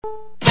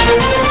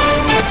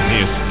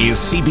This is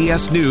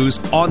CBS News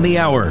on the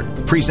Hour,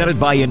 presented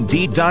by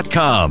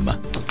Indeed.com.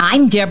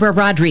 I'm Deborah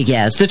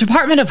Rodriguez. The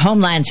Department of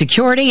Homeland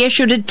Security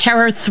issued a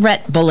terror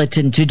threat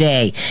bulletin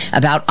today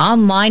about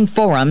online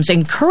forums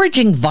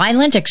encouraging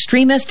violent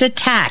extremist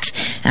attacks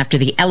after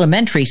the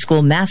elementary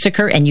school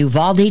massacre in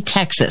Uvalde,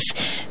 Texas.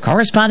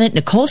 Correspondent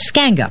Nicole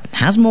Skanga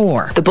has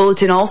more. The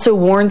bulletin also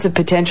warns of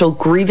potential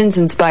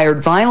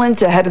grievance-inspired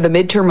violence ahead of the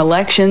midterm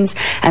elections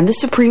and the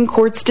Supreme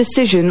Court's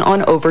decision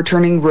on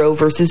overturning Roe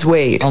v.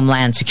 Wade.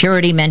 Homeland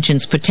Security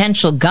mentions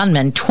potential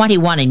gunmen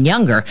 21 and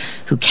younger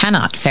who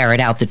cannot ferret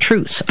out the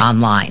truth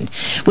online.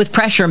 With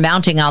pressure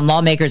mounting on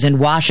lawmakers in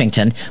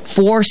Washington,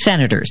 4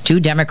 senators, 2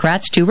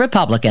 Democrats, 2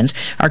 Republicans,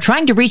 are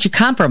trying to reach a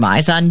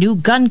compromise on new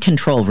gun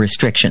control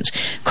restrictions.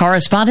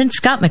 Correspondent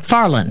Scott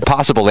McFarland.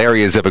 Possible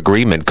areas of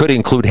agreement could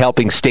include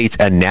helping states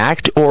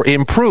enact or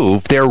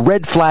improve their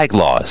red flag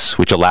laws,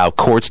 which allow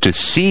courts to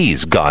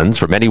seize guns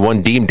from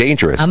anyone deemed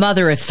dangerous. A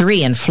mother of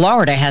 3 in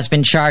Florida has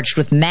been charged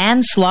with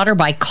manslaughter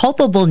by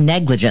culpable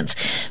negligence.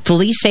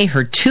 Police say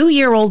her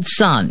 2-year-old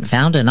son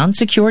found an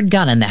unsecured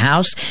gun in the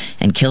house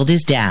and killed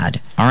his dad.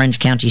 Orange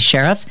County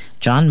Sheriff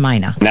John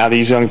Mina. Now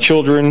these young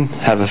children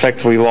have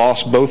effectively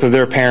lost both of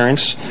their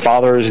parents.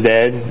 Father is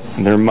dead,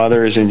 their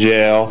mother is in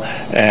jail,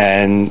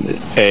 and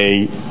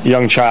a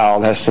young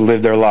child has to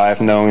live their life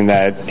knowing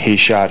that he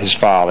shot his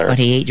father.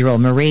 28-year-old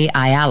Marie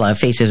Ayala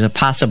faces a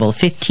possible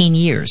 15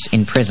 years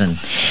in prison.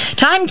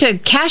 Time to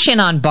cash in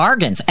on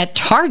bargains at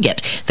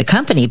Target. The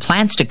company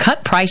plans to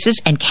cut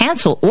prices and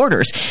cancel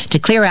orders to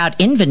clear out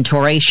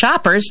inventory.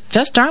 Shoppers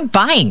just aren't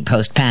buying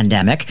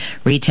post-pandemic.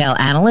 Retail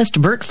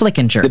analyst Bert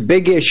Flickinger. The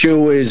big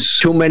issue is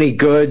too many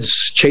goods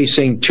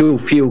chasing too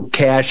few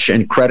cash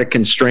and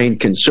credit-constrained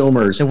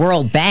consumers. The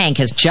World Bank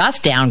has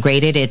just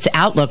downgraded its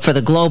outlook for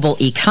the global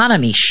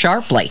economy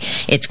sharply.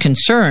 It's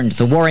concerned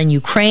the war in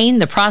Ukraine,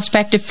 the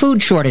prospect of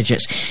food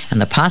shortages,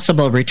 and the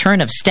possible return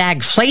of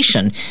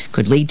stagflation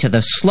could lead to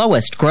the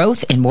slowest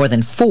growth in more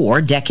than 4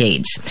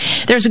 decades.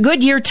 There's a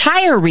Goodyear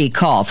tire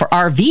recall for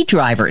RV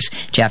drivers.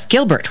 Jeff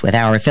Gilbert with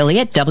our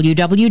affiliate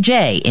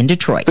WWJ in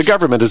Detroit. The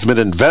government has been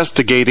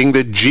investigating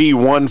the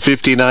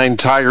G159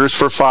 tires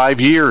for 5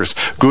 years.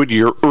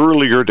 Goodyear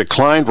earlier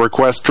declined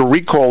requests to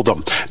recall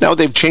them. Now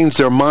they've changed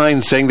their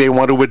mind, saying they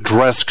want to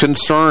address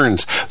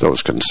concerns.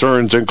 Those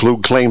concerns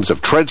include claims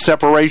of tread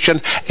separation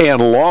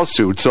and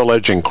lawsuits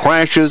alleging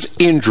crashes,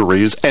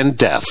 injuries, and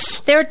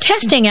deaths. They're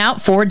testing out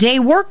 4-day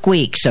work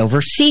weeks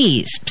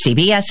overseas.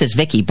 CBS's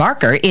Vicki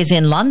Barker is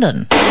in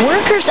London.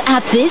 Workers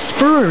at this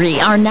brewery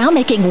are now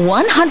making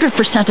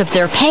 100% of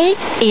their pay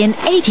in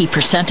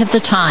 80% of the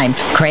time.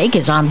 Craig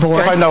is on board.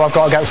 If I know I've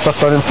got to get stuff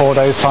done in 4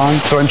 days' time,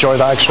 so enjoy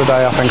that extra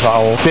day, I think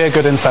that'll be a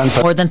good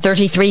incentive. More than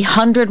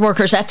 3,300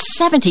 workers at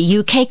 70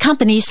 UK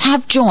companies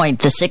have joined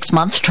the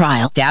 6-month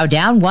trial. Dow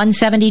down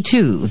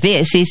 172.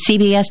 This is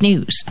CBS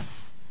News.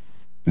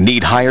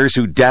 Need hires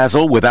who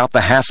dazzle without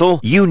the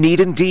hassle? You need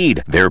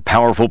Indeed. Their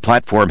powerful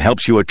platform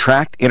helps you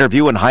attract,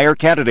 interview, and hire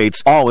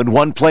candidates all in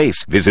one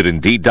place. Visit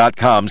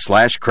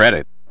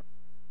Indeed.com/credit.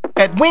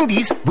 At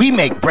Wendy's, we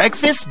make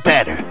breakfast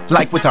better.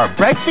 Like with our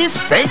Breakfast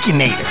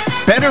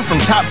Baconator. Better from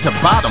top to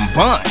bottom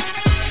bun.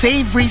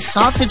 Savory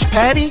sausage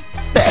patty?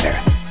 Better.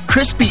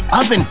 Crispy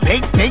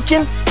oven-baked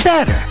bacon?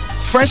 Better.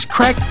 Fresh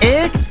cracked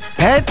egg?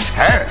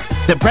 Better.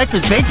 The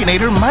Breakfast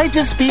Baconator might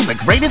just be the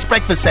greatest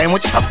breakfast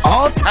sandwich of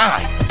all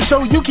time.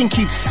 So you can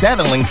keep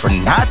settling for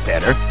not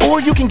better,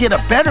 or you can get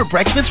a better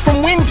breakfast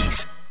from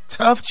Wendy's.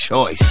 Tough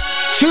choice.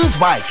 Choose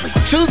wisely.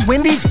 Choose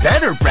Wendy's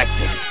Better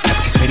Breakfast. At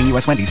participating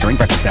U.S. Wendy's during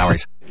breakfast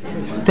hours.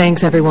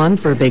 Thanks, everyone,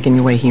 for baking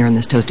your way here on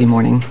this toasty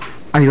morning.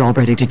 Are you all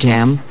ready to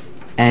jam?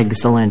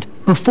 Excellent.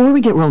 Before we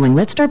get rolling,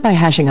 let's start by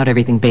hashing out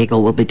everything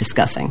bagel will be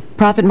discussing.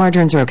 Profit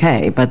margins are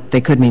okay, but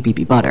they could maybe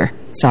be butter.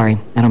 Sorry,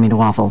 I don't mean to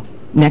waffle.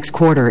 Next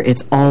quarter,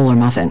 it's all or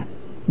muffin.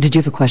 Did you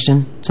have a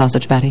question,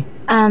 Sausage Patty?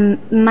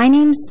 My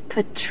name's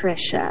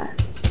Patricia.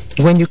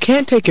 When you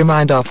can't take your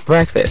mind off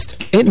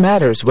breakfast, it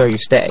matters where you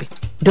stay.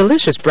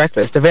 Delicious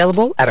breakfast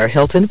available at our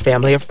Hilton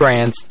family of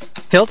brands.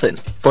 Hilton,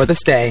 for the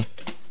stay.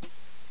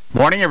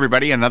 Morning,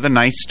 everybody. Another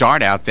nice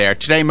start out there.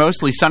 Today,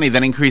 mostly sunny,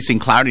 then increasing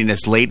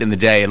cloudiness late in the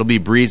day. It'll be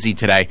breezy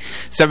today.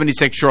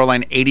 76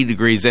 shoreline, 80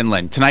 degrees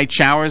inland. Tonight,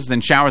 showers,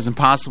 then showers and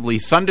possibly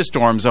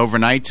thunderstorms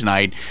overnight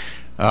tonight.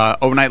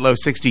 Overnight low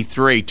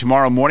 63.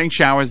 Tomorrow morning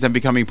showers, then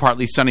becoming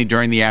partly sunny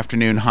during the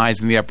afternoon.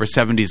 Highs in the upper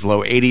 70s,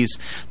 low 80s.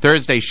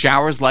 Thursday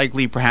showers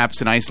likely,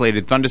 perhaps an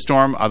isolated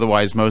thunderstorm.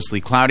 Otherwise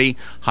mostly cloudy.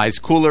 Highs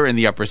cooler in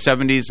the upper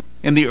 70s.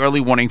 In the Early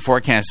Warning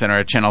Forecast Center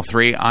at Channel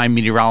 3, I'm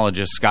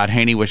meteorologist Scott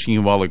Haney, wishing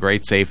you all a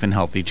great, safe, and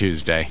healthy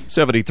Tuesday.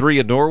 73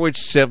 in Norwich,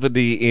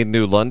 70 in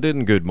New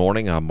London. Good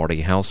morning. I'm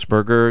Marty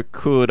Hausberger.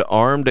 Could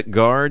armed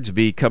guards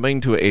be coming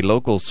to a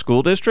local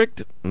school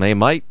district? They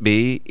might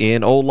be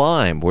in Old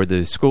Lyme, where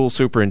the school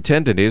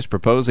superintendent is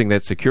proposing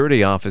that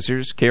security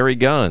officers carry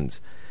guns.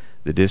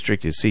 The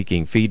district is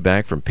seeking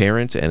feedback from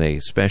parents, and a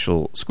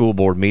special school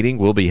board meeting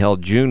will be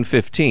held June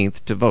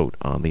 15th to vote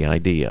on the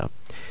idea.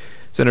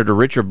 Senator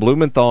Richard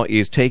Blumenthal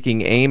is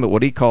taking aim at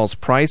what he calls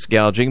price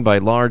gouging by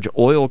large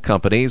oil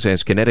companies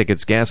as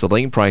Connecticut's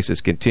gasoline prices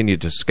continue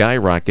to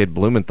skyrocket.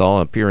 Blumenthal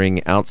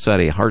appearing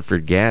outside a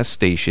Hartford gas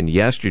station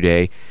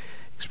yesterday,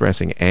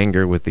 expressing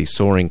anger with the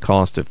soaring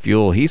cost of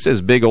fuel. He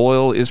says big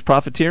oil is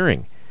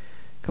profiteering,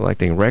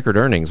 collecting record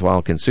earnings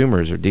while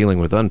consumers are dealing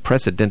with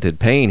unprecedented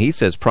pain. He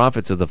says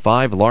profits of the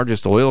 5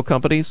 largest oil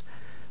companies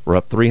were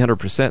up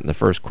 300% in the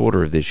first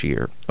quarter of this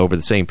year over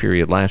the same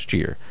period last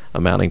year,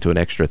 amounting to an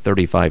extra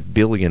 $35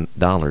 billion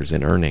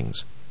in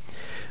earnings.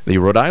 The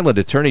Rhode Island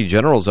Attorney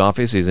General's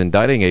office is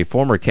indicting a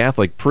former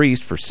Catholic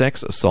priest for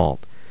sex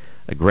assault.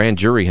 A grand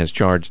jury has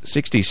charged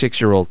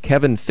 66-year-old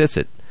Kevin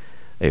Fissett,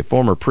 a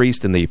former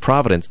priest in the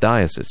Providence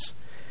Diocese.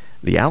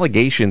 The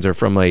allegations are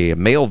from a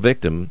male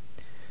victim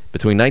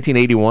between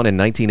 1981 and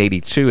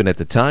 1982, and at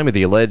the time of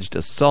the alleged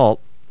assault,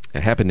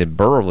 it happened in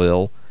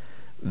Burrillville.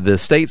 The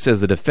state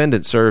says the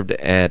defendant served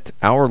at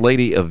Our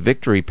Lady of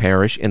Victory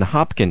Parish in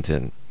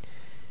Hopkinton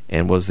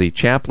and was the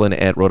chaplain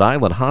at Rhode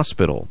Island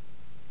Hospital.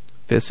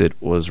 Fissett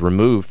was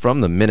removed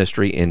from the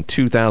ministry in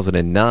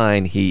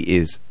 2009. He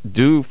is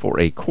due for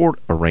a court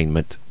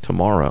arraignment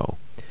tomorrow.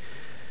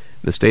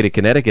 The state of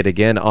Connecticut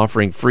again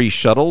offering free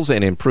shuttles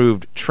and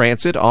improved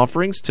transit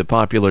offerings to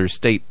popular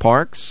state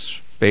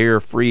parks.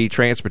 Fare-free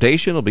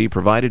transportation will be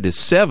provided to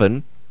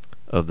 7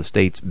 of the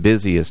state's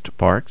busiest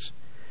parks.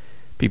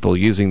 People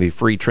using the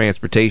free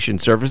transportation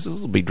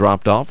services will be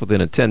dropped off within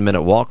a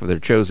 10-minute walk of their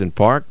chosen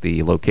park.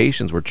 The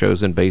locations were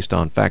chosen based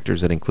on factors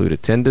that include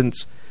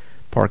attendance,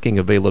 parking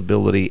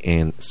availability,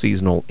 and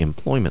seasonal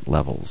employment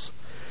levels.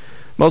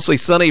 Mostly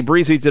sunny,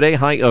 breezy today,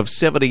 high of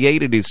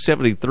 78. It is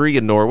 73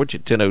 in Norwich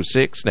at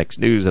 10:06. Next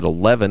news at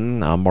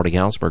 11. I'm Marty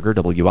Hausberger,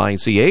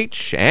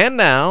 WICH. And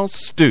now,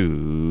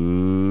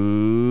 Stu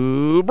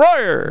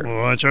Bryer.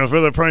 Watch out for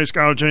the price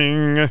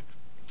gouging.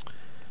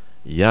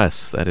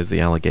 Yes, that is the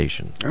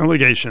allegation.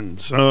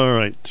 Allegations. All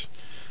right.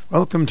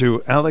 Welcome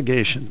to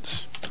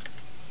Allegations.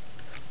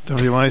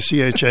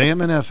 WICH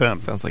AM and FM.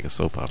 Sounds like a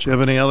soap opera. Do you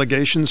have any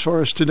allegations for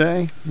us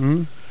today?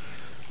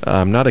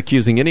 I'm not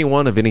accusing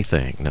anyone of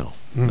anything. No.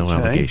 No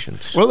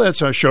allegations. Well,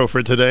 that's our show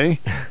for today.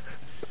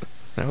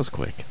 That was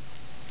quick.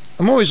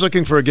 I'm always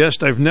looking for a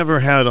guest I've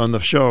never had on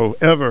the show,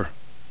 ever.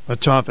 A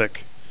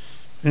topic.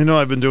 You know,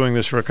 I've been doing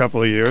this for a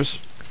couple of years.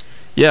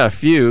 Yeah, a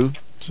few.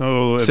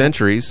 So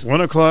centuries. 1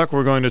 o'clock,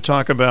 we're going to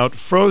talk about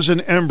frozen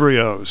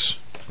embryos.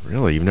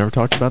 Really? You've never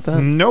talked about that?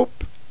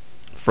 Nope.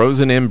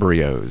 Frozen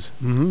embryos.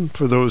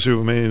 For those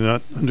who may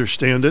not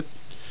understand it,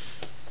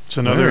 it's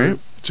another.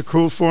 It's a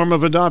cool form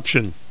of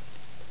adoption.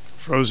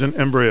 Frozen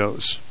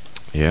embryos.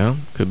 Yeah,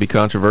 could be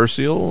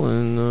controversial,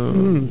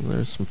 and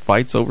there's some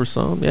fights over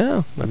some.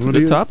 Yeah, that's a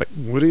good topic.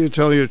 What do you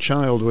tell your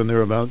child when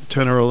they're about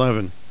 10 or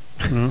 11?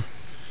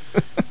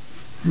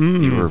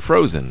 You were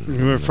frozen.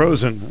 You were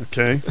frozen,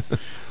 okay.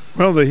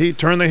 Well,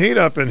 turn the heat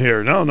up in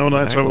here. No,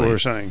 that's what we're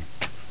saying.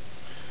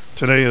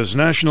 Today is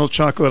National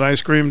Chocolate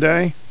Ice Cream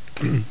Day.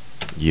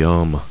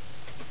 Yum.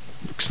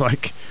 Looks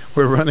like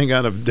we're running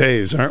out of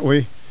days, aren't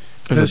we?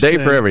 There's a day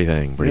for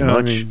everything, pretty much.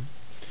 I mean,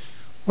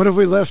 what have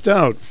we left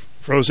out?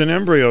 Frozen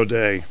Embryo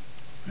Day.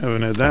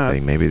 Haven't had that. I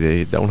think maybe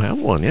they don't have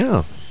one,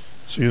 yeah.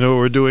 So you know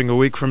what we're doing a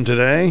week from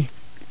today?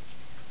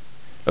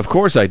 Of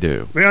course I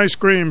do. The Ice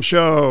Cream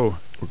Show.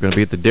 We're going to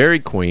be at the Dairy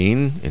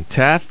Queen in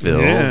Taftville.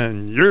 Yeah,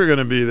 and you're going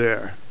to be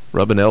there.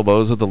 Rubbing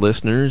elbows with the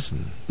listeners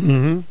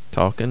and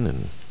talking.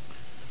 And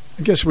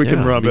I guess we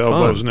can rub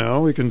elbows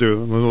now. We can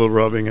do a little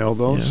rubbing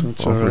elbows. Yeah,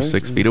 that's all right.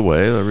 6 feet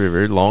away. They're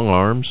very long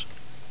arms.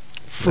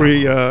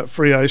 Free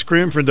ice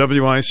cream for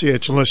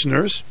WICH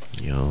listeners.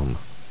 Yum.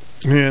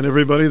 And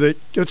everybody that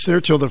gets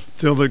there till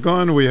they're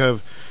gone, we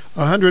have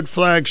 100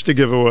 flags to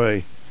give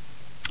away.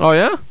 Oh,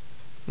 yeah?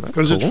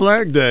 Because it's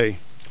Flag Day.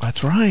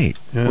 That's right.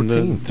 And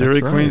the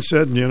Dairy Queen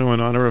said, in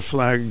honor of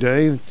Flag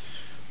Day,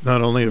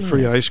 not only a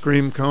free ice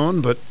cream cone,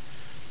 but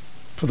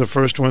for the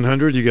first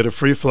 100, you get a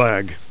free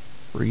flag.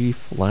 Free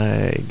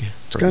flag.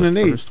 It's kind of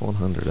neat. First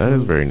 100. That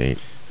is very neat.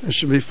 It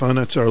should be fun.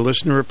 It's our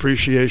Listener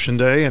Appreciation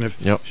Day. And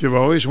if you've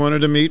always wanted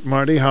to meet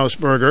Marty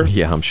Hausberger.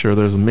 Yeah, I'm sure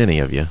there's many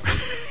of you.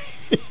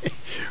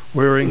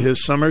 Wearing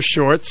his summer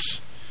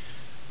shorts,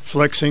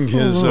 flexing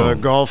his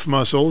golf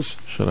muscles.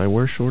 Should I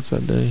wear shorts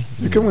that day?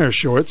 You can wear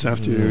shorts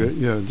after you.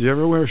 Yeah. Do you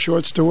ever wear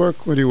shorts to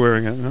work? What are you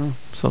wearing it now?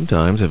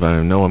 Sometimes, if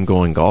I know I'm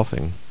going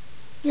golfing.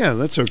 Yeah,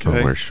 that's okay.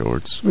 I'll wear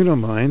shorts. We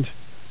don't mind.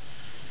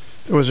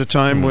 There was a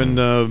time when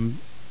the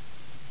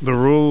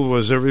rule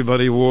was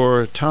everybody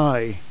wore a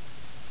tie.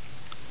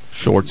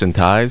 Shorts and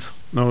ties?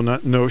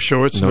 No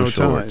shorts, no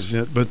ties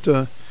yet. But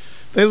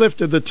they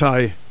lifted the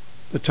tie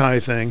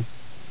thing.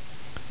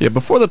 Yeah,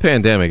 before the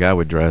pandemic, I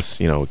would dress,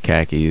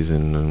 khakis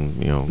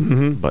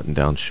and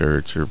button-down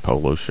shirts or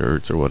polo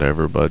shirts or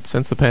whatever. But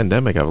since the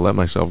pandemic, I've let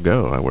myself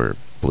go. I wear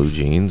blue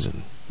jeans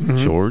and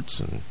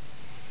shorts, and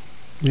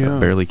I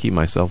barely keep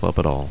myself up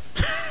at all.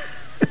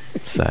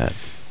 Sad.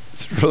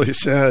 It's really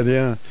sad,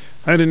 yeah.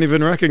 I didn't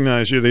even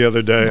recognize you the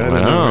other day. I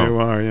don't know who you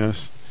are,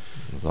 yes.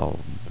 It was all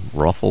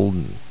ruffled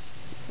and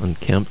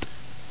unkempt.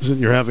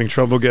 You're having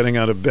trouble getting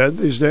out of bed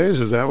these days?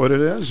 Is that what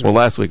it is? Well,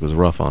 last week was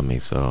rough on me,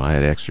 so I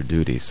had extra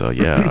duty. So,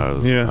 yeah,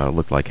 I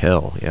looked like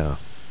hell, yeah.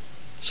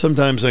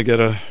 Sometimes I get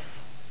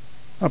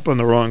up on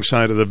the wrong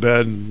side of the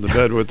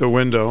bed with the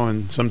window,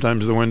 and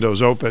sometimes the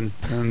window's open.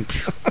 And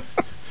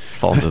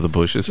fall into the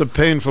bushes. It's a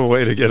painful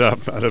way to get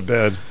up out of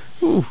bed.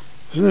 Ooh.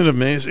 Isn't it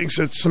amazing?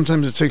 So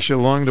sometimes it takes you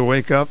long to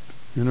wake up,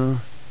 you know?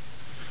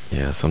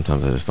 Yeah,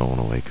 sometimes I just don't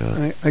want to wake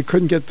up. I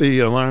couldn't get the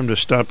alarm to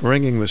stop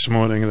ringing this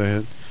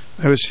morning.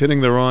 I was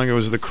hitting it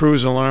was the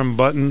cruise alarm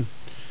button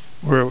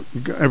where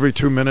every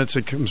 2 minutes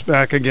it comes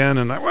back again,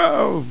 and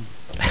whoa!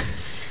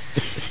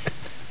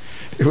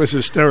 It was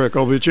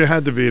hysterical, but you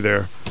had to be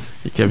there.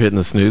 You kept hitting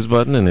the snooze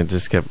button, and it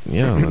just kept,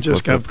 it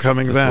just kept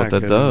coming back. That's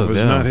what that does, It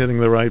was not hitting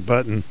the right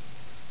button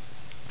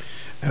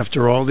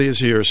after all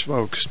these years,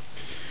 folks.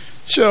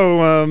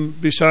 So,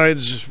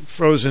 besides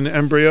frozen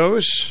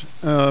embryos,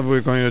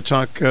 we're going to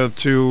talk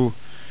to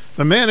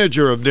the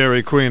manager of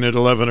Dairy Queen at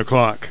 11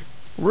 o'clock.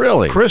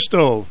 Really?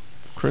 Crystal.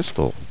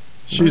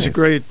 She's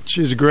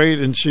nice. great,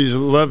 and she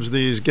loves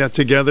these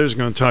get-togethers.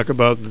 Going to talk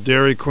about the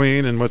Dairy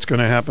Queen and what's going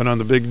to happen on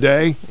the big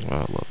day. Well,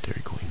 I love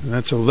Dairy Queen. And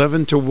that's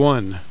 11 to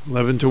 1.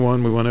 11 to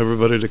 1, we want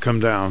everybody to come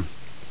down.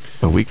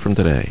 A week from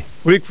today.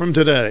 Week from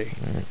today.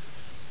 Right.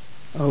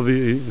 I'll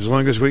be, as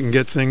long as we can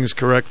get things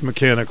correct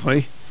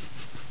mechanically,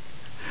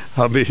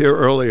 I'll be here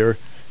earlier.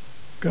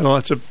 Got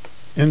lots of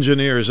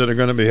engineers that are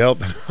going to be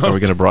helping out. Are we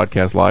going to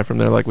broadcast live from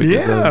there like we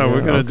did? Yeah,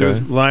 we're going to do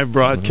live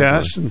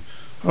broadcasts, and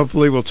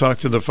hopefully we'll talk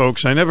to the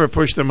folks. I never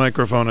push the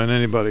microphone on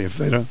anybody if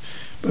they don't.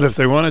 But if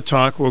they want to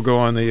talk, we'll go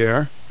on the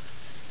air.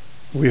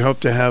 We hope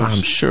to have...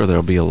 I'm sure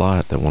there'll be a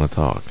lot that want to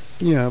talk.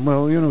 Yeah,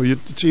 well,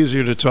 it's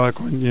easier to talk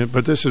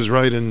but this is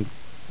right in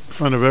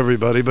front of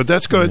everybody. But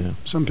that's good. Yeah.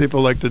 Some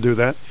people like to do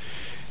that.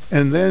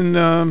 And then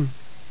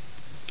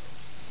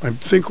I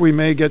think we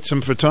may get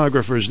some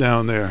photographers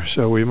down there.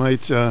 So we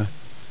might... Your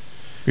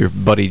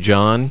buddy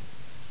John?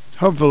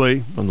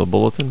 Hopefully. From the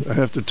Bulletin? I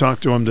have to talk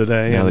to him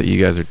today. Now that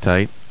you guys are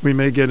tight? We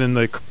may get in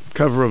the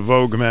cover of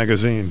Vogue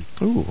magazine.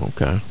 Ooh,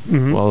 okay.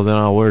 Mm-hmm. Well, then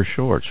I'll wear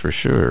shorts for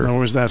sure. Or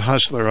was that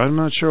Hustler? I'm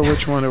not sure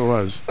which one it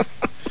was.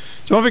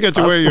 Don't forget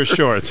to wear your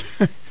shorts.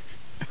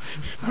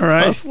 All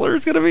right?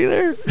 Hustler's going to be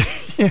there?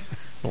 Yeah.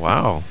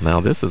 Wow.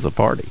 Now this is a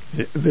party.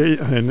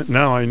 And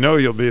now I know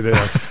you'll be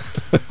there.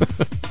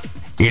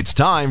 It's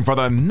time for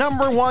the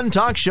 #1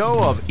 talk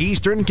show of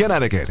Eastern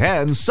Connecticut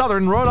and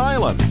Southern Rhode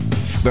Island.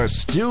 The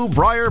Stu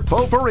Bryer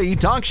Potpourri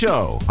Talk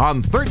Show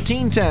on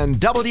 1310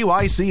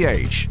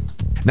 WICH.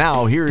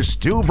 Now here's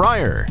Stu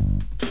Bryer.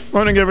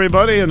 Morning,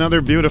 everybody.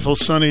 Another beautiful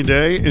sunny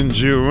day in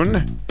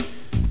June.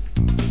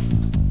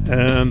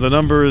 And the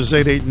number is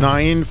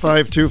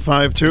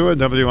 889-5252 at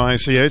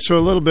WICH. So a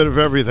little bit of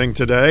everything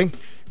today,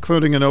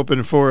 including an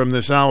open forum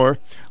this hour.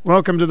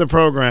 Welcome to the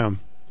program.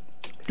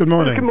 Good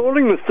morning. Good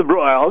morning, Mr.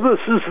 Bryer. This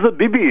is the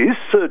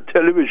BBC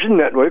television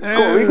network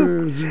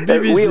calling.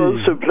 BBC. We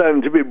also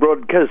plan to be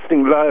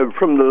broadcasting live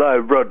from the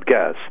live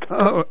broadcast.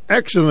 Oh,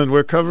 excellent.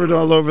 We're covered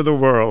all over the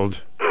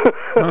world.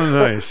 Oh,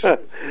 nice. That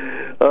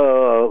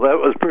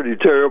was pretty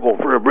terrible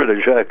for a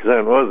British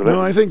accent, wasn't it? No,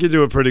 I think you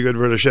do a pretty good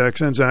British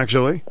accent,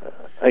 actually.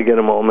 I get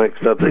them all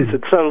mixed up.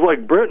 It sounds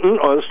like Britain,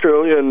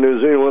 Australia, and New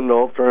Zealand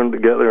all thrown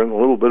together, and a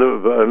little bit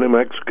of New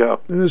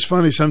Mexico. It is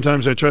funny.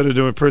 Sometimes I try to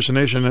do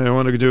impersonation, and I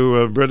want to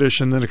do British,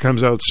 and then it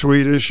comes out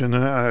Swedish, and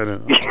I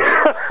don't know.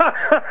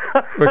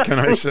 What can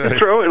I say?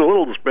 Throw in a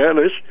little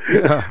Spanish.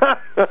 Yeah.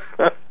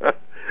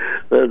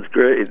 That's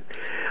great.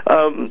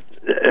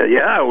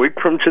 A week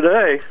from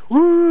today.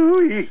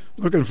 Woo!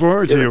 Looking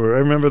forward to you. I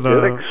remember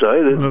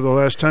excited. One of the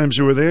last times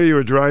you were there, you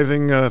were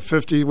driving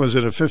was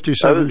it a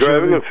 57 I was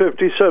driving Chevy? a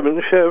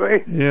 57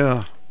 Chevy.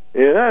 Yeah.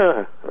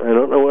 Yeah. I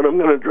don't know what I'm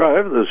going to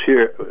drive this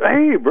year.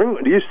 Hey,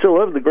 do you still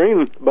have the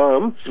green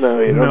bomb? No,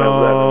 you don't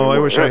have that anymore. I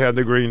wish I had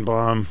the green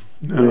bomb.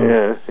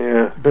 No.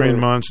 Yeah. Green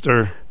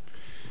Monster.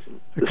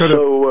 I could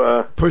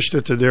have pushed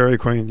it to Dairy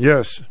Queen.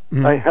 Yes.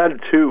 Mm. I had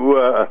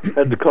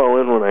to call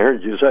in when I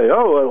heard you say,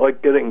 "Oh, I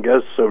like getting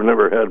guests I've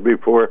never had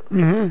before."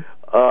 Mm-hmm.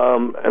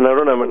 And I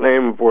don't have a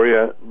name for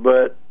you,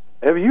 but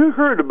have you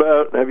read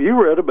about?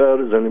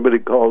 Has anybody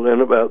called in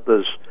about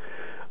this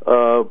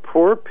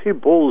Poor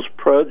People's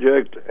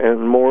Project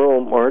and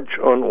Moral March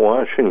on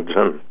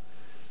Washington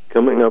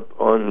coming up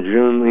on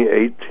June the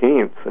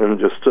 18th in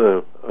just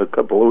a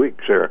couple of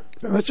weeks here?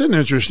 That's an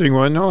interesting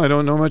one. No, I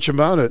don't know much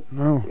about it.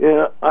 No.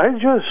 Yeah, I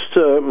just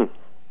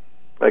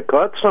I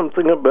caught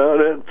something about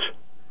it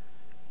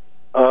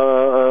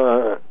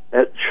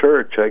at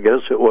church, I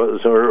guess it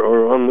was,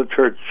 or on the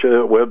church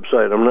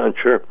website. I'm not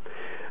sure.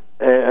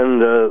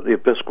 And the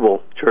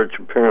Episcopal Church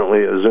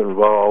apparently is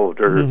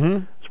involved, or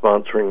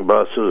sponsoring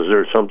buses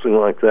or something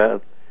like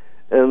that.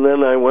 And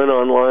then I went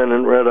online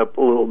and read up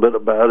a little bit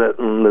about it,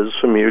 and there's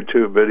some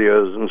YouTube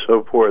videos and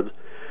so forth.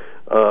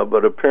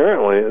 But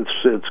apparently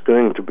it's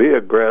going to be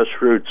a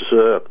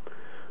grassroots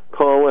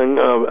calling,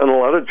 and a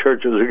lot of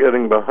churches are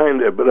getting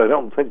behind it, but I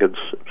don't think it's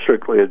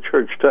strictly a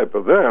church-type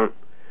event,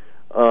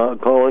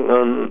 calling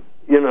on,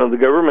 the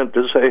government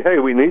to say, hey,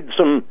 we need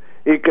some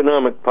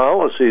economic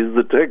policies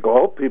that take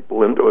all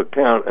people into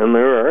account, and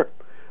there are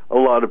a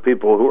lot of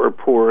people who are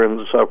poor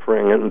and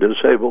suffering, and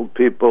disabled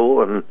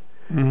people,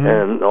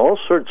 and all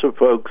sorts of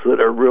folks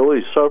that are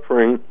really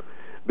suffering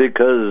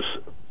because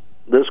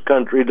this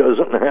country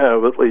doesn't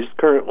have, at least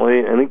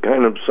currently, any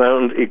kind of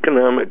sound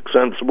economic,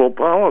 sensible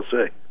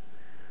policy.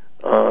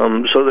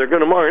 So they're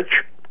going to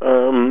march.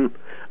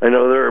 I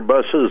know there are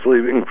buses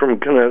leaving from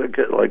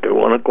Connecticut like at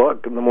 1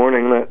 o'clock in the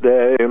morning that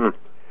day, and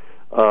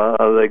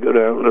they go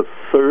down to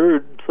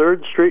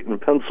 3rd Street and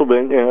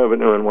Pennsylvania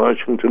Avenue in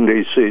Washington,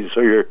 D.C.,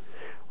 so you're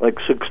like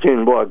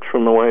 16 blocks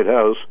from the White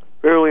House,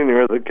 fairly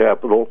near the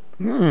Capitol.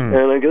 And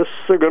I guess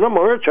they're going to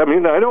march. I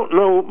mean, I don't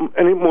know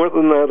any more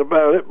than that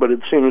about it, but it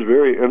seems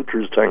very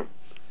interesting.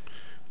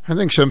 I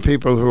think some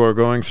people who are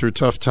going through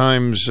tough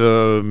times,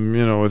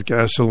 with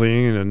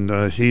gasoline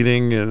and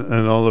heating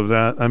and all of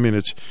that, I mean,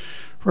 it's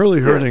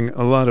really hurting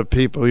a lot of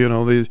people.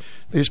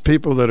 These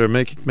people that are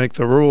make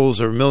the rules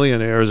are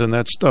millionaires, and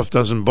that stuff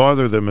doesn't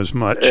bother them as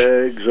much.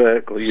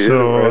 Exactly.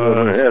 So, right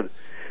on the head.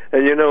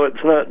 And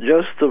it's not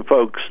just the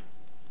folks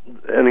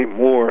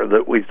anymore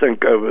that we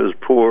think of as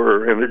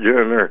poor or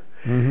indigent, or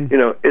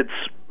it's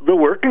the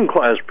working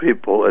class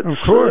people. It's, of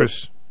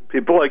course,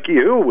 people like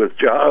you with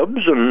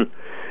jobs and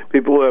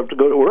people who have to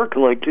go to work,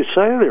 and like you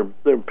say,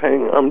 they're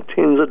paying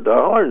umpteens of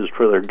dollars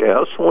for their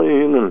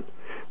gasoline and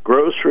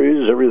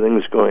groceries.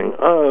 Everything's going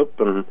up,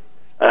 and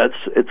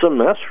it's a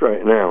mess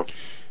right now.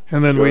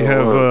 And then we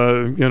have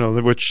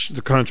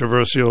the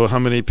controversial, how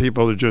many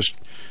people are just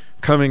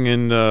coming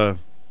in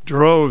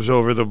droves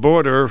over the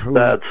border.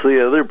 That's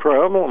the other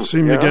problem.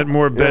 Seem to get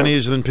more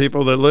bennies than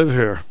people that live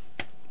here.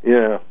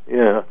 Yeah.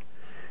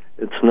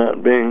 It's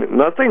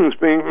nothing's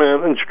being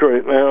managed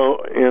right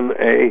now in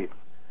a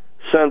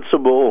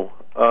sensible,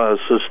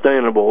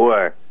 sustainable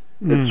way.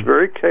 It's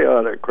very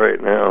chaotic right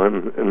now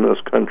in this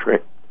country.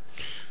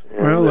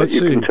 And well, let's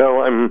see. You can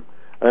tell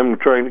I'm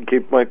trying to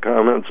keep my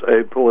comments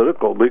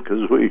apolitical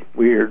because we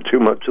hear too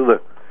much of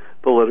the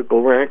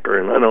political rancor,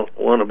 and I don't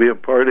want to be a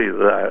party to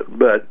that.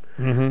 But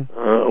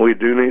we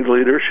do need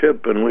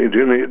leadership, and we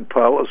do need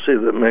policy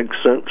that makes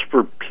sense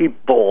for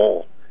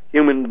people,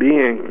 human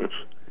beings.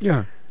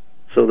 Yeah.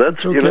 So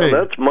that's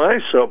that's my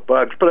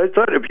soapbox. But I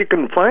thought if you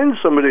can find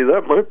somebody,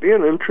 that might be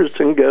an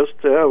interesting guest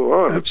to have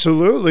on.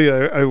 Absolutely,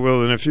 I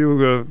will. And if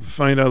you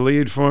find a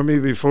lead for me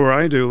before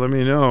I do, let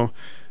me know.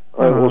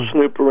 I will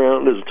snoop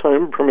around as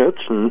time permits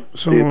and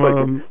see if I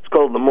can. It's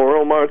called the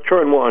Moral March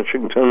on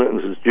Washington, and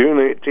this is June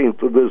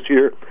 18th of this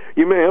year.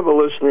 You may have a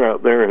listener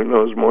out there who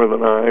knows more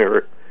than I,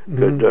 or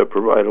could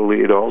provide a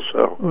lead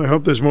also. Well, I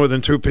hope there's more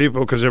than 2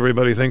 people, because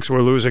everybody thinks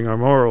we're losing our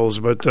morals,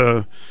 but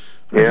I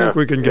think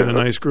we can get a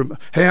nice group.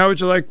 Hey, how would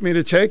you like me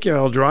to take you?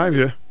 I'll drive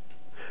you.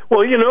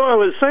 Well, I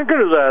was thinking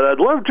of that. I'd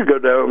love to go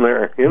down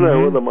there,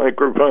 with a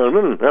microphone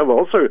and have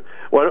also...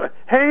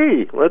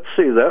 Hey, let's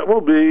see, that will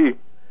be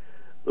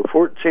the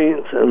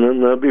 14th, and then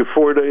that'll be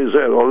 4 days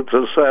in. Oh, it's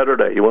a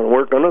Saturday. You want to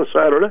work on a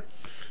Saturday?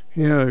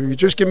 Yeah, you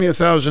just give me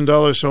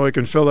 $1,000 so I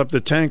can fill up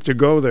the tank to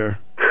go there.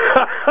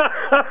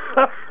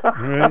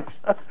 Right?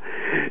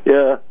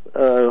 Yeah,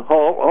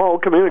 Hall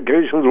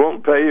Communications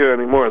won't pay you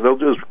anymore. They'll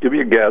just give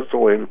you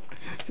gasoline.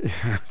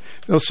 Yeah,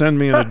 they'll send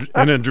me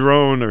in a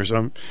drone or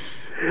something.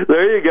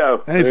 There you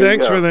go. Hey,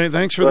 thanks for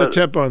the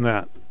tip on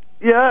that.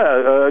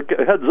 Yeah,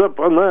 heads up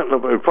on that, and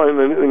if I find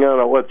anything out,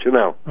 I'll let you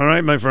know. All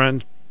right, my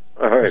friend.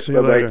 All right. See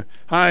you later.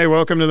 Hi,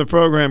 welcome to the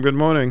program. Good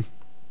morning.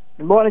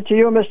 Good morning to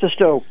you, Mr.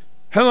 Stu.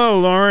 Hello,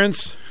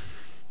 Lawrence.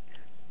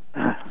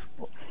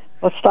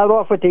 Let's start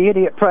off with the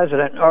idiot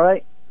president, all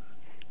right?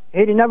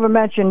 He never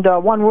mentioned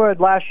one word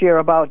last year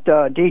about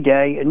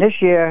D-Day, and this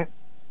year,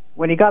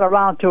 when he got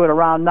around to it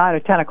around 9 or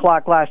 10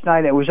 o'clock last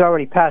night, it was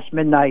already past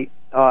midnight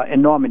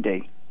in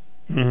Normandy.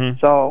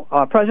 So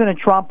President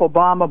Trump,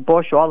 Obama,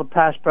 Bush, all the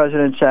past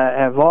presidents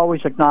have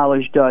always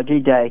acknowledged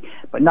D-Day,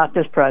 but not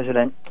this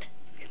president.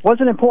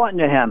 Wasn't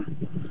important to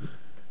him,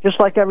 just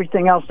like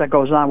everything else that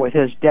goes on with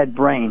his dead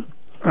brain.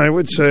 I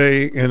would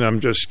say, and I'm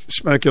just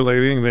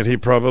speculating, that he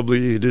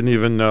probably didn't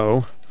even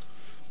know,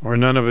 or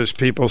none of his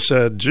people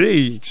said,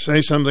 gee, say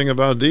something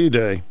about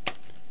D-Day.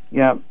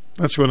 Yeah.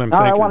 That's what I'm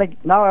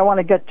thinking. I want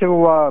to get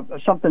to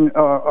something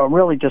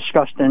really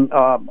disgusting.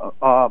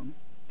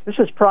 This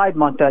is Pride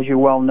Month, as you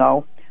well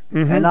know.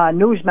 And on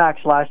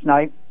Newsmax last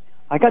night,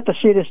 I got to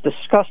see this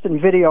disgusting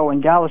video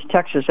in Dallas,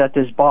 Texas at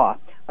this bar.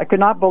 I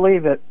could not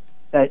believe it,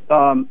 that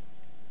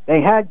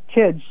they had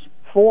kids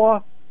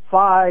 4,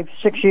 5,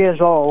 6 years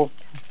old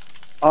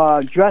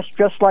dressed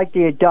just like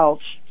the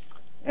adults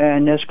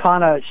in this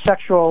kind of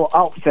sexual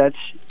outfits,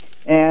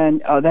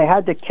 and they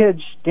had the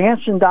kids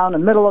dancing down the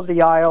middle of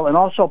the aisle and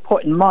also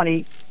putting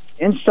money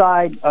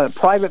inside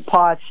private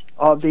parts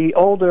of the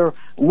older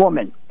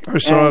woman. I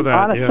saw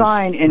that, on a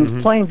sign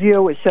in plain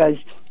view it says,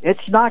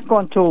 it's not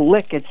going to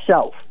lick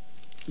itself.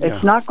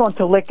 It's not going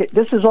to lick it.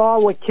 This is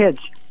all with kids.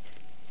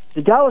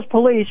 The Dallas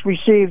police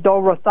received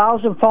over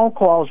 1,000 phone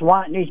calls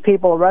wanting these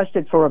people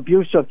arrested for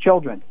abuse of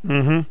children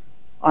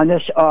on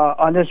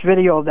this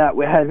video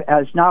that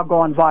has now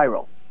gone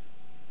viral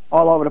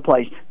all over the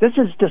place. This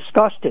is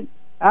disgusting.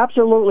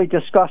 Absolutely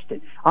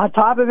disgusting. On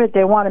top of it,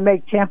 they want to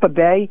make Tampa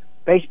Bay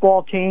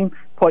baseball team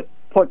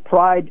put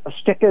Pride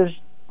stickers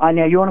on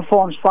their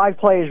uniforms. 5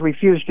 players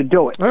refused to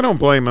do it. I don't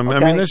blame them. Okay? I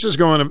mean, this is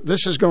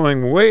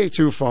going way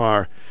too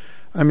far.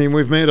 I mean,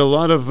 we've made a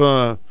lot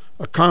of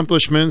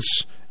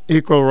accomplishments,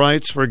 equal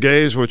rights for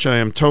gays, which I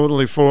am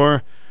totally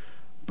for.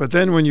 But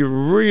then when you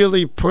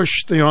really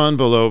push the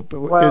envelope, it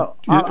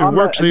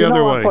works the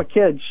other way. I'm for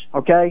kids,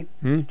 okay?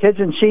 Kids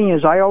and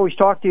seniors. I always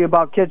talk to you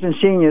about kids and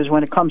seniors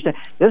when it comes to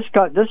this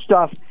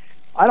stuff.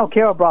 I don't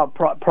care about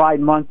Pride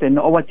Month and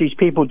what these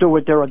people do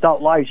with their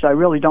adult lives. I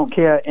really don't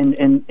care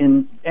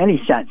in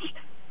any sense,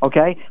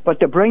 okay?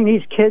 But to bring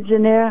these kids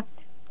in there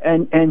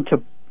and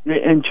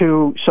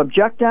to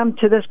subject them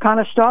to this kind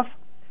of stuff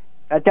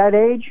at that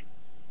age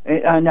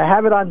and to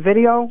have it on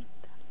video,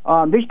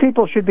 these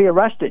people should be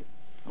arrested.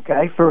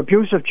 Okay, for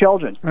abuse of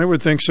children. I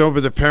would think so,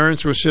 but the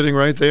parents were sitting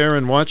right there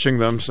and watching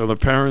them, so the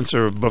parents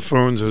are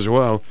buffoons as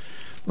well.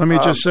 Let me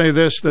just say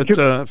this,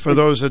 that for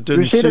those that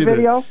didn't see the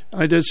video?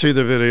 I did see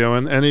the video,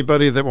 and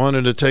anybody that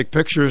wanted to take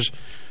pictures,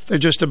 they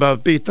just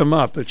about beat them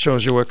up. It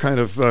shows you what kind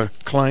of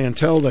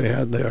clientele they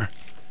had there.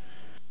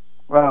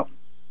 Well,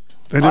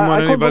 they didn't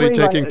want anybody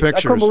taking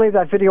pictures. I couldn't believe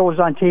that video was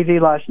on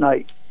TV last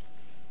night.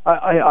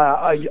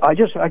 I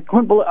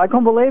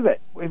couldn't believe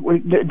it.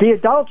 The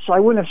adults, I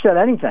wouldn't have said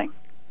anything.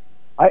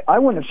 I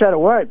wouldn't have said a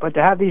word, but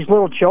to have these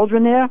little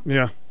children there,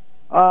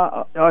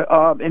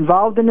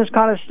 involved in this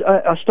kind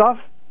of stuff,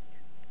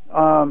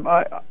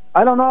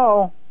 I don't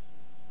know.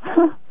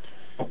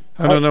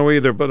 I don't know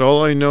either, but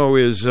all I know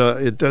is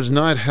it does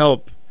not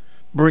help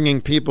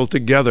bringing people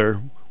together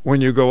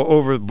when you go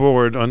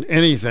overboard on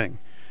anything,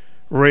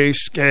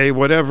 race, gay,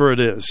 whatever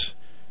it is.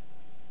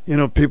 You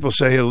know, people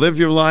say, hey, live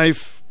your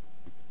life.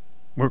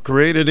 We're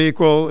created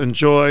equal.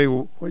 Enjoy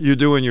what you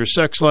do in your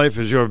sex life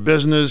is your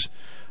business.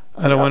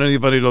 I don't want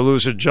anybody to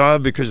lose a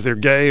job because they're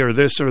gay or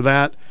this or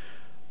that.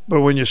 But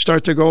when you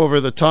start to go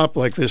over the top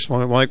like this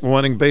one, like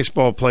wanting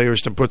baseball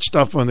players to put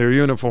stuff on their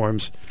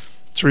uniforms,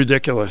 it's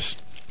ridiculous.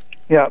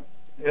 Yeah.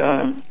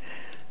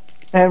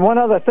 And one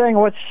other thing,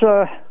 what's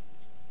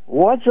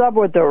up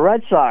with the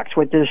Red Sox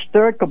with this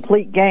third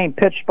complete game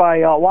pitched by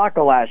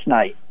Walker last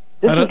night?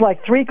 This is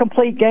like 3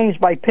 complete games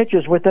by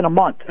pitchers within a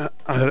month.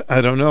 I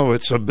don't know.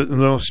 It's the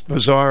most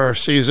bizarre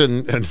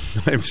season and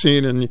I've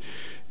seen in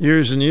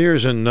years and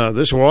years, and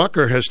this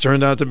Walker has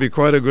turned out to be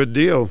quite a good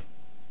deal.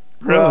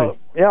 Really?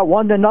 Yeah,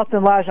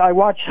 1-0 last.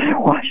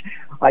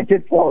 I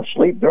did fall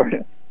asleep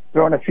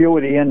during a few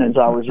of the innings.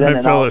 I was in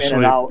and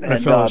out. I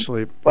fell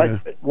asleep.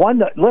 But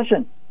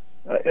listen,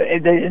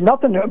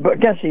 nothing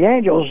against the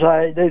Angels.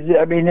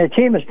 I mean, their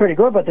team is pretty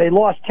good, but they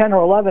lost 10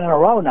 or 11 in a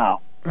row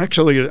now.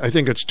 Actually, I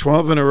think it's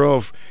 12 in a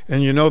row.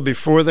 And you know,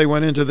 before they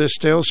went into this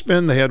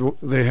tailspin,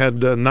 they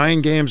had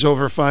 9 games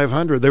over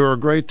 500. They were a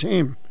great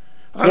team.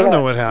 I don't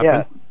know what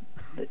happened.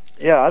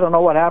 Yeah, I don't know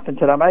what happened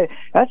to them.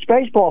 That's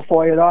baseball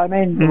for you, though. I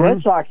mean, the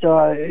Red Sox,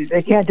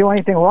 they can't do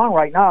anything wrong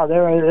right now.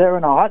 They're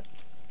in a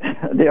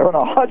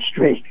hot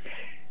streak.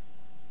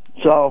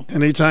 So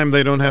anytime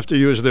they don't have to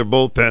use their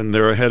bullpen,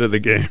 they're ahead of the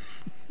game.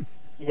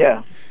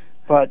 Yeah.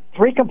 But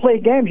 3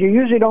 complete games, you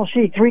usually don't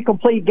see 3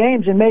 complete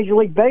games in Major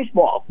League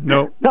Baseball.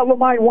 No. Never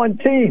mind one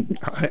team.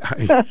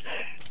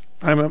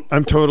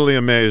 I'm totally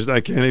amazed.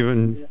 I can't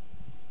even...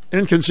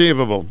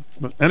 Inconceivable.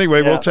 But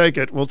anyway, we'll take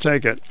it.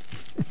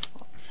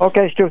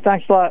 Okay, Stu,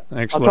 thanks a lot.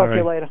 Thanks, I'll Larry. talk to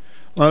you later.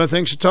 A lot of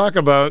things to talk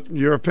about.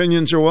 Your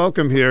opinions are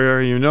welcome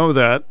here. You know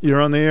that. You're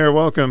on the air.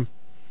 Welcome.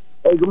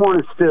 Hey, good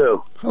morning,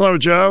 Stu. Hello,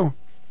 Joe.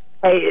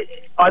 Hey,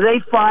 are they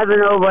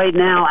 5-0 right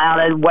now out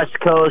at West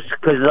Coast?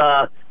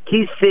 Because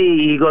Keith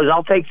C, he goes,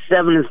 I'll take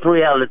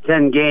 7-3 out of the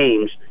 10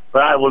 games,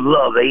 but I would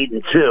love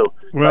 8-2.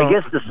 Well, I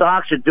guess the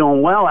Sox are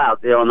doing well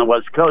out there on the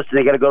West Coast, and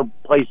they got to go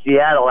play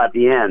Seattle at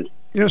the end.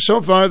 Yeah,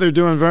 so far they're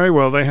doing very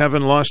well. They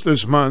haven't lost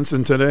this month,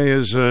 and today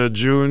is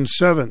June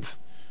 7th.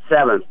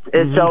 7th.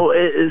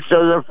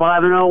 So they're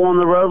 5-0 on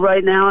the road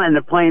right now, and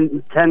they're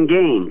playing 10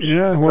 games.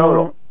 Yeah,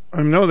 well,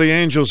 I know the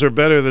Angels are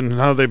better than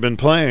how they've been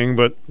playing,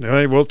 but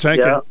we'll take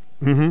it.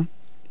 Mm-hmm.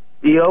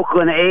 The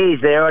Oakland A's,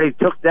 they already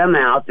took them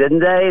out, didn't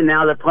they? And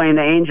now they're playing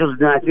the Angels,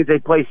 and I think they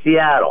play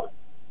Seattle.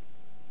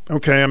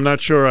 Okay, I'm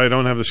not sure. I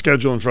don't have the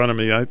schedule in front of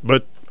me,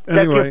 but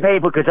anyway. Check your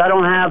paper, because I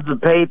don't have the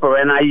paper,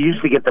 and I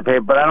used to get the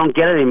paper, but I don't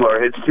get it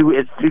anymore. It's too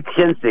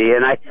chintzy,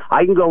 and I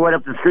can go right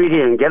up the street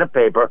here and get a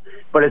paper,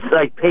 but it's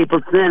like paper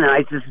thin, and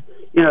I just,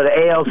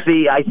 the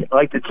ALC, I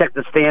like to check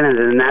the standings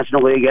in the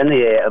National League and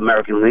the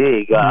American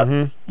League.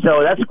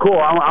 So that's cool.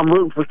 I'm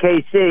rooting for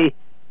KC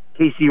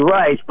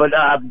Rice, but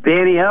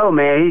Danny O,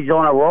 man, he's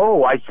on a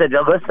roll. I said,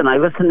 listen, I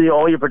listened to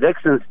all your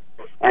predictions,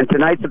 and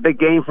tonight's a big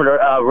game for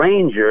the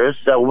Rangers,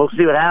 so we'll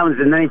see what happens.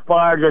 And then he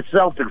fired the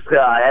Celtics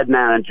head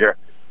manager.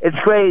 It's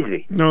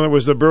crazy. No, it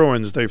was the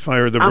Bruins. They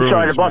fired the Bruins. I'm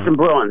sorry, the Boston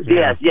Bruins.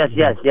 Yeah.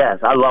 Yes.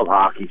 I love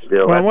hockey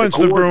still. Well, once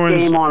the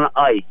Bruins game on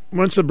ice.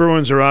 Once the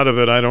Bruins are out of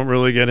it, I don't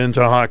really get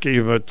into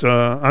hockey, but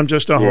I'm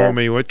just a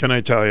homie. What can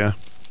I tell you?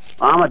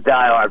 I'm a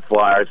diehard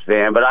Flyers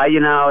fan, but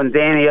and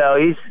Danny O,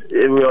 he's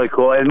really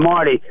cool. And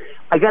Marty,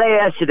 I got to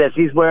ask you this.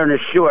 He's wearing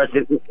his shorts.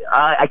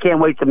 I can't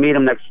wait to meet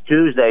him next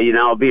Tuesday.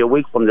 It'll be a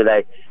week from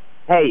today.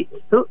 Hey,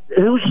 who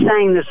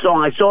sang this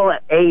song? I saw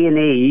it at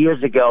A&E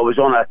years ago. It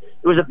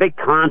was a big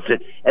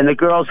concert, and the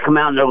girls come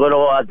out in their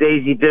little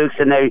Daisy Dukes,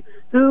 and they,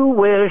 who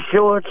wears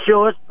short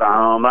shorts?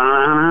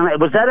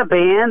 Was that a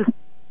band?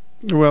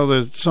 Well,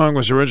 the song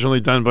was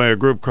originally done by a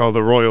group called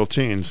the Royal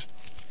Teens.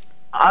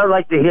 I would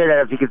like to hear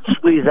that if you could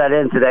squeeze that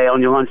in today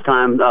on your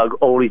lunchtime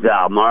oldies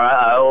album, all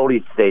right?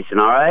 Oldies station,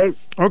 all right?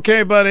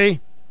 Okay,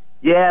 buddy.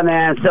 Yeah,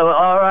 man. So,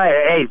 all right.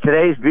 Hey,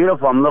 today's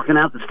beautiful. I'm looking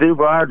out the Stu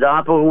Bryer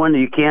Doppler window.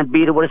 You can't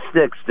beat it with a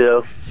stick,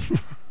 Stu.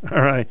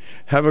 All right.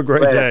 Have a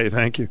great day.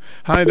 Thank you.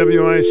 Hi,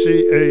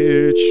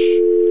 WICAH.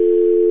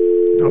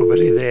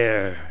 Nobody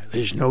there.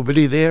 There's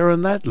nobody there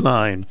on that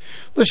line.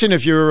 Listen,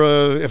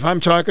 if I'm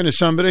talking to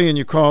somebody and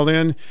you call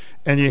in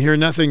and you hear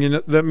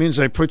nothing, that means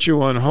I put you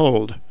on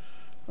hold.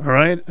 All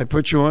right? I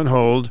put you on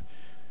hold,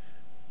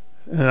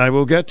 and I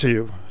will get to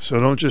you. So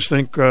don't just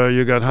think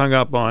you got hung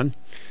up on.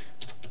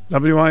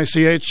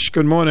 WICH,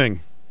 good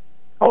morning.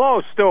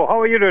 Hello, Stu.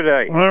 How are you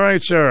today? All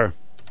right, sir.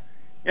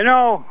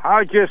 I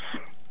was just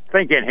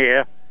thinking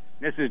here.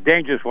 This is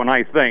dangerous when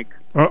I think.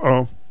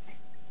 Uh-oh.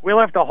 We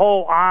left a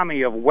whole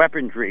army of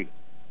weaponry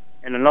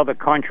in another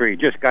country,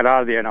 just got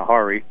out of there in a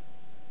hurry.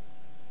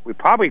 We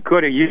probably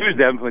could have used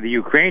them for the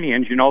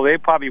Ukrainians. They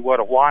probably would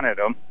have wanted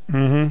them.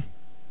 Mm-hmm.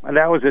 And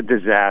that was a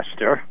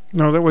disaster.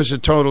 No, that was a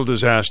total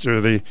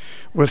disaster, the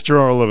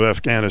withdrawal of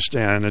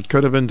Afghanistan. It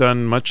could have been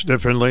done much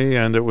differently,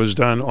 and it was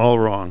done all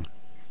wrong.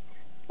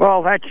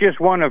 Well, that's just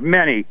one of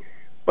many.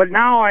 But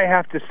now I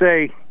have to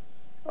say,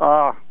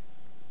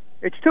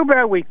 it's too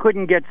bad we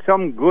couldn't get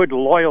some good,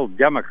 loyal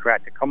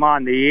Democrat to come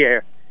on the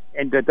air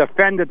and to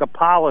defend the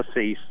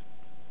policies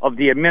of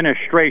the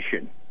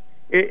administration.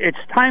 It's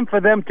time for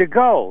them to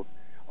go.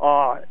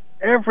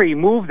 Every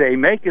move they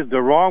make is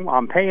the wrong.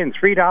 I'm paying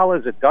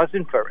 $3 a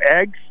dozen for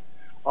eggs.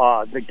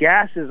 The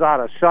gas is out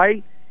of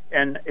sight,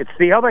 and it's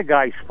the other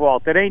guy's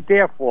fault. It ain't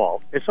their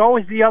fault. It's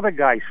always the other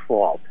guy's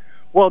fault.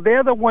 Well,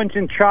 they're the ones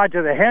in charge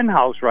of the hen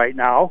house right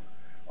now.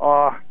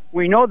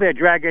 We know they're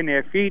dragging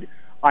their feet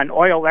on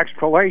oil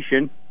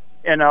exploration,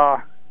 and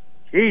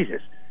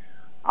Jesus,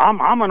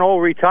 I'm an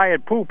old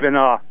retired poop, and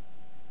I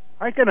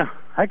can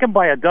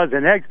buy a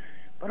dozen eggs,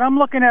 but I'm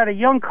looking at a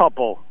young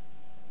couple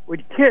with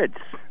kids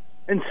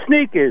and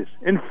sneakers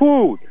and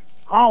food.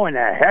 How in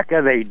the heck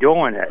are they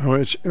doing it?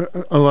 Oh,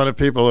 a lot of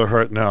people are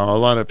hurt now, a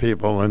lot of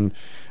people, and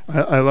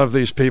I love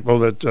these people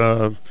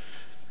that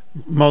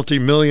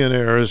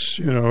multi-millionaires,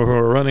 who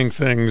are running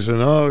things, and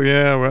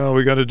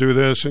we got to do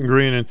this and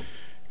green, and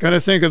got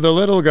to think of the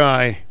little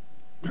guy.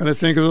 Got to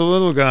think of the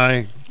little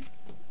guy,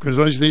 because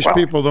these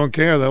people don't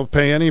care. They'll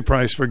pay any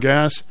price for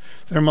gas.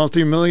 They're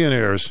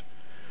multi-millionaires.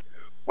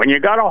 When you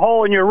got a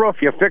hole in your roof,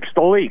 you fix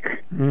the leak.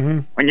 Mm-hmm.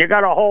 When you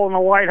got a hole in the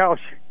White House,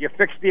 you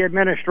fix the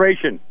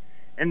administration.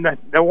 And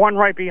the one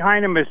right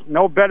behind him is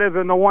no better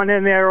than the one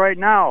in there right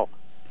now.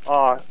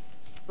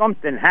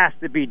 Something has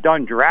to be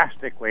done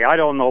drastically. I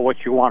don't know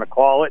what you want to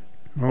call it.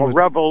 A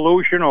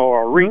revolution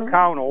or a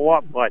recount or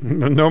what, but...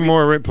 No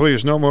more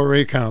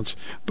recounts.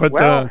 But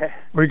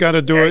we got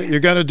to do it. You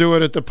got to do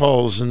it at the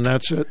polls, and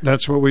that's it.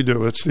 That's what we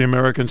do. It's the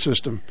American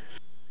system.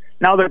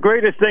 Now, the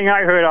greatest thing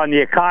I heard on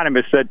The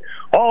Economist said,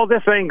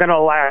 this ain't going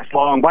to last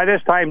long. By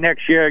this time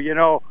next year, this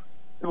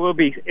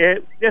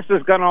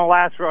is going to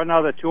last for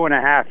another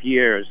 2.5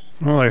 years.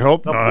 Well, I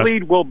hope not. The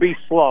bleed will be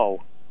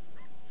slow.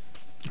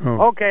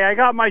 Oh. Okay, I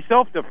got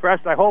myself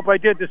depressed. I hope I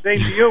did the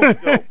same to you.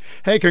 So.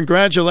 Hey,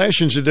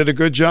 congratulations. You did a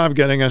good job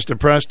getting us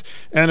depressed.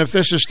 And if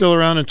this is still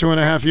around in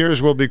 2.5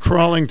 years, we'll be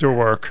crawling to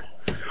work.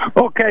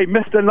 Okay,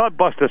 Mr.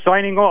 Nutbuster,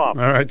 signing off.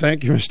 All right,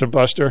 thank you, Mr.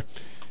 Buster.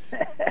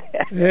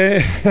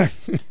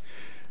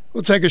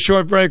 We'll take a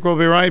short break. We'll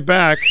be right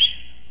back.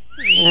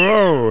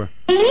 Whoa.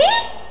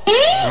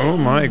 Oh,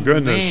 my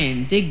goodness.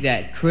 Man, dig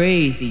that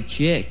crazy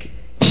chick.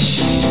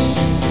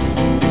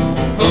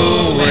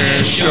 Who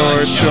wears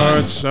short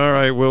shorts? All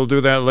right, we'll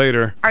do that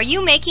later. Are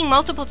you making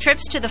multiple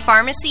trips to the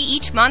pharmacy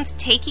each month,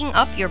 taking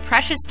up your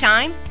precious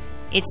time?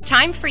 It's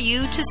time for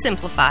you to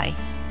simplify.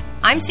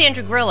 I'm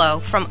Sandra Grillo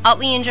from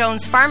Utley &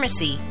 Jones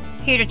Pharmacy,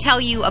 here to tell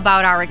you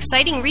about our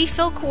exciting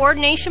refill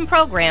coordination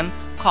program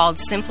called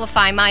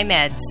Simplify My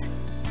Meds.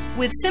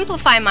 With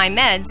Simplify My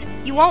Meds,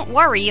 you won't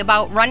worry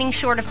about running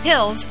short of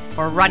pills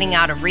or running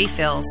out of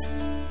refills.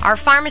 Our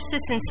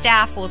pharmacists and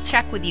staff will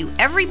check with you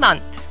every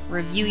month,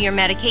 review your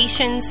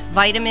medications,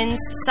 vitamins,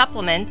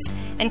 supplements,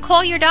 and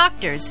call your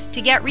doctors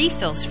to get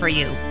refills for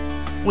you.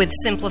 With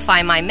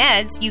Simplify My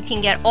Meds, you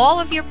can get all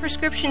of your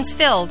prescriptions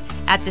filled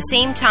at the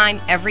same time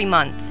every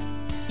month.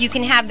 You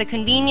can have the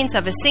convenience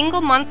of a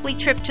single monthly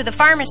trip to the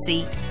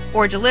pharmacy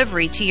or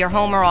delivery to your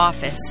home or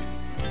office.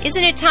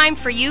 Isn't it time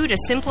for you to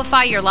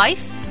simplify your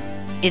life?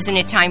 Isn't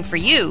it time for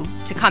you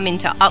to come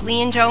into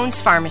Utley &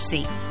 Jones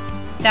Pharmacy?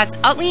 That's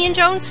Utley &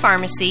 Jones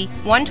Pharmacy,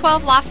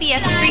 112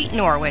 Lafayette Street,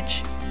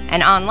 Norwich,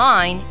 and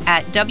online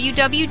at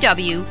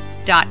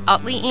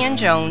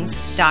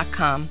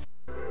www.utleyandjones.com.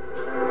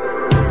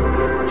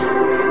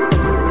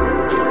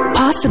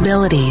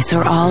 Possibilities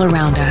are all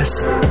around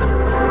us.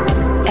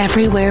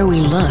 Everywhere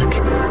we look,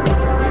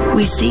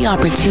 we see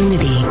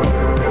opportunity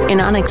in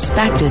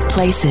unexpected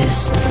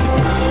places.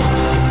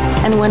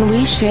 And when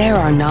we share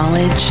our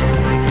knowledge,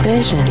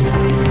 vision,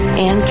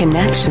 and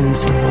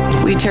connections,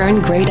 we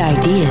turn great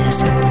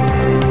ideas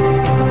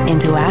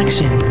into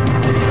action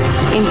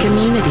in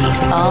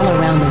communities all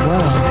around the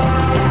world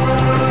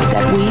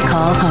that we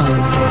call home.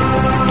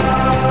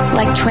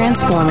 Like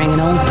transforming an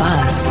old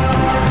bus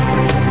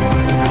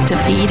to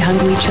feed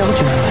hungry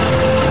children,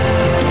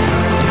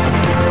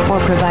 or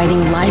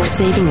providing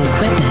life-saving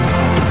equipment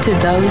to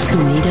those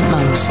who need it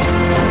most.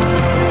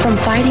 From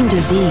fighting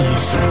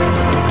disease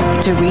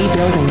to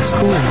rebuilding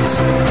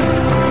schools,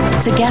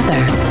 together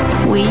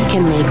we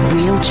can make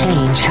real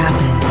change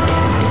happen.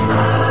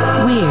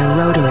 We're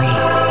Rotary.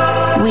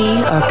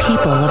 We are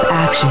people of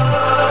action.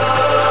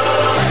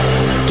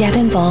 Get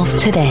involved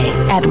today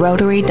at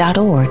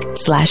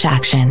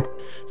Rotary.org/action.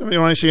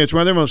 WICH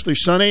weather, mostly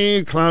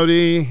sunny,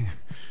 cloudy,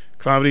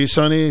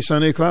 sunny,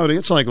 cloudy.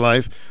 It's like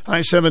life.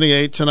 High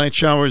 78, tonight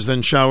showers,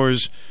 then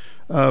showers,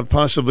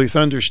 possibly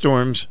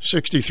thunderstorms.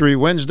 63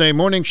 Wednesday,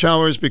 morning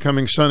showers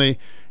becoming sunny,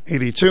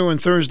 82.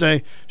 And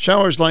Thursday,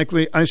 showers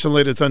likely,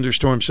 isolated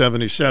thunderstorm,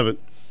 77.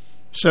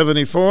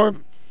 74,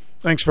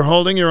 thanks for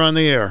holding. You're on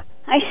the air.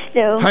 Hi,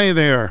 Stu. Hi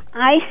there.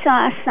 I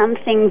saw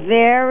something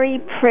very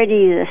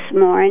pretty this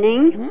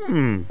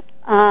morning.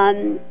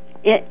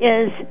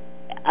 This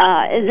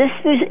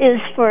is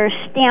for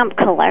stamp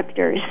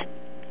collectors.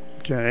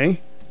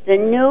 Okay. The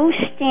new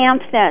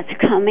stamp that's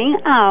coming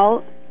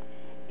out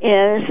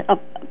is a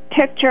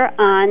picture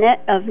on it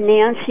of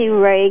Nancy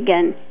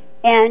Reagan,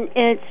 and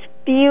it's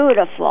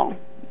beautiful.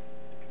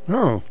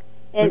 Oh.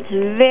 It's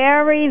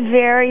very,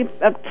 very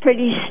a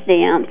pretty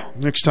stamp.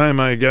 Next time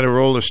I get a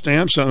roll of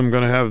stamps, I'm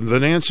going to have the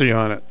Nancy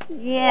on it.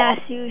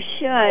 Yes, you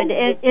should.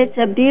 It's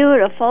a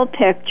beautiful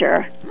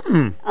picture.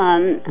 Okay.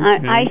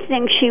 I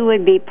think she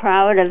would be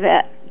proud of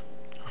it.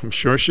 I'm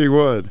sure she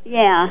would.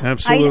 Yeah,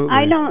 absolutely.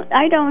 I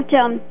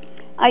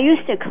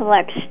used to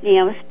collect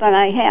stamps, but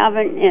I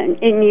haven't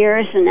in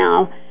years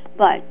now.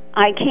 But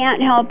I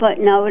can't help but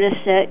notice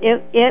it.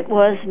 It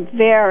was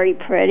very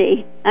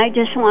pretty. I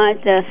just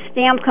want the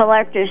stamp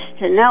collectors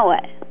to know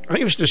it. I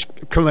used to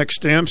collect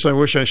stamps. I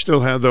wish I still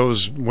had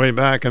those way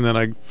back, and then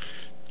I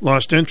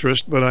lost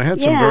interest. But I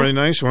had some very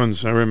nice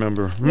ones, I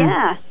remember.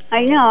 Yeah,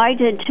 I know. I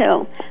did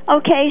too.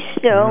 Okay,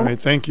 Stu. All right,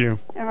 thank you.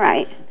 All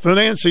right. The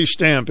Nancy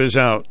stamp is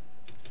out.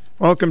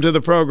 Welcome to the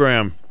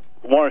program.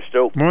 Good morning,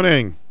 Stu.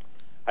 Morning.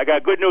 I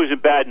got good news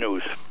and bad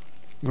news.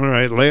 All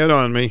right, lay it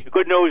on me. The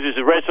good news is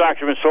the Red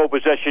Sox are in sole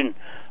possession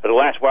of the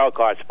last wild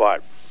card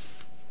spot.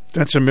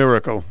 That's a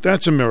miracle.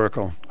 That's a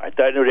miracle. I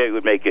knew they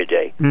would make your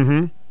day.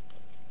 Mm-hmm.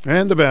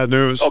 And the bad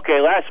news. Okay,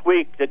 last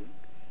week the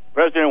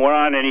president went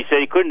on and he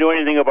said he couldn't do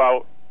anything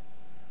about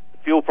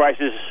fuel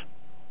prices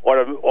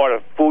or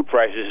the food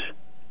prices,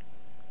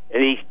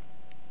 and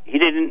he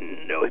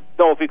didn't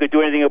know if he could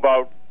do anything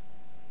about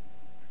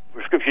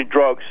prescription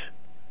drugs,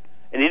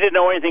 and he didn't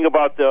know anything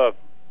about the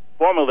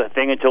formula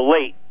thing until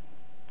late.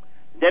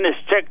 Then his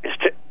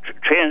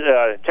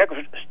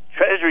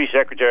Treasury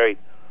Secretary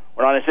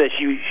went on and said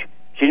she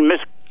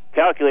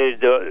miscalculated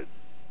the.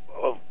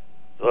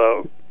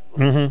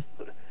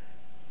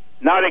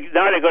 Now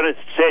they're going to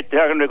say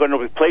they're going to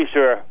replace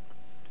her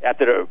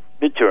after the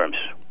midterms.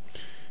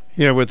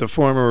 Yeah, with the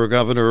former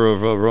governor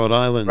of Rhode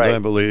Island, right. I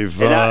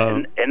believe.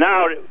 And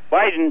now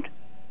Biden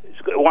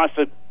wants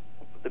to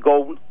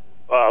go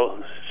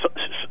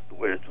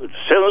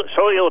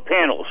cellular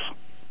panels.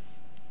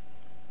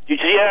 Did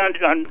you see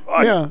that on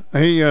yeah,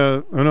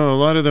 I know a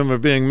lot of them are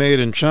being made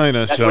in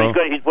China. That's so what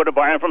he's going to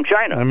buy them from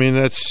China. I mean,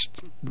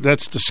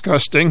 that's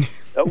disgusting.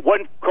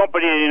 One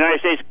company in the United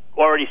States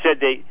already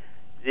said they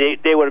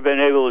would have been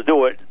able to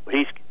do it, but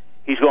he's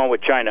going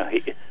with China.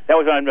 That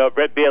was on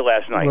Brett Beer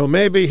last night. Well,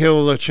 maybe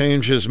he'll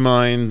change his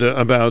mind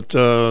about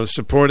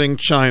supporting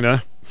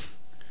China,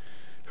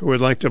 who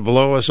would like to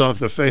blow us off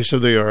the face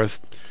of the earth.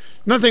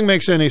 Nothing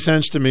makes any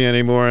sense to me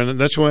anymore, and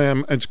that's why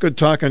it's good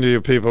talking to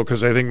you people,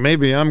 because I think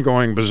maybe I'm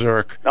going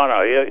berserk.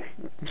 No, yeah.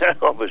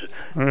 All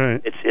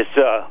right.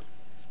 The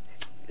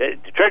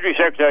Treasury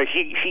Secretary,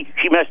 she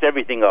messed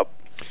everything up.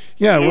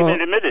 Yeah, she well,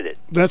 even admitted it.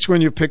 That's when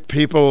you pick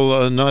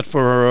people not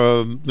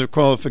for their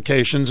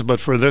qualifications, but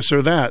for this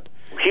or that.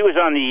 She was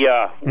on the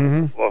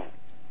well,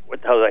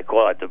 what the hell do I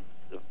call it? The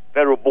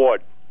federal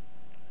board.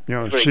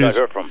 Yeah, that's where they got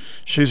her from.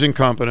 She's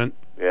incompetent.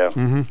 Yeah.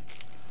 Mm-hmm.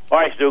 All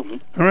right, Stu.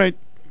 All right.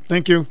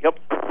 Thank you. Yep.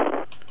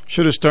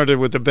 Should have started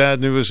with the bad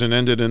news and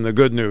ended in the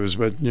good news,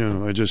 but,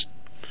 I just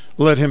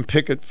let him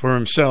pick it for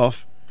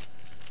himself.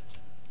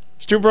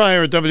 Stu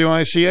Bryer at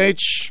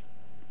WICH.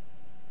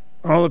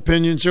 All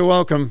opinions are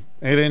welcome.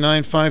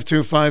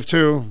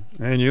 889-5252.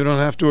 And you don't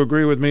have to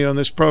agree with me on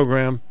this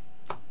program.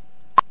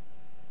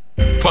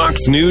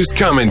 Fox News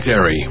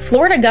commentary.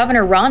 Florida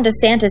Governor Ron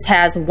DeSantis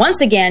has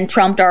once again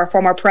trumped our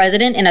former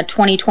president in a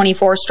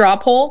 2024 straw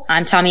poll.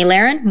 I'm Tommy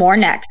Lahren. More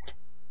next.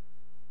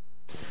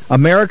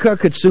 America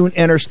could soon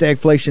enter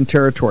stagflation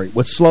territory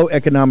with slow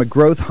economic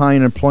growth, high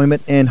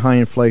unemployment, and high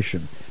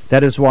inflation.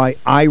 That is why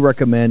I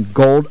recommend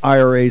Gold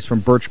IRAs from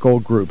Birch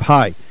Gold Group.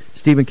 Hi,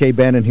 Stephen K.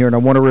 Bannon here, and I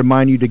want to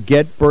remind you to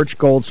get Birch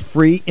Gold's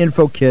free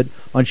info kit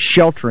on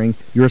sheltering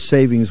your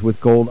savings with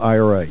Gold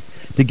IRA.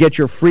 To get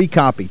your free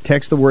copy,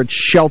 text the word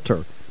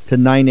SHELTER to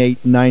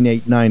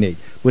 989898.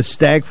 With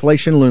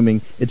stagflation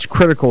looming, it's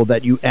critical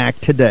that you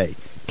act today.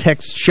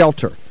 Text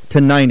SHELTER to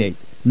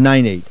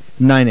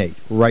 989898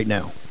 right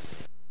now.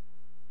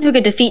 Who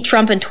could defeat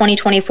Trump in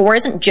 2024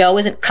 isn't Joe,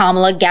 isn't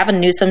Kamala, Gavin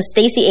Newsom,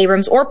 Stacey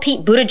Abrams, or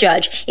Pete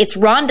Buttigieg. It's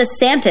Ron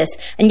DeSantis,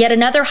 and yet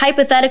another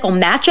hypothetical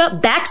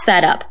matchup backs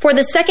that up. For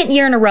the second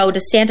year in a row,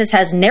 DeSantis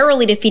has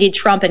narrowly defeated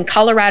Trump in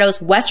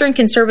Colorado's Western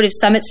Conservative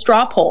Summit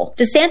straw poll.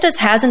 DeSantis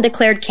hasn't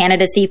declared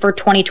candidacy for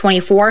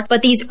 2024,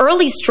 but these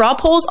early straw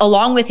polls,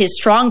 along with his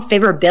strong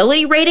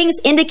favorability ratings,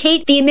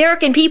 indicate the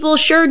American people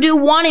sure do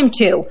want him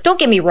to. Don't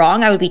get me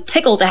wrong, I would be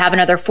tickled to have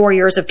another 4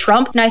 years of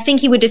Trump, and I think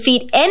he would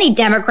defeat any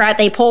Democrat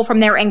they poll from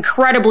their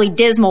incredibly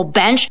dismal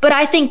bench, but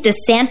I think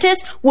DeSantis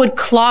would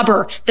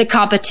clobber the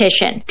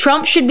competition.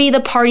 Trump should be the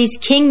party's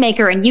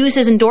kingmaker and use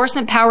his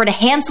endorsement power to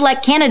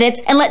hand-select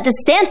candidates and let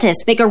DeSantis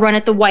make a run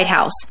at the White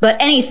House. But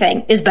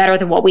anything is better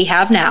than what we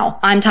have now.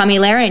 I'm Tommy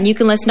Lahren, and you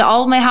can listen to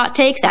all of my hot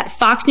takes at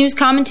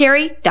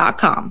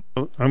foxnewscommentary.com.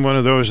 I'm one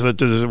of those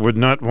that would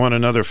not want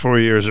another 4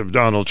 years of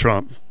Donald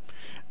Trump.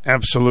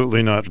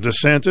 Absolutely not.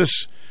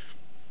 DeSantis,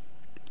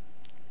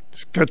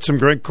 it's got some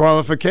great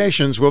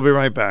qualifications. We'll be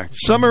right back.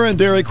 Summer and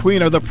Dairy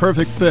Queen are the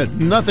perfect fit.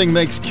 Nothing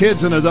makes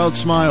kids and adults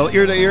smile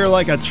ear to ear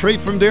like a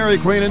treat from Dairy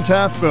Queen in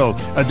Taftville.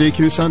 A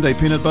DQ Sundae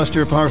Peanut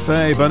Buster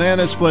Parfait,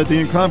 Banana Split, the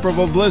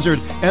Incomparable Blizzard,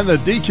 and the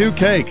DQ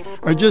Cake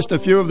are just a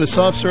few of the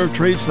soft-serve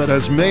treats that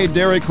has made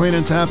Dairy Queen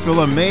in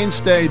Taftville a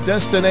mainstay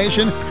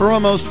destination for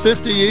almost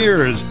 50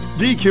 years.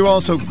 DQ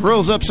also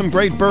grills up some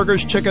great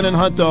burgers, chicken, and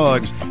hot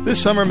dogs.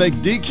 This summer, make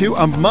DQ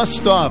a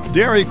must-stop.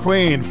 Dairy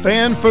Queen,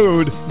 fan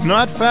food,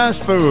 not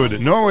fast food.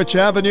 Norwich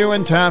Avenue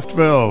in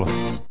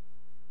Taftville.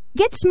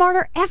 Get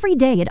smarter every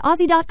day at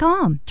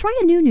Aussie.com. Try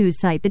a new news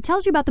site that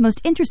tells you about the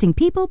most interesting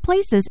people,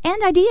 places,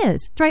 and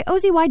ideas. Try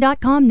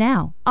OZY.com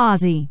now.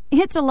 Aussie.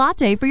 It's a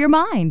latte for your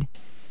mind.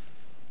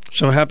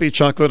 So happy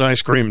Chocolate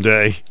Ice Cream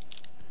Day.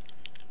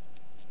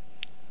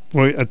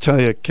 Well, I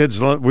tell you,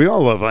 kids, we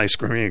all love ice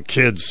cream.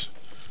 Kids.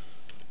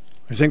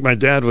 I think my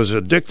dad was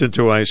addicted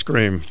to ice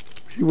cream.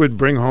 He would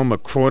bring home a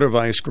quart of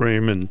ice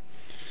cream, and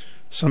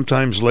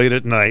sometimes late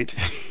at night,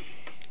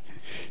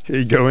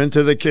 he'd go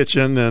into the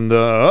kitchen and,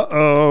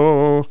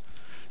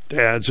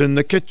 Dad's in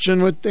the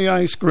kitchen with the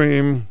ice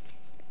cream.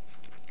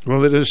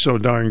 Well, it is so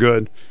darn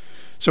good.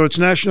 So it's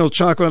National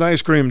Chocolate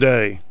Ice Cream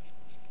Day.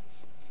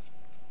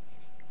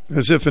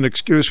 As if an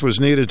excuse was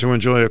needed to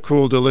enjoy a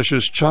cool,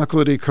 delicious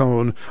chocolatey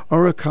cone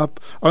or a cup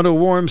on a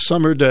warm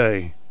summer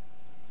day.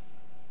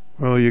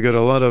 Well, you get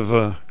a lot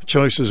of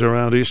choices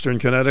around Eastern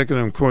Connecticut,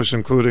 and of course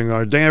including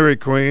our Dairy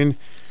Queen,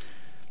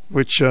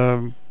 which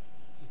you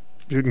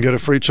can get a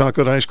free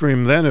chocolate ice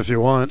cream then if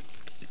you want.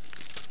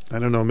 I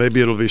don't know,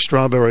 maybe it'll be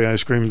Strawberry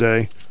Ice Cream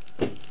Day.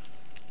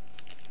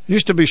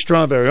 Used to be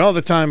strawberry. All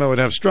the time I would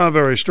have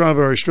strawberry,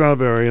 strawberry,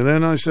 strawberry. And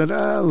then I said,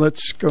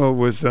 let's go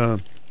with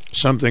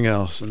something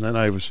else. And then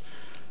I was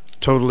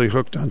totally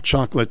hooked on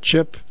chocolate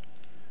chip.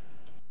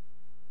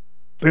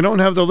 They don't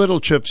have the little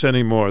chips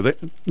anymore.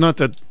 Not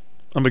that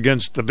I'm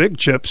against the big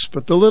chips,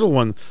 but the little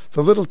one,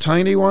 the little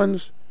tiny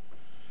ones,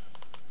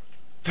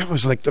 that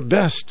was like the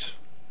best.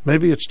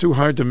 Maybe it's too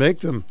hard to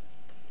make them.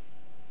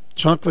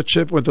 Chocolate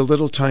chip with the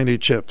little tiny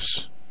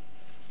chips.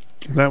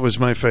 That was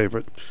my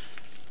favorite.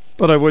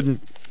 But I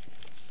wouldn't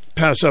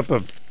pass up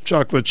a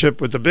chocolate chip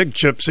with the big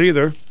chips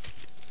either.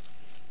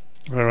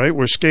 All right,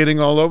 we're skating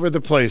all over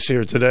the place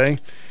here today.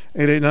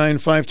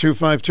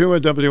 889-5252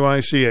 at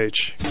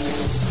WICH.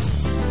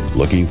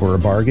 Looking for a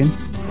bargain?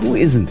 Who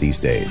isn't these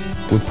days?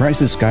 With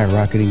prices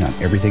skyrocketing on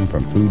everything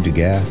from food to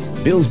gas,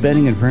 Bill's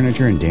Bedding and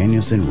Furniture in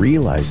Danielson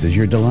realizes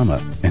your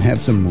dilemma and have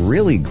some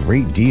really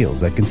great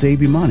deals that can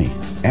save you money.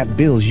 At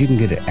Bill's, you can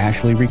get an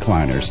Ashley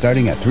recliner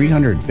starting at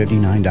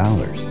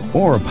 $359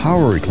 or a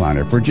power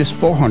recliner for just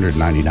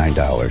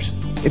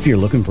 $499. If you're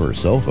looking for a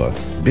sofa,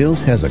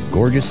 Bill's has a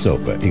gorgeous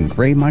sofa in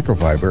gray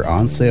microfiber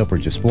on sale for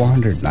just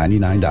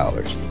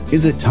 $499.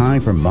 Is it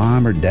time for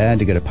mom or dad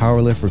to get a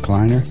power lift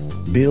recliner?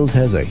 Bill's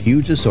has a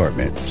huge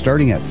assortment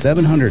starting at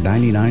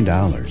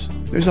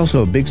 $799. There's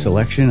also a big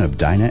selection of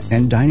dinette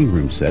and dining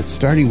room sets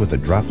starting with a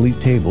drop leaf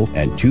table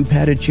and 2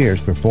 padded chairs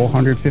for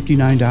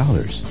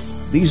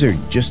 $459. These are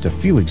just a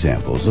few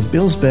examples of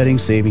Bill's Bedding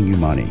saving you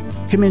money.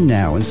 Come in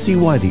now and see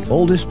why the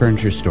oldest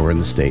furniture store in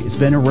the state has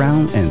been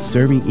around and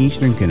serving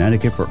Eastern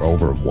Connecticut for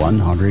over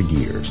 100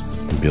 years.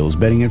 Bill's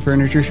Bedding and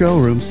Furniture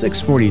Showroom,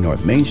 640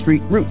 North Main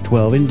Street, Route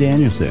 12 in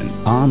Danielson.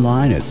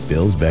 Online at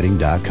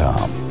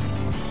billsbedding.com.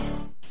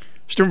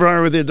 Stu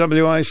Bryer with the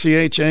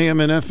WICH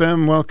AM and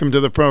FM. Welcome to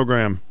the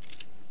program.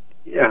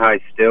 Yeah, hi,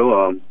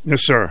 Stu.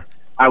 Yes, sir.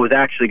 I was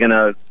actually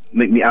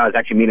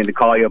meaning to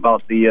call you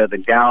about the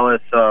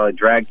Dallas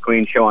drag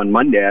queen show on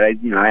Monday. I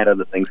had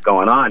other things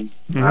going on.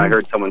 Mm-hmm. I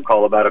heard someone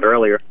call about it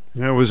earlier.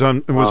 Yeah, it was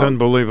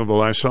unbelievable.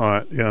 I saw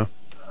it. Yeah.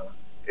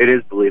 It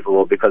is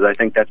believable because I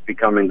think that's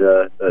becoming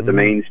the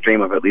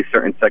mainstream of at least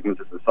certain segments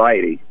of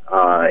society.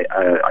 I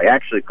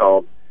actually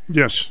called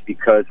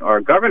because our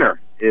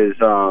governor is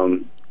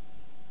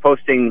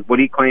posting what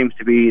he claims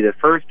to be the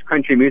first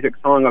country music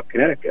song of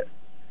Connecticut.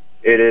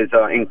 It is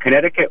in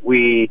Connecticut,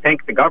 we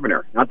thank the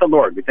governor, not the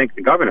Lord. We thank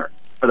the governor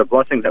for the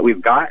blessings that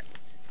we've got.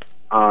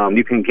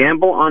 You can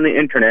gamble on the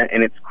internet,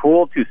 and it's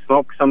cool to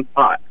smoke some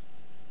pot.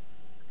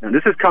 Now,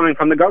 this is coming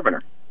from the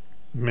governor.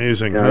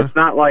 Amazing, huh? It's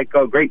not like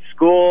great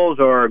schools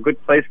or a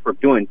good place for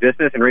doing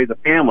business and raise a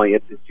family.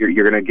 You're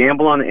going to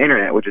gamble on the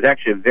internet, which is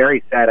actually a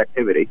very sad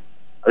activity,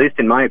 at least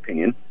in my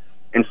opinion.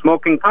 And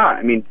smoking pot.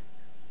 I mean,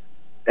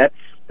 that's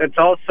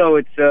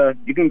also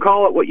you can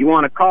call it what you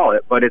want to call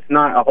it, but it's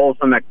not a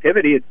wholesome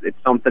activity. It's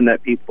something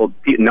that people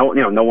know.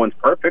 No one's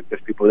perfect.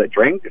 There's people that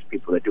drink. There's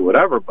people that do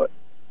whatever. But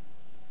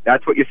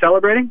that's what you're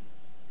celebrating.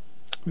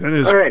 That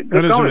is all right.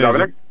 That is amazing.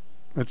 Governor.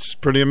 That's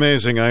pretty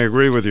amazing. I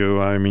agree with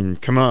you. I mean,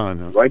 come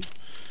on. Right.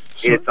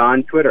 So, it's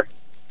on Twitter.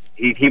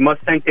 He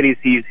must think that he's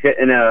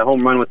hitting a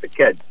home run with the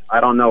kids. I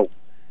don't know.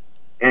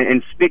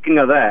 And speaking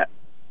of that,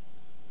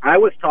 I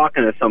was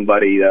talking to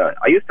somebody.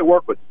 I used to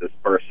work with this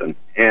person,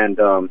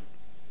 and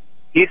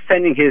he's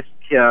sending his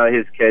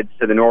kids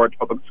to the Norwich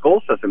public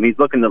school system. He's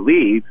looking to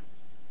leave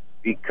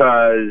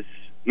because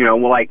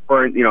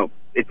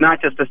it's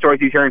not just the stories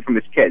he's hearing from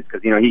his kids.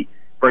 Because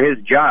for his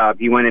job,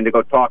 he went in to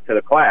go talk to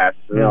the class.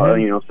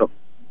 So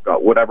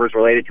whatever's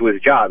related to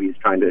his job, he's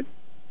trying to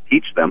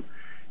teach them.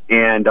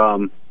 And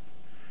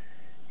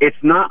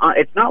it's not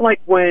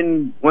like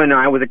when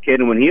I was a kid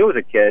and when he was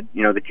a kid.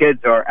 The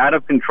kids are out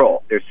of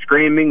control. They're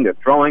screaming. They're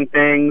throwing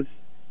things.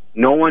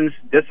 No one's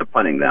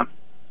disciplining them.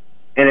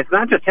 And it's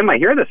not just him I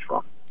hear this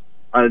from.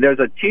 There's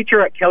a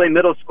teacher at Kelly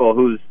Middle School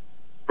whose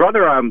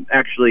brother I'm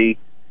actually,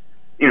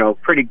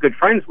 pretty good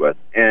friends with.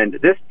 And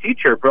this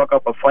teacher broke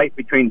up a fight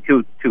between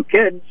two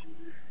kids,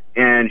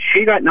 and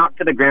she got knocked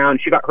to the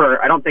ground. She got hurt.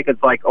 I don't think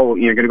it's like, oh,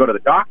 you're going to go to the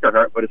doctor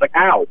hurt, but it's like,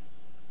 ow.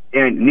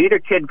 And neither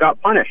kid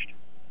got punished.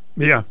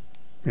 Yeah.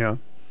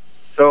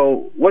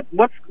 So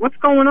what's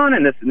going on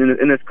in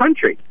this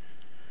country?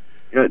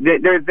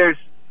 There's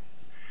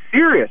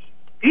serious,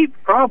 deep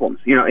problems.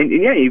 And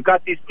you've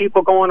got these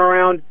people going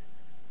around,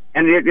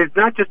 and it's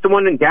not just the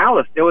one in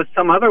Dallas. There was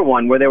some other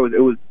one where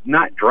it was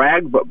not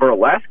drag but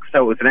burlesque,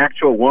 so it was an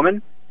actual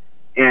woman,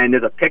 and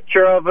there's a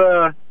picture of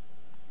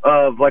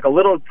like a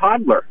little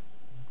toddler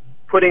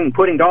putting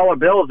dollar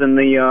bills in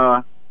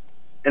the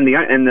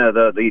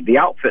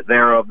outfit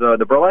there of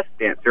the burlesque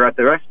dancer at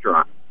the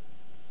restaurant.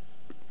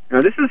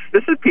 This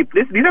is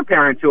people. These are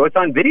parents who it's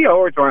on video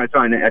or it's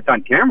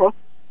on camera.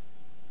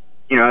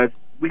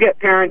 We get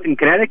parents in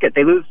Connecticut,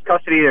 they lose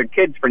custody of their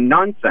kids for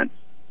nonsense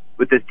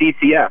with this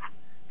DCF.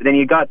 But then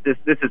you got this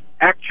is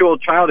actual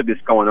child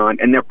abuse going on,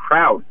 and they're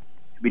proud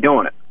to be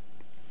doing it.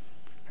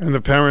 And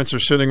the parents are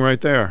sitting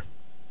right there.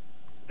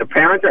 The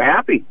parents are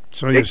happy.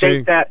 So they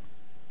think that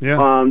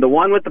the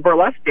one with the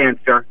burlesque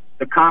dancer,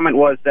 the comment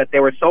was that they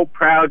were so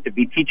proud to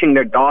be teaching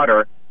their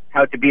daughter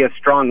how to be a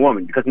strong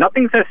woman, because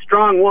nothing says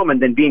strong woman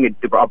than being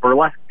a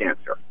burlesque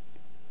dancer.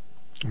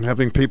 And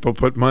having people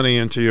put money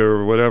into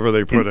your whatever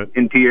they put it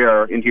into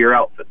your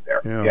outfit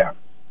there. Yeah.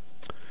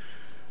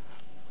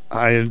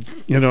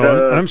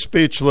 I'm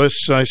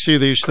speechless. I see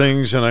these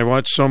things and I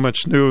watch so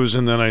much news,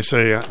 and then I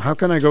say, how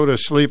can I go to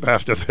sleep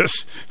after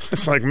this?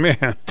 It's like,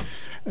 man,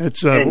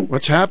 it's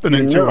what's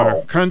happening to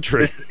our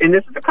country. And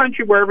this is a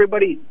country where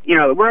everybody,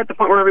 we're at the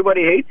point where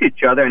everybody hates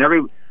each other,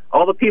 and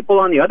all the people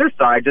on the other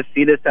side just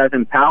see this as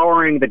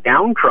empowering the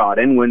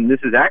downtrodden, when this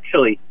is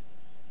actually,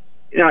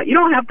 you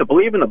don't have to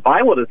believe in the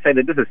Bible to say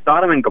that this is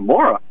Sodom and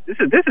Gomorrah. This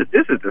is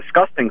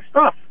disgusting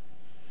stuff,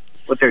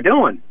 what they're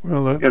doing.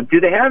 Well, do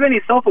they have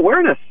any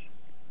self-awareness?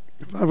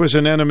 If I was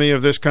an enemy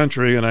of this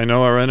country, and I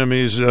know our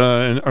enemies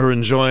are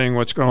enjoying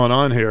what's going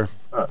on here.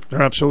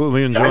 They're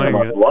absolutely enjoying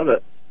it. Love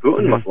it.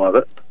 Putin must love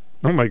it.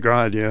 Oh my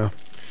God, yeah.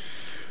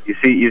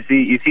 You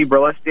see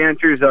burlesque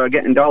dancers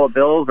getting dollar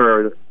bills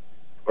or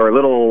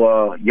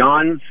little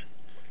yawns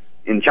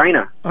in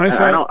China.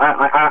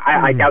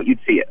 I doubt you'd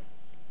see it.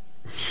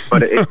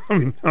 But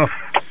no,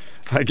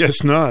 I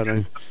guess not.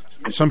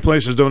 Some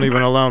places don't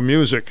even allow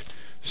music,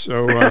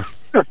 so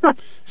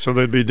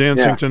they'd be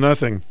dancing to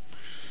nothing.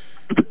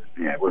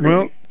 Yeah,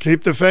 well,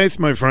 keep the faith,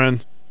 my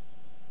friend.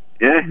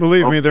 Yeah,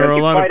 believe me, there are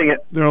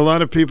a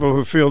lot of people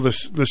who feel the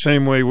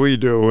same way we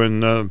do,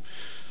 and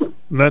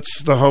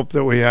that's the hope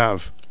that we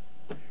have.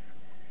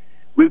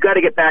 We've got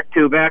to get back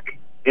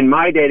in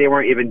my day. They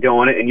weren't even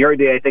doing it. In your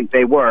day, I think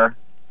they were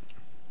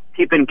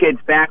keeping kids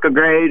back a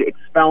grade,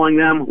 expelling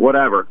them,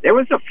 whatever. There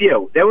was a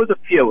few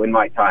in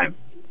my time.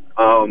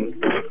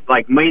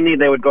 Like mainly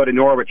they would go to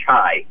Norwich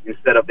High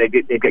instead of they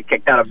get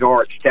kicked out of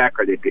Norwich Tech,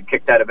 or they'd get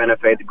kicked out of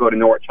NFA to go to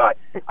Norwich High.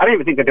 I don't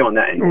even think they're doing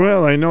that anymore.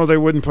 Well, I know they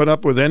wouldn't put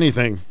up with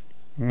anything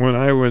when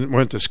I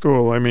went to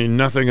school. I mean,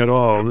 nothing at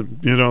all.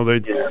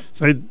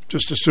 They'd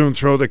just as soon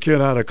throw the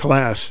kid out of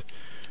class.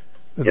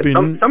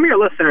 Some of your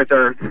listeners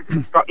are,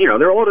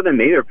 they're older than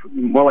me. They're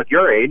more like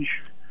your age.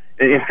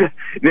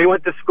 They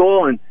went to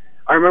school, and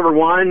I remember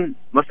one,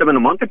 must have been a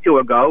month or two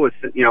ago, was,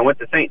 went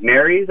to St.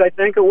 Mary's, I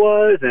think it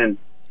was, and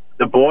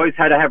the boys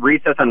had to have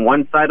recess on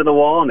one side of the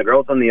wall and the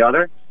girls on the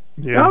other.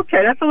 Yeah.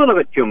 Okay, that's a little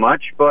bit too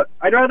much, but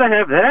I'd rather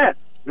have that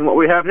than what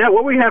we have now.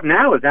 What we have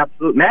now is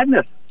absolute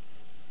madness.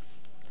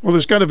 Well,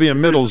 there's got to be a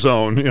middle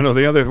zone.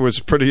 The other was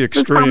pretty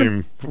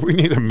extreme. We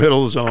need a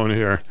middle zone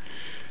here.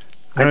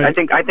 I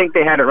think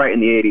they had it right in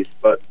the 80s,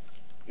 but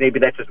maybe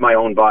that's just my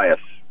own bias.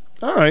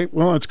 All right.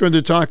 Well, it's good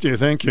to talk to you.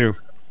 Thank you.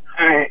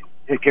 All right.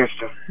 Take care,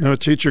 sir. No, a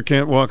teacher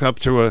can't walk up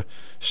to a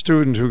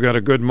student who got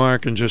a good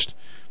mark and just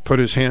put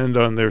his hand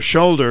on their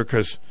shoulder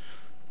because,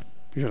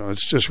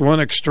 it's just one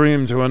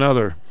extreme to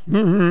another.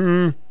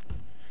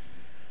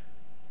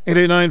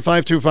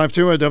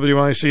 889-5252 at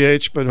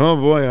WICH, but oh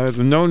boy, I had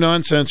no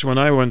nonsense when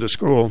I went to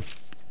school.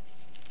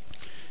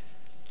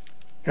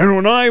 And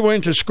when I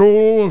went to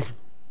school,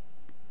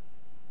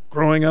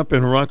 growing up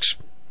in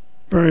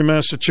Roxbury,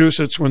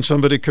 Massachusetts, when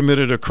somebody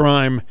committed a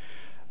crime,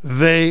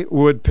 they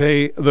would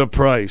pay the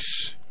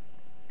price.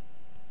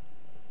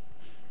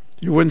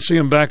 You wouldn't see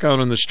them back out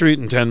on the street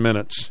in 10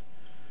 minutes.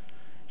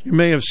 You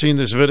may have seen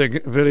this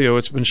video.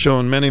 It's been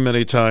shown many,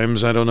 many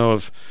times. I don't know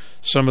if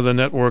some of the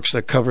networks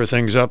that cover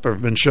things up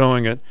have been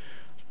showing it.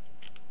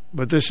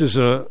 But this is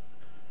a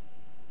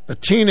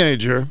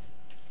teenager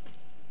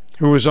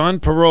who was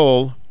on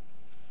parole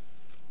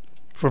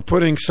for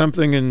putting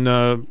something in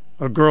a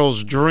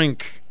girl's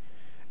drink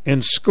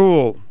in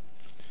school.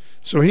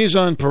 So he's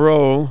on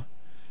parole,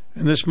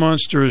 and this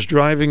monster is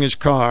driving his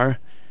car,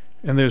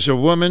 and there's a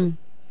woman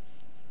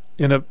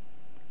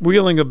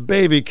wheeling a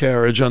baby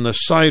carriage on the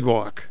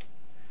sidewalk.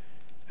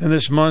 And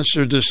this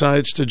monster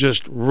decides to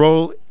just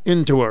roll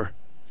into her,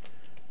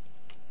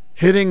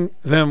 hitting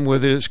them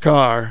with his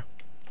car.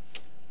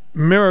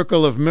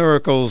 Miracle of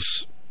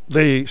miracles,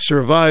 they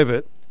survive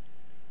it.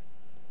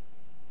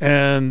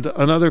 And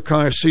another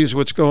car sees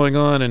what's going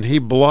on, and he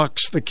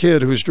blocks the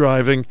kid who's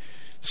driving,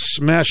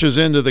 smashes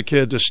into the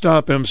kid to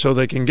stop him so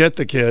they can get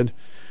the kid.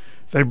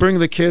 They bring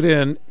the kid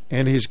in,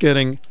 and he's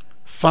getting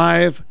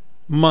 5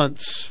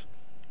 months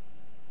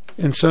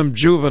in some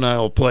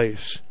juvenile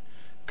place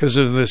because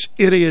of this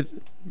idiot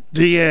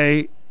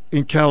DA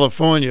in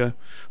California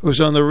who's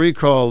on the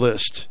recall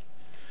list.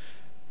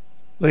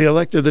 They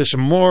elected this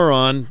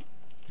moron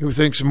who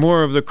thinks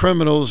more of the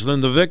criminals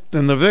than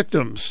the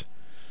victims.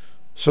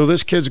 So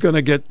this kid's going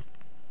to get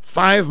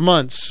 5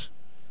 months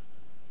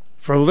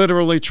for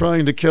literally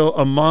trying to kill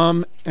a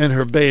mom and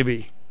her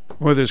baby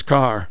with his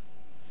car.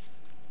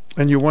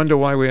 And you wonder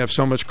why we have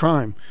so much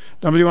crime.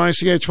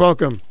 WICH,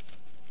 welcome.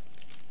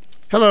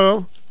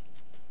 Hello.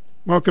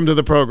 Welcome to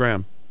the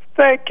program.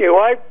 Thank you.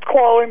 I'm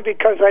calling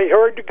because I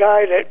heard the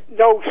guy that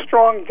no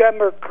strong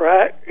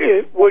Democrat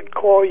would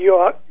call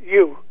you.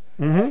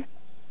 Mm-hmm.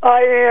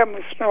 I am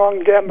a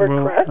strong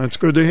Democrat. Well, that's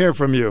good to hear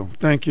from you.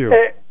 Thank you.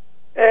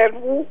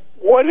 And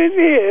what it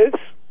is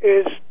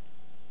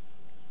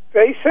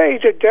they say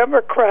the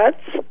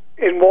Democrats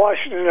in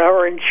Washington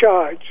are in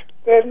charge.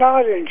 They're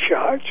not in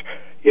charge.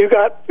 You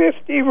got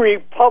 50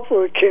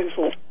 Republicans.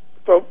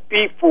 But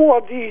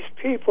before these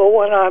people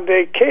went on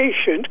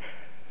vacation,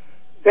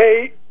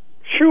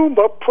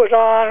 Schumer put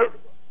on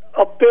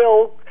a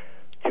bill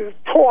to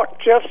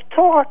just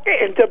talk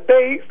and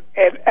debate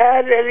and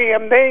add any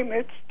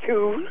amendments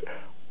to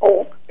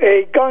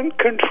a gun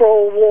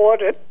control law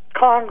that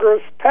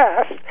Congress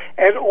passed,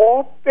 and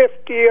all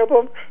 50 of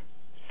them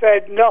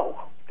said no.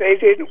 They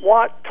didn't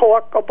want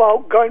talk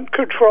about gun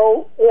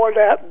control or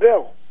that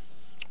bill.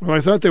 Well, I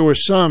thought there were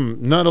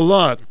some, not a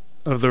lot,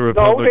 of the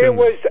Republicans. No, there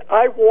was.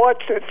 I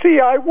watched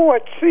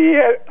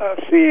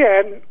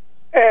CNN,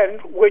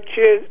 which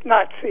is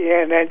not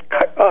CNN,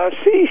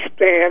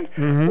 C-SPAN,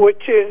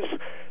 which is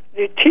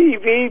the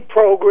TV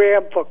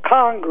program for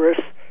Congress,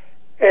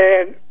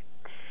 and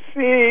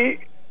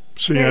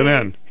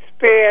CNN.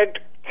 SPAN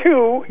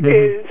 2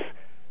 is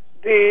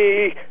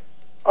the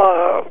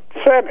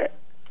Senate.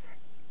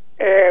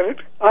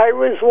 And I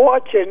was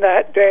watching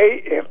that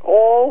day, and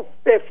all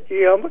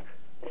 50 of them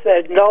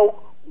said, no,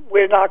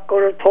 we're not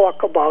going to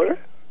talk about it.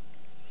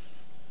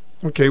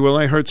 Okay, well,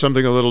 I heard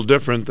something a little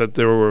different, that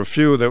there were a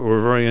few that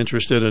were very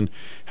interested in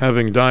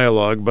having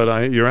dialogue,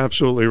 but you're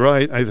absolutely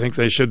right. I think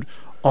they should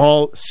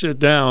all sit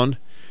down,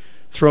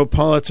 throw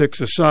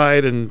politics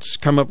aside, and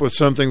come up with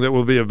something that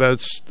will be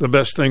the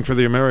best thing for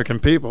the American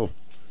people.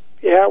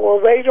 Yeah, well,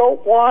 they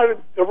don't want it.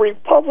 The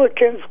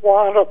Republicans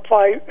want to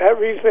fight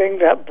everything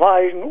that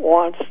Biden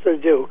wants to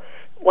do,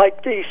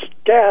 like these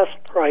gas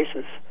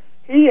prices.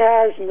 He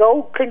has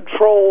no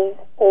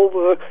control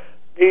over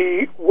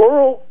the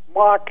world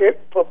market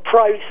for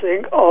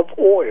pricing of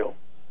oil.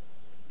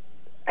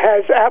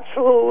 Has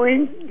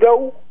absolutely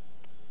no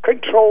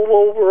control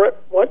over it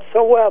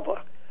whatsoever.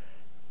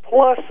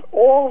 Plus,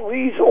 all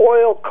these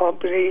oil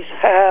companies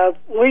have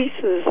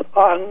leases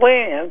on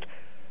land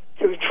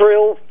to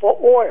drill for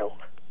oil.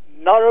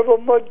 None of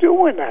them are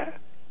doing that.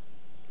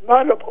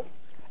 None of them.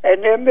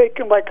 And they're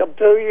making like $1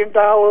 billion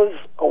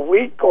a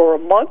week or a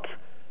month.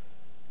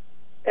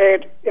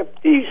 And if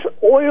these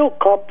oil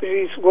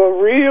companies were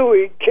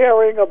really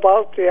caring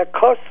about their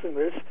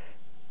customers,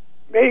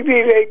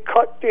 maybe they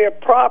cut their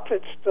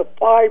profits to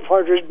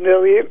 $500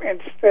 million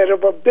instead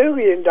of $1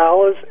 billion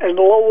and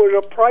lower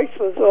the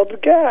prices of the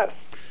gas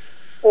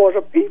for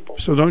the people.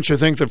 So don't you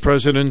think the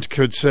president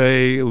could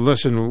say,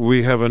 listen,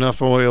 we have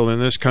enough oil in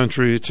this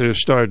country to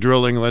start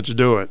drilling, let's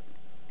do it?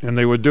 And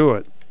they would do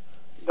it.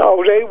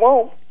 No, they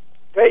won't.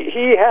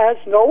 He has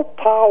no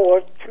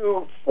power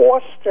to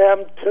force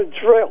them to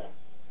drill.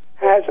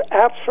 Has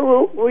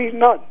absolutely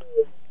none.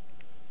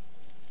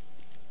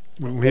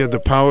 We had the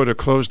power to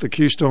close the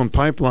Keystone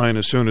Pipeline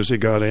as soon as he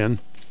got in.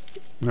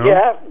 No?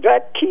 Yeah,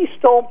 that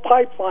Keystone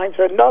Pipeline's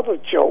another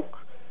joke.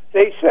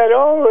 They said,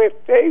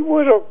 if they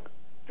would have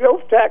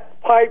built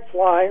that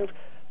pipeline,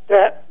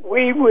 that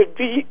we would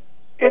be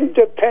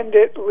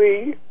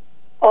independently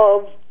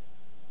of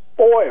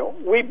oil.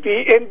 We'd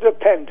be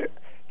independent.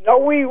 No,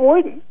 we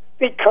wouldn't,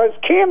 because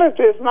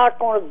Canada's not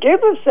going to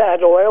give us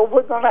that oil.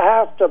 We're going to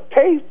have to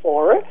pay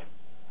for it,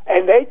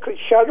 and they could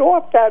shut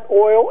off that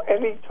oil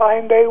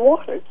anytime they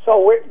wanted.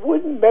 So it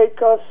wouldn't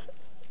make us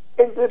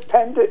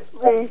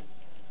independently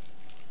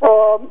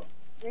from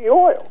the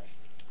oil.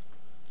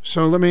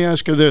 So let me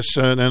ask you this,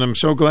 and I'm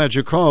so glad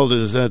you called,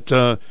 is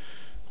that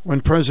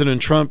when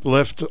President Trump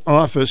left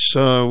office,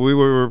 we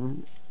were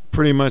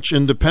pretty much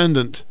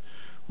independent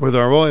with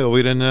our oil.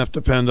 We didn't have to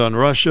depend on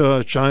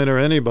Russia, China, or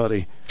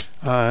anybody.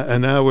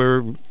 And now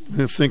we're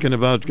thinking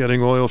about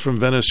getting oil from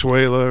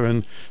Venezuela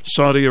and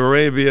Saudi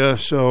Arabia.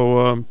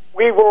 So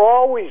we were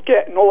always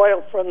getting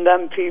oil from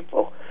them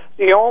people.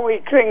 The only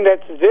thing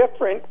that's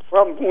different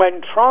from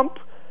when Trump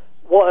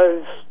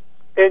was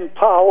in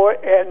power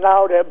and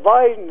now that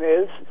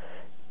Biden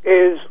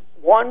is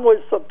one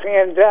was the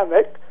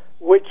pandemic,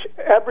 which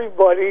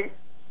everybody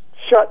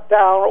shut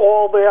down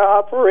all their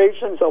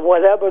operations or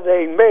whatever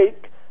they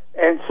make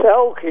and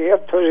sell here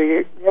to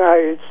the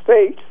United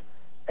States,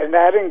 and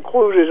that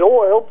included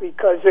oil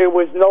because there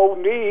was no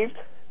need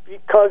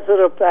because of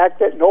the fact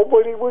that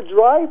nobody was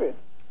driving.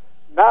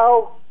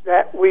 Now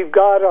that we've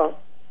got a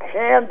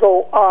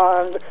handle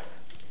on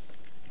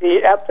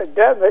the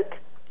epidemic,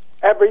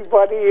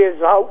 everybody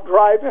is out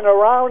driving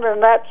around,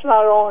 and that's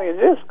not only in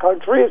this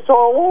country, it's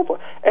all over.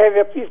 And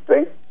if you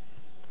think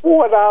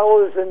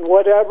 $4 and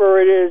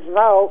whatever it is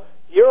now,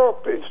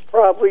 Europe is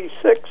probably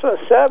 $6 or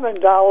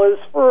 $7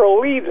 for a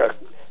liter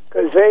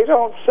because they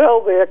don't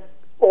sell their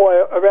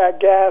oil or their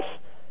gas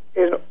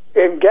in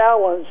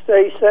gallons.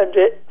 They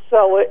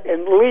sell it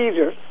in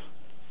liters.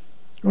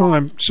 Well,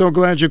 I'm so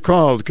glad you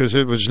called because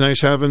it was nice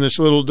having this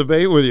little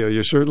debate with you.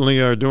 You certainly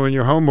are doing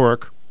your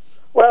homework.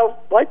 Well,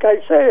 like I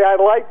say, I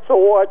like to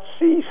watch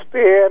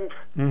C-SPAN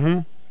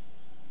 1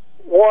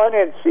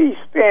 and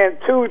C-SPAN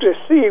 2 to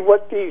see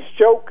what these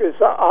jokers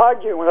are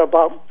arguing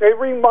about. They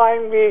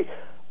remind me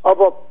of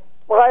a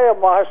fire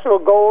marshal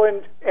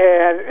going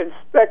and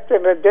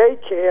inspecting a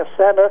daycare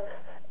center,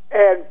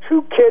 and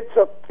two kids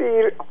are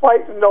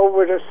fighting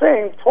over the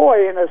same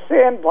toy in a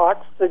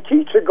sandbox. The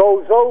teacher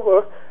goes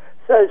over,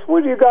 says,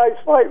 "What are you guys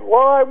fighting?"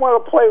 "Well, I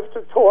want to play with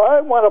the toy.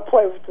 I want to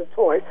play with the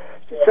toy."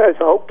 She says,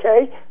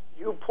 "Okay,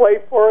 you play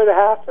for it a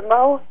half an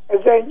hour,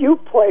 and then you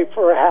play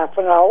for a half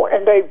an hour,"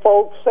 and they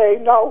both say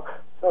no.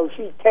 So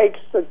she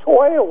takes the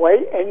toy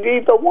away, and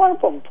neither one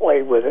of them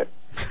play with it.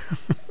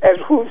 And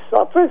who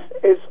suffers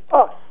is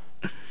us.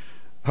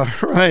 All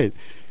right.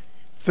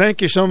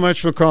 Thank you so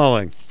much for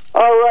calling.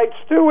 All right,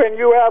 Stu, and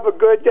you have a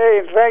good day,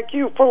 and thank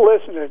you for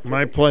listening.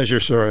 My pleasure,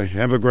 sir.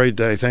 Have a great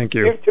day. Thank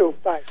you. You too.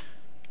 Bye.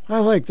 I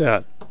like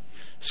that.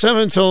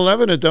 7 to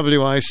 11 at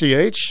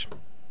WICH.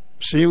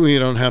 See, we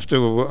don't have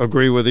to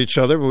agree with each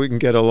other, but we can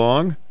get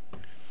along.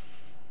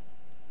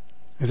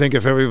 I think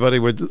if everybody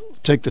would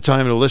take the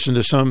time to listen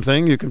to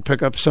something, you can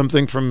pick up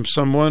something from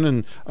someone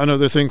and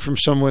another thing from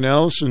someone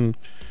else and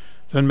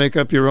then make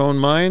up your own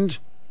mind.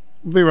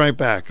 We'll be right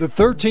back. The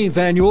 13th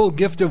annual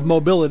Gift of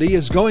Mobility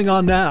is going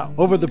on now.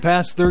 Over the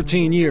past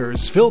 13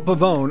 years, Phil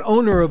Pavone,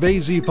 owner of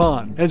AZ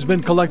Pond, has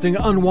been collecting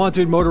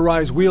unwanted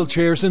motorized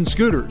wheelchairs and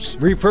scooters,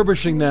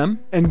 refurbishing them,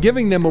 and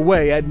giving them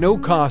away at no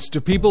cost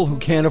to people who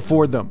can't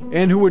afford them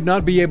and who would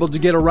not be able to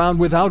get around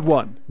without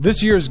one.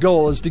 This year's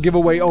goal is to give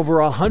away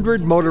over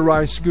 100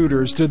 motorized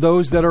scooters to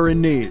those that are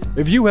in need.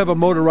 If you have a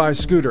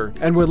motorized scooter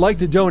and would like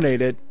to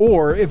donate it,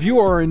 or if you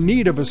are in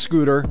need of a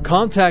scooter,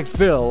 contact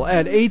Phil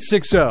at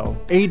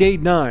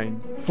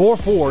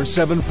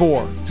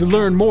 860-889-4474. To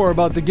learn more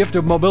about the Gift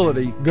of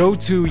Mobility, go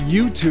to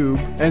YouTube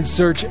and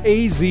search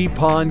AZ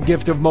Pond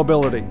Gift of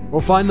Mobility,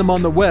 or find them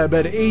on the web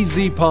at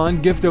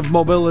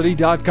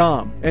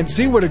azpondgiftofmobility.com and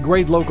see what a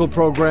great local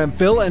program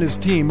Phil and his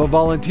team of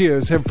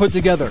volunteers have put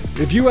together.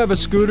 If you have a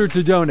scooter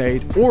to donate,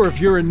 or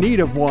if you're in need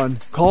of one,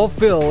 call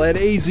Phil at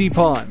AZ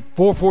Pond,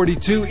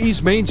 442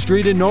 East Main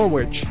Street in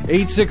Norwich,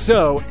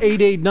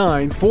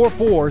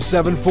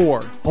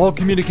 860-889-4474. All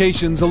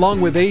Communications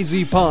along with AZ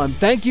Pond,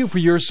 thank you for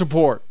your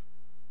support.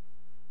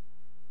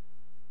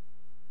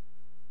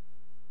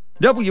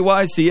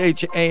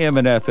 WICH AM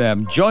and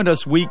FM. Join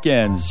us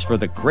weekends for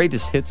the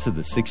greatest hits of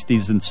the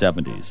 60s and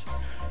 70s.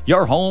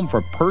 Your home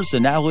for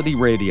personality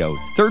radio,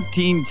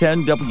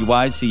 1310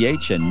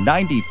 WICH and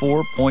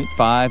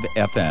 94.5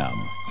 FM.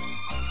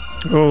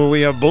 Oh,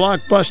 we have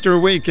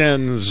blockbuster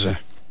weekends,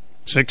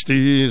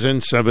 60s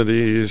and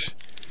 70s.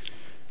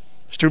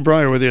 Stu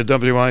Bryer with you at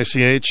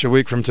WICH. A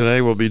week from today,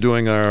 we'll be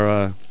doing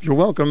our You're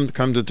Welcome to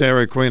come to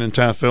Dairy Queen in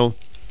Taffville.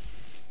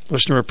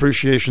 Listener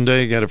Appreciation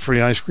Day. Get a free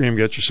ice cream.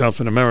 Get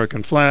yourself an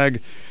American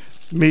flag.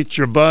 Meet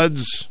your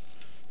buds.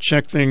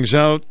 Check things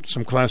out.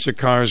 Some classic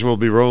cars will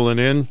be rolling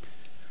in.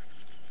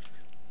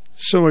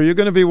 So are you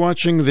going to be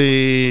watching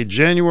the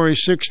January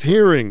 6th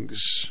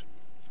hearings?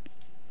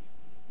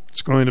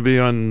 It's going to be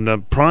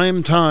on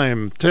prime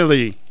time,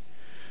 Tilly.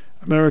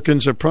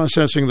 Americans are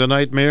processing the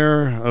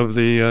nightmare of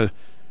the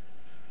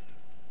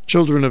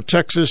children of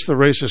Texas, the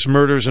racist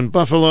murders in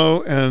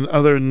Buffalo, and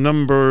other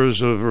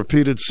numbers of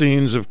repeated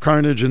scenes of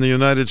carnage in the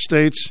United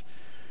States.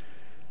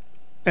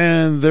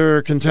 And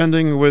they're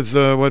contending with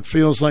what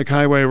feels like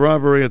highway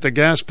robbery at the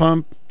gas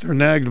pump. They're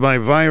nagged by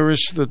virus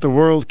that the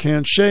world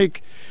can't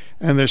shake,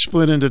 and they're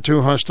split into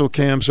two hostile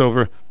camps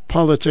over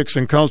politics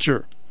and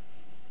culture,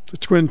 the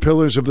twin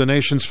pillars of the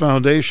nation's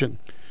foundation.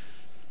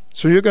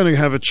 So you're going to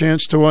have a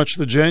chance to watch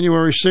the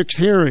January 6th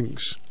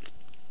hearings,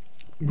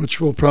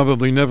 which will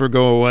probably never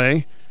go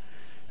away.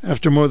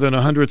 After more than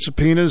 100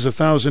 subpoenas,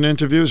 1,000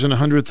 interviews, and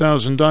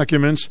 100,000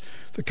 documents,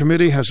 the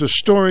committee has a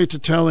story to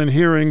tell in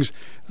hearings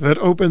that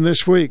open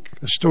this week,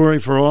 a story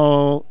for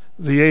all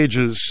the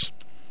ages.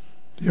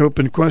 The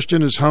open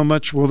question is, how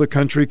much will the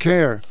country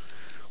care?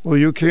 Will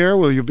you care?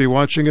 Will you be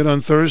watching it on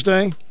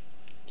Thursday?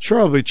 Sure,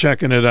 I'll be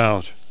checking it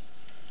out.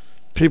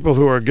 People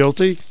who are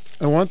guilty,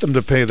 I want them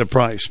to pay the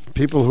price.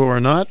 People who are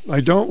not,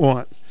 I don't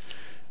want.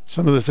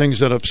 Some of the things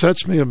that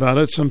upsets me about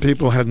it, some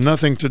people had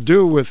nothing to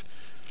do with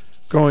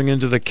going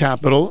into the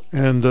Capitol,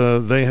 and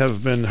they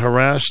have been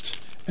harassed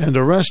and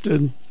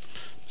arrested.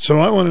 So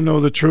I want to know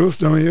the truth,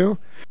 don't you?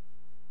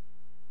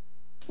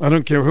 I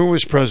don't care who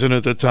was president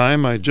at the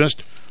time. I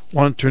just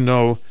want to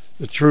know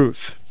the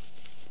truth.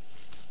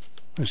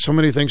 There's so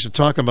many things to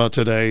talk about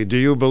today. Do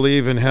you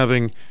believe in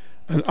having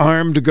an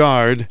armed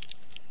guard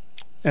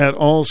at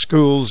all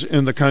schools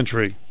in the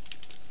country?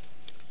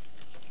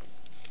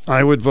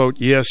 I would vote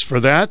yes for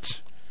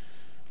that.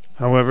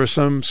 However,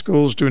 some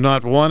schools do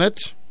not want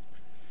it.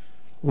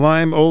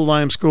 Old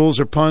Lyme schools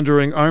are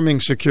pondering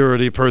arming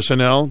security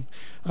personnel.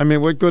 I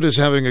mean, what good is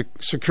having a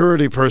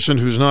security person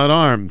who's not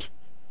armed?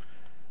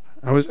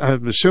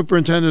 The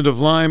superintendent of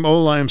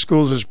Old Lyme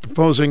schools is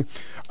proposing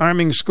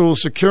arming school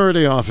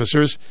security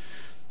officers,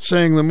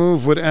 saying the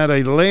move would add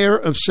a layer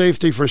of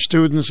safety for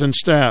students and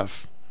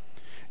staff.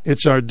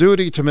 It's our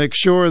duty to make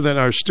sure that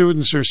our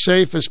students are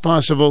safe as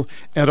possible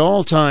at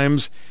all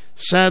times.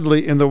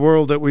 Sadly, in the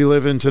world that we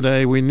live in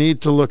today, we need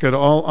to look at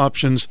all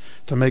options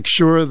to make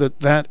sure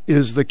that that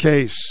is the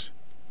case.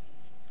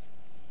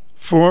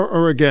 For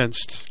or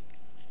against?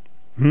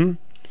 The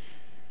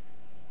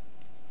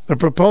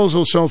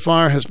proposal so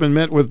far has been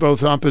met with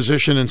both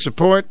opposition and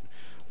support,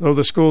 though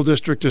the school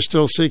district is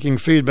still seeking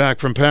feedback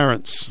from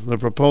parents. The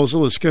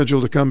proposal is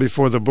scheduled to come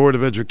before the Board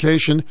of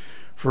Education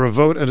for a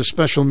vote at a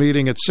special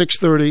meeting at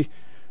 6:30,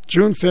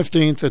 June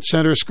 15th at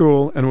Center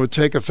School, and would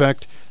take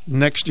effect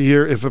next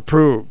year if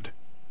approved.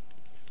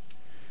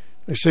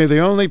 They say the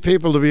only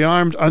people to be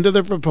armed under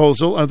the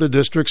proposal are the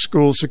district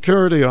school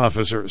security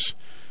officers.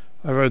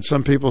 I've heard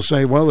some people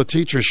say, well, the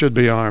teacher should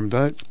be armed.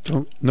 I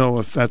don't know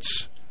if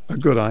that's a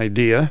good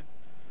idea,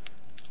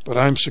 but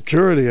armed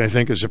security, I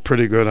think, is a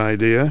pretty good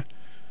idea.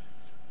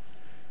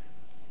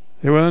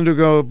 They will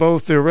undergo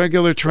both their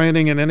regular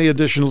training and any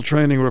additional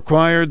training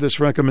required. This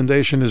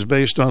recommendation is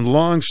based on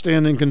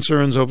long-standing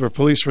concerns over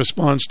police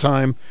response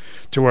time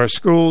to our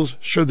schools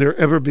should there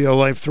ever be a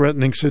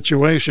life-threatening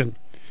situation,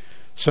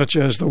 such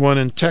as the one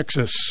in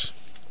Texas.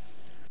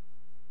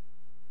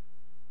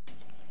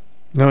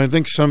 Now, I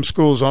think some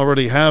schools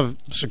already have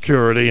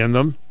security in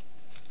them.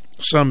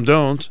 Some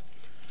don't.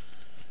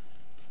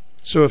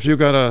 So if you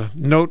got a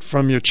note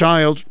from your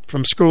child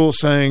from school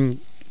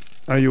saying,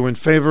 are you in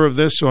favor of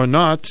this or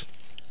not?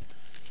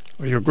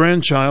 Or your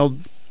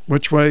grandchild,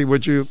 which way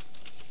would you...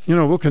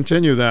 we'll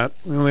continue that.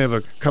 We only have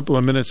a couple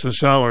of minutes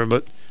this hour,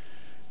 but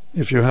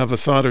if you have a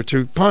thought or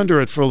two, ponder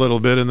it for a little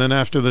bit, and then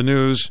after the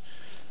news,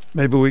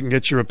 maybe we can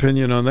get your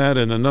opinion on that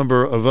and a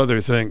number of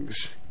other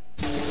things.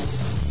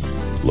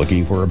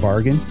 Looking for a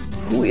bargain?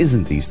 Who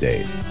isn't these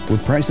days?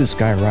 With prices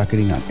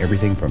skyrocketing on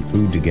everything from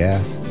food to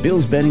gas,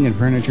 Bill's Bedding and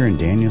Furniture in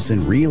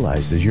Danielson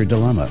realizes your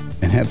dilemma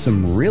and have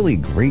some really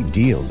great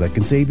deals that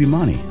can save you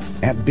money.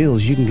 At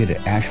Bill's, you can get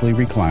an Ashley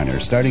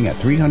recliner starting at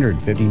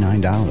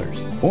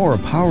 $359 or a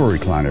power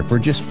recliner for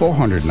just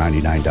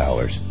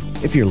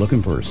 $499. If you're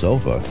looking for a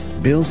sofa,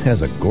 Bill's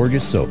has a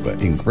gorgeous sofa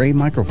in gray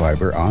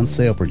microfiber on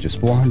sale for just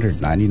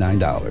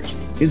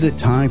 $499. Is it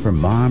time for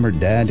mom or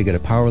dad to get a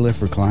power lift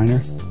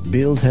recliner?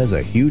 Bill's has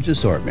a huge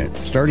assortment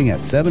starting at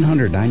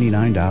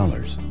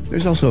 $799.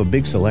 There's also a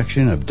big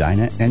selection of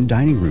dinette and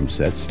dining room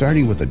sets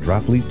starting with a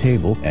drop leaf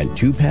table and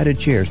 2 padded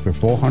chairs for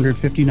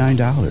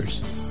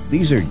 $459.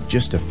 These are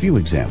just a few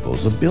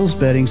examples of Bill's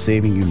Bedding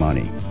saving you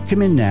money.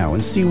 Come in now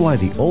and see why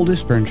the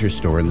oldest furniture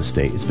store in the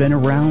state has been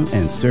around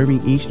and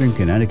serving Eastern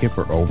Connecticut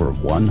for over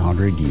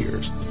 100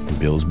 years.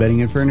 Bill's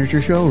Bedding and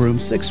Furniture Showroom,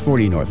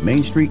 640 North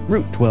Main Street,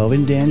 Route 12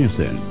 in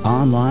Danielson.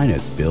 Online at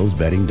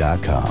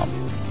billsbedding.com.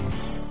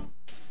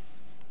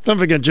 Don't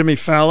forget Jimmy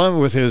Fallon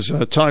with his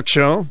talk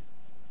show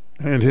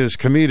and his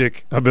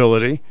comedic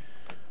ability,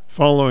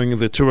 following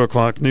the 2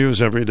 o'clock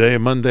news every day,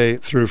 Monday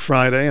through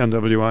Friday on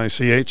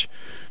WICH.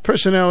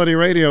 Personality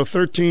Radio,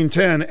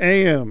 1310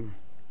 AM.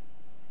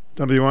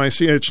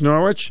 WICH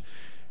Norwich.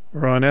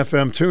 We're on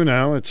FM2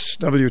 now. It's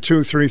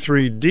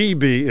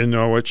W233DB in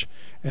Norwich,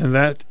 and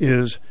that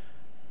is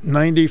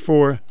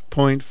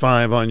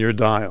 94.5 on your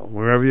dial.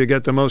 Wherever you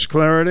get the most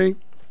clarity,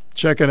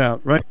 check it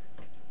out, right?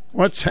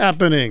 What's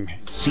happening?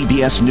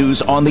 CBS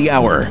News on the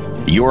Hour,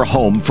 your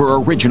home for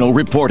original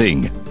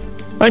reporting.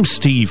 I'm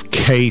Steve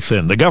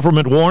Kathan. The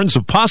government warns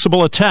of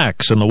possible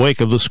attacks in the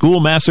wake of the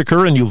school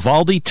massacre in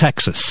Uvalde,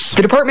 Texas.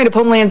 The Department of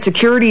Homeland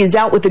Security is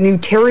out with a new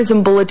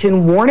terrorism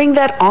bulletin warning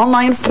that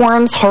online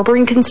forums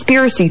harboring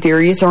conspiracy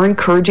theories are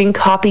encouraging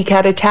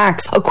copycat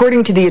attacks.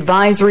 According to the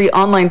advisory,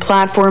 online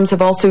platforms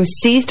have also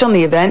seized on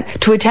the event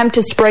to attempt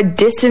to spread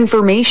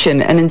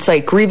disinformation and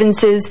incite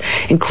grievances,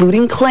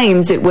 including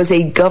claims it was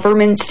a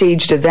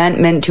government-staged event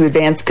meant to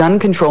advance gun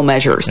control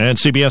measures. And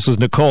CBS's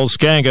Nicole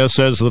Skanga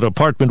says the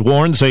department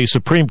warns a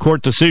Supreme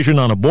Court decision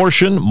on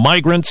abortion,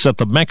 migrants at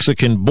the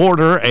Mexican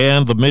border,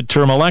 and the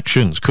midterm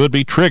elections could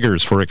be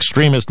triggers for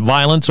extremist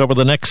violence over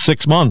the next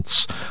 6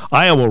 months.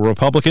 Iowa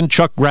Republican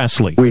Chuck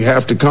Grassley. We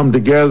have to come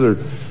together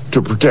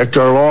to protect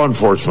our law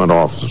enforcement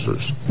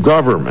officers,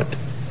 government,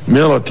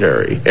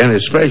 military, and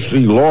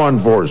especially law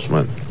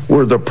enforcement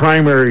were the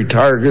primary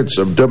targets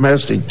of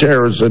domestic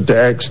terrorist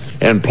attacks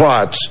and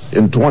plots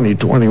in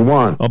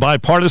 2021. A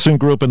bipartisan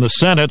group in the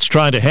Senate's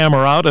trying to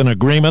hammer out an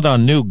agreement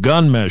on new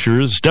gun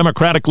measures.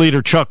 Democratic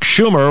leader Chuck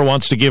Schumer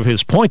wants to give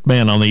his point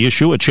man on the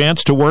issue a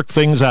chance to work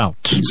things out.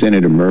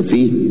 Senator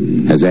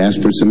Murphy has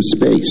asked for some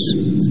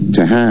space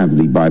to have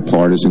the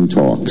bipartisan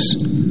talks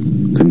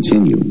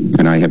continue,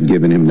 and I have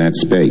given him that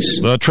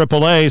space. The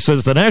AAA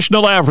says the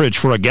national average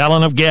for a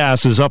gallon of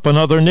gas is up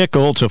another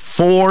nickel to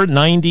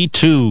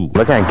 $4.92.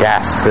 Looking at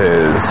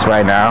gases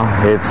right now,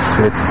 it's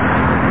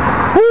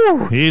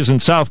whew. He's in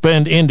South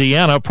Bend,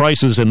 Indiana.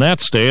 Prices in that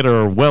state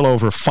are well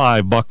over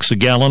 $5 a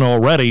gallon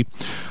already.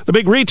 The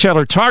big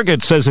retailer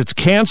Target says it's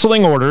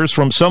canceling orders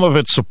from some of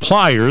its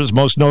suppliers,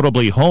 most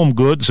notably home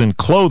goods and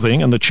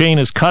clothing, and the chain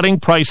is cutting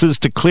prices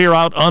to clear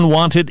out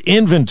unwanted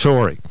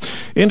inventory.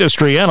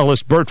 Industry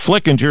analyst Bert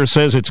Flickinger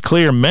says it's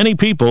clear many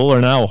people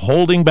are now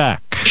holding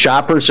back.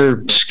 Shoppers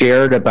are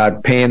scared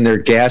about paying their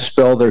gas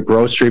bill, their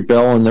grocery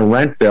bill, and their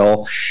rent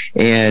bill,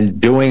 and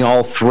doing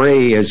all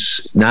three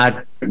is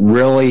not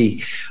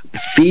really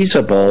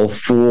feasible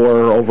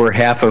for over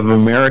half of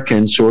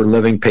Americans who are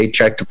living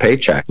paycheck to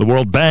paycheck. The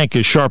World Bank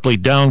has sharply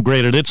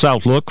downgraded its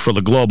outlook for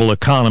the global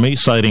economy,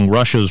 citing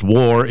Russia's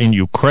war in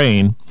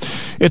Ukraine.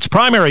 It's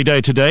primary day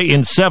today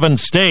in 7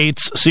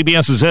 states.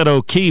 CBS's Ed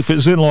O'Keefe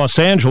is in Los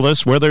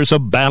Angeles, where there's a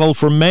battle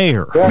for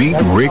mayor. Meet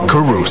Rick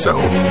Caruso.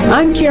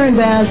 I'm Karen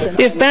Bass.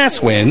 If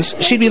Bass wins,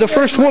 she'd be the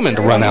first woman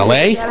to run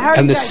L.A.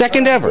 and the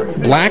second ever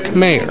black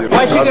mayor.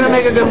 Why is she going to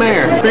make a good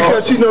mayor?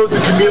 Because she knows the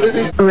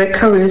community. Rick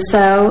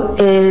Caruso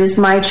is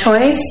my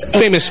choice.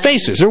 Famous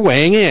faces are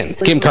weighing in.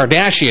 Kim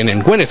Kardashian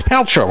and Gwyneth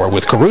Paltrow are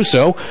with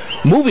Caruso.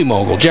 Movie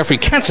mogul Jeffrey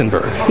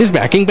Katzenberg is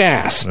backing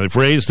Bass. They've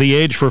raised the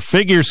age for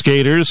figure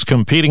skaters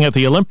competing at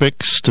the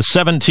Olympics to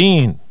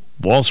 17.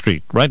 Wall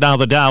Street. Right now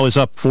the Dow is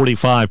up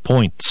 45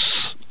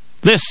 points.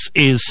 This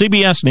is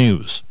CBS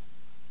News.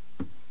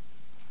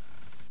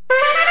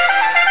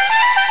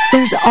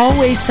 There's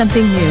always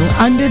something new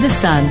under the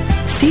sun.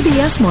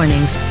 CBS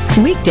Mornings,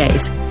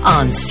 weekdays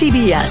on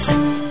CBS.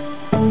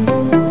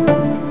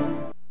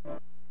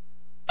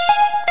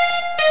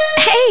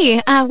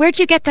 Hey, where'd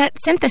you get that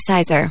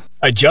synthesizer?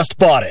 I just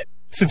bought it.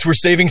 Since we're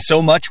saving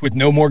so much with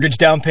no mortgage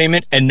down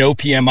payment and no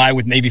PMI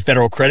with Navy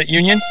Federal Credit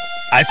Union,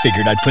 I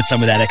figured I'd put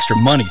some of that extra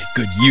money to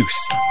good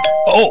use.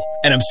 Oh,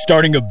 and I'm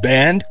starting a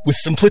band with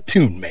some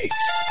platoon mates.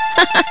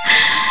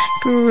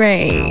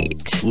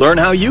 Great. Learn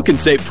how you can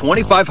save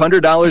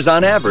 $2,500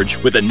 on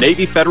average with a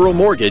Navy Federal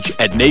mortgage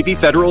at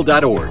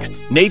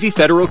NavyFederal.org. Navy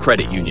Federal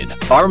Credit Union.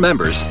 Our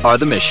members are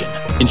the mission.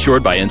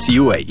 Insured by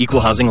NCUA,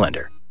 Equal Housing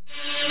Lender.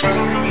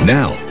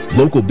 Now,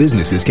 local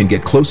businesses can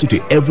get closer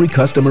to every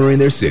customer in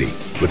their city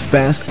with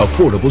fast,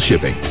 affordable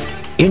shipping.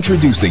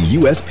 Introducing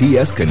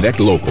USPS Connect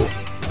Local.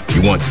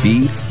 You want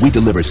speed? We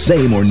deliver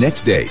same or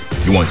next day.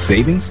 You want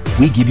savings?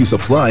 We give you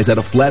supplies at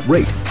a flat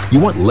rate. You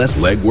want less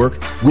legwork?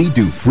 We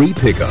do free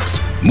pickups.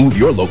 Move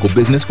your local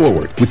business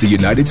forward with the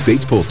United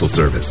States Postal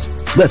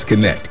Service. Let's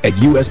connect at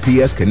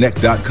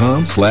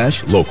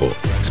USPSConnect.com/local.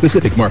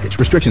 Specific markets.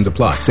 Restrictions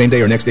apply. Same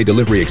day or next day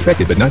delivery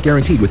expected, but not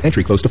guaranteed with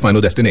entry close to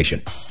final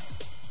destination.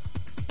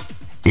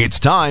 It's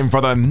time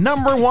for the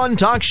 #1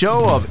 talk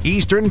show of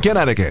Eastern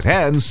Connecticut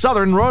and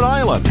Southern Rhode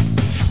Island.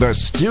 The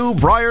Stu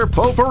Bryer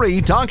Potpourri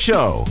Talk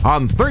Show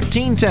on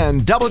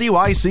 1310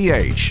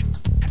 WICH.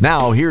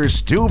 Now, here's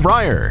Stu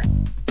Bryer.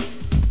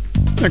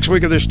 Next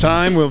week at this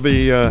time, we'll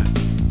be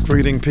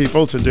greeting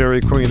people to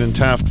Dairy Queen in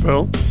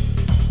Taftville.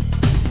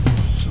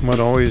 Someone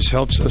always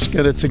helps us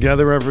get it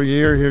together every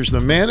year. Here's the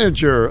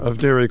manager of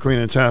Dairy Queen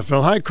in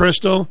Taftville. Hi,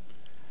 Crystal.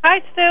 Hi,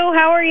 Stu.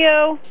 How are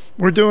you?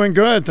 We're doing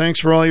good. Thanks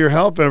for all your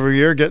help every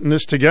year getting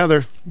this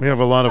together. We have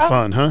a lot of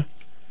fun, huh?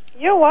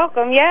 You're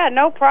welcome. Yeah,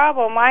 no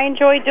problem. I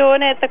enjoy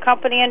doing it. The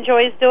company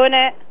enjoys doing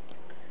it.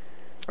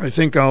 I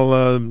think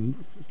I'll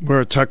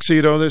wear a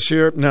tuxedo this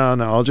year. No,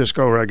 I'll just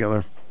go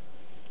regular.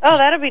 Oh,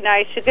 that'd be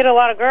nice. You get a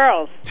lot of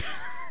girls.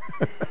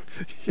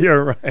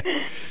 You're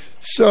right.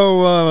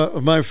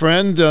 So, my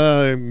friend,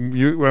 I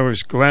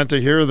was glad to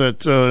hear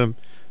that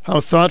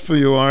how thoughtful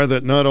you are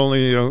that not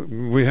only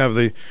we have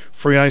the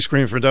free ice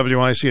cream for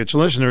WICH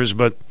listeners,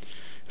 but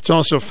it's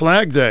also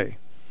Flag Day.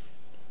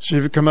 So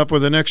you've come up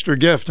with an extra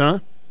gift, huh?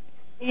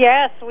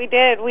 Yes, we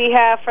did. We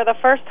have, for the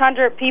first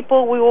 100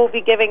 people, we will be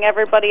giving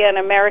everybody an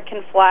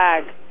American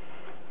flag.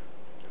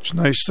 It's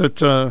nice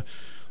that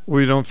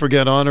we don't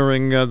forget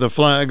honoring the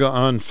flag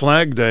on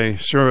Flag Day.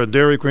 Sure,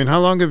 Dairy Queen.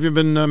 How long have you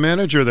been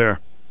manager there?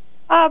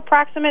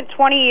 Approximate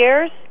 20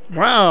 years.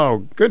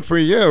 Wow, good for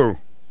you.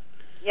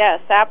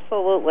 Yes,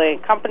 absolutely.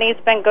 Company's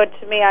been good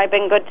to me. I've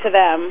been good to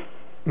them.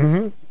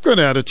 Mm-hmm. Good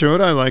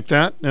attitude. I like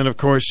that. And, of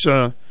course,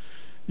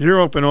 you're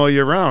open all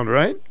year round,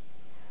 right?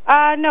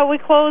 No, we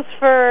close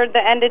for the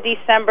end of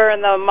December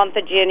and the month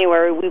of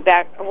January. We're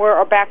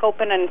back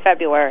open in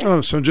February.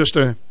 Oh, so just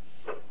a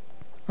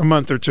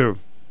month or two.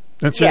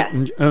 That's it.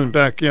 And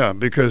back,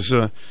 because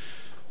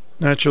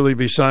naturally,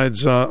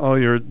 besides all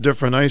your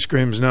different ice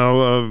creams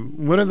now,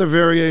 what are the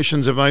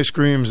variations of ice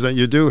creams that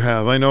you do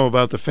have? I know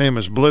about the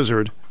famous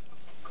Blizzard.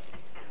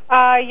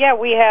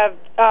 We have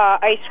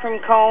ice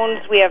cream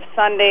cones, we have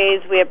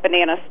sundaes, we have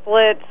banana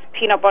splits,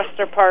 peanut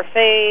butter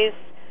parfaits,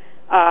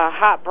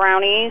 hot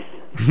brownies,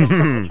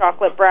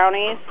 chocolate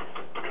brownies.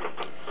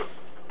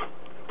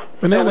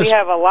 So we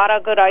have a lot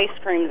of good ice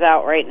creams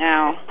out right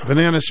now.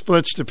 Banana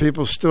splits, do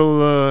people still,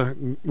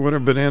 what are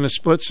banana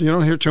splits? You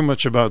don't hear too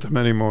much about them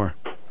anymore.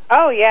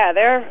 Oh, yeah,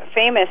 they're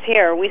famous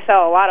here. We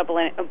sell a lot of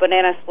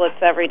banana splits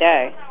every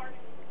day.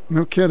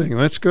 No kidding.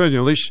 That's good.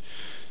 At least,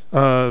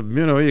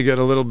 you get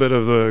a little bit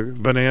of the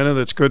banana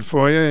that's good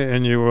for you,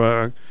 and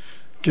you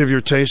give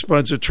your taste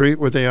buds a treat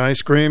with the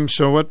ice cream.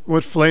 So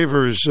what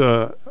flavors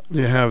do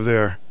you have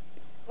there?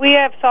 We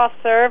have soft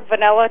serve,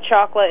 vanilla,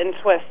 chocolate, and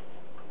twist.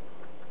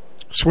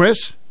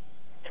 Swiss?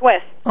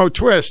 Twist. Oh,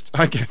 twist.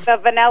 I get the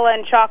vanilla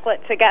and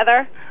chocolate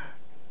together.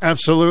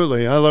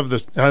 Absolutely. I love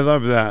this. I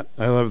love that.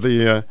 I love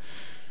the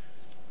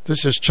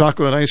this is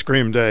chocolate ice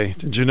cream day.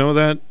 Did you know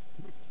that?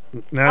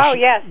 Oh,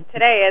 yes,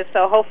 today is.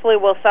 So hopefully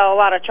we'll sell a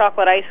lot of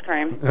chocolate ice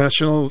cream.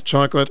 National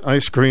Chocolate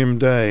Ice Cream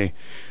Day.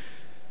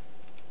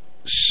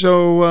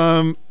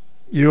 So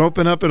you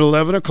open up at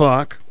 11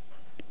 o'clock.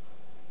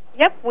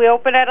 Yep, we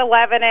open at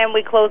 11 and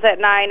we close at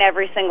 9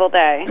 every single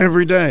day.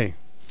 Every day,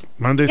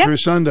 Monday through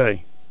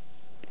Sunday.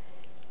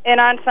 And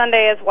on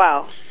Sunday as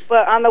well.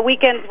 But on the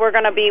weekends, we're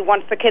going to be,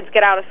 once the kids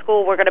get out of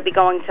school, we're going to be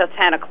going till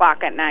 10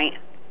 o'clock at night.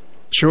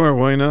 Sure,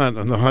 why not,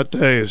 on the hot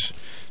days.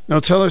 Now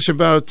tell us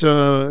about,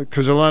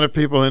 because a lot of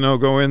people I know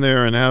go in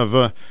there and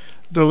have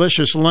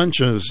delicious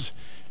lunches.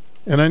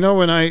 And I know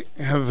when I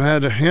have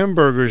had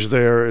hamburgers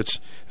there, it's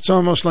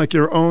almost like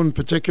your own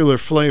particular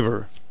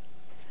flavor.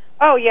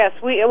 Oh, yes.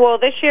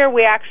 This year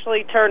we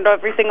actually turned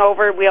everything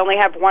over. We only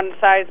have one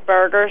size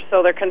burgers,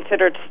 so they're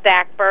considered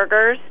stack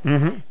burgers.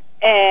 Mm-hmm.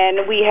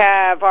 And we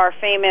have our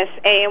famous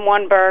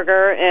AM1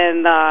 burger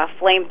and the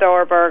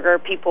flamethrower burger.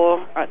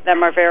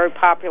 Them are very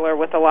popular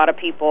with a lot of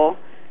people.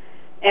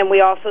 And we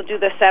also do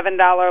the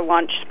 $7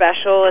 lunch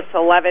special. It's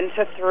 11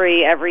 to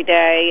 3 every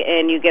day,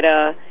 and you get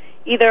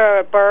either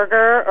a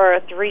burger or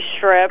a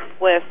 3-strip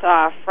with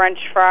French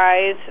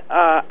fries,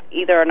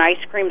 either an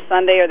ice cream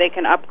sundae, or they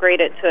can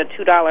upgrade it to a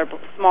 $2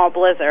 small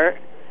blizzard.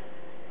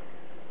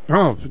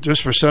 Oh,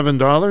 just for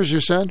 $7, you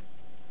said?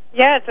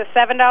 Yeah, it's a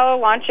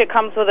 $7 lunch. It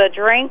comes with a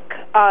drink,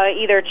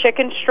 either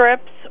chicken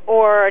strips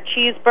or a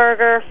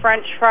cheeseburger,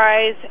 French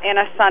fries, and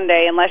a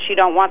sundae. Unless you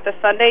don't want the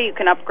sundae, you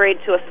can upgrade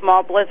to a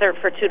small blizzard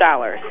for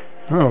 $2.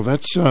 Oh,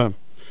 that's a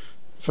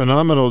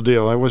phenomenal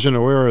deal. I wasn't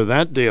aware of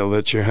that deal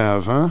that you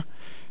have, huh?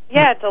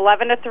 Yeah, it's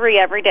 11 to 3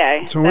 every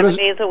day, so 7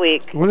 days a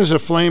week. What is a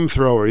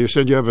flamethrower? You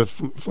said you have a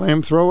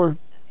flamethrower?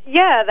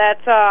 Yeah,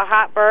 that's a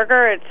hot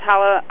burger. It's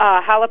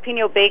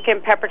jalapeno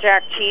bacon, pepper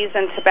jack cheese,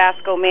 and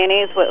Tabasco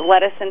mayonnaise with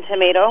lettuce and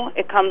tomato.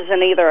 It comes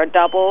in either a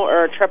double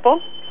or a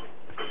triple.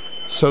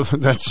 So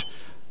that's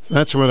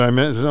what I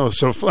meant. Oh,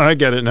 so I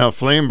get it now.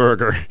 Flame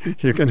burger.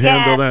 You can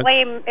handle that. Yeah,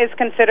 flame is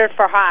considered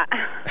for hot.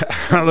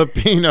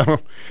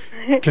 Jalapeno.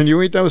 Can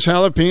you eat those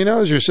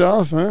jalapenos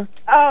yourself, huh?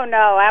 Oh,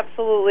 no,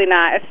 absolutely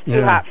not. It's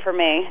too hot for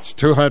me. It's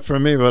too hot for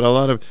me, but a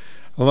lot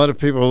of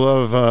people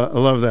love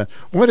that.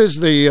 What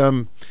is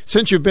the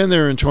since you've been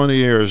there in 20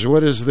 years,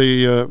 what is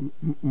the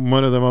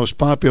one of the most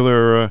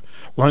popular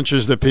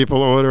lunches that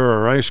people order,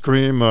 or ice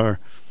cream, or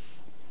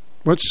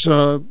what's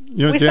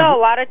we sell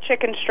a lot of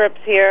chicken strips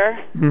here.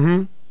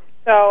 Mm-hmm.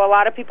 So a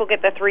lot of people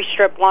get the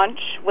 3-strip lunch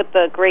with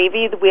the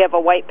gravy. We have a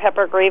white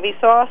pepper gravy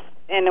sauce,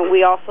 and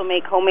we also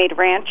make homemade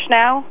ranch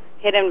now,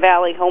 Hidden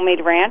Valley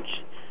homemade ranch,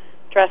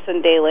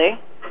 dressing daily.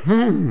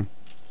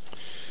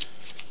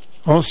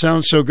 All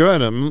sounds so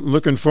good. I'm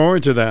looking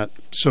forward to that.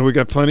 So we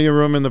got plenty of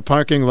room in the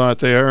parking lot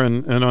there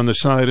and on the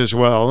side as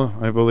well,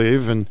 I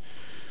believe. And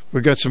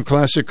we got some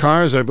classic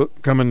cars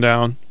coming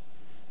down.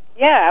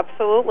 Yeah,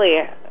 absolutely.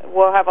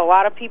 We'll have a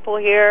lot of people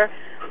here.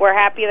 We're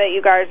happy that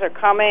you guys are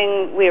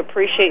coming. We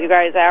appreciate you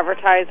guys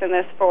advertising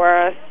this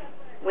for us.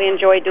 We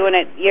enjoy doing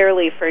it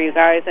yearly for you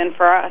guys and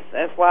for us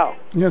as well.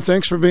 Yeah,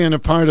 thanks for being a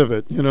part of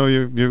it. You know,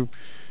 you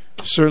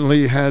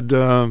certainly had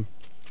a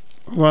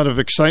lot of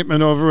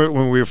excitement over it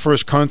when we were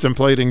first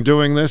contemplating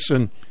doing this,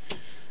 and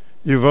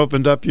you've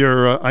opened up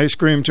your ice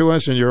cream to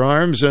us in your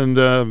arms, and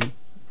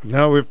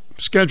now we're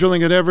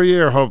scheduling it every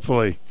year,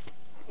 hopefully.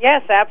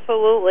 Yes,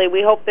 absolutely.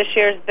 We hope this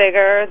year's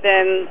bigger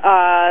than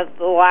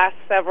the last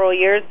several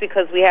years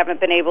because we haven't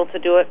been able to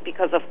do it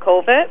because of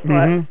COVID.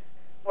 But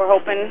we're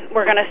hoping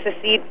we're going to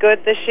succeed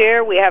good this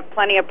year. We have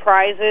plenty of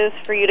prizes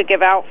for you to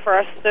give out for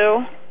us,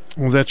 too.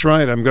 Well, that's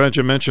right. I'm glad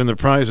you mentioned the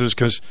prizes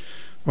because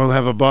we'll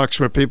have a box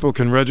where people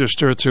can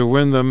register to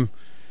win them.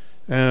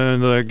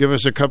 And give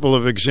us a couple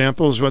of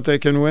examples what they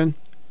can win.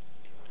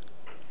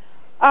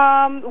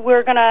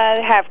 We're going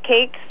to have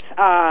cakes.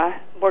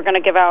 We're going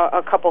to give out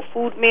a couple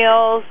food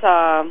meals.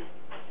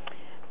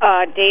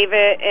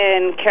 David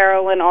and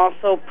Carolyn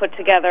also put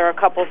together a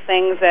couple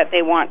things that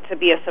they want to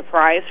be a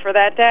surprise for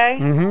that day.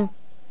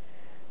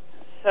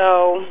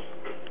 So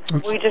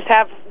we just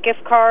have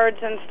gift cards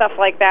and stuff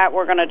like that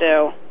we're going to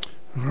do.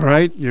 All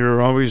right. You're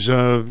always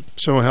so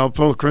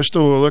helpful.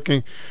 Crystal, we're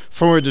looking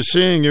forward to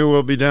seeing you.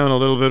 We'll be down a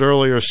little bit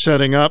earlier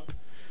setting up.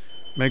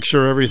 Make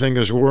sure everything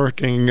is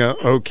working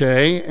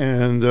okay.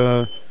 And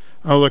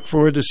I'll look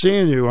forward to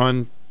seeing you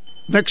on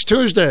next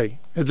Tuesday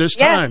at this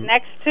time. Yes,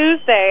 next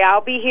Tuesday. I'll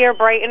be here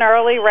bright and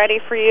early, ready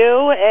for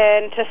you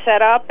and to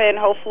set up, and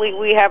hopefully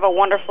we have a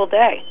wonderful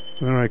day.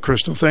 All right,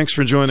 Crystal, thanks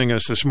for joining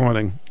us this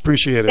morning.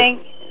 Appreciate it.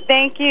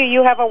 Thank you.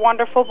 You have a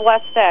wonderful,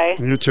 blessed day.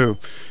 You too.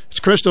 It's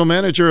Crystal,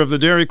 manager of the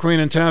Dairy Queen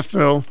in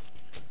Taftville.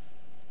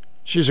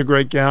 She's a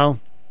great gal.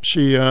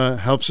 She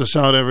helps us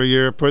out every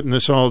year putting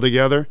this all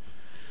together.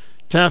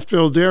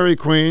 Taftville Dairy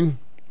Queen,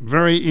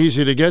 very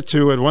easy to get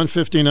to at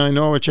 159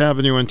 Norwich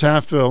Avenue in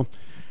Taftville.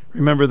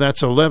 Remember,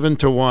 that's 11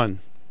 to 1.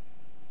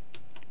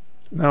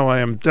 Now I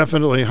am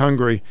definitely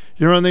hungry.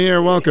 You're on the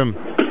air. Welcome.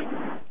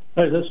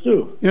 Hi, that's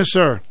Stu. Yes,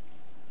 sir.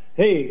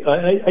 Hey,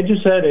 I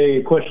just had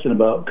a question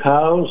about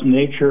cows,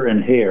 nature,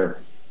 and hair.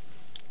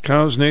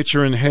 Cows,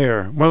 nature, and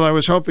hair. Well, I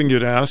was hoping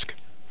you'd ask.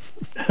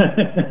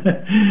 Dairy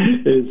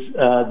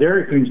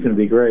Queen's going to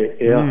be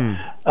great.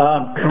 Yeah.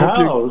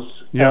 Cows.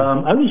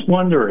 I was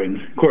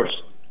wondering. Of course,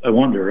 I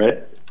wonder,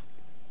 right?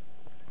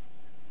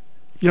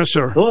 Yes,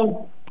 sir.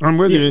 Hello. I'm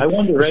with you. I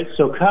wonder, right?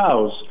 So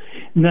cows.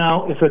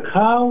 Now, if a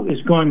cow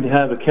is going to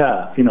have a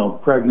calf,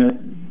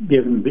 pregnant,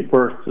 giving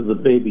birth to the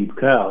baby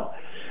cow,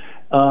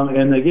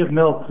 and they give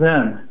milk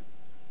then,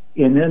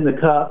 and then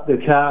the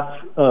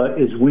calf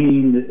is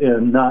weaned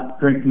and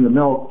not drinking the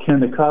milk, can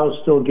the cow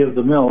still give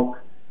the milk?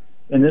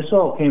 And this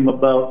all came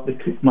about,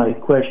 my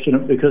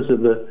question, because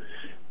of the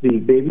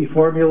baby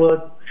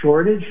formula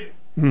shortage.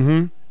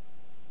 In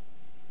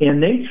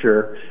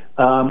nature,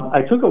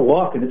 I took a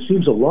walk, and it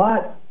seems a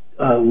lot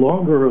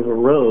longer of a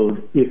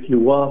road if you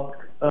walk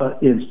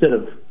instead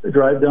of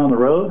drive down the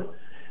road.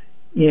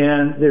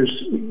 And there's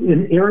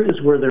in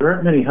areas where there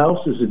aren't many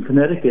houses in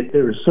Connecticut,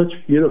 there is such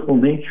beautiful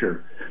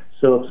nature.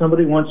 So if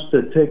somebody wants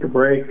to take a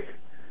break,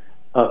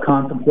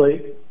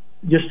 contemplate,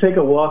 just take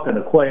a walk on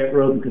a quiet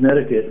road in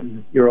Connecticut,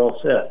 and you're all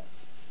set.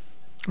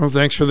 Well,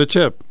 thanks for the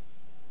tip.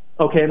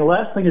 Okay, and the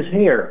last thing is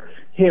hair.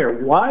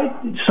 Hair. Why,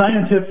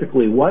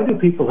 scientifically, why do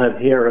people have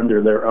hair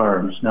under their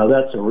arms? Now,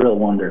 that's a real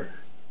wonder.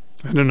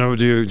 I don't know.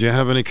 Do you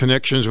have any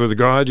connections with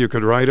God? You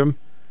could write them?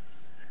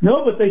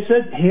 No, but they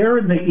said hair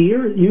in the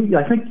ear.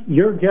 I think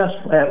your guest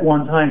at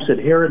one time said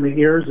hair in the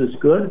ears is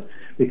good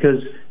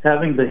because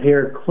having the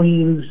hair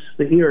cleans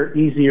the ear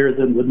easier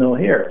than with no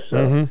hair.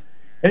 So,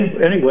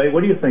 anyway,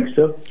 what do you think,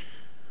 Stu?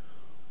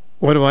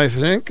 What do I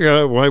think?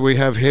 Why we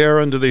have hair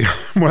under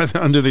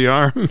the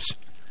arms?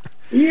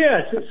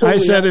 Yes. So I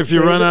said if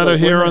you run out of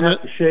hair on it,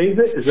 shave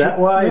it. Is that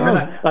why?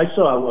 No. I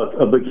saw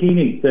a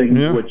bikini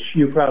thing, which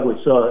you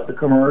probably saw at the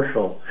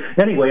commercial.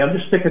 Anyway, I'm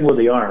just sticking with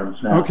the arms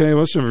now. Okay,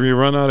 listen, if you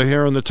run out of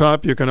hair on the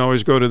top, you can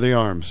always go to the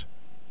arms.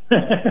 All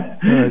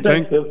right,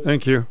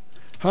 thank you.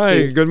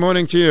 Hi, good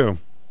morning to you.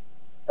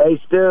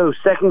 Hey, Stu,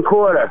 second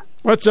quarter.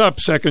 What's up,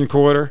 second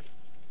quarter?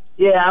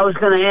 Yeah, I was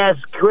going to ask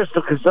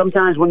Crystal, because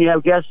sometimes when you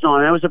have guests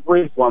on, that was a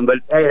brief one, but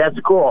hey, that's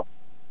cool.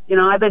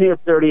 I've been here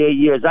 38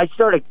 years. I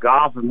started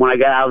golfing when I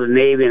got out of the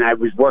Navy, and I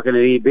was working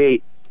at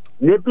EB.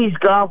 Nippy's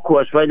golf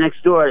course right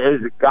next door, it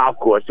was a golf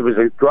course. It was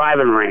a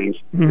driving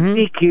range.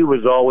 DQ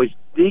was always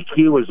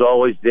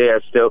there,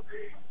 Stu.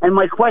 And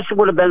my question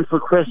would have been for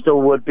Crystal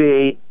would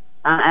be,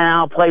 and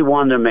I'll play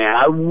Wonder Man.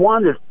 I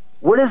wonder,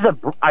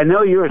 I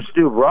know you're a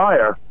Stu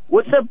Bryer.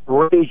 What's a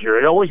brazier?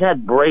 It always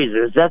had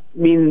brazier. Does that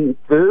mean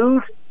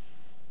food?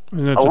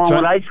 along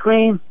with ice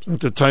cream. Is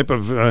that the type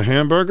of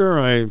hamburger?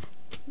 I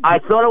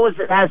thought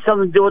it had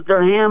something to do with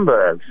their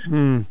hamburgers.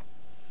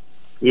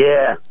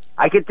 Yeah.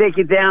 I could take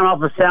you down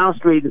off of South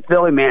Street in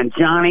Philly, man.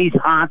 Johnny's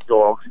Hot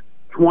Dogs,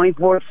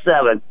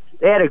 24/7.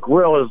 They had a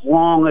grill as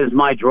long as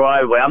my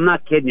driveway. I'm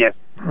not kidding you.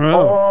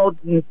 All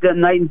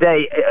night and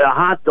day,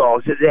 hot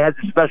dogs. They had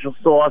the special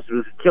sauce. It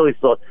was chili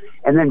sauce.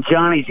 And then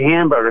Johnny's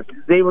hamburgers.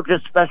 They were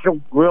just special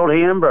grilled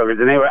hamburgers,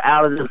 and they were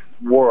out of this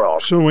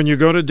world. So when you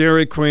go to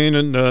Dairy Queen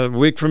and a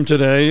week from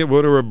today,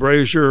 order a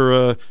Bryer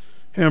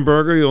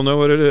hamburger, you'll know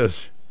what it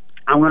is.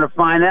 I'm going to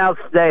find out,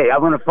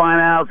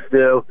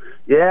 Stu.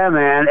 Yeah,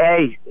 man.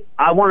 Hey,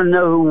 I want to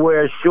know who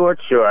wears short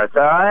shorts,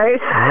 all right?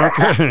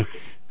 Okay.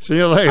 See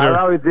you later. I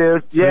love you,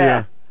 dude.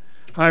 Yeah.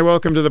 Hi,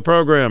 welcome to the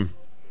program.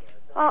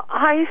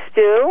 Hi,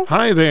 Stu.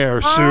 Hi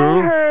there, Sue.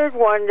 I heard,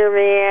 Wonder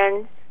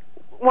Man,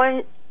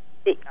 when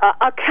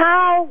a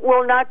cow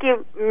will not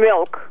give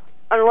milk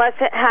unless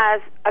it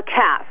has a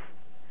calf.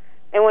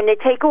 And when they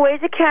take away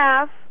the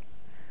calf,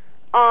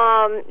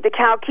 the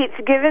cow keeps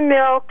giving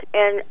milk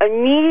and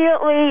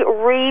immediately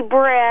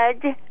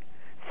rebred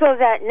so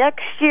that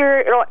next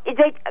year,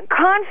 they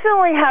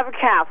constantly have a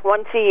calf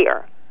once a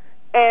year.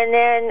 And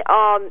then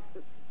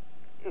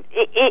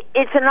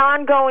it's an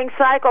ongoing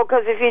cycle,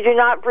 because if you do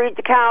not breed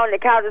the cow and the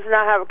cow does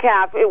not have a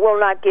calf, it will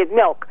not give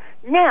milk.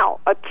 Now,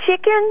 a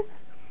chicken,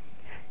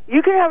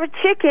 you can have a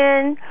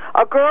chicken,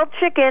 a girl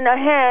chicken, a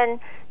hen,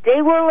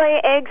 they will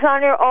lay eggs on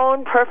their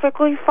own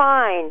perfectly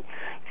fine.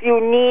 If you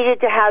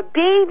needed to have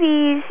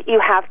babies, you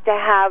have to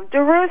have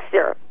the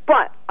rooster.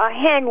 But a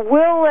hen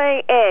will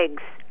lay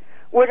eggs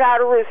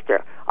without a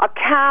rooster. A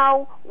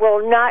cow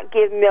will not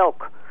give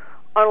milk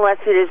unless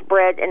it is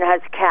bred and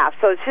has a calf.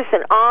 So it's just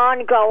an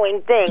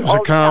ongoing thing. Does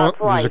a cow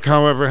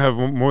ever have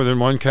more than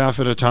one calf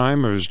at a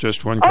time, or is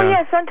just one calf? Oh,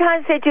 yeah,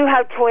 sometimes they do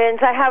have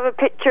twins. I have a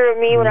picture of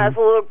me when I was a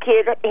little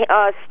kid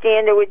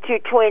standing with two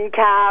twin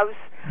calves.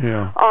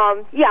 Yeah.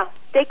 Yeah,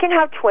 they can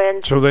have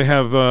twins. So they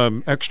have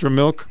extra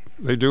milk?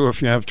 They do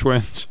if you have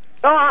twins?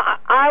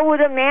 I would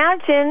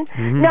imagine.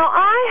 Now,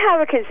 I have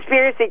a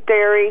conspiracy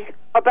theory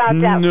about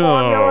that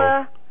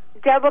formula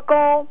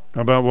debacle.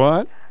 About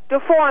what? The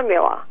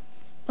formula.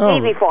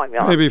 Baby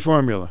formula. Baby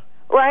formula.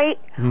 Right?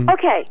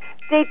 Okay.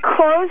 They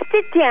closed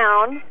it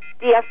down.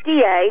 The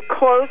FDA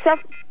closed the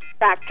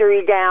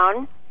factory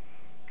down.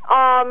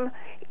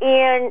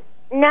 And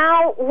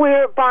now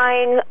we're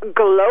buying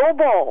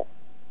global.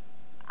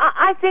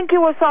 I think it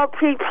was all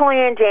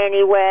pre-planned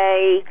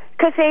anyway,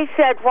 because they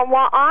said, from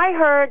what I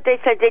heard, they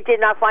said they did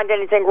not find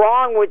anything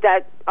wrong with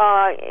that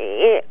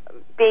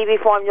baby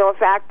formula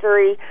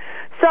factory.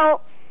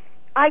 So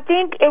I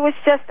think it was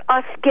just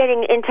us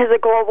getting into the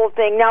global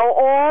thing. Now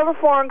all the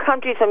foreign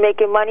countries are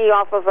making money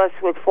off of us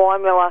with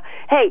formula.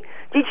 Hey,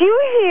 did you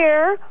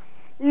hear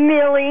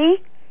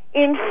Millie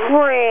in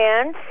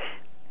France?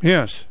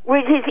 Yes.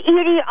 With his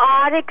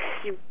idiotic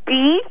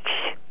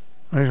speech?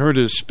 I heard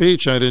his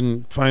speech. I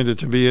didn't find it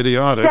to be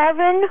idiotic.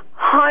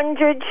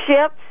 700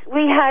 ships.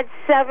 We had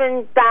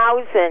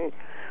 7,000.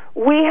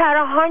 We had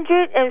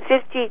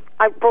 150,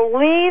 I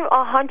believe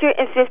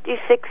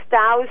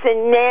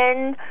 156,000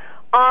 men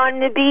on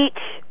the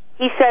beach.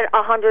 He said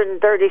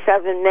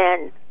 137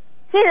 men.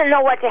 He didn't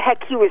know what the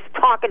heck he was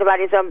talking about,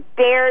 his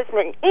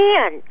embarrassment.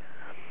 And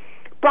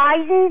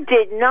Biden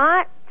did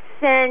not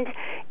send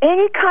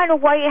any kind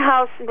of White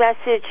House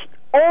message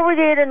over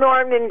there to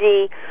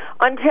Normandy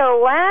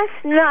until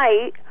last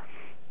night,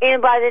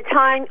 and by the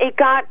time it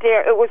got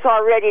there, it was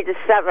already the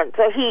 7th.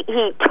 So he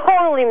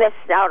totally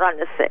missed out on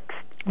the 6th.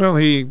 Well,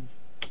 he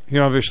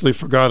obviously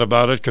forgot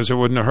about it because it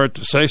wouldn't have hurt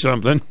to say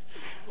something.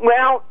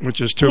 Well, which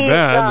is too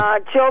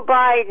bad. Joe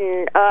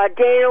Biden,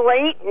 day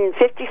late and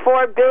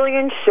 $54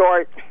 billion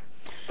short.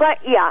 But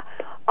yeah,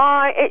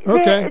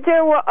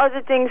 there were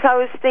other things I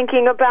was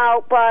thinking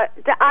about, but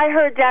I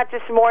heard that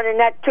this morning.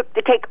 That took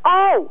the cake.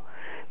 Oh,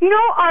 you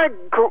know our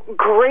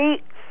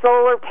great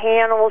solar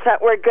panels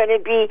that we're going to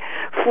be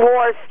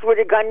forced with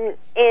a gun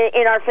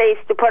in our face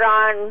to put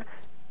on?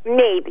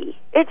 Maybe.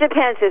 It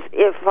depends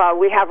if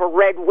we have a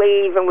red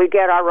wave and we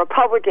get our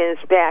Republicans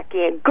back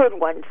in, good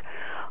ones.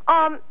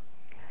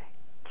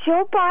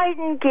 Joe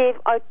Biden gave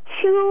a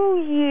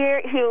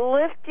 2-year, he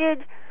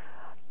lifted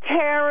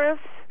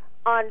tariffs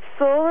on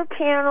solar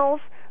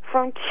panels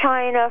from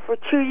China for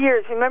 2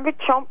 years. Remember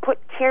Trump put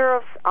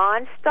tariffs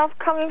on stuff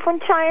coming from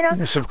China?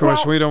 Yes, of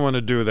course. We don't want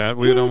to do that.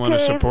 We don't want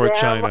to support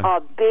China. A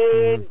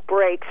big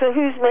break. So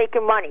who's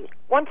making money?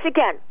 Once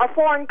again, a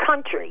foreign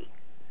country.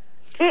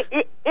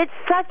 It's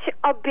such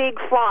a big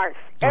farce.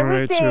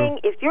 Everything,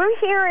 if you're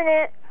hearing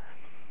it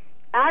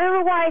out of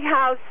the White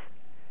House,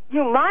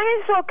 you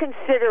might as well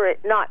consider it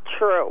not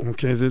true.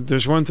 Okay,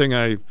 there's one thing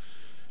I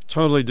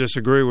totally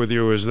disagree with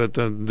you, is that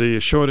the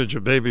shortage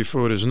of baby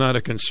food is not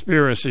a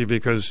conspiracy,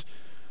 because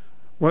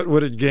what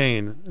would it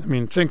gain? I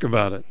mean, think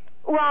about it.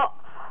 Well,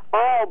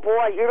 oh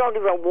boy, you don't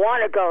even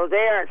want to go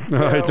there.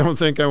 No, I don't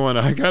think I want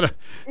to. I gotta.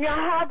 Now,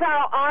 how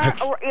about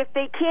if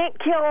they can't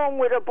kill them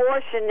with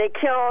abortion, they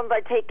kill them by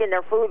taking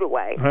their food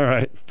away? All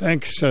right,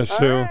 thanks, Sue.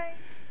 All right.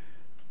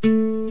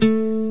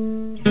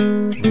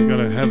 We're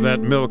gonna have have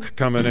that milk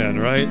coming in,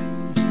 right?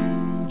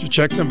 Did you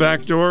check the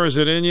back door? Is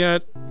it in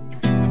yet?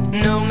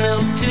 No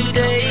milk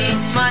today,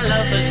 my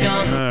lover's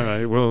gone. All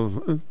right,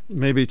 well,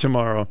 maybe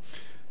tomorrow.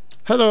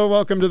 Hello,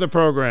 welcome to the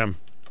program.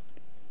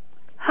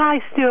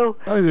 Hi, Stu.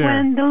 Hi there.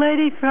 When the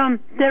lady from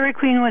Dairy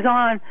Queen was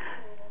on,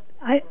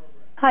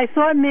 I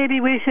thought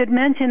maybe we should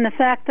mention the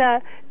fact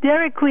that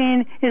Dairy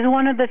Queen is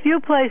one of the few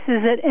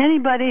places that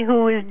anybody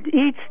who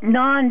eats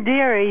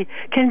non-dairy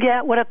can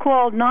get what are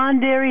called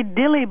non-dairy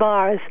dilly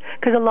bars,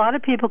 because a lot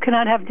of people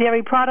cannot have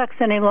dairy products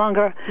any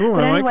longer. Ooh,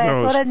 but I anyway, like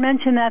those. I thought I'd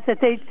mention that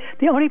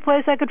the only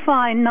place I could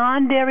find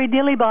non-dairy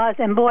dilly bars,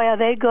 and boy, are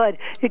they good.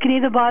 You can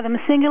either buy them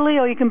singly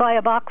or you can buy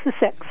a box of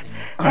 6.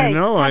 I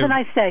know. Have a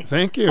nice day.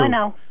 Thank you. I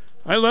know.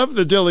 I love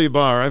the dilly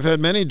bar. I've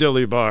had many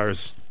dilly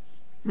bars.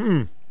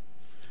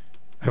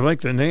 I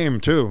like the name,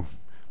 too.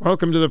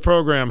 Welcome to the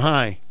program.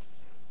 Hi.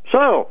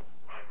 So.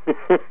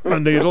 A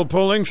needle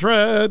pulling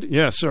thread.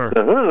 Yes, sir.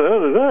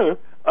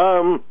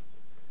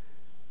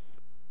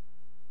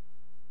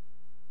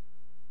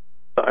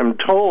 I'm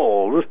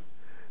told,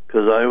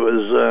 because I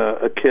was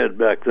a kid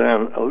back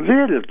then, a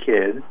little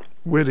kid.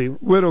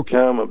 Little kid.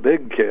 Now I'm a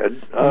big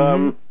kid.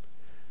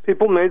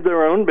 People made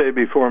their own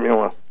baby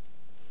formula.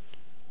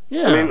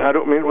 Yeah. I mean, I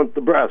don't mean with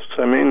the breasts.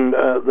 I mean,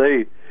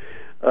 there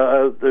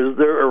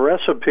are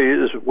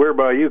recipes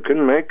whereby you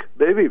can make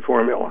baby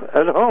formula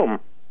at home.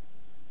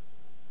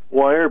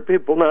 Why are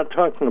people not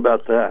talking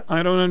about that?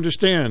 I don't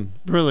understand.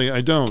 Really,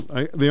 I don't.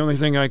 The only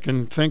thing I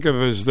can think of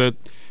is that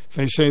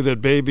they say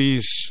that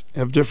babies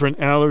have different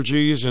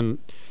allergies, and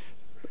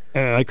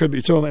I could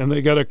be told, and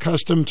they get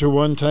accustomed to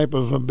one type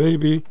of a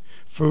baby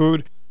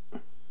food.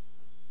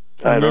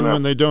 And then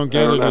when they don't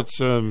get it, it's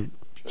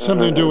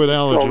something to do with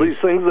allergies. All these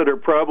things that are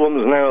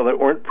problems now that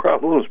weren't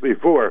problems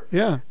before.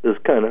 Yeah. This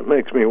kind of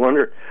makes me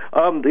wonder.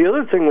 The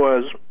other thing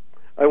was,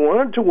 I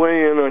wanted to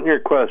weigh in on your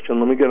question.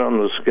 Let me get on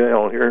the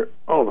scale here.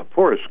 Oh, the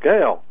poor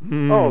scale.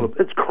 Oh,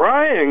 it's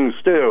crying,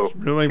 Stu.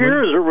 Really?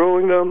 Tears are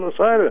rolling down the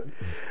side of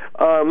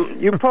it.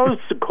 You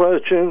posed the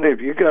question, if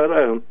you got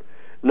a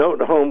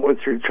note home with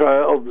your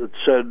child that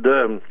said,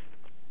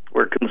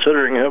 we're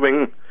considering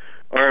having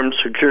armed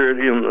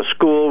security in the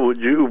school, would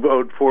you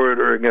vote for it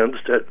or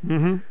against it?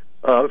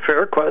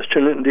 Fair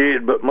question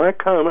indeed, but my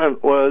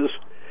comment was,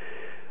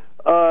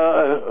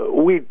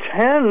 we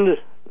tend,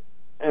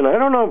 and I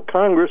don't know if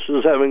Congress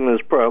is having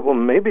this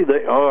problem, maybe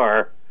they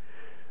are,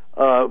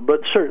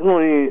 but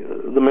certainly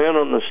the man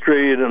on the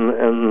street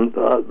and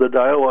the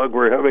dialogue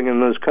we're having in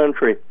this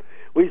country,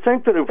 we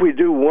think that if we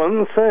do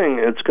one thing,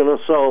 it's going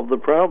to solve the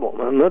problem,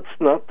 and that's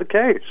not the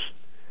case.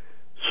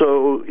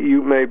 So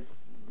you may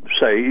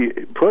say,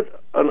 put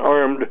an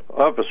armed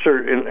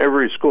officer in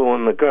every school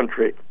in the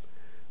country.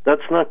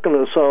 That's not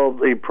going to solve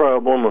the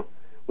problem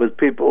with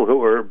people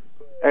who are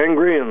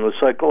angry and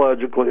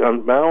psychologically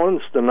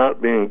unbalanced and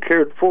not being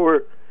cared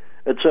for,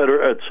 et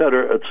cetera, et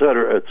cetera, et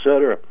cetera, et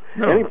cetera.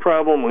 No. Any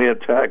problem we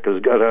attack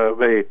has got to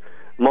have a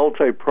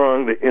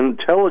multi-pronged,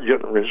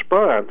 intelligent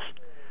response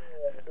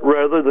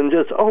rather than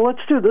just,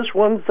 let's do this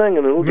one thing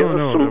and it'll get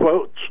us some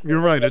votes. You're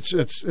right. It's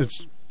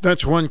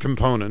that's one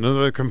component.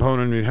 Another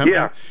component, you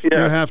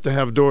have to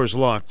have doors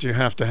locked. You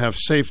have to have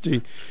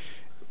safety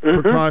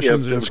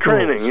precautions in schools.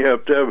 Training. You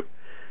have to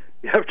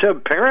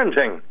have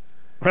parenting.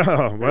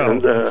 Oh, well,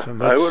 and,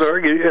 I would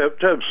argue you have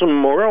to have some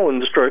moral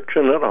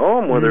instruction at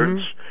home, whether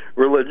it's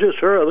religious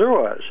or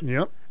otherwise.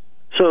 Yep.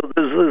 So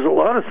there's a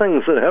lot of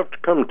things that have to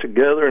come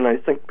together, and I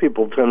think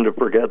people tend to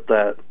forget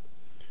that.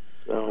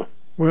 So.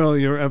 Well,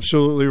 you're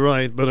absolutely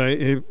right, but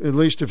at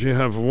least if you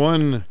have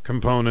one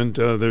component,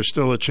 there's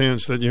still a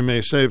chance that you may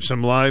save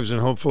some lives,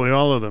 and hopefully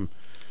all of them.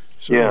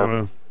 So,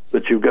 yeah.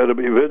 But you've got to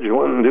be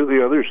vigilant and do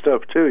the other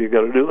stuff, too. You've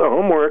got to do the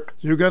homework.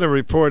 You've got to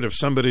report if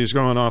somebody's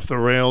going off the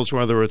rails,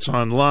 whether it's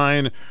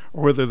online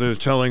or whether they're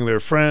telling their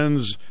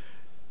friends.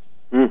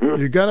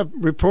 You've got to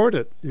report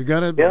it. You got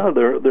to. Yeah,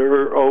 there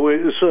are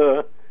always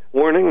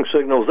warning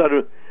signals.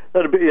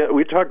 That'd be.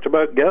 We talked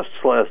about guests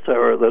last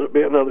hour. That'd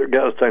be another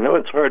guest. I know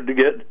it's hard to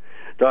get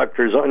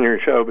doctors on your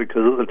show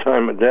because of the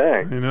time of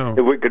day. I know.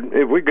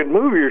 If we could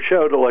move your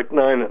show to like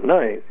 9 at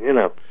night,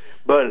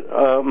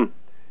 but.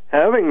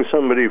 Having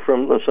somebody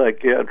from the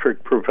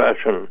psychiatric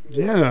profession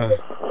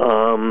to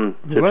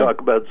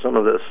talk about some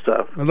of this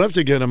stuff. I'd love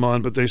to get them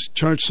on, but they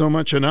charge so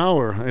much an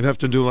hour. I'd have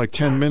to do like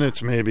 10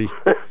 minutes maybe.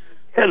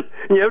 And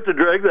you have to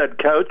drag that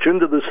couch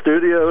into the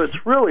studio.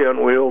 It's really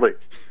unwieldy.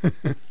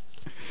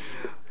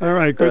 All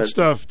right, good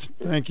stuff.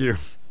 Thank you.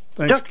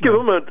 Thanks, just give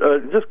them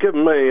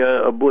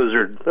a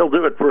blizzard. They'll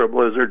do it for a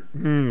blizzard.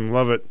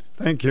 Love it.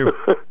 Thank you.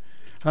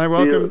 Hi,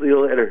 welcome. See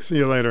you later. See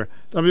you later.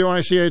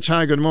 WICH,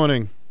 hi, good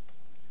morning.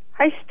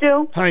 Hi,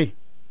 Stu. Hi.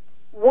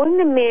 When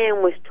the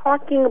man was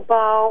talking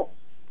about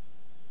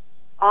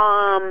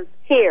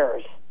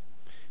hairs.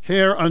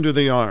 Hair under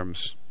the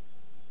arms.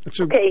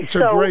 It's a great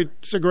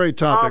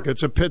topic.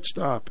 It's a pit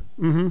stop.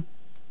 So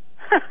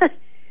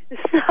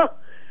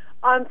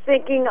I'm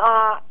thinking,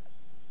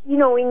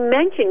 we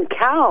mentioned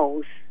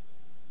cows,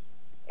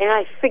 and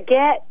I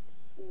forget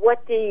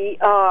what the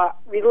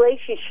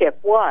relationship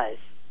was.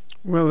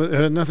 Well, it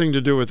had nothing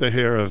to do with the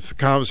hair. If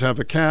cows have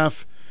a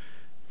calf,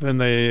 then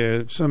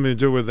they something to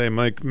do with they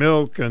make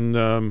milk. And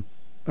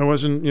I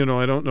wasn't,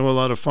 I don't know a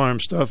lot of farm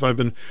stuff. I've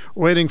been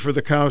waiting for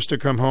the cows to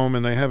come home,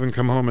 and they haven't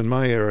come home in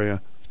my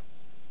area.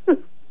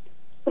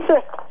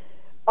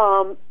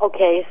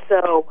 Okay,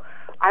 so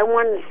I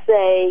want to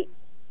say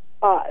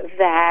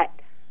that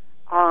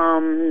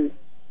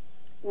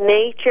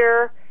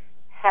nature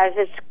has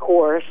its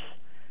course.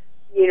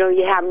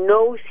 You have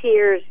nose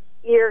hairs,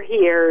 ear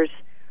hairs,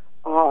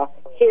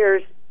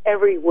 hairs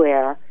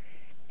everywhere,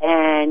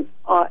 and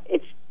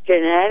it's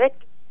genetic.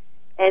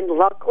 And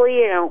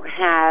luckily, I don't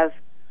have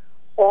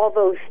all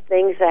those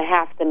things I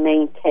have to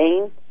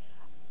maintain.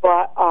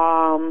 But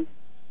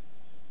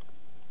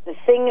the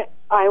thing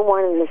I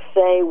wanted to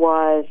say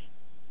was,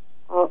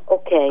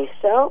 okay,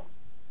 so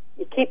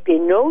you keep your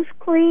nose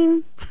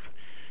clean.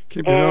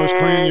 Keep your nose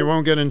clean, you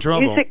won't get in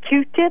trouble. Use a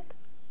Q-tip.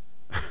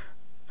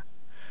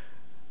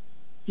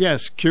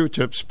 Yes,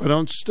 Q-tips, but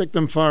don't stick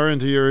them far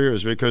into your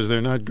ears because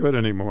they're not good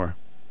anymore.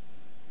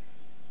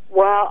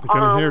 Well, they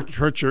can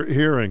hurt your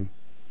hearing.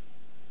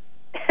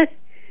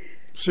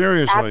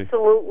 Seriously.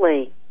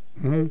 Absolutely.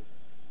 Mm-hmm.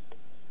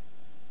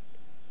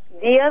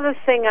 The other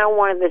thing I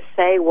wanted to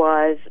say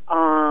was,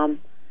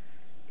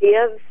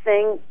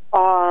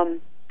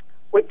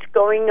 what's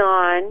going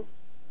on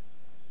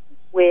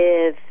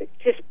with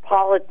just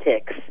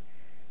politics.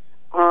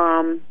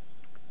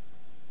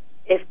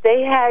 If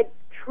they had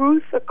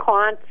truth or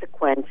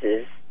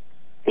consequences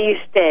these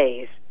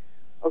days,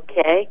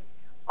 okay,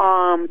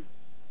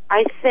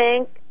 I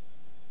think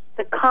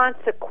the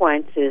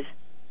consequences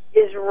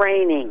is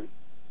reigning.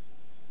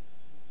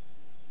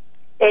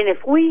 And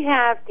if we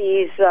have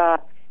these,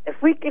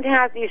 if we can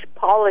have these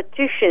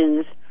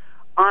politicians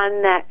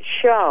on that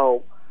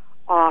show,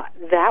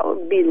 that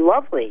would be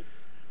lovely.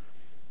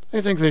 I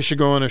think they should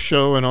go on a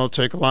show and all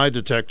take lie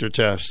detector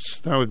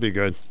tests. That would be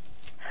good.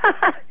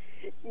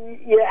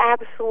 You're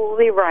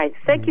absolutely right.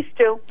 Thank you,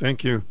 Stu.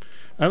 Thank you.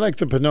 I like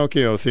the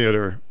Pinocchio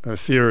theory.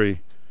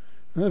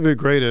 That'd be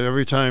great.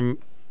 Every time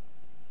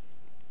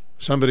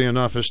somebody in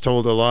office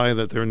told a lie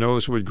that their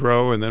nose would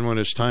grow, and then when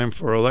it's time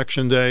for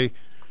election day,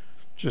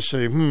 just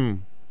say,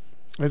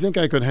 I think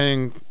I could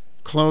hang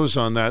clothes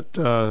on that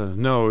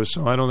nose,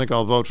 so I don't think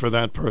I'll vote for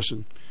that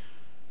person.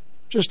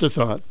 Just a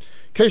thought.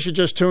 In case you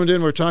just tuned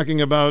in, we're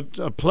talking about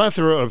a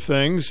plethora of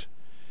things,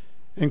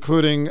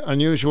 including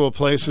unusual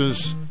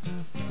places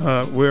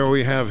where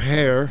we have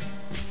hair.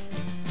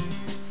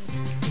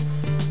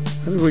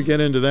 How did we get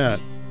into that?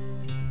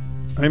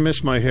 I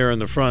miss my hair in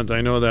the front,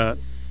 I know that.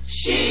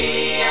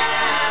 She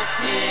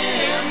asked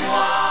him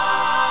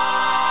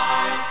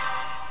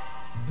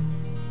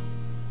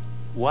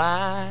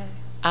why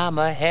I'm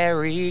a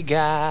hairy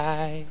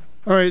guy.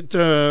 All right,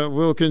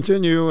 we'll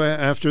continue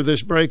after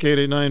this break.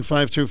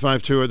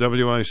 889-5252 at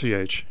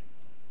WICH.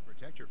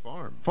 Protect your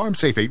farm.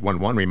 FarmSafe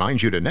 811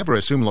 reminds you to never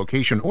assume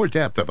location or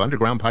depth of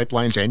underground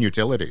pipelines and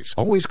utilities.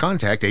 Always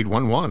contact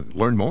 811.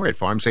 Learn more at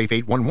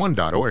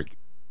farmsafe811.org.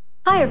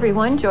 Hi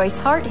everyone, Joyce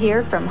Hart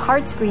here from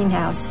Hart's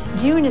Greenhouse.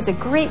 June is a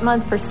great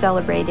month for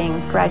celebrating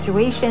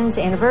graduations,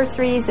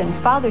 anniversaries, and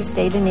Father's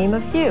Day, to name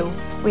a few.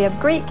 We have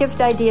great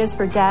gift ideas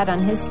for Dad on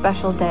his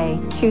special day.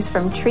 Choose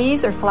from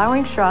trees or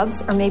flowering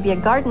shrubs, or maybe a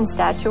garden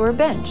statue or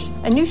bench.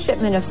 A new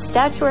shipment of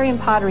statuary and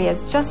pottery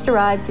has just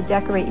arrived to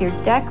decorate your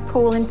deck,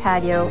 pool, and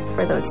patio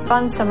for those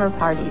fun summer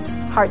parties.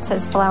 Hart's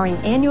has flowering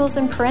annuals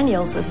and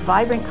perennials with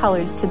vibrant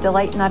colors to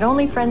delight not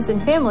only friends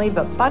and family,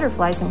 but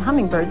butterflies and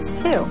hummingbirds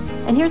too.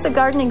 And here's a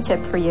gardening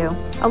tip for you.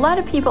 A lot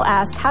of people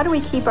ask, how do we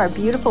keep our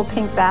beautiful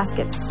pink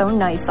baskets so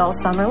nice all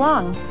summer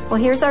long?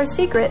 Well, here's our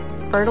secret: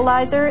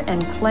 fertilizer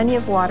and plenty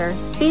of water.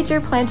 Feed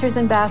your planters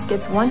and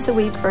baskets once a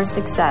week for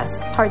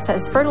success. Hart's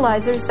has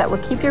fertilizers that will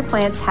keep your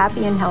plants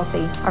happy and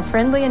healthy. Our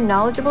friendly and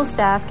knowledgeable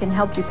staff can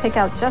help you pick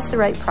out just the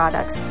right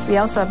products. We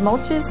also have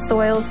mulches,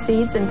 soils,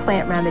 seeds, and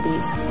plant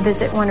remedies.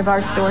 Visit one of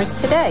our stores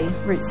today.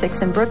 Route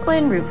 6 in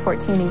Brooklyn, Route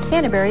 14 in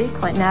Canterbury,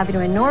 Clinton Avenue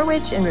in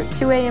Norwich, and Route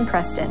 2A in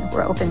Preston.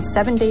 We're open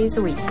 7 days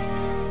a week.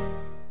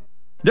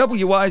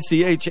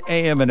 WICH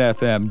AM and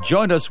FM.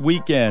 Join us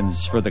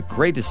weekends for the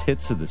greatest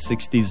hits of the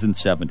 60s and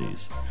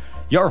 70s.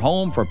 Your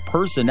home for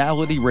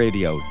personality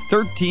radio,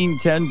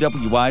 1310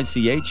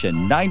 WICH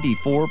and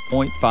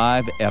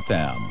 94.5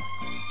 FM.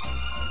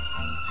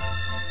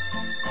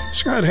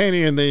 Scott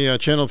Haney in the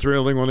Channel 3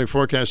 Early Morning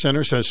Forecast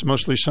Center says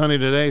mostly sunny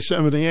today,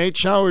 78.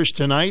 Showers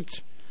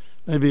tonight,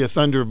 maybe a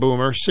thunder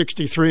boomer.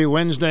 63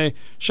 Wednesday,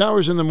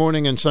 showers in the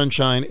morning and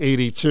sunshine,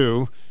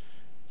 82.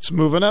 It's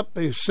moving up,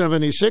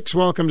 76.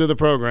 Welcome to the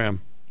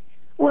program.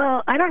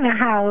 Well, I don't know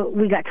how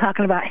we got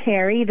talking about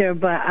hair either,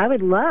 but I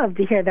would love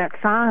to hear that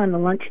song on the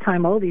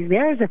Lunchtime Oldies.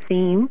 There's a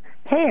theme,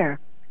 hair.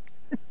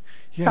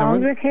 Yeah,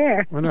 songs with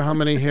hair. Wonder how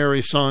many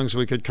hairy songs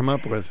we could come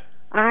up with.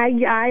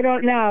 I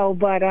don't know,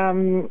 but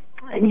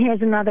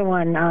here's another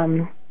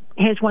one.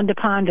 Here's one to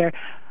ponder.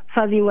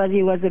 Fuzzy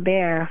Wuzzy was a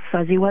bear.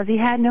 Fuzzy Wuzzy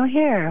had no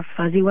hair.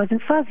 Fuzzy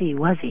wasn't fuzzy,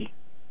 was he?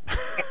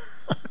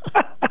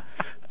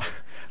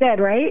 Said,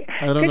 right?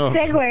 I don't know.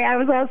 Good segue. I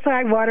was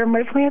outside watering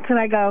my plants, and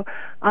I go,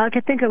 all I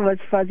could think of was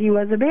Fuzzy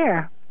was a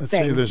bear. Let's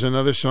see. There's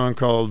another song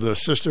called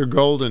Sister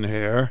Golden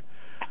Hair.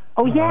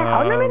 Oh,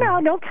 yeah.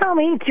 No. Don't tell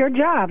me. It's your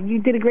job. You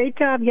did a great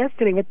job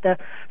yesterday with the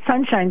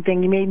sunshine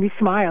thing. You made me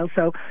smile.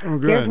 So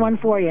there's one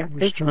for you. I'm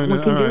trying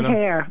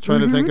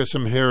to think of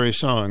some hairy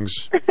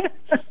songs.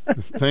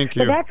 Thank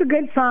you. But that's a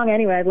good song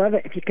anyway. I'd love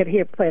it if you could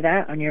play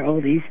that on your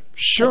oldies.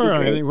 Sure.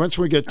 I think once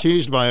we get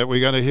teased by it,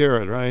 we got to hear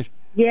it, right?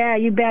 Yeah,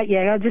 you bet. Yeah,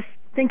 I was just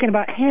thinking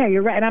about hair.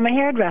 You're right. And I'm a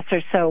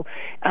hairdresser, so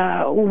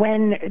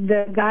when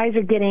the guys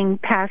are getting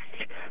past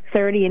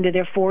 30 into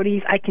their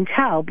 40s, I can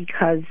tell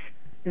because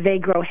they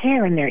grow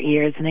hair in their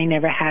ears, and they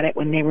never had it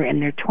when they were in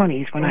their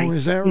 20s.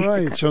 Is that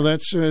right? So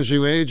that's as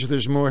you age,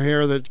 there's more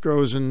hair that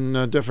grows in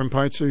different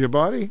parts of your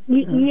body?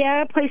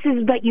 Yeah,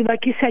 places that you,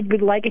 like you said,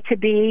 would like it to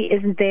be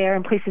isn't there,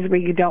 and places where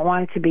you don't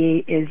want it to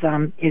be is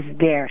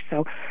there.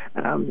 So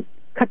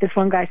cut this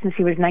one guy since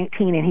he was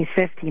 19, and he's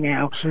 50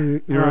 now. So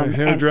you're a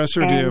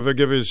hairdresser. Do you ever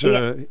give his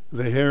the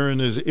hair in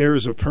his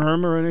ears a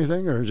perm or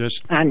anything, or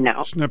just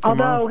no. Snip them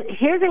Although, off?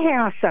 here's a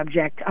hair off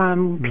subject.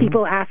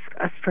 People ask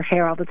us for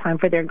hair all the time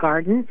for their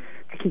garden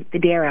to keep the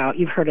dare out.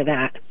 You've heard of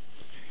that.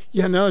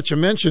 Yeah, now that you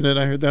mention it,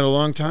 I heard that a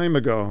long time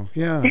ago.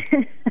 Yeah.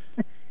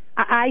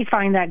 I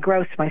find that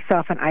gross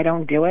myself, and I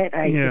don't do it.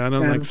 I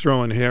don't like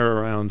throwing hair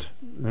around.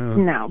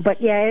 No,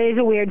 but yeah, it is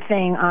a weird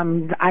thing.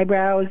 The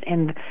eyebrows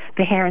and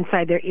the hair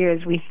inside their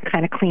ears, we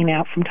kind of clean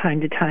out from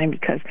time to time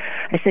because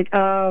I said,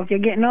 oh, if you're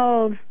getting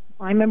old,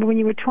 I remember when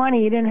you were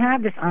 20, you didn't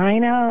have this. I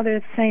know,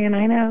 they're saying,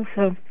 I know.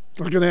 So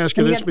I'm going to ask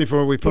you this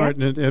before we part.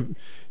 Yeah.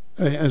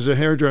 As a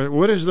hairdresser,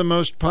 what is the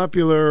most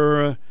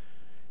popular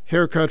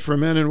haircut for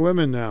men and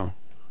women now?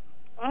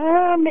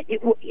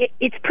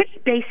 It's pretty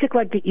basic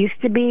like it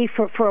used to be.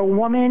 For a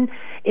woman,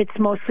 it's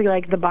mostly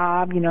like the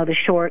bob, the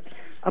short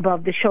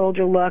above the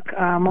shoulder look.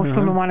 Most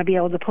women want to be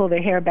able to pull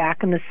their hair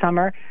back in the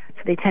summer,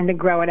 so they tend to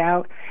grow it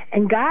out.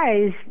 And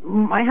guys,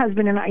 my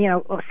husband and I,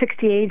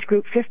 60 age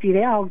group, 50,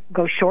 they all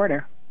go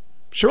shorter.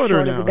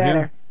 Shorter now, the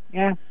better.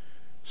 Yeah.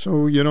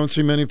 So you don't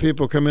see many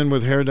people come in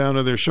with hair down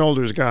to their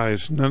shoulders,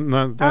 guys.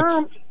 Not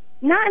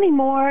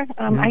anymore.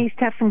 I used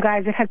to have some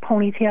guys that had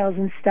ponytails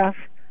and stuff.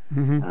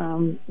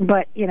 Mm-hmm.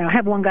 But I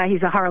have one guy,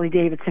 he's a Harley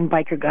Davidson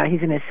biker guy,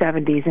 he's in his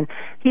 70s, and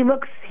he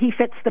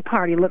fits the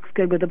part. He looks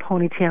good with a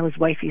ponytail. His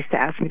wife used to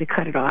ask me to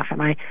cut it off,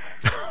 and I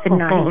said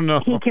no,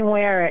 he can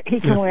wear it. He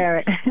can wear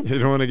it. You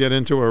don't want to get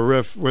into a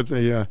riff with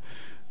the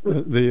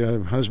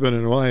husband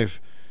and wife.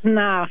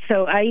 No,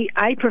 so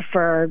I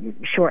prefer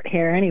short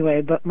hair anyway,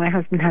 but my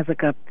husband has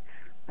like a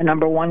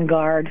number one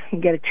guard. You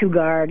get a 2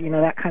 guard,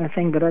 that kind of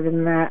thing, but other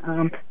than that,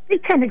 they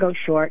tend to go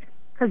short.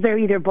 Because they're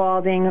either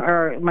balding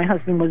or my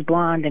husband was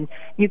blonde, and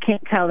you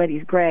can't tell that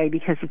he's gray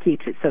because he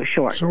keeps it so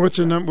short. So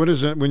what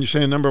is it when you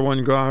say a number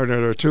 1 guard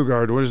or a 2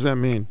 guard? What does that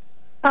mean?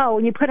 Oh,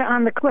 when you put it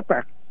on the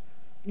clipper.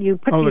 You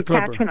put the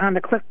attachment on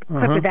the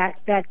clipper.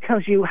 That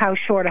tells you how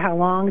short or how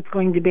long it's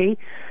going to be.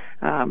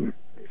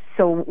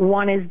 So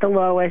 1 is the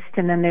lowest,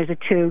 and then there's a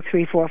 2,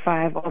 3, 4,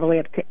 5, all the way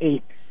up to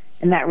 8.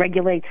 And that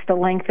regulates the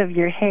length of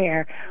your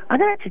hair. I'm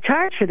going to have to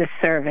charge for this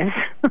service.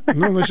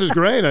 No, this is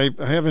great. I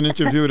haven't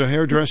interviewed a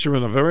hairdresser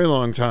in a very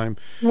long time.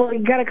 Well,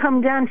 you got to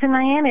come down to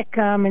Niantic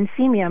and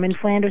see me. I'm in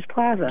Flanders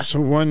Plaza.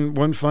 So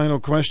one final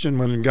question.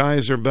 When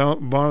guys are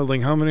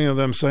balding, how many of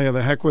them say,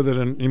 the heck with it,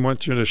 and you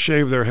want you to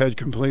shave their head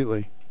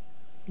completely?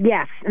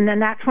 Yes, and then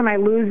that's when I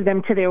lose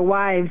them to their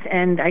wives,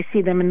 and I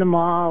see them in the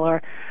mall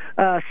or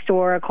a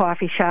store, a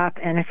coffee shop,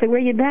 and I say, where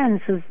you been?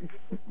 So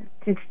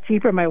it's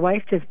cheaper. My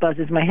wife just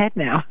buzzes my head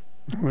now.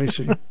 Oh, I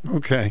see.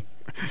 Okay.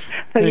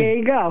 There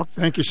you go.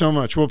 Thank you so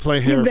much. We'll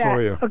play hair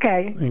for you.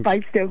 Okay. Thanks.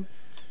 Bye, Stu.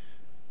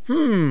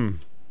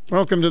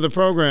 Welcome to the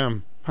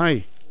program.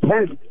 Hi.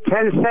 10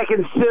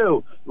 seconds,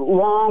 Stu.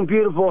 Long,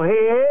 beautiful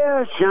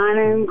hair,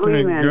 shining,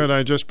 gleaming. Good.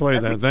 I just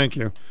played that. Thank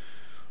you.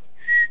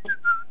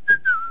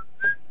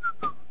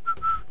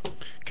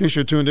 In case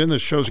you're tuned in,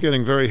 this show's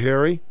getting very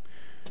hairy.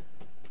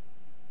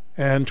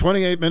 And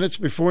 28 minutes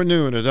before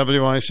noon at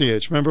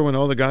WICH. Remember when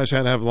all the guys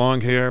had to have long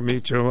hair? Me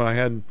too.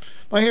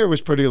 My hair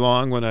was pretty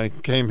long when I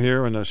came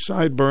here, and the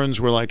sideburns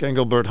were like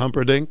Engelbert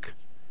Humperdinck.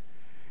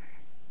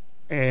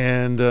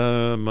 And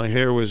my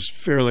hair was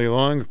fairly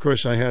long. Of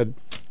course, I had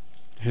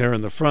hair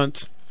in the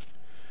front.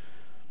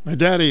 My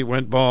daddy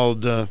went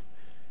bald. Well,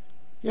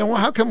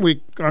 how come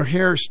our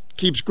hair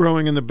keeps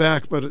growing in the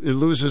back, but it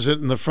loses it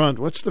in the front?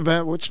 What's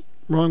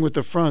wrong with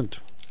the front?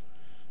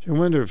 You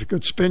wonder if you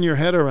could spin your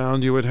head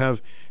around, you would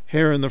have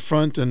hair in the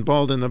front and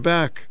bald in the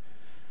back,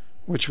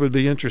 which would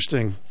be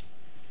interesting.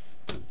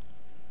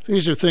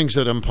 These are things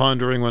that I'm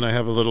pondering when I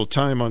have a little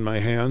time on my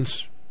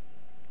hands.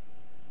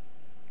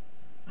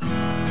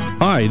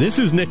 Hi, this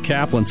is Nick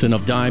Kaplanson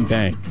of Dime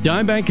Bank.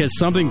 Dime Bank has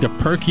something to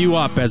perk you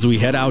up as we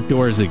head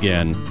outdoors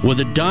again. With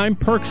a Dime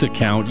Perks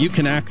account, you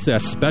can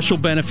access special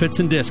benefits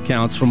and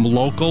discounts from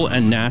local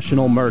and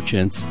national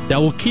merchants that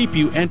will keep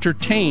you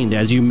entertained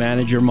as you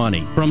manage your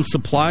money. From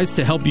supplies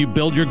to help you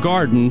build your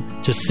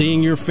garden to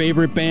seeing your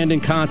favorite band in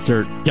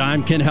concert,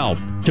 Dime can help.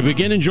 To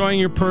begin enjoying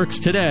your perks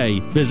today,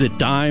 visit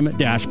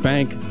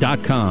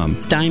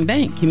dime-bank.com. Dime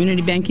Bank.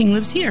 Community banking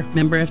lives here.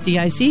 Member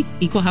FDIC.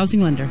 Equal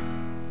housing lender.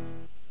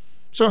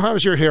 So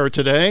how's your hair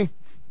today?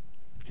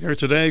 Here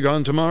today,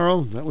 gone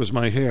tomorrow? That was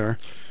my hair.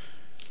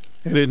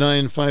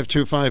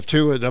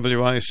 889-5252 at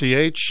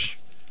WICH.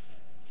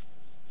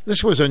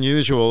 This was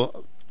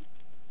unusual.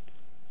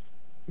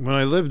 When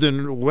I lived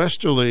in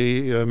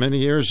Westerly many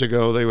years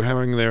ago, they were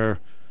having their,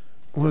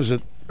 what was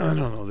it? I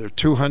don't know, their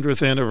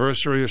 200th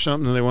anniversary or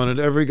something. They wanted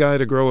every guy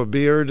to grow a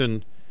beard,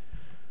 and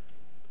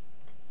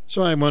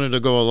so I wanted to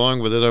go along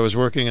with it. I was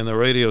working in the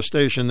radio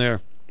station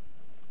there,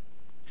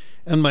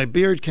 and my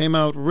beard came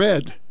out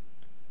red.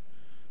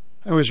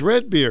 I was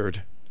red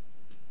beard.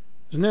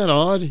 Isn't that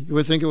odd? You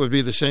would think it would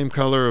be the same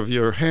color of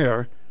your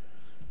hair,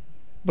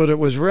 but it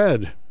was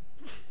red.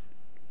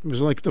 It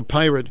was like the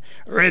pirate,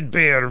 red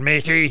beard,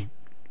 matey.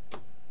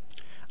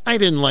 I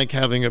didn't like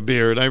having a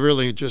beard. I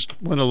really just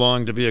went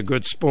along to be a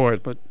good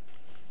sport, but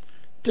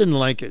didn't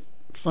like it.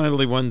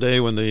 Finally, one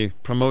day when the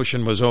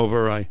promotion was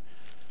over, I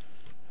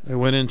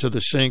went into the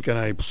sink and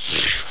I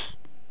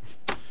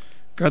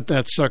got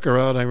that sucker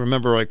out. I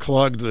remember I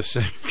clogged the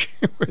sink.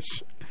 It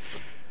was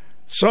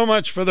so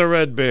much for the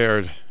red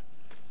beard.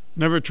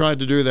 Never tried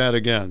to do that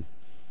again.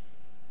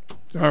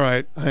 All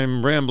right,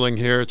 I'm rambling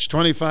here. It's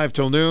 25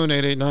 till noon.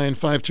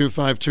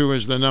 889-5252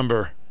 is the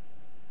number.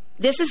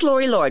 This is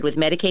Lori Lord with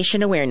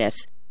Medication Awareness.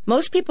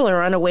 Most people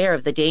are unaware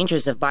of the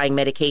dangers of buying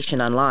medication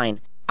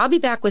online. I'll be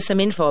back with some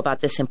info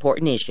about this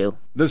important issue.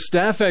 The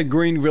staff at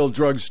Greenville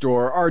Drug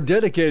Store are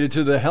dedicated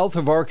to the health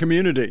of our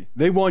community.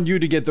 They want you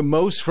to get the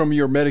most from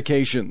your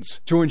medications.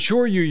 To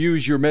ensure you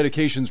use your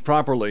medications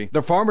properly,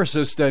 the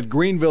pharmacists at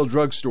Greenville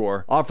Drug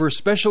Store offer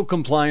special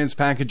compliance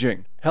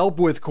packaging, help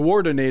with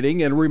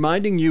coordinating and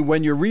reminding you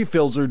when your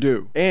refills are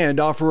due, and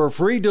offer a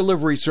free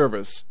delivery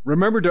service.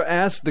 Remember to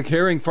ask the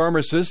caring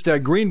pharmacist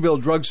at Greenville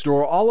Drug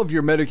Store all of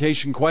your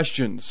medication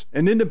questions.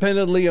 An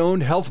independently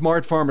owned Health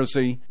Mart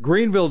pharmacy,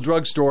 Greenville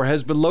Drug Store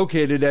has been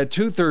located at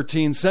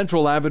 213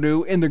 Central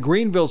Avenue in the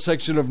Greenville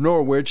section of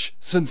Norwich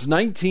since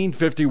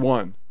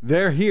 1951.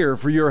 They're here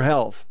for your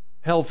health.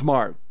 Health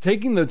Mart,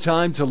 taking the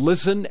time to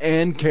listen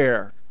and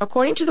care.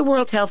 According to the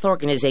World Health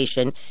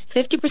Organization,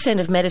 50%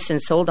 of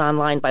medicines sold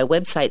online by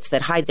websites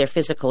that hide their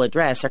physical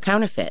address are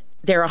counterfeit.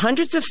 There are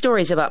hundreds of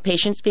stories about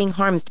patients being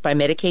harmed by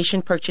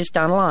medication purchased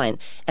online,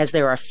 as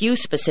there are few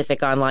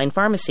specific online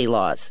pharmacy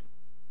laws.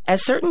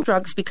 As certain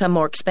drugs become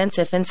more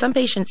expensive and some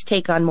patients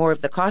take on more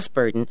of the cost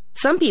burden,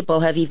 some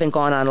people have even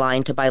gone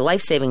online to buy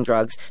life-saving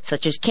drugs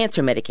such as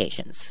cancer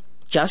medications.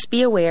 Just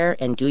be aware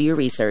and do your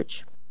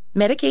research.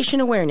 Medication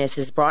Awareness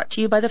is brought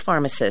to you by the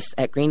pharmacists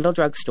at Greenville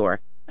Drug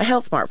Store, a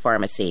Health Mart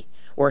pharmacy.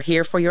 We're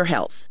here for your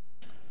health.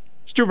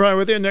 Stu Bryer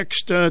with you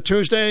next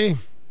Tuesday.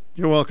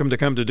 You're welcome to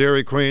come to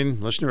Dairy Queen,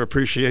 Listener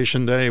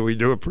Appreciation Day. We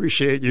do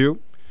appreciate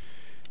you.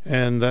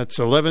 And that's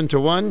 11 to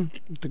 1.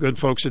 The good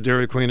folks at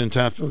Dairy Queen in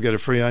Taftville get a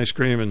free ice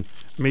cream and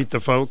meet the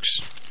folks.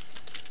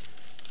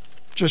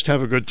 Just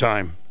have a good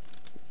time.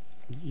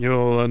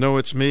 You'll know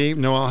it's me.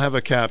 No, I'll have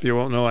a cap. You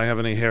won't know I have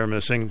any hair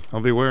missing.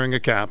 I'll be wearing a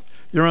cap.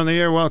 You're on the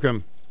air.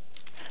 Welcome.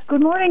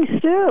 Good morning,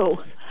 Stu.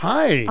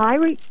 Hi. I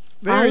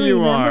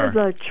you are.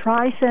 remember the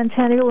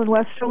Tricentennial in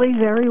Westerly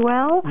very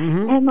well,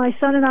 and my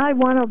son and I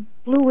won a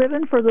blue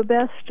ribbon for the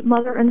best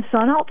mother and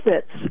son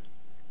outfits.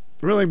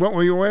 Really? What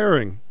were you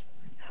wearing?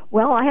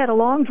 Well, I had a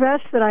long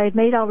dress that I had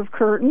made out of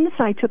curtains.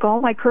 I took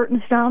all my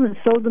curtains down and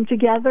sewed them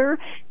together,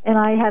 and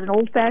I had an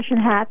old-fashioned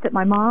hat that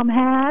my mom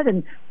had,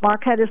 and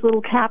Mark had his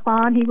little cap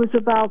on. He was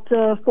about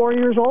 4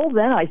 years old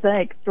then, I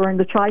think, during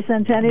the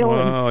Tricentennial.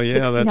 Oh,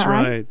 yeah, that's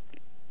right.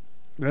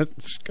 I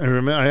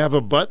remember. I have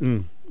a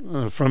button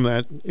from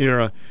that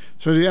era.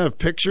 So do you have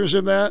pictures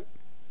of that?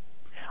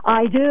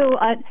 I do.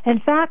 In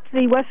fact,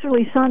 the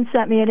Westerly Sun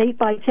sent me an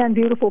 8x10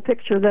 beautiful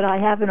picture that I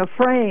have in a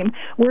frame.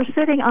 We're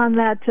sitting on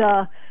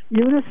that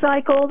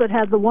unicycle that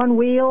had the one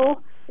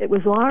wheel. It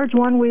was a large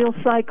one-wheel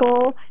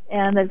cycle,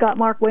 and they've got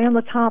Mark way on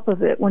the top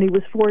of it when he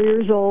was 4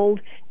 years old,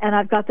 and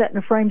I've got that in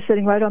a frame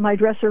sitting right on my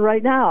dresser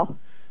right now.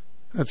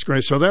 That's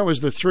great. So that was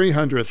the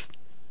 300th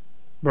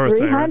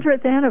birthday.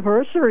 300th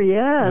anniversary,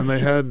 yes. And they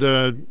had,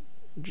 a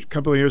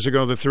couple of years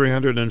ago, the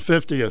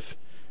 350th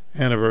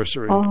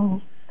anniversary.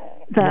 Oh,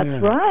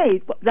 that's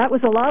right. That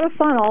was a lot of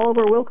fun all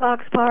over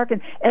Wilcox Park, and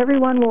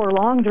everyone wore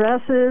long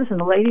dresses, and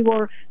the ladies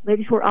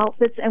wore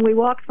outfits, and we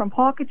walked from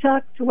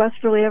Pawcatuck to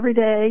Westerly every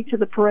day to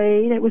the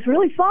parade. It was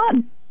really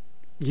fun.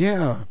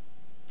 Yeah,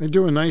 they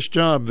do a nice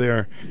job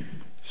there.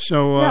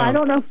 So I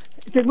don't know.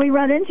 Did we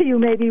run into you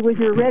maybe with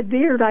your red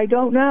beard? I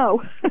don't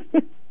know.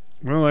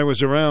 Well, I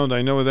was around.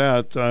 I know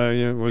that.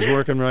 I was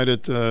working right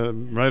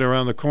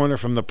around the corner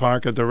from the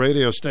park at the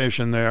radio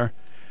station there.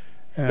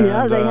 And,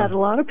 yeah, they had a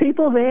lot of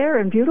people there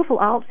and beautiful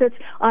outfits.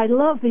 I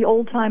love the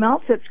old-time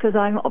outfits because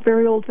I'm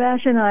very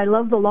old-fashioned, and I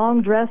love the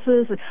long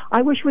dresses.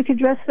 I wish we could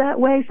dress that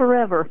way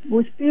forever. It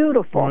was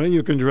beautiful. Well,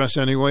 you can dress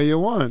any way you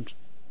want.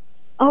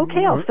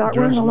 Okay, I'll start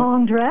wearing a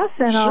long dress,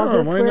 and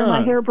I'll just wear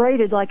my hair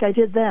braided like I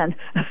did then.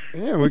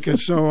 Yeah, we can.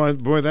 So,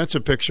 boy, that's a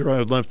picture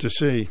I'd love to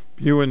see.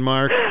 You and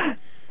Mark.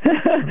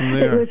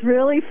 there. It was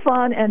really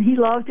fun, and he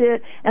loved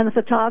it. And the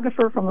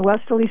photographer from the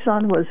Westerly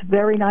Sun was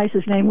very nice.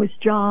 His name was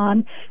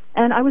John.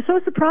 And I was so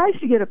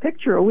surprised to get a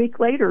picture a week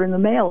later in the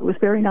mail. It was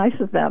very nice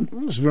of them.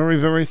 It was very,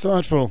 very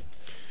thoughtful.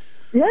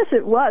 Yes,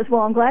 it was.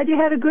 Well, I'm glad you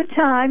had a good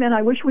time, and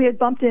I wish we had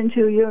bumped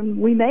into you, and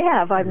we may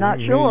have. I'm not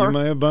sure. You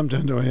may have bumped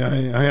into me.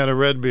 I had a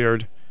red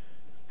beard.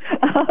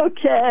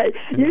 Okay.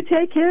 You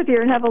take care,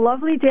 dear, and have a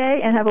lovely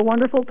day, and have a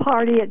wonderful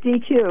party at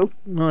DQ.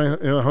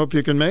 Well, I hope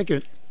you can make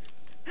it.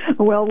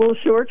 Well, we'll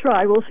sure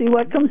try. We'll see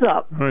what comes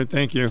up. All right,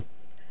 thank you.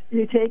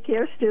 You take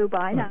care, Stu.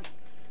 Bye now.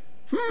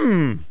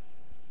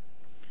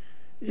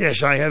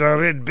 Yes, I had a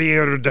red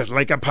beard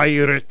like a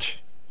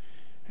pirate.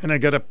 And I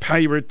got a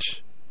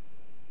pirate.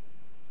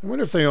 I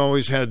wonder if they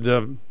always had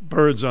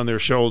birds on their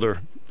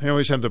shoulder. They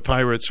always had the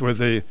pirates with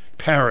a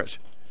parrot.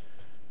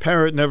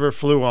 Parrot never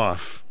flew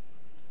off.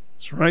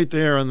 It's right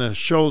there on the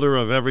shoulder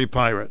of every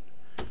pirate,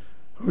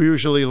 who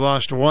usually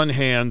lost one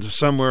hand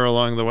somewhere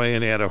along the way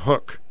and had a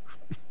hook.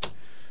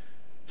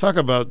 Talk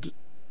about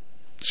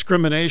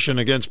discrimination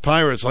against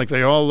pirates, like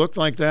they all look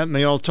like that and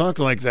they all talk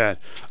like that.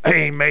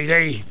 Hey,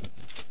 matey.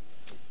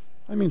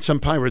 I mean, some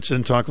pirates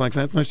didn't talk like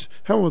that.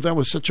 Hell, that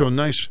was such a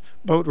nice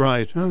boat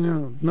ride. Oh,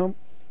 no.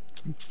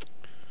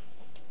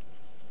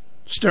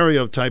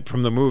 Stereotype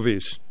from the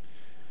movies.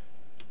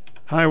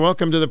 Hi,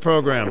 welcome to the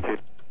program.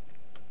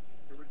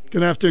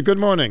 Good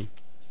morning.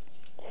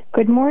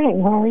 Good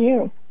morning. How are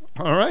you?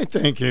 All right,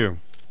 thank you.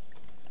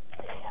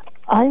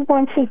 I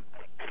wanted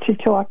to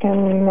talk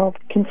and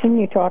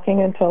continue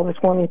talking until the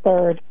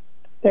 23rd.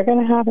 They're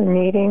going to have a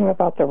meeting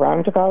about the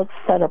roundabouts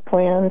that are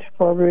planned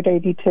for Route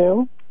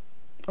 82.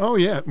 Oh,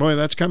 yeah. Boy,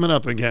 that's coming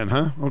up again,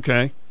 huh?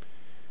 Okay.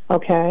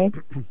 Okay.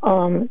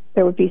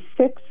 There would be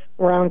 6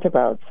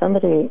 roundabouts.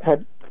 Somebody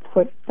had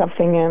put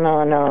something in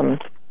on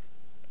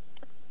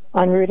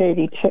Route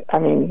 82,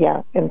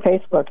 in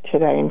Facebook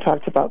today and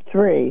talked about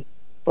 3.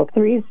 Well,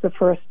 3 is the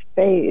first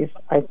phase,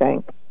 I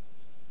think.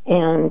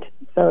 And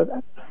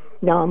so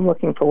now I'm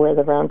looking for where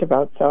the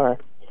roundabouts are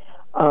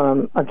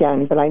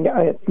again. But I know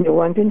it's New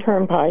London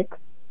Turnpike,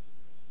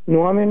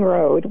 Norman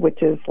Road,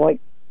 which is like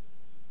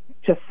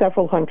just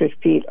several hundred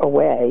feet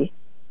away,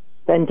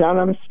 then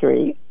Dunham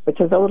Street, which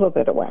is a little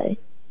bit away,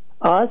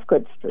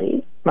 Osgood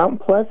Street,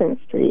 Mount Pleasant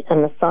Street,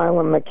 and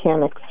Asylum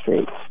Mechanic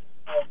Street.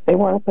 They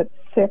want to put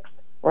 6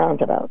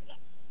 roundabouts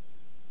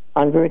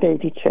on Route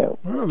 82.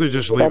 Why don't they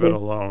just leave it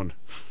alone?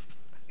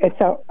 It's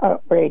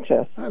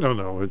outrageous. I don't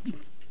know.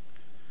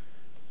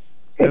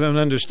 I don't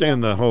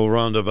understand the whole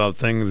roundabout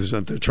things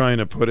that they're trying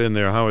to put in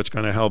there, how it's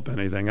going to help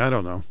anything. I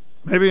don't know.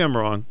 Maybe I'm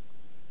wrong.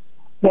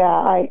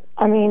 Yeah,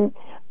 I mean,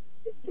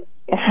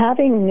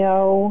 having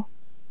no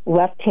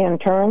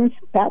left-hand turns,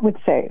 that would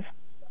save.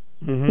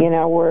 Mm-hmm. You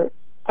know,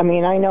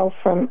 I know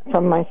from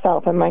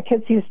myself, and my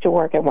kids used to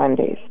work at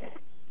Wendy's,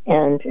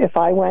 and if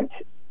I went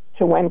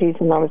to Wendy's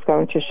and I was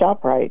going to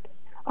ShopRite,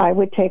 I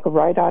would take a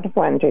right out of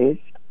Wendy's,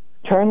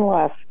 turn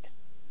left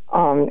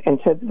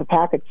into the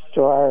package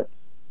store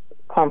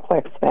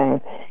complex thing,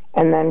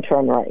 and then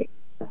turn right.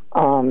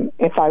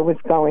 If I was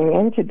going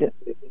into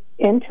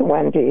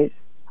Wendy's,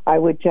 I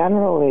would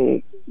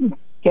generally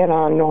get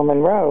on Norman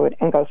Road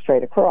and go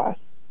straight across,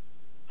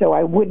 so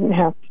I wouldn't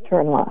have to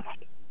turn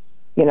left.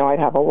 You know, I'd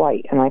have a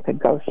light and I could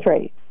go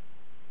straight.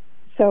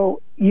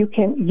 So you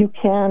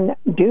can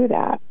do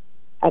that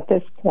at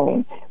this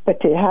point, but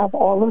to have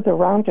all of the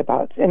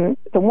roundabouts, and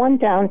the one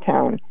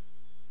downtown,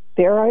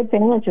 there are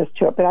advantages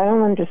to it, but I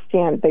don't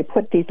understand. They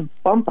put these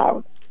bump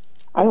outs.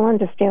 I don't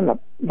understand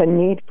the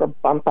need for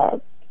bump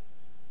outs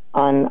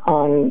on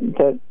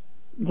the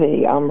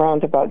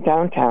roundabout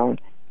downtown,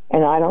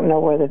 and I don't know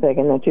whether they're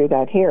going to do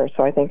that here.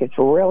 So I think it's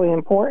really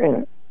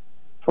important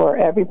for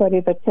everybody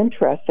that's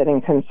interested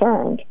and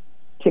concerned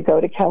to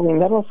go to Kelly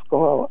Middle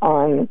School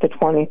on the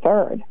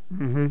 23rd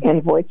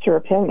and voice your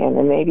opinion,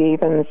 and maybe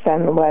even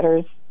send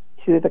letters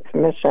to the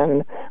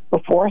commission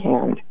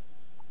beforehand,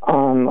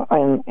 and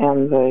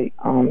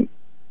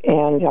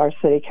our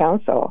city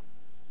council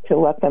to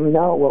let them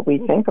know what we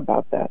think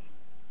about this.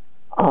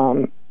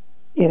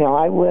 You know,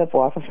 I live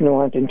off of New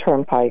London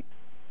Turnpike,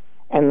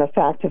 and the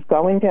fact of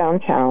going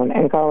downtown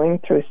and going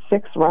through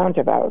 6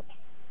 roundabouts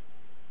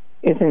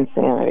is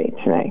insanity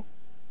to me.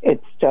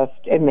 It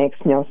makes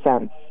no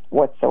sense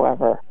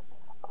whatsoever.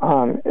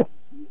 I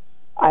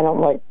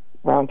don't like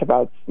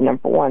roundabouts,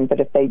 number one, but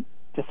if they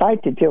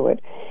decide to do it,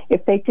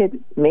 if they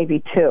did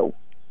maybe 2,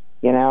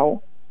 you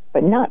know,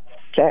 but not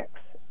 6,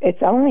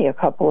 it's only a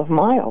couple of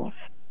miles.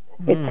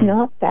 It's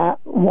not that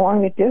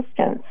long a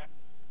distance.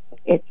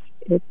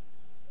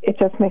 It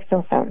just makes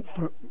no sense.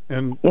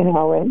 And you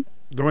know, and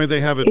the way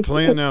they have it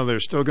planned now,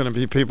 there's still going to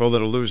be people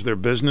that'll lose their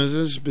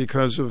businesses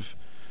because of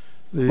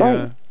the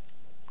right.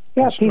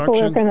 Yeah,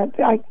 people are going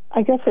to.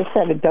 I guess they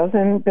said a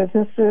dozen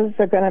businesses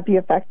are going to be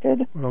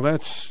affected. Well,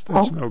 that's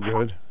no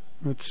good.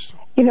 That's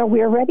you know,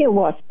 we already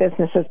lost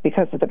businesses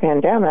because of the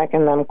pandemic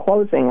and them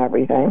closing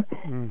everything.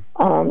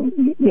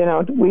 You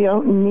know, we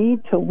don't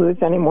need to lose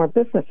any more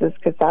businesses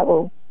because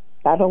that'll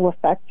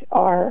affect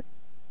our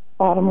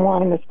bottom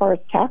line as far as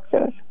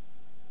taxes.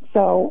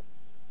 So,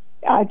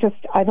 I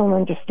don't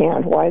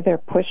understand why they're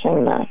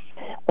pushing this,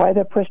 why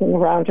they're pushing the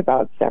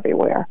roundabouts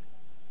everywhere.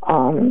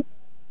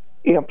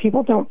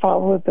 People don't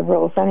follow the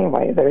rules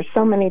anyway. There's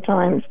so many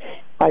times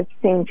I've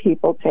seen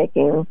people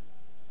taking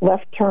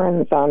left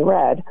turns on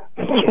red,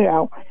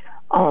 at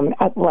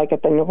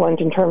the New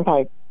London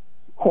Turnpike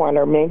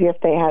corner. Maybe if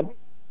they had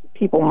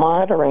people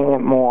monitoring it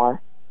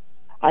more.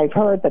 I've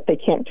heard that they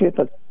can't do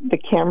the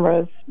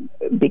cameras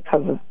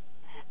because of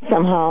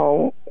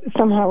somehow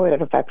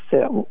it affects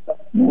it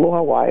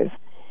law-wise.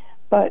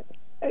 But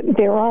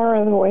there are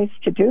other ways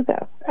to do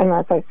this. And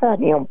as I said,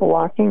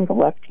 blocking the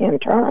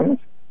left-hand turns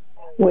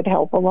would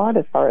help a lot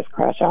as far as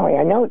Crash Alley.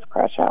 I know it's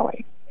Crash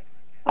Alley.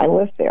 I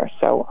live there,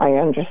 so I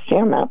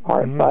understand that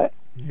part. Mm-hmm. But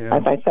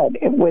as I said,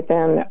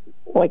 within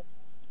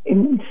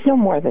still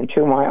more than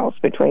 2 miles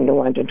between New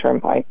London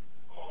Turnpike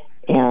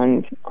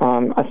and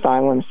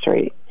Asylum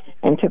Street,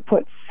 and to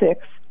put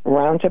 6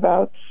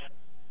 roundabouts.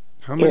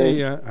 How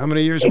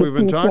many years have we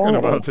been talking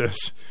about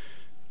this?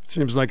 It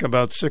seems like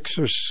about 6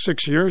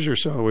 years or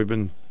so we've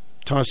been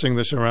tossing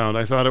this around.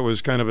 I thought it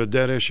was kind of a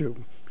dead issue.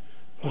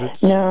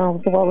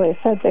 No, well, they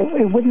said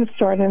it wouldn't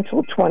start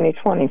until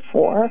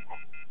 2024,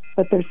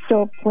 but they're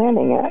still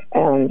planning it,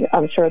 and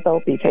I'm sure they'll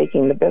be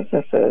taking the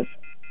businesses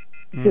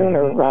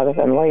sooner rather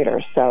than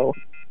later. So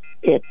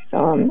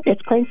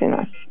it's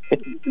craziness.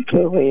 It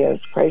truly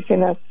is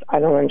craziness. I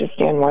don't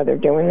understand why they're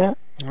doing that.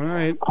 All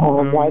right.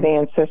 Why they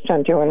insist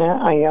on doing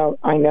that.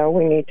 I know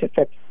we need to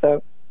fix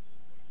the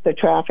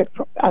traffic.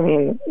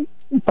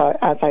 But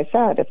as I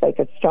said, if they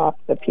could stop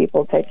the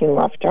people taking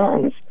left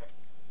turns,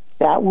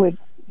 that would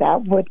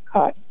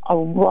cut a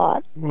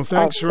lot. Well,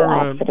 thanks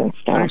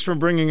for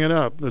bringing it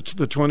up. It's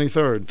the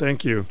 23rd.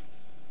 Thank you.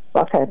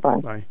 Okay, bye.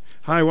 Bye.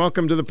 Hi,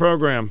 welcome to the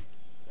program.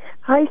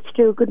 Hi,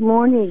 Stu. Good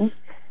morning.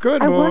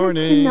 Good morning. I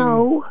wanted to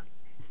know.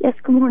 Yes,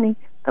 good morning.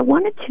 I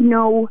wanted to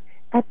know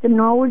at the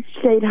Norwich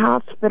State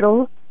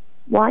Hospital,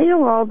 why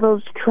are all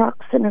those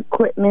trucks and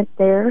equipment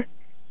there?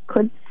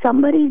 Could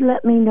somebody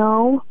let me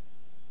know?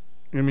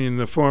 You mean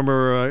the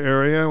former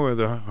area where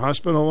the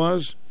hospital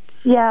was?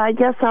 Yeah, I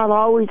guess I'll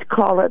always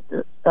call it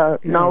the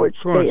Norwich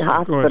State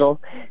Hospital.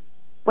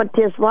 But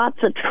there's lots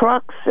of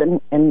trucks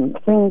and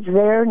things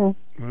there, and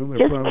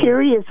just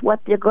curious what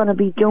they're going to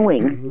be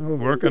doing.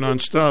 Working on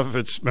stuff.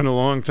 It's been a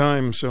long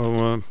time,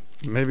 so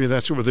maybe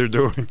that's what they're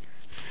doing.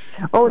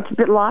 Oh, it's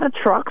a lot of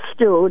trucks,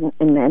 too,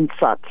 and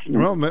such.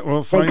 Well,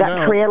 we'll find out. They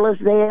got trailers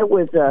there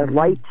with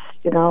lights,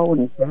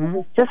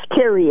 and just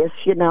curious,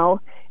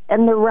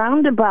 And the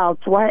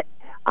roundabouts,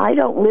 I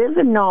don't live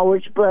in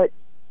Norwich, but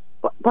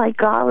by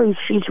golly,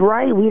 she's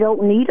right. We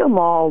don't need them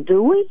all,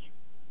 do we?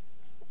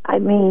 I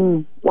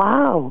mean,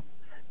 wow.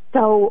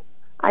 So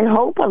I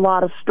hope a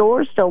lot of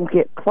stores don't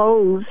get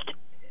closed,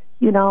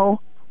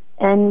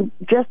 And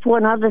just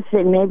one other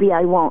thing, maybe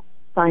I won't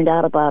find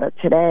out about it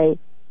today,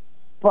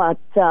 but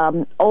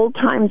Old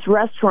Times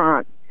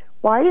Restaurant,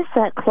 why is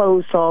that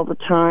closed all the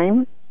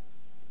time?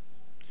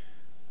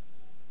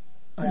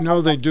 I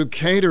know they do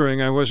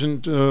catering. I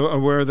wasn't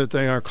aware that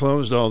they are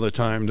closed all the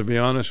time, to be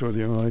honest with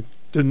you. I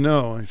didn't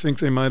know. I think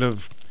they might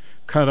have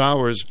cut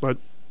hours, but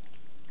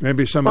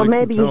maybe somebody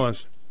can tell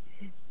us.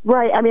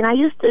 Right. I mean, I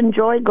used to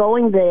enjoy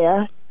going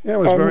there. Yeah, it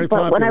was very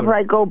popular. But whenever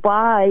I go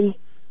by,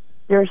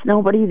 there's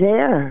nobody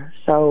there.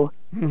 So,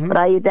 but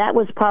that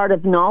was part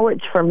of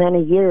Norwich for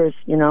many years,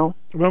 Well,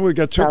 we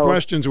got two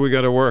questions we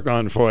got to work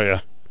on for you.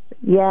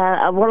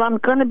 Yeah. Well, I'm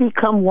going to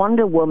become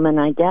Wonder Woman,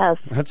 I guess.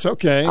 That's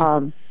okay.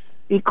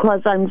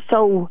 Because I'm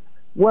so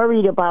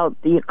worried about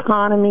the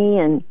economy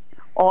and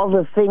all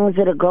the things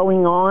that are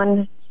going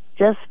on.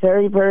 Just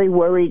very, very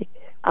worried.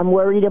 I'm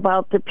worried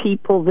about the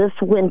people this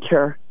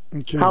winter.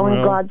 Okay, How in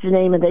God's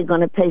name are they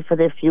going to pay for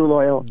their fuel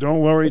oil?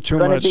 Don't worry too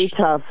much. It's going to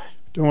be tough.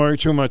 Don't worry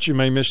too much. You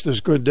may miss this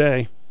good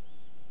day.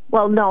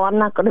 Well, no, I'm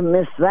not going to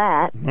miss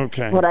that.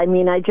 Okay. But I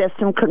mean, I just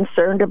am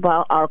concerned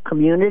about our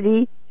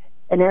community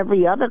and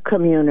every other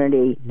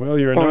community. Well,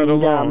 you're not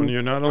alone.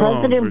 You're not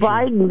alone. President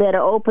Biden better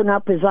open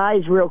up his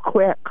eyes real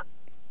quick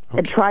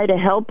and try to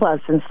help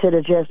us instead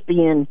of just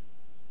being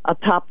a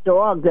top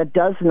dog that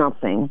does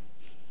nothing.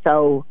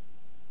 So,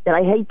 and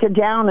I hate to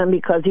down him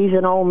because he's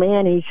an old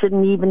man. He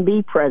shouldn't even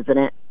be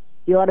president.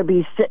 He ought to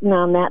be sitting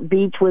on that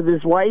beach with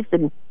his wife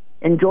and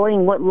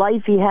enjoying what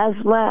life he has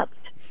left.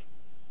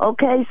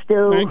 Okay,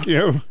 Stu. Thank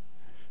you.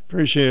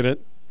 Appreciate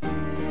it.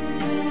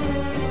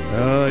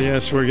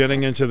 Yes, we're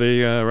getting into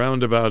the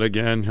roundabout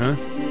again, huh?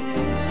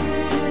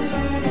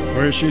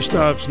 Where she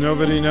stops,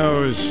 nobody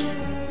knows.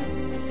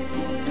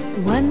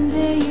 One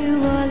day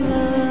you are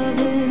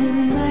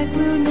loving like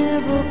we'll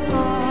never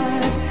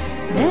part.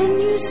 Then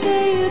you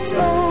say it's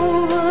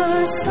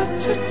over,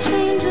 such a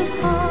change of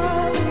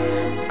heart.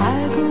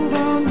 I go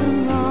round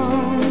and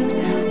round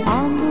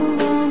on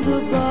the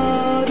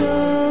roundabout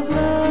of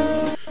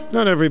love.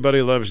 Not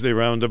everybody loves the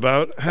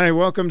roundabout. Hey,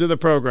 welcome to the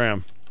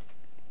program.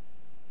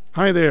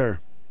 Hi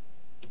there.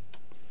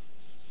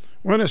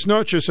 Buenas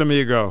noches,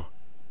 amigo.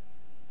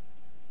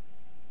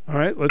 All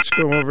right, let's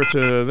go over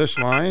to this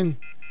line.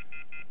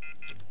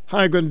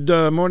 Hi, good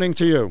morning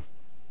to you.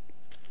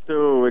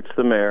 Stu, it's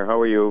the mayor.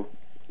 How are you?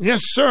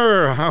 Yes,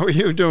 sir. How are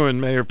you doing,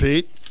 Mayor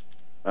Pete?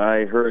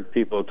 I heard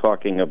people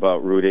talking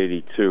about Route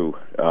 82.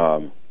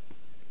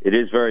 It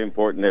is very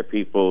important that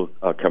people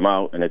come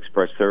out and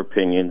express their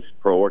opinions,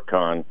 pro or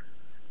con.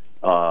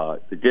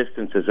 The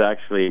distance is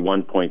actually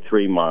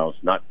 1.3 miles,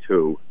 not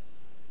 2.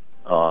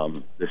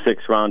 The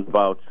 6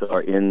 roundabouts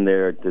are in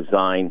their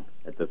design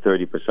at the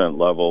 30%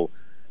 level.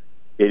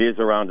 It is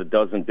around a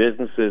dozen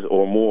businesses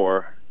or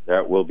more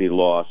that will be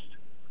lost.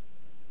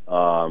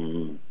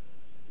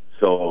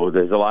 So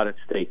there's a lot at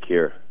stake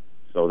here.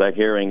 So that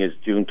hearing is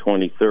June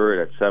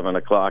 23rd at 7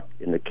 o'clock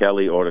in the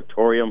Kelly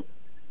Auditorium.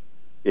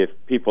 If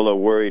people are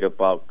worried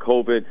about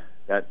COVID,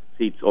 that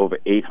seats over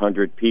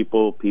 800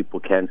 people. People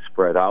can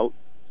spread out.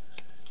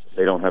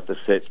 They don't have to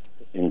sit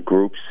in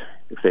groups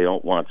if they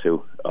don't want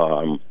to.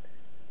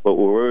 But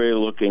we're really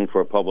looking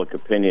for public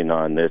opinion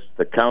on this.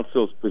 The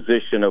council's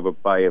position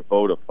by a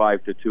vote of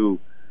 5-2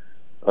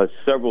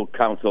 several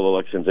council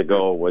elections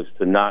ago was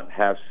to not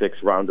have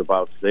 6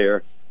 roundabouts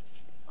there.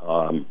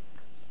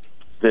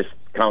 This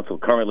council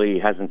currently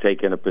hasn't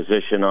taken a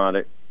position on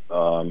it.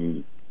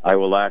 I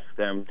will ask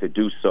them to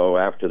do so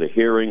after the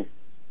hearing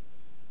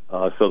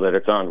so that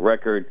it's on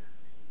record.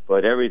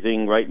 But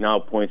everything right now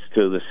points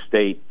to the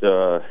state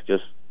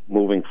just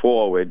moving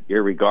forward,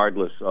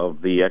 irregardless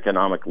of the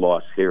economic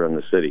loss here in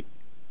the city,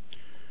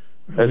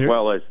 as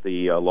well as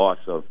the loss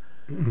of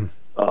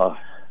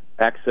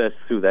access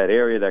through that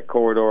area. That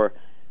corridor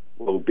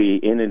will be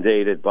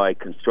inundated by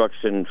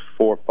construction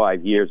 4 or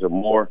 5 years or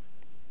more.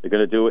 They're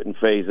going to do it in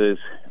phases.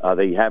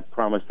 They have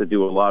promised to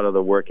do a lot of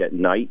the work at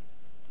night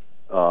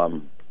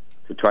to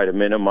try to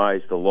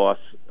minimize the loss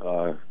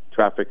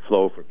traffic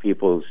flow for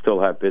people who still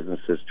have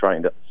businesses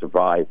trying to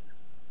survive.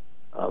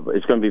 But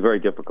it's going to be very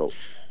difficult.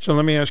 So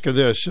let me ask you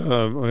this,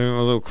 a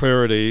little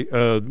clarity.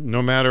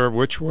 No matter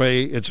which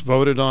way it's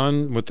voted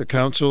on with the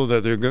council,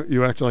 that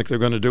you act like they're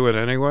going to do it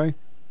anyway?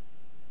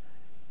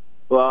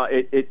 Well,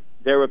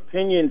 their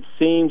opinion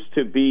seems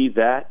to be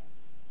that.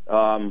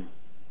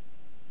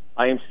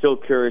 I am still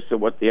curious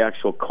of what the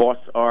actual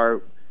costs are.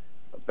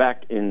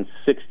 Back in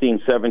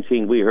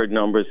 16-17, we heard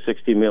numbers,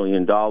 $60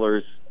 million.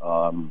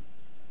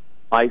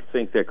 I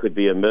think there could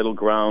be a middle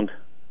ground,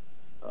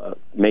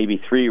 maybe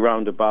 3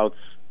 roundabouts,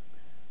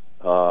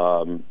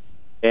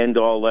 end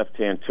all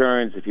left-hand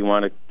turns. If you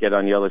want to get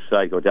on the other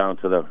side, go down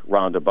to the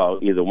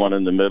roundabout, either one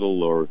in the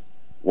middle or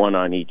one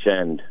on each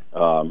end.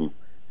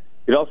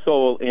 It also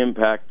will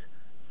impact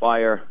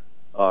fire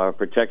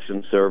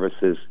protection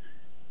services.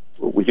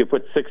 We could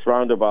put 6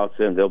 roundabouts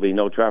in. There'll be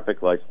no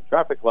traffic lights.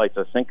 Traffic lights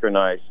are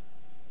synchronized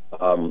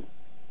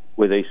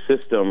with a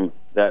system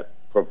that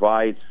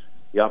provides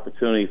the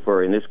opportunity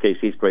for, in this case,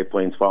 East Great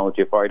Plains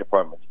Volunteer Fire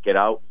Department to get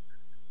out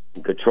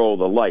and control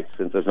the lights.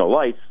 Since there's no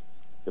lights,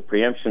 the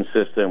preemption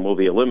system will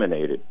be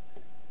eliminated.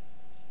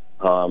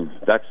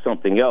 That's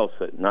something else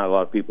that not a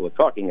lot of people are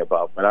talking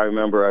about. But I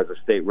remember as a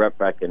state rep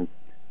back in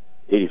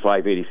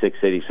 85, 86,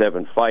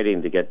 87,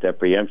 fighting to get that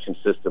preemption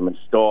system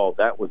installed.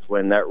 That was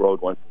when that road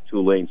went from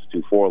 2 lanes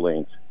to 4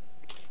 lanes.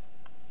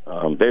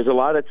 There's a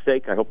lot at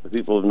stake. I hope the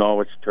people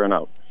know it's turn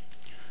out.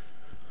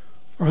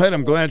 All right,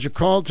 I'm glad you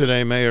called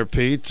today, Mayor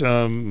Pete.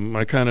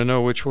 I kind of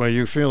know which way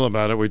you feel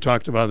about it. We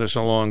talked about this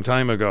a long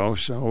time ago,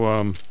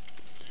 so...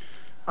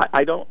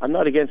 I'm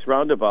not against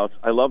roundabouts.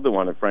 I love the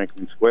one at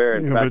Franklin Square.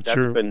 In fact,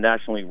 that's been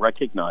nationally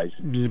recognized.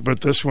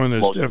 But this one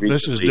is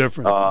this is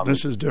different.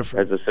 This is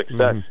different. As a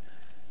success.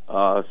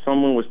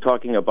 Someone was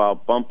talking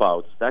about bump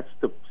outs. That's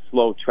to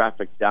slow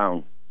traffic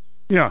down.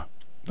 Yeah,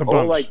 the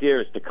whole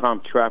idea is to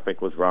calm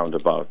traffic with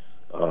roundabouts.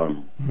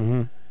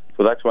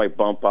 So that's why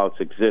bump outs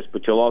exist.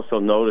 But you'll also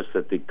notice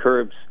that the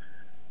curbs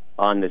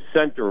on the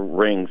center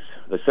rings,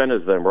 the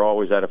centers of them are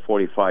always at a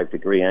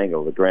 45-degree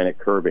angle, the granite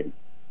curbing.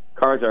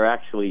 Cars are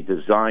actually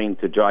designed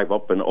to drive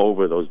up and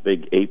over those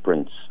big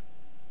aprons.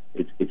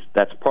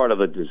 That's part of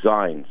the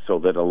design, so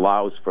that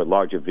allows for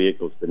larger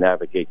vehicles to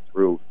navigate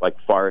through, like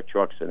fire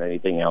trucks and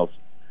anything else.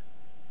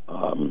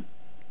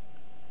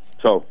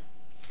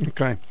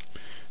 Okay.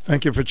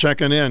 Thank you for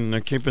checking in.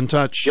 Keep in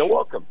touch. You're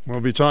welcome.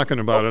 We'll be talking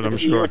about it, I'm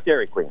sure.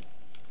 Dairy Queen.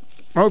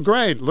 Oh,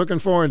 great. Looking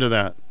forward to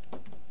that.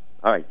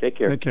 All right. Take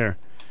care. Take care.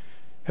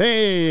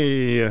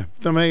 Hey,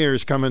 the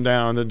mayor's coming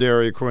down, the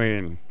Dairy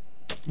Queen.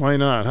 Why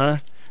not, huh?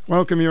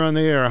 Welcome, you're on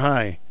the air.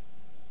 Hi.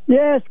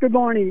 Yes, good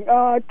morning.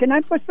 Can I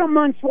put something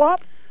on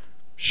swap?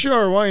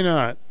 Sure, why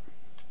not?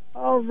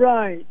 All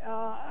right.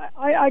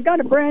 I got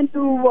a brand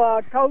new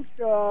couch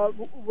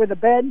with a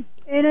bed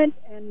in it,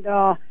 and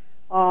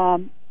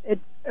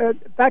in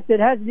fact, it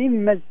hasn't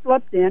even been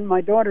slept in.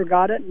 My daughter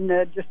got it, and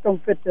it just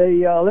don't fit the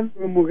living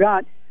room we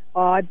got.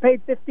 I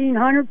paid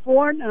 $1,500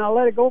 for it, and I'll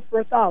let it go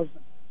for $1,000.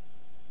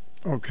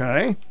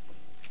 Okay.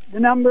 The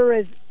number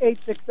is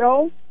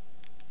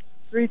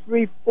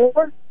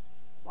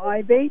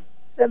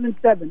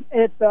 860-334-5877.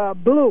 It's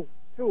blue,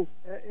 too.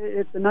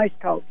 It's a nice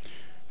couch.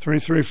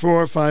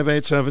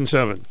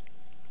 334-5877.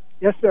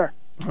 Yes, sir.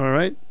 All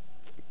right.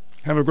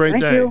 Have a great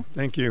day. You.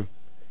 Thank you.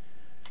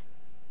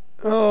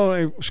 Oh,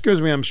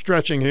 excuse me, I'm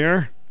stretching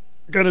here.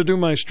 Got to do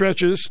my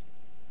stretches.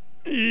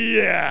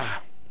 Yeah.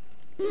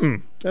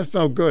 That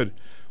felt good.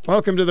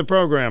 Welcome to the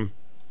program.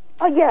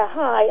 Oh, yeah,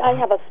 hi. I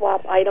have a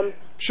swap item.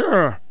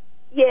 Sure.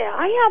 Yeah,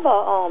 I have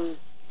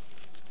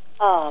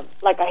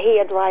like a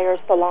hair dryer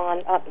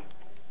salon,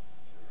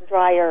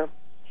 dryer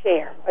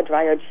chair,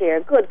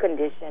 good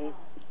condition.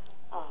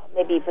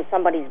 Maybe for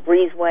somebody's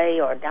breezeway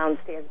or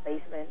downstairs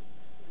basement.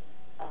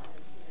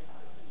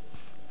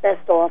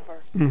 Best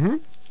offer. Mm-hmm.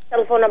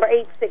 Telephone number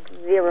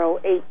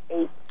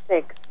 860-886-4081.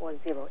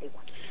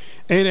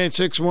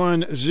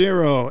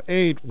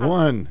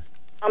 886-1081.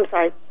 I'm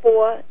sorry,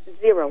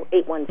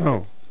 4081.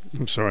 Oh,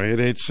 I'm sorry,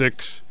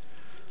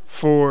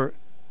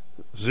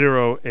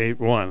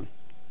 886-4081.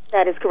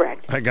 That is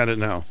correct. I got it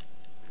now.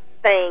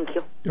 Thank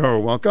you. You're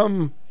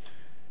welcome.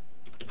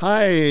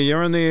 Hi,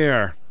 you're on the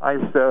air. Hi,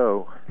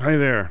 Stu. Hi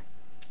there.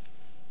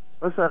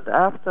 Listen,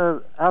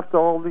 after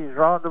all these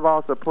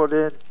roundabouts are put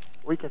in,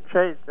 we can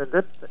change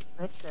the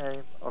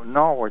nickname of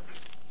Norwich.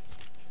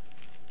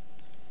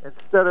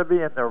 Instead of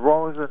being the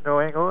Rose of New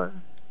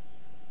England,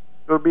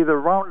 it'll be the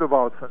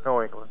Roundabouts of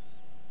New England.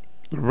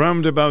 The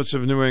Roundabouts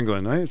of New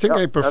England. I think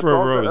I prefer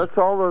Rose. That's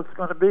all it's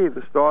going to be.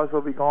 The stores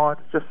will be gone.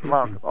 It's just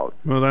roundabouts.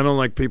 Well, I don't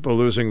like people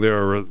losing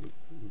their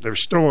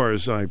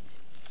stores.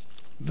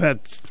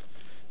 That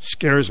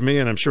scares me,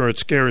 and I'm sure it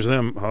scares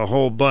them a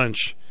whole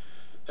bunch.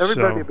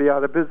 Everybody will be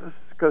out of business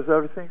because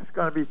everything's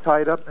going to be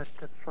tied up in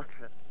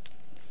construction.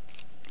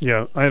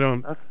 Yeah, I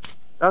don't...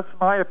 That's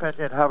my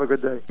opinion. Have a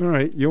good day. All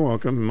right, you're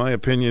welcome. My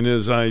opinion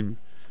is I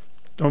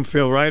don't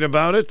feel right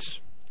about it.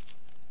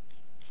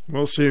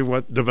 We'll see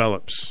what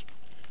develops.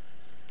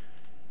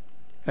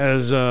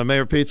 As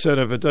Mayor Pete said,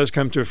 if it does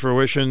come to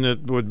fruition,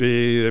 they'd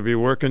be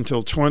working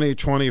till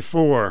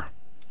 2024.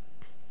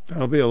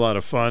 That'll be a lot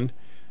of fun.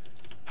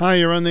 Hi,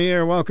 you're on the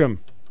air. Welcome.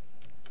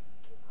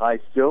 Hi,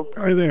 Stu.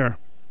 Hi there.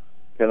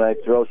 Can I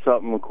throw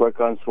something quick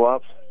on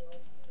swaps?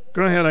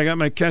 Go ahead. I got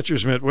my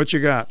catcher's mitt. What you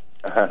got?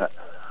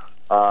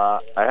 I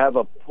have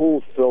a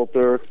pool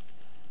filter,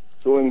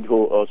 swimming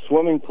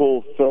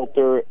pool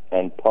filter,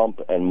 and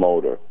pump and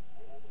motor.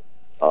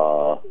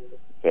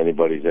 If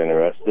anybody's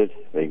interested,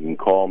 they can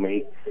call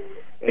me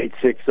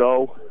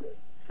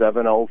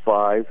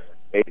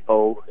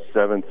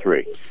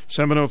 860-705-8073.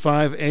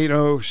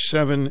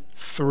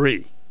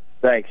 705-8073.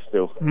 Thanks,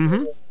 Stu.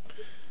 Mm-hmm.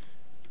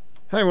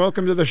 Hi,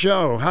 welcome to the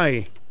show.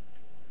 Hi.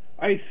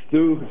 Hi,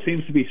 Stu. It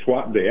seems to be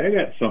swap day. I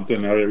got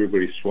something out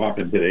everybody's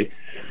swapping today.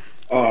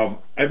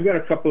 I've got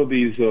a couple of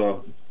these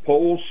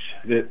poles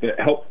that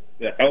help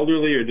the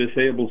elderly or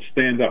disabled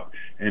stand up,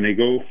 and they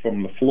go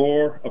from the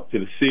floor up to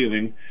the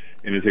ceiling,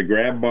 and there's a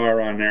grab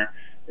bar on there,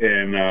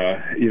 and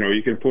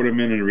you can put them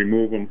in and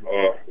remove them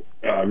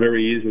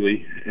very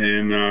easily.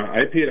 And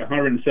I paid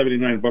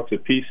 $179 a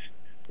piece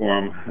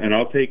for them, and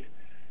I'll take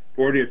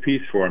 $40 a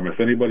piece for them. If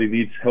anybody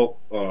needs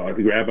help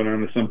grabbing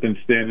onto something,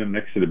 standing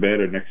next to the bed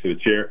or next to the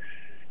chair,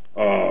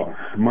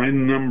 my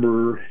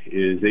number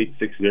is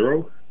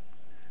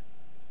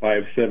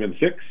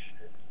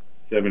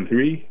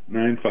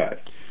 860-576-7395.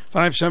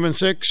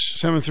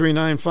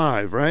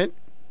 576-7395, right?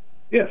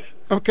 Yes.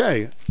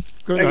 Okay.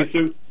 Good. Thank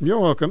you, Stu. You're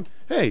welcome.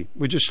 Hey,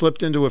 we just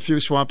slipped into a few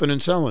swapping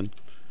and selling.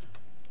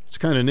 It's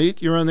kind of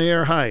neat. You're on the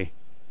air. Hi.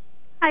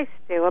 Hi,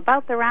 Stu.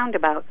 About the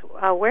roundabouts,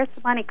 where's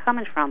the money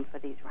coming from for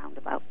these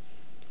roundabouts?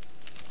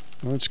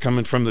 Well, it's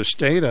coming from the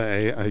state,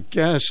 I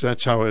guess.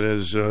 That's how it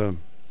is.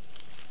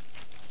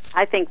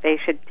 I think they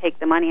should take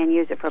the money and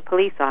use it for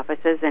police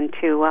officers and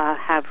to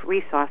have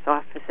resource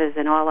officers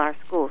in all our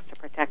schools to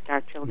protect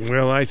our children.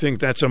 Well, I think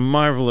that's a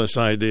marvelous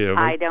idea.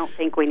 I don't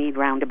think we need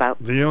roundabouts.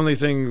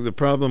 The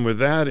problem with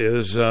that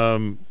is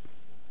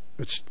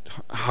it's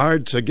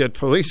hard to get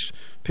police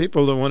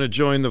people to want to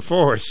join the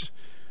force.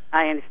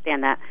 I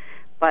understand that,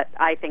 but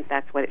I think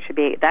that's what it should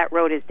be. That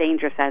road is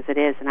dangerous as it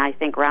is, and I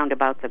think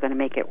roundabouts are going to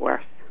make it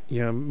worse.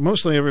 Yeah,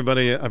 mostly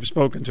everybody I've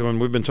spoken to, and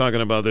we've been talking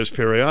about this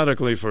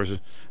periodically for a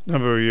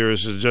number of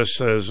years, it just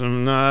says,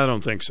 no, I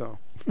don't think so.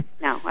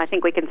 No, I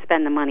think we can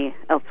spend the money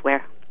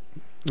elsewhere.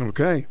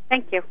 Okay.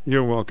 Thank you.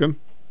 You're welcome.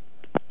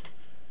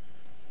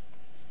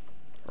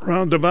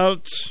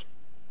 Roundabouts.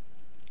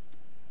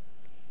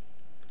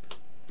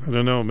 I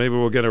don't know. Maybe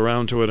we'll get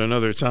around to it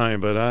another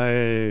time, but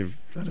I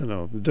don't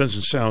know. It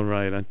doesn't sound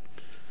right.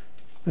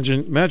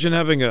 Imagine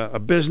having a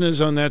business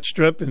on that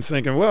strip and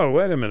thinking, whoa,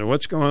 wait a minute,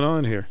 what's going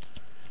on here?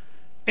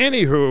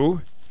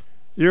 Anywho,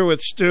 you're with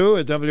Stu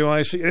at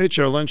WICH.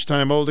 Our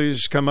lunchtime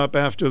oldies come up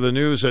after the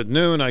news at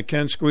noon. I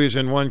can squeeze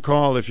in one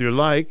call if you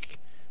like.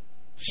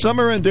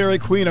 Summer and Dairy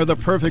Queen are the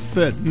perfect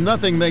fit.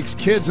 Nothing makes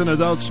kids and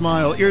adults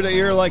smile ear to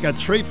ear like a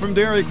treat from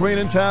Dairy Queen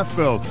in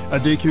Taftville. A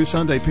DQ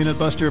Sundae Peanut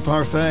Buster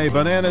Parfait,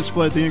 Banana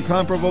Split, the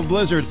incomparable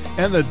Blizzard,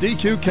 and the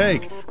DQ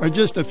Cake are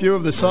just a few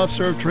of the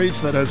soft-serve treats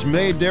that has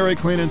made Dairy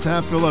Queen in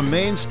Taftville a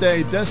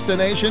mainstay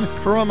destination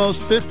for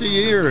almost 50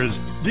 years.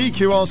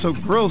 DQ also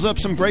grills up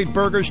some great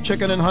burgers,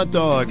 chicken, and hot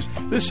dogs.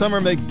 This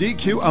summer, make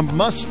DQ a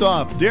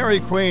must-stop. Dairy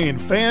Queen,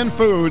 fan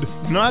food,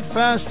 not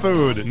fast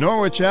food.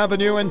 Norwich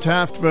Avenue in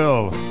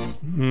Taftville.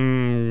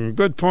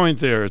 Good point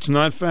there. It's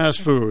not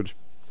fast food.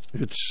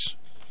 It's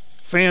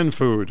fan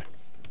food.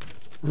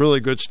 Really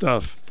good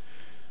stuff.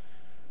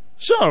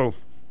 So,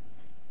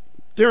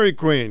 Dairy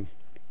Queen.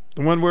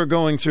 The one we're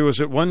going to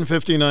is at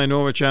 159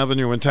 Norwich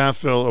Avenue in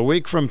Taftville a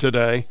week from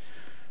today.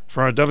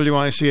 For our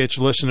WICH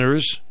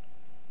listeners,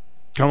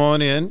 come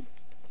on in,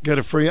 get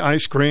a free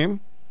ice cream.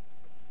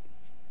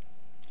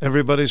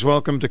 Everybody's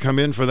welcome to come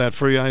in for that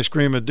free ice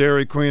cream at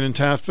Dairy Queen in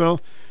Taftville.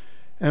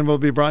 And we'll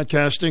be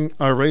broadcasting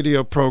our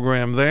radio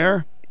program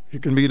there. You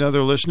can meet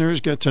other listeners,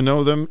 get to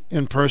know them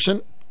in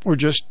person, or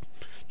just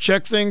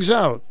check things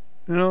out.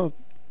 You know,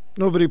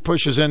 nobody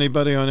pushes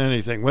anybody on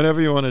anything.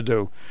 Whatever you want to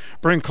do.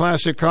 Bring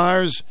classic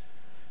cars,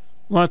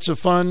 lots of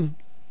fun.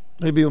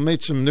 Maybe you'll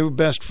meet some new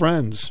best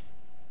friends.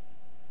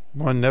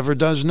 One never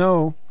does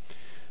know.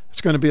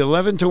 It's going to be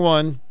 11 to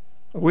 1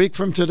 a week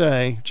from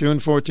today, June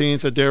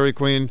 14th at Dairy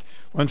Queen,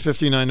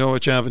 159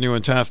 Norwich Avenue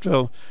in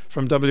Taftville,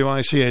 from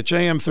WICH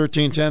AM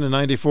 1310 and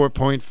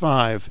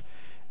 94.5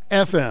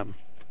 FM.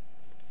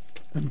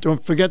 And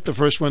don't forget, the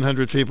first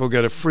 100 people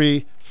get a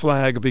free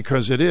flag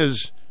because it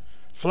is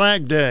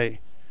Flag Day.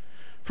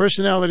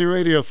 Personality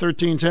Radio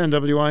 1310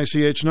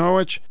 WICH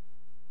Norwich,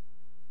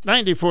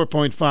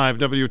 94.5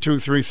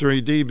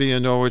 W233DB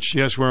in Norwich.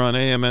 Yes, we're on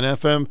AM and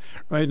FM.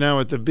 Right now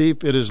at the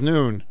beep, it is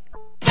noon.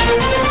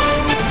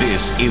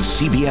 This is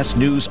CBS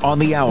News on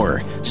the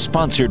Hour,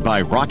 sponsored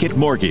by Rocket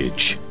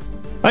Mortgage.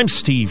 I'm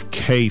Steve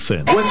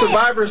Kathan. When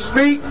survivors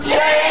speak, change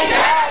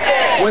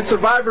happens. When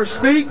survivors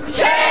speak, change.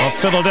 A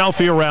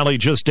Philadelphia rally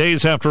just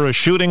days after a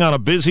shooting on a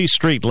busy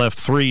street left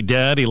 3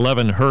 dead,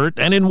 11 hurt.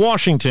 And in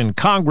Washington,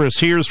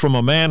 Congress hears from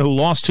a man who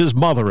lost his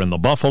mother in the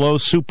Buffalo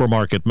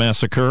supermarket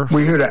massacre.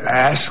 We're here to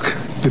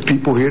ask the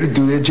people here to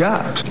do their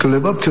jobs, to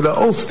live up to the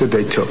oaths that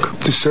they took,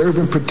 to serve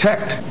and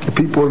protect the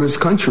people of this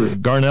country.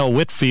 Garnell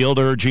Whitfield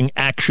urging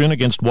action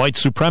against white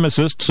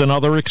supremacists and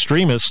other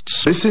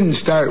extremists. This didn't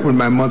start with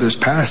my mother's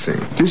passing.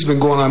 This has been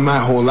going on my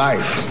whole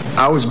life.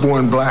 I was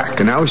born black,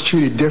 and I was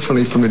treated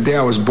differently from the day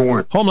I was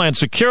born. Homeland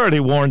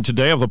Security warned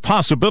today of the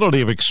possibility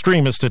of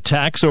extremist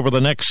attacks over the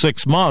next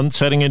 6 months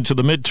heading into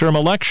the midterm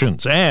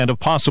elections, and of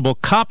possible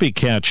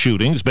copycat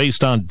shootings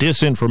based on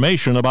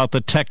disinformation about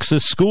the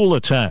Texas school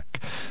attack.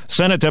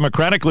 Senate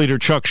Democratic leader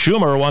Chuck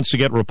Schumer wants to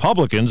get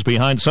Republicans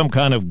behind some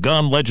kind of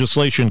gun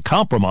legislation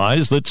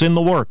compromise that's in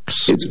the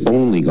works. It's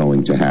only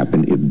going to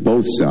happen if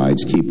both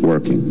sides keep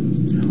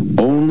working.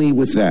 Only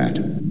with that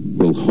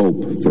will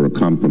hope for a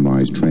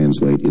compromise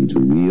translate into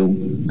real,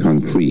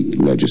 concrete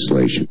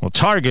legislation. Well,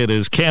 Target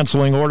is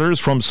canceling orders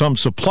from some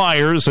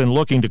suppliers and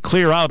looking to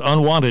clear out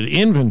unwanted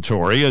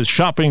inventory as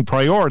shopping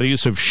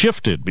priorities have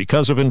shifted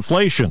because of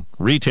inflation.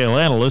 Retail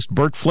analyst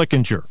Bert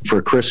Flickinger.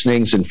 For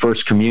christenings and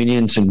first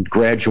communions and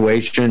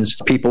graduations,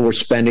 people were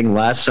spending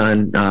less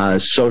on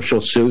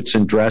social suits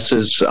and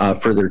dresses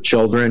for their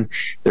children.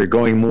 They're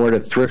going more to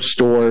thrift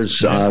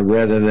stores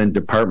rather than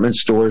department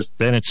stores.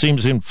 Then it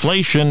seems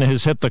inflation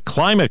has hit the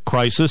climate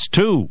crisis,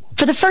 too.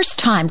 For the first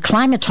time,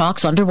 climate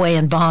talks underway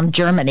in Bonn,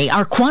 Germany,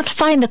 are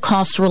quantifying the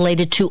costs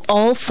related to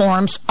all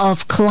forms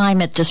of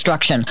climate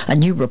destruction. A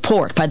new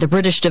report by the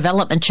British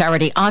development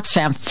charity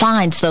Oxfam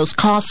finds those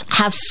costs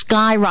have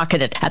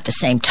skyrocketed. At the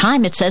same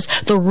time, it says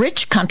the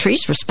rich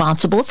countries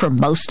responsible for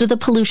most of the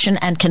pollution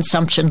and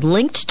consumption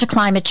linked to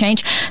climate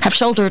change have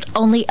shouldered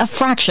only a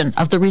fraction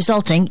of the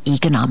resulting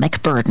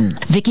economic burden.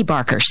 Vicki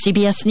Barker,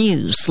 CBS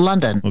News,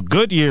 London. Well,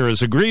 Goodyear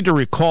has agreed to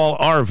recall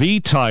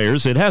RV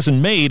tires it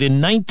hasn't made in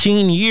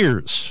 19 years.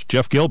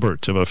 Jeff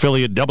Gilbert of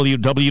affiliate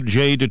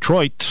WWJ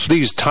Detroit.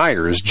 These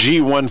tires,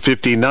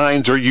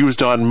 G159s, are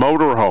used on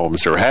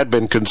motorhomes. There had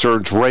been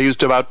concerns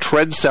raised about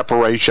tread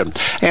separation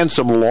and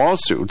some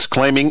lawsuits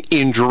claiming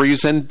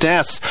injuries and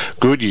deaths.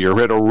 Goodyear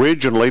had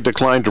originally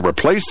declined to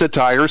replace the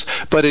tires,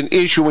 but in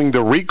issuing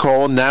the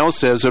recall now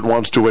says it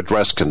wants to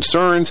address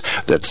concerns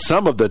that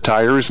some of the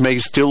tires may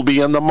still be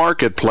in the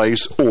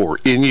marketplace or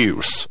in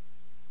use.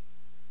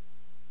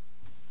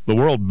 The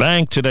World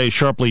Bank today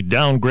sharply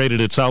downgraded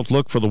its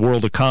outlook for the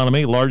world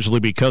economy, largely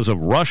because of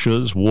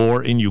Russia's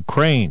war in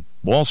Ukraine.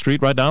 Wall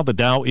Street right now, the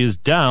Dow is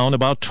down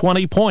about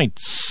 20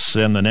 points,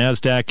 and the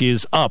NASDAQ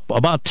is up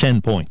about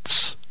 10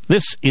 points.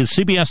 This is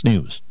CBS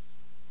News.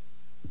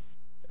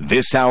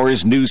 This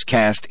hour's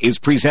newscast is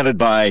presented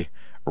by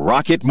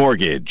Rocket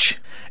Mortgage.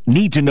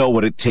 Need to know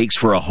what it takes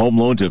for a home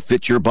loan to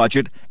fit your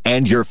budget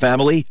and your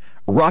family?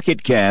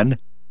 Rocket can.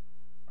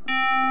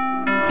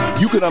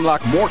 You can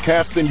unlock more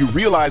cash than you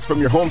realize from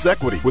your home's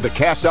equity with a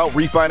cash-out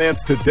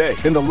refinance today.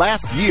 In the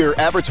last year,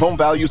 average home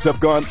values have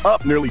gone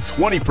up nearly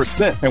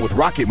 20%. And with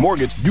Rocket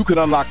Mortgage, you can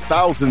unlock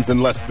thousands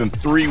in less than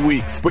 3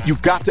 weeks. But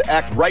you've got to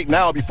act right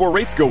now before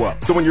rates go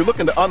up. So when you're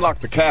looking to unlock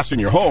the cash in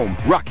your home,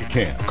 Rocket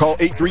can. Call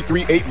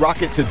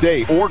 833-8ROCKET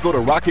today or go to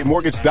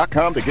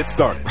rocketmortgage.com to get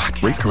started.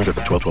 Rocket. Rates current as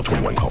of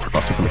 12/12/21. Call for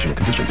cost information and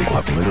conditions. Equal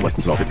housing lender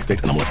license in all 50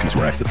 states and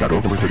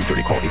MLSConsumerAccess.org. Number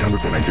 3030. Call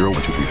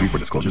 800-490-1233 for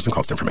disclosures and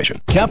cost information.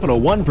 Capital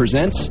One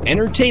presents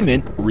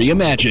entertainment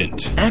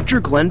reimagined. Actor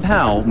Glenn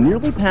Powell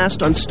nearly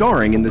passed on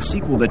starring in the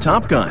sequel to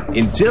Top Gun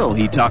until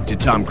he talked to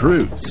Tom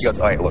Cruise. He goes,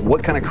 all right, look,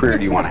 what kind of career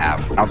do you want to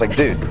have? And I was like,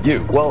 dude,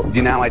 you. Well, do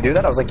you know how I do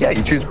that? I was like, yeah,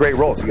 you choose great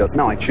roles. He goes,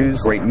 no, I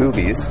choose great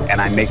movies, and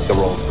I make the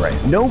roles great.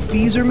 No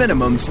fees or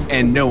minimums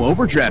and no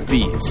overdraft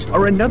fees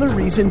are another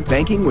reason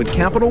banking with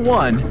Capital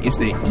One is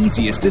the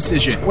easiest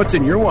decision. What's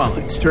in your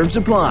wallet? Terms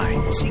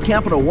apply. See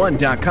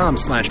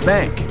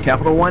CapitalOne.com/bank.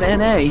 Capital One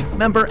N.A.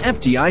 Member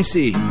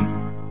FDIC.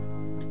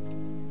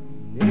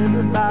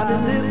 Everybody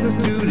listens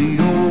to the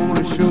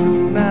older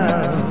show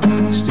now.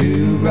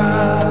 Stu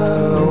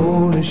Bryer,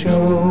 older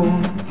show.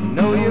 You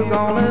know you're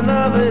gonna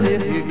love it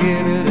if you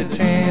give it a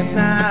chance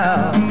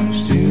now.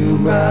 Stu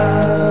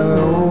Bryer,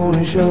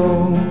 older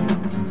show.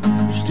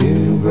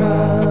 Stu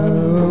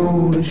Bryer,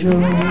 older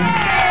show.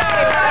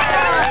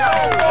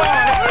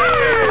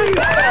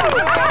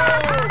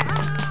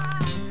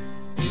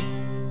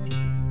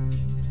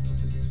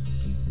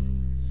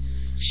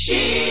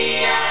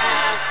 She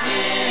asked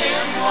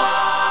him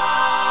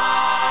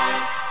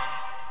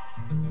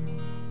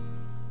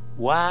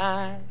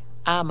why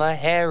I'm a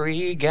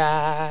hairy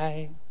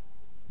guy.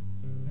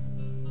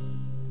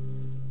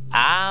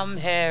 I'm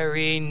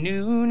hairy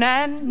noon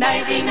and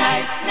nighty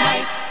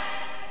night.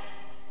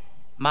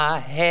 My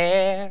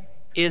hair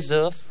is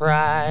a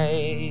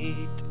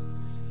fright.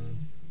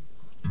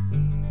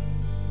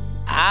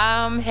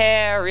 I'm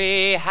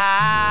hairy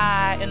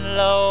high and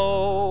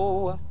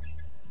low.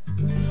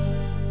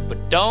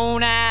 But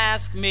don't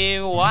ask me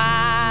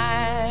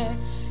why,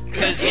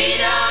 'cause he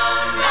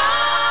don't know.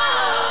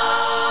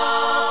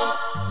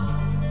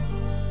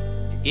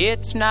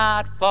 It's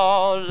not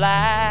for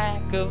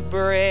lack of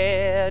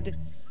bread,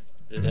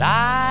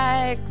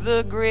 like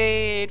the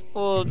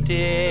Grateful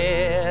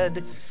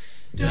Dead.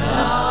 Darling,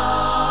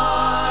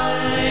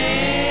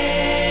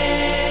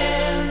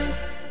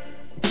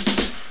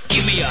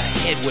 give me a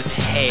head with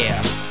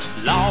hair,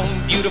 long,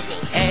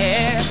 beautiful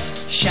hair,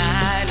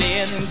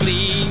 shining,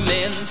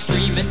 gleaming,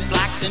 streaming,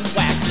 flaxen,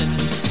 waxing.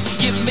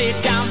 Give me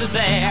down to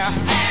there,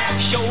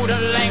 shoulder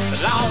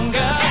length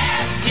longer.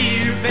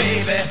 Here,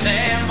 baby,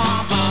 there,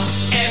 mama,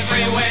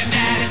 everywhere,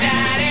 daddy,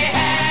 daddy,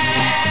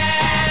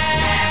 hair.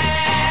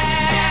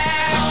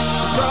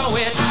 Grow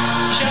it,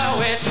 show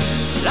it,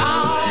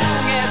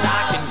 long as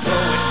I can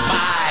grow it,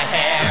 my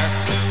hair.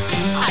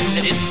 I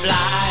let it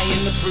fly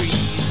in the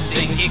breeze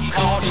and get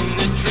caught in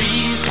the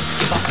trees.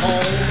 Give a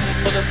home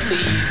for the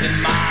fleas in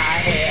my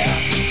hair.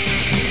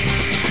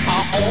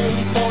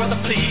 Home for the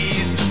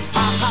fleas,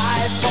 a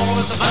hive for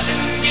the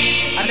buzzing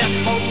bees, a nest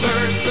for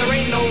birds. There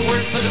ain't no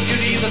words for the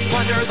beauty, the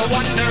splendor, the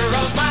wonder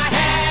of my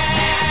hair.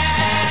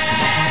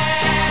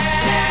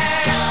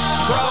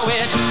 Grow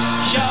it,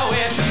 show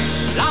it,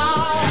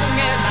 long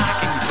as I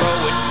can grow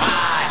it,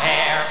 my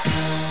hair.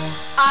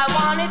 I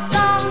want it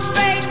long,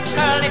 straight,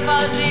 curly,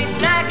 fuzzy,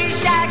 snaggy,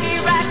 shaggy,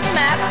 ratty,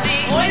 maxy,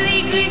 oily,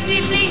 greasy,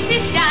 fleecy,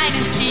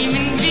 shining,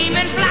 steaming,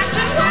 gleaming,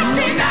 flaxen,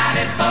 waxy,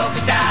 Knotted,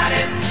 polka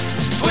dotted,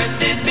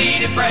 twisted,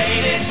 beaded,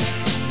 braided,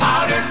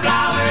 powdered,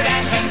 flowered,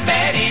 and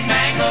confetti,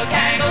 mangled,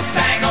 tangled,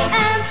 spangled,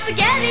 and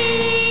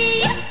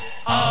spaghetti.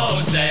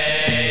 Oh,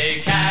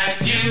 say, can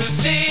you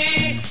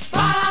see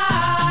my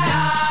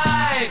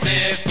eyes?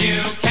 If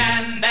you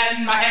can,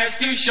 then my hair's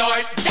too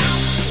short. Down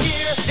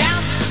here,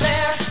 down to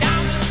there,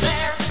 down to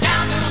there,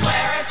 down to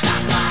where it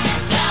stops by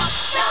itself.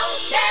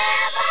 Don't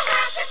never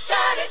have to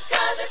cut it,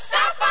 'cause it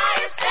stops by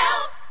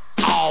itself.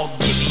 Oh,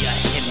 give me a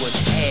head with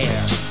hair,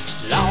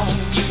 long,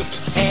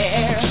 beautiful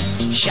hair,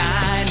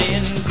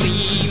 shining,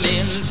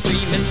 gleaming,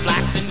 streaming,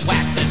 flaxen,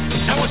 waxing.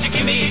 Now won't you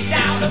give me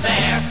down to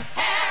there,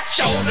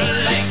 shoulder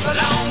length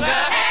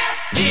longer.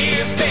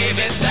 Here,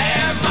 baby,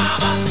 there,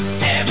 mama,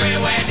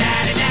 everywhere,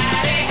 daddy,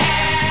 daddy,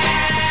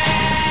 hair.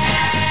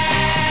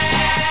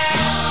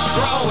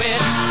 Grow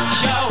it,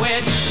 show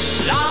it,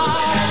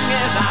 long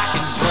as I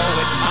can grow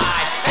it, my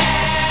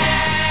hair.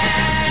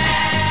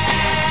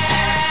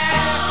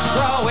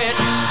 Grow it,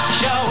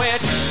 show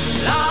it,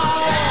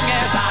 long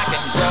as I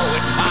can grow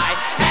it, my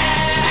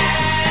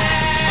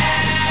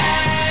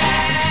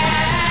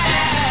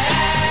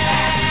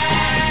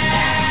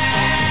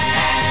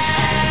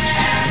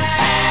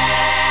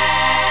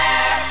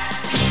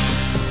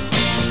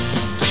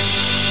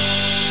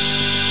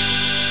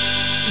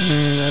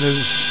That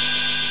is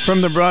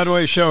from the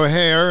Broadway show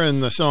Hair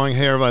and the song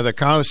Hair by the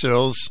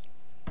Cowsills.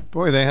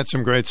 Boy, they had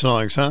some great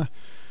songs, huh?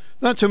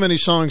 Not too many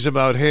songs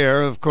about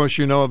hair. Of course,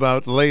 you know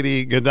about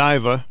Lady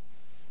Godiva.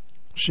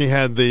 She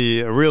had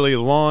the really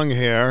long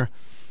hair,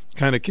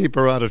 kind of keep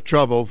her out of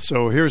trouble.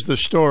 So here's the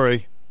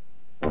story.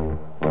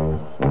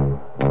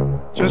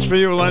 Just for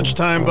you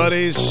lunchtime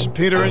buddies,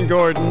 Peter and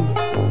Gordon,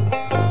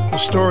 the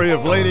story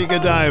of Lady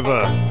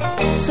Godiva.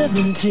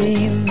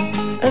 17,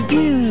 a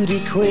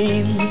beauty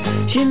queen,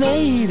 she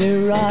made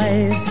a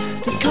ride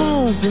that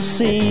caused a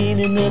scene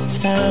in the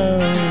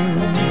town.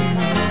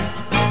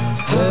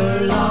 Her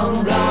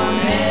long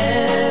blonde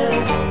hair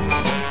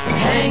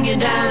hanging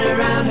down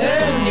around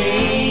her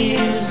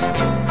knees,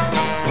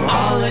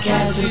 all the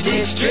cats who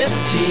dig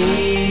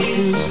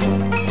striptease,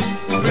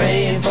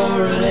 praying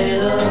for a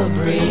little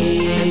breeze.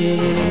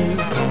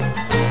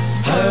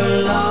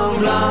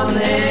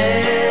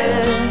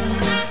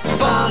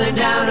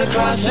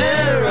 across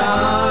her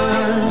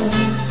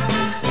arms,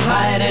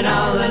 hiding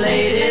all the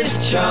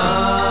latest charms.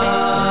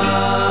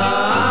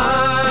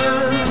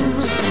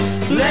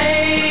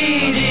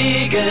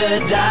 Lady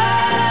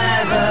Godiva,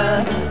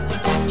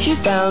 she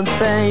found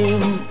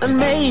fame and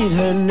made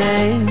her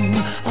name.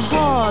 A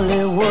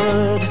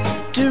Hollywood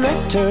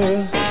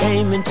director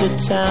came into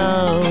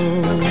town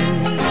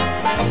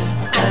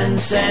and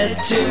said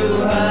to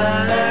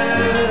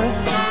her,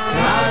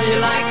 how'd you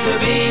like to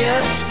be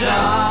a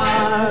star?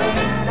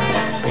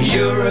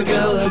 You're a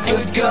girl who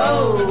could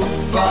go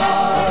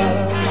far,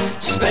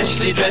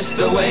 especially dressed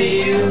the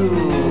way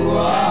you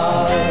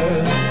are.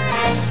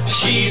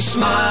 She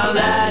smiled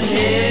at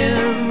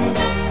him,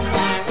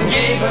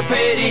 gave her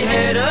pretty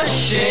head a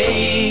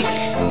shake.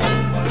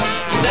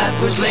 That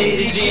was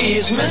Lady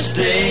G's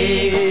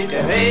mistake.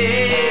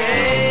 Hey,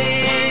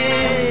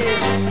 hey,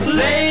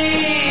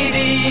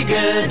 Lady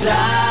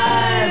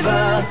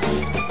Godiva.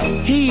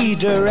 He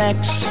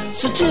directs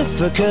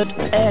Certificate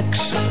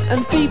X,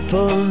 and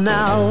people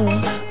now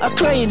are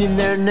craning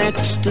their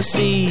necks to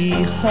see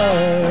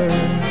her.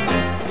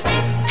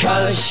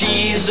 'Cause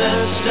she's a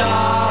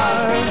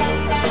star,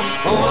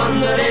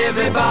 one that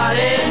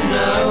everybody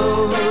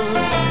knows.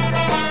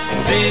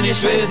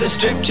 Finished with the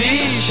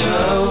striptease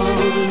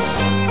shows,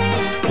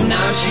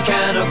 now she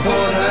can't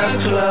afford her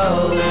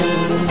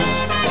clothes.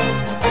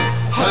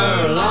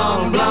 Her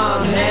long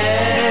blonde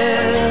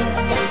hair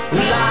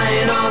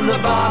lying on the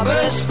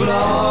barber's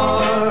floor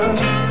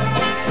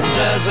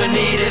doesn't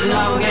need it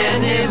long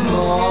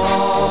anymore.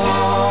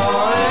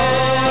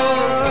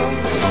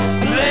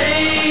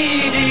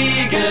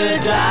 Lady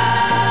Godiva.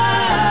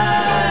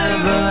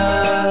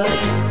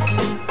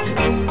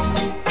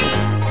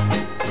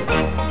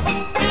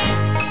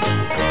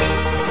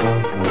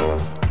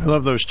 I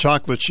love those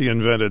chocolates she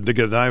invented, the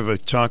Godiva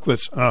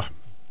chocolates.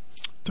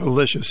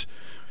 Delicious.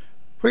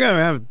 We're going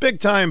to have big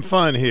time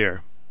fun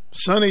here.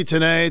 Sunny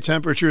today,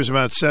 temperatures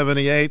about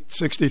 78,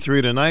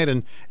 63 tonight,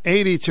 and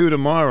 82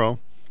 tomorrow,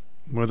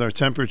 with our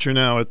temperature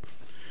now at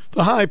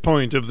the high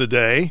point of the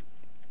day,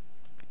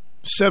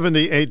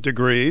 78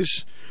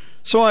 degrees.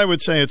 So I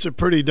would say it's a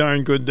pretty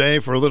darn good day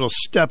for a little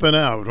stepping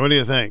out. What do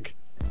you think?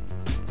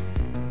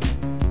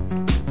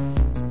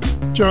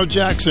 Joe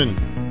Jackson.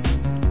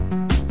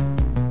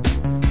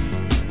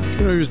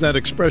 You don't use that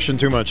expression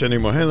too much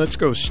anymore. Hey, let's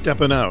go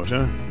stepping out,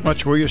 huh?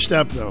 Watch where you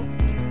step, though.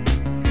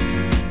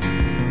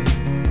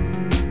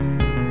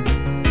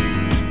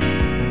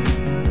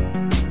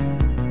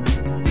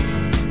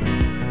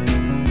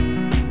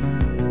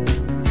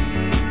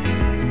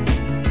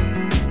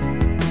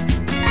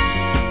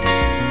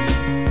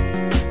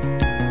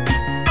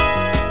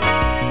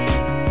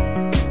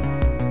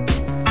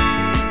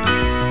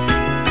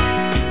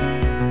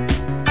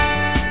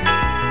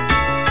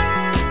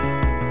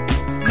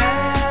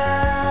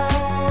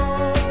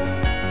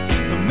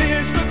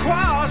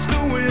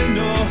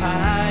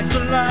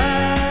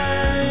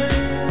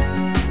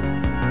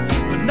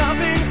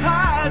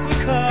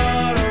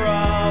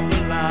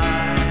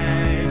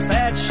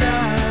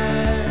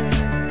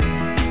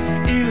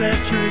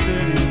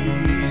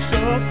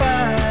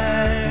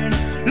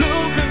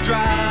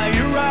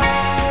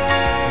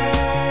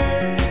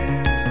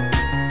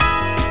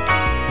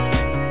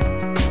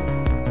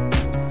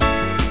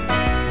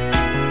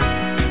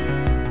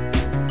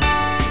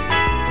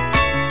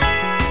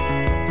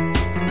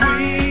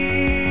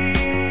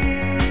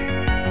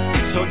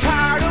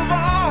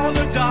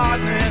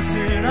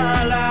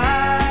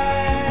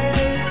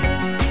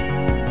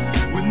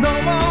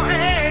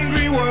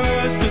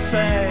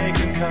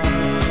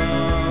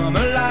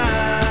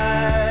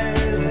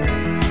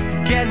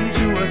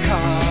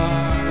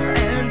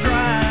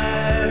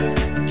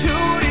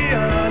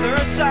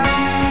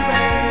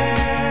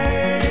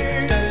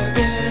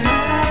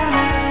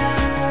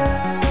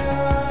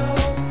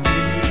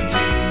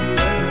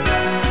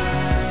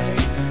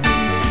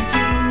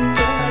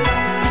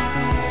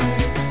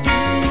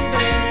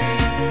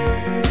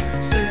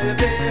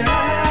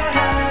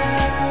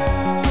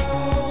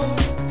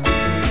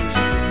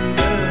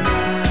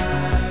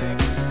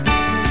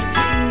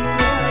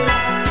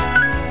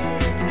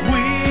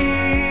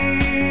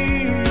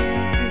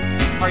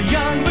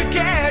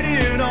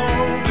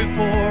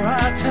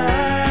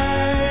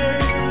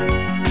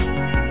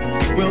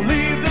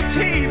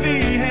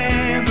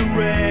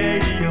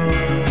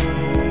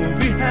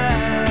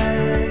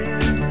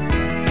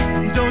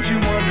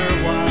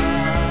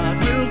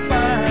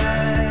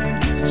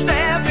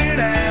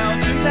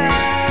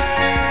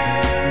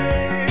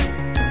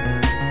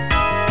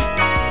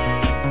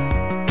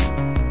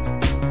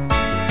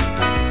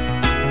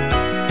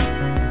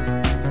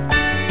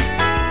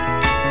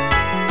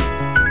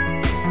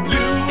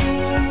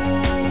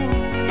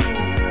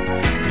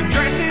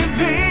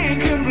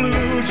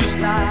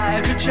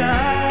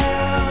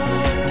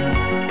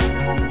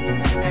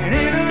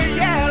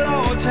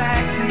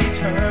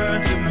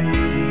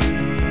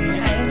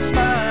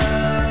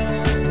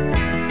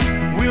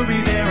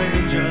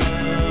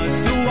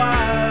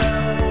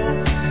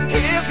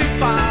 If you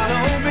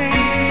follow me,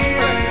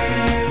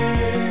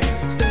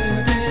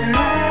 stepping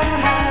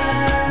out.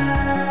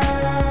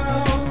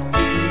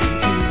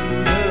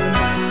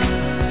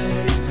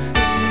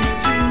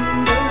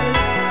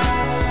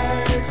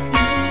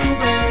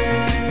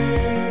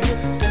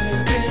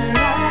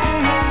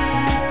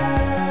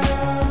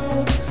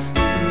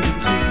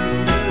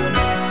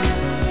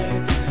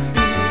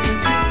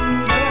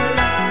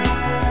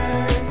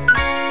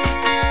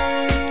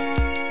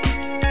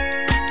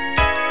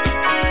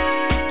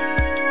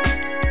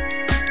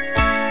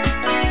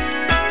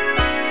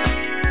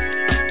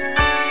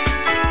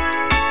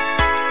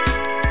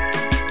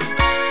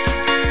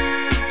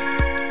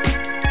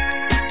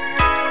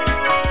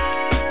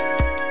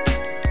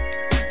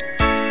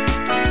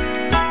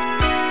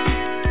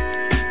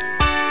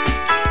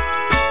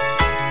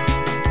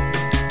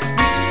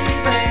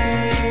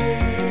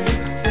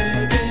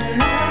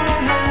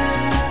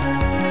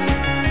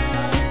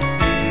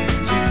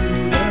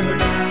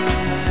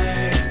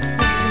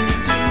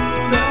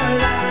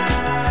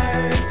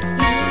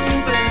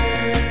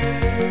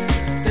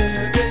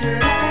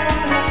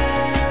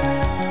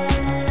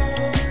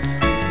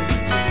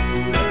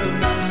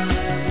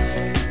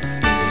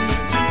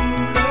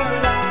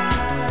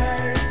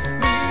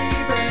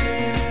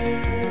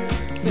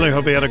 Certainly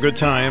hope you had a good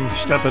time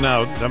stepping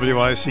out.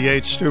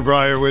 WICH, Stu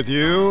Bryer with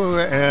you.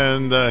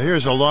 And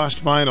here's a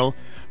lost vinyl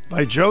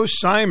by Joe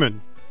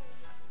Simon.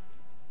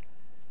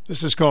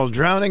 This is called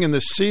Drowning in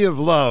the Sea of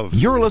Love.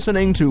 You're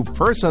listening to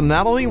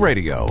Personality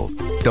Radio.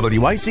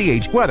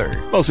 WICH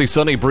weather. Mostly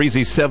sunny,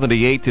 breezy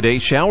 78 today.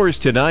 Showers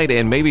tonight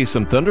and maybe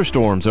some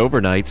thunderstorms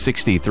overnight,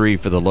 63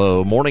 for the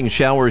low. Morning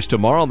showers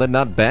tomorrow, then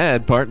not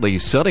bad. Partly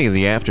sunny in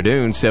the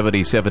afternoon,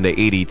 77 to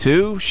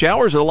 82.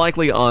 Showers are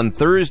likely on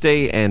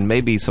Thursday and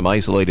maybe some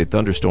isolated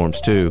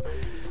thunderstorms too.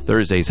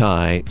 Thursday's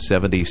high,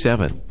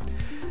 77.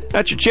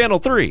 That's your Channel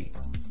 3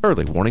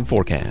 early warning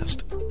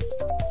forecast.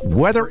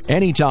 Weather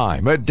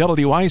anytime at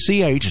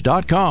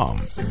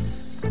WICH.com.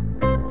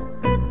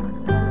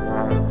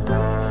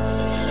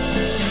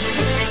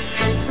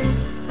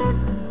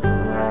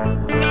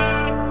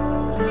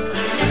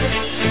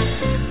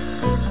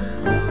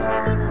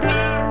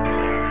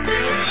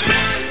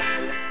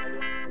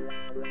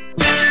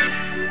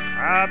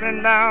 I've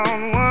been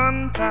down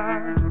one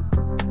time,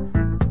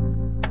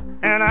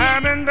 and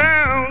I've been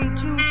down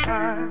two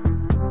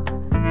times,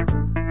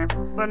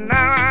 but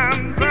now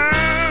I'm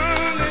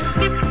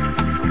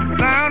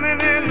drowning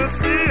in the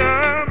sea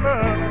of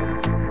love.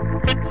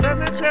 Let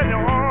me tell you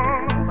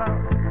all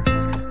about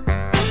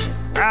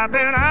it. I've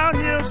been out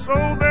here so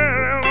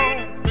very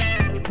long,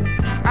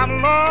 I've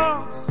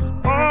lost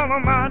all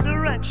of my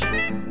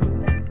direction.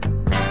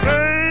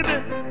 Baby,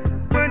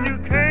 when you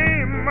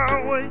came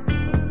my way,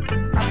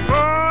 I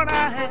thought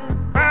I had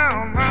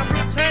found my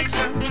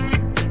protection,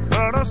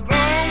 but a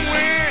strong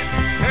wind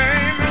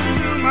came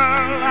into my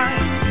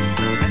life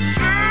and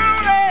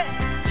surely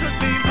took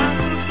me by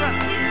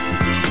surprise.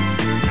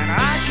 And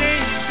I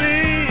can't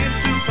seem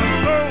to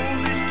control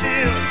these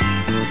tears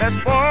that's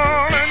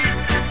falling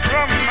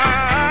from my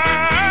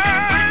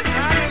eyes.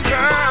 I've been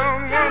down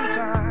one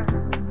time,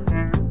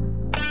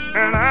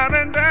 and I've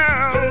been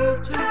down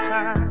two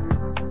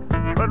times,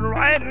 but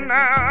right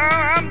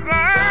now I'm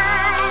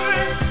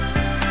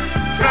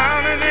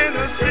drowning in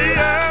the sea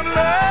of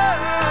love.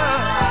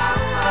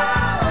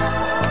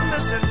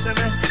 Listen to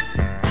me,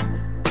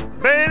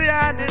 baby,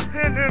 I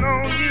depended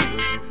on you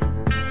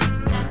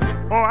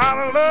for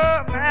our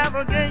love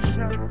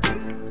navigation,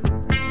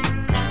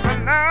 but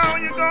now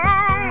you're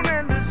gone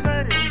and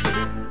deserted.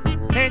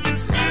 Can't you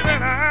see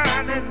that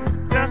I'm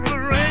in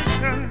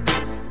desperation?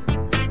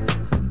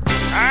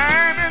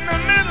 I'm in the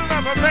middle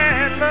of a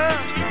bad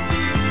love storm.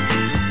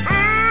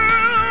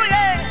 Ooh,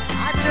 yeah,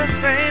 I just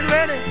ain't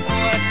ready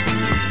for it.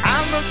 I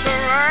look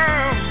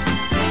around,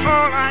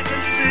 all I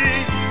can see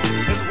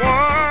is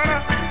water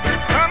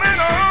coming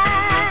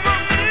over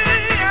me.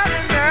 I've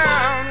been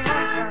down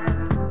one time,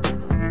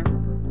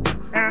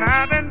 and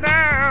I've been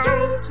down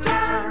two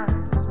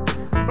times,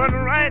 but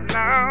right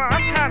now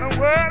I'm kind of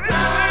worried,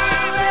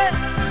 baby,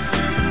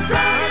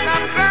 'cause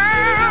I'm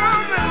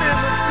drowning in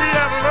the sea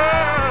of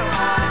love.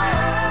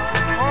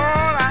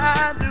 All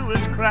I do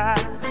is cry,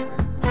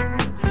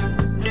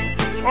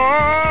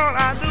 all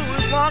I do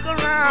is walk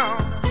around.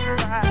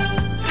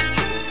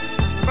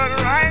 But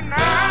right now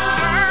I'm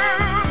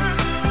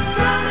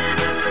drowning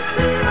in the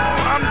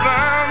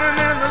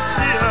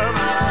sea of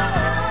love.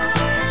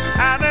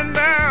 I've been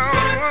down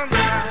one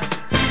time,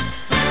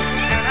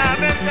 and I've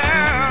been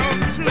down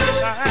two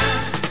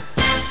times,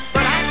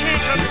 but I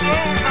can't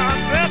control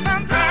myself.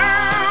 I'm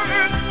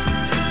drowning,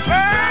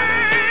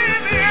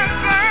 baby, I'm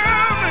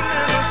drowning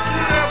in the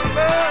sea of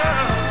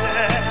love.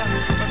 Yeah,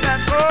 but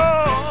that's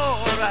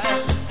all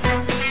right.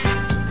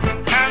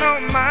 I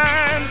don't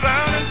mind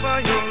drowning for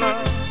your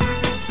love.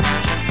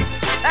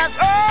 That's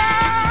all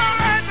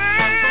right,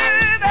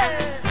 baby.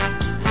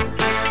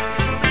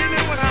 Believe me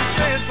when I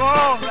say it's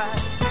all right.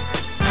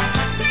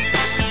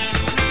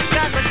 You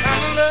got the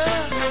kind of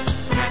love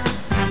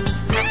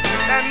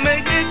that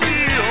make me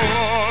feel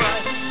all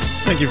right.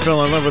 Think you fell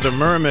in love with a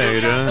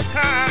mermaid, huh?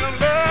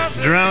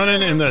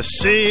 Drowning in the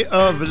Sea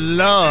of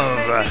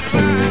Love.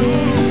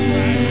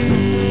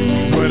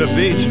 It's quite a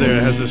beach there.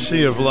 It has a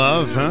sea of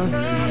love, huh?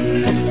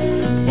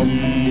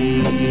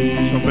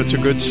 So if it's a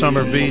good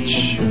summer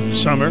beach,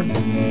 summer.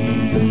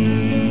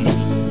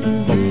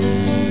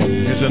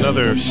 Here's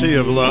another Sea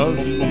of Love.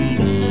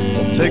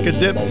 Take a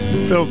dip,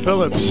 Phil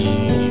Phillips.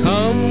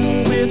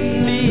 Come with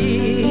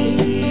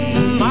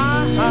me,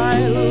 my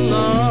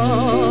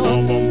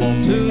love,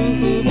 to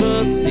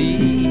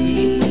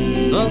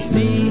the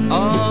sea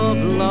of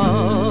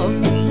love.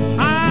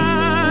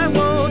 I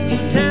want to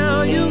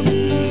tell you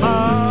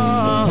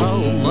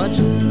how much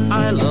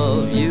I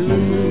love you.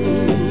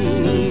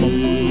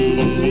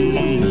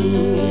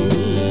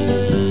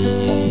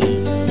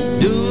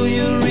 Do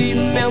you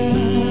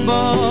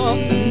remember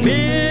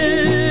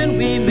when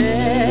we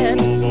met?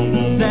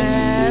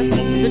 That's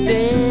the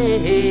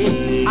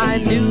day I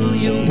knew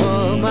you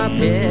were my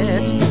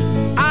pet.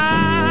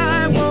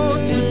 I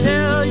want to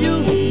tell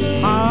you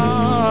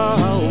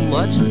how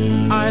much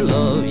I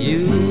love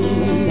you.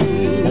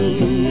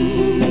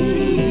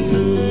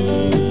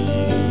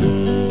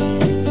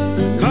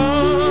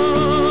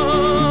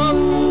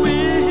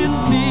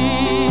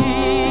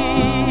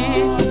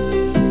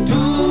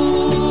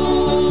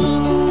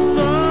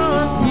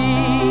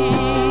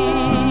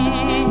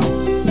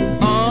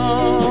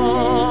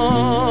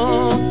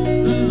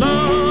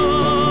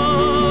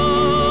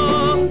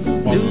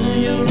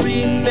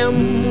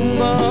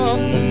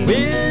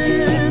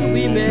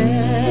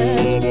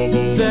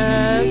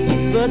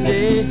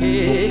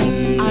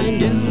 day I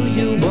knew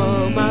you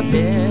were my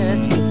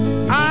pet.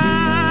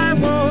 I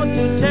want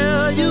to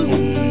tell you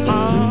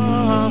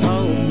how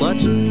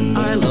much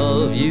I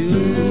love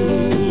you.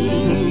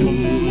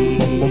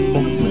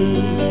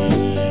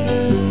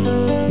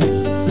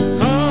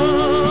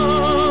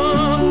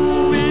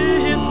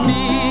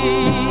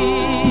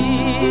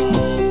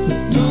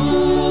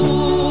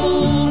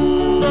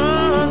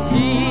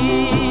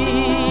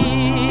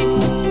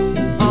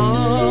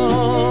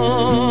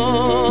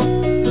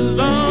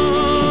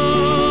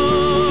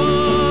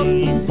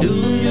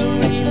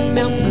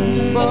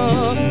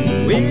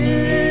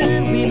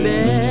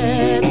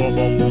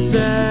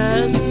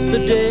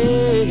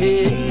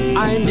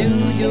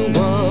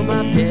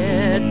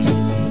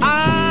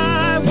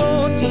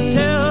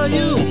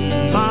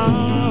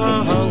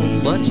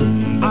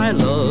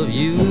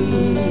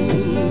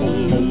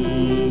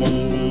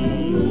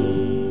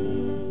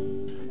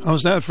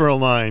 How's that for a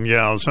line,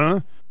 gals, huh?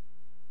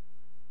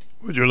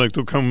 Would you like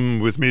to come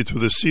with me to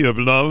the sea of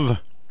love?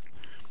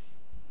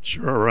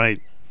 Sure,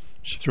 right.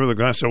 She threw the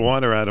glass of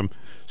water at him.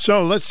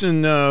 So,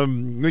 listen,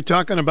 we're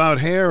talking about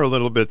hair a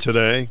little bit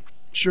today.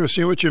 Sure,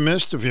 see what you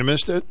missed, if you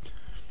missed it?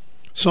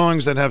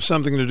 Songs that have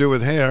something to do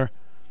with hair.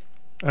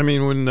 I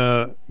mean, when,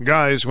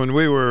 guys, when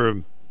we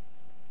were,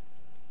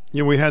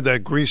 we had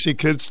that Greasy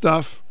Kid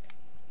stuff.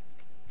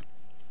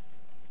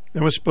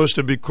 That was supposed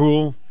to be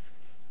cool.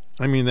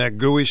 I mean, that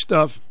gooey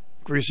stuff,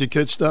 Greasy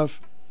Kid stuff.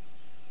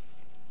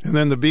 And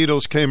then the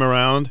Beatles came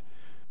around.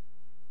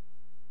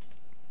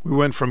 We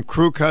went from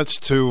crew cuts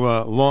to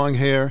long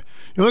hair.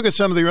 You look at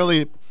some of the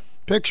early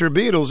picture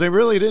Beatles, they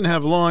really didn't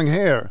have long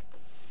hair.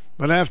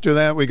 But after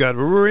that, we got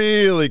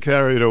really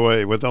carried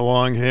away with the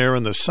long hair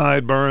and the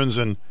sideburns.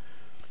 And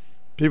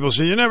people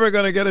say, you're never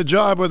going to get a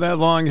job with that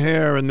long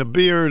hair and the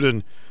beard.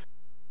 And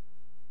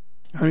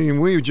I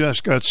mean, we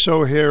just got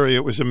so hairy,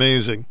 it was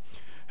amazing.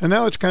 And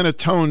now it's kind of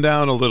toned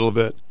down a little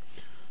bit.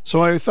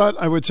 So I thought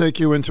I would take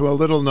you into a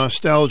little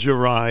nostalgia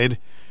ride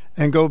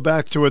and go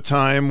back to a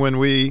time when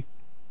we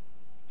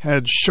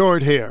had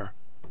short hair.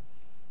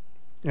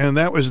 And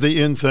that was the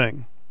in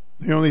thing.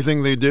 The only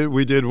thing we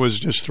did was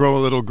just throw a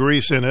little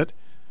grease in it.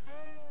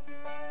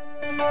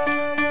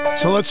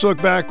 So let's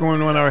look back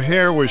when our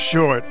hair was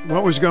short.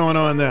 What was going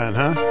on then,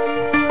 huh?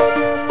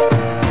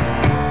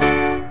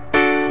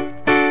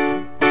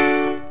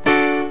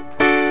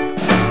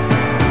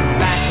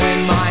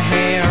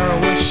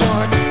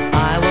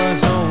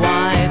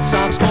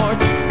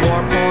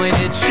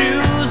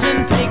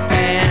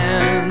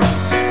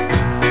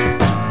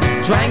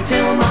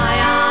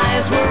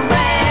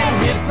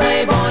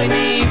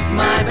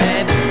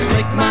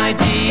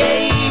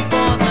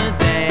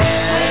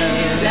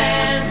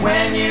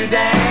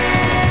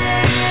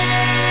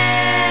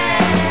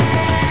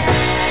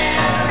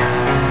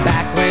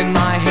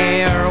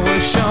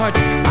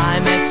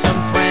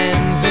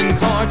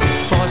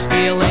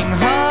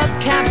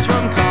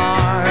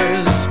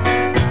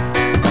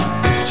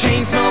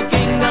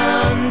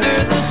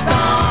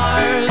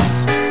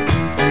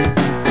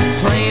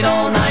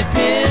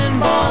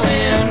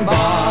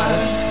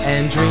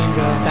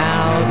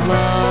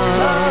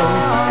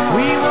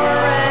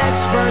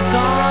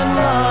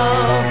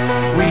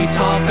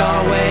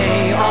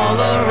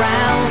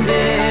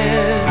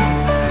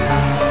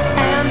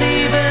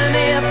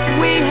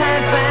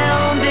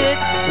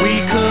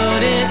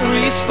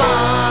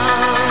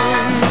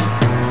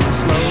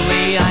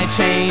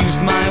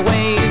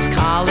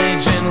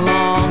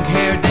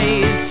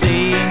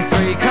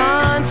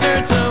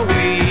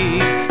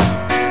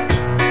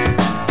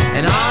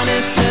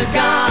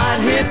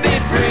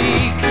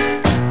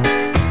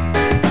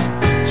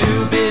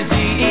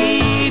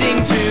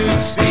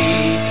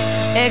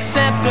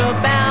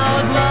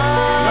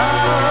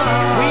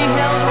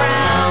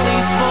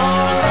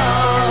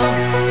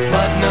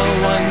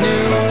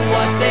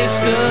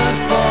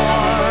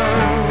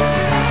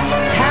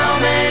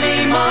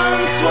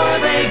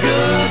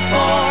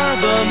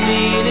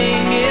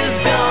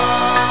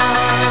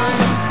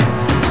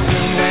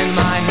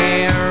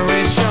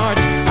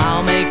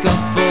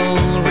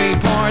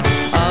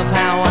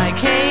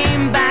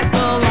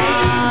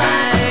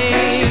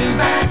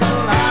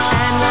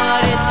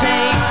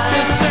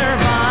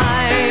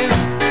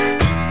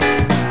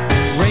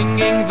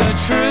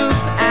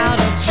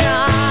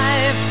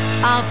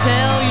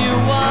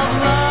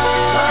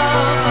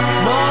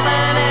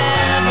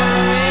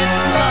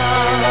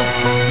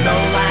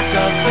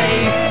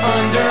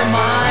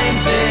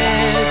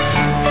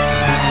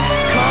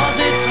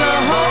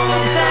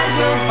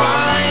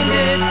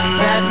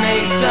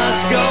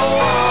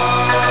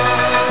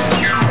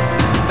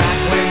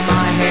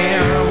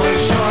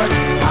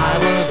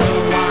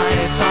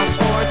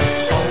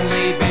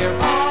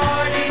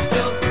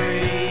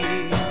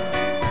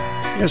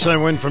 Yes, I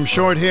went from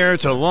short hair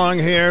to long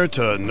hair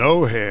to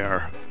no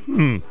hair.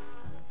 I'd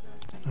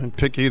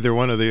pick either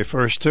one of the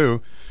first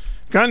two.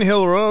 Gun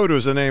Hill Road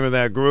was the name of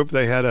that group.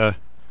 They had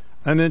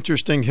an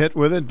interesting hit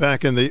with it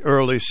back in the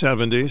early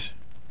 70s.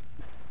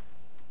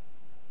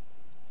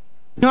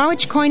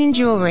 Norwich Coin and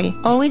Jewelry,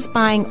 always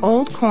buying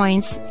old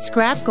coins,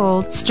 scrap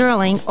gold,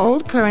 sterling,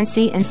 old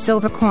currency, and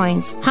silver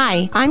coins.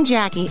 Hi, I'm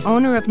Jackie,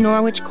 owner of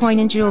Norwich Coin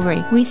and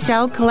Jewelry. We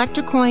sell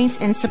collector coins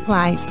and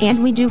supplies,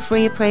 and we do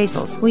free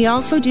appraisals. We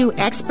also do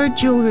expert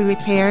jewelry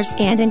repairs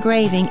and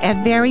engraving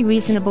at very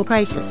reasonable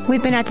prices.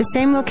 We've been at the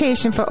same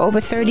location for over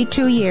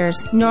 32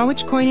 years.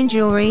 Norwich Coin and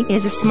Jewelry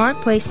is a smart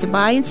place to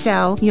buy and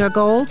sell your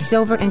gold,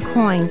 silver, and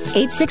coins.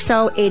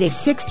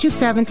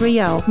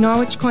 860-886-2730.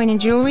 Norwich Coin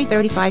and Jewelry,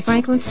 35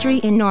 Franklin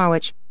Street in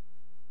Norwich.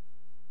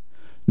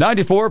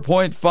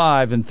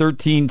 94.5 and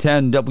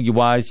 1310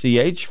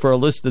 WICH. For a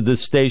list of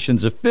this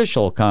station's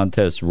official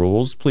contest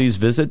rules, please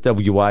visit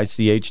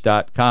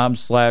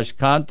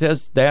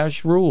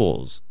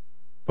WICH.com/contest-rules.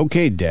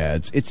 Okay,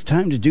 dads, it's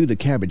time to do the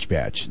Cabbage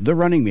Patch, the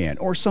Running Man,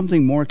 or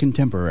something more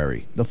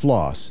contemporary, the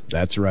Floss.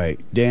 That's right,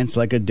 dance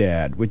like a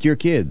dad with your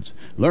kids.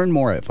 Learn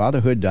more at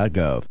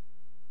fatherhood.gov.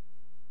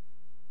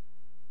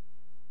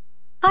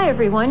 Hi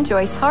everyone,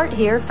 Joyce Hart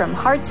here from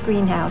Hart's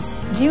Greenhouse.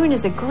 June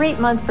is a great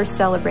month for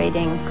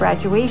celebrating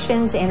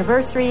graduations,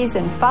 anniversaries,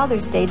 and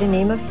Father's Day, to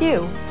name a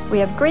few. We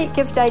have great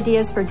gift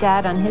ideas for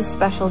Dad on his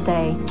special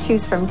day.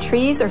 Choose from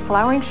trees or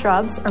flowering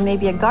shrubs, or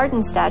maybe a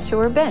garden statue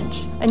or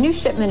bench. A new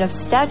shipment of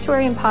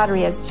statuary and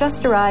pottery has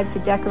just arrived to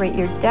decorate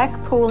your deck,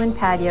 pool, and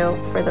patio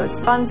for those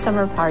fun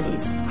summer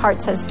parties.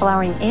 Hart's has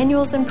flowering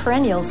annuals and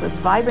perennials with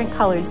vibrant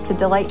colors to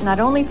delight not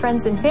only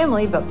friends and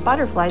family, but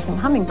butterflies and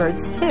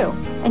hummingbirds too.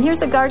 And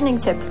here's a gardening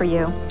tip for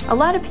you. A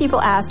lot of people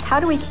ask,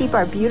 how do we keep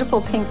our beautiful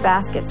pink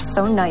baskets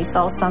so nice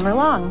all summer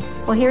long?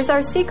 Well, here's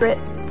our secret: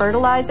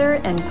 fertilizer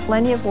and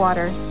plenty of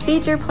water.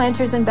 Feed your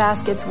planters and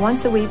baskets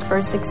once a week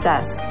for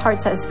success.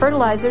 Hart's has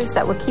fertilizers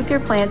that will keep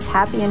your plants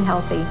happy and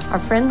healthy. Our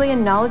friendly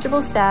and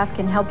knowledgeable staff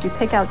can help you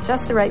pick out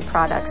just the right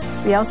products.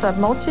 We also have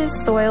mulches,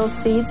 soils,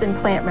 seeds, and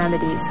plant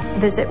remedies.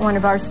 Visit one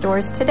of our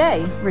stores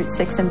today: Route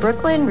 6 in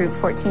Brooklyn, Route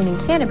 14 in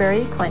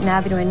Canterbury, Clinton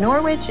Avenue in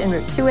Norwich, and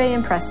Route 2A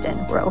in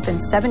Preston. We're open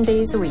 7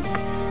 days a week.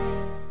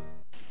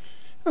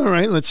 All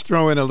right, let's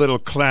throw in a little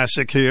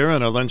classic here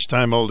on our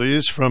lunchtime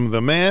oldies from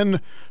the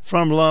man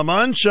from La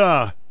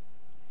Mancha.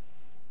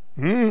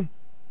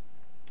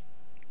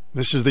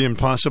 This is The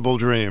Impossible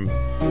Dream.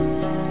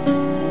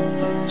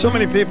 So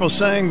many people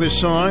sang this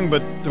song,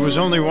 but there was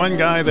only one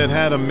guy that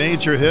had a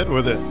major hit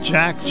with it: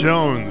 Jack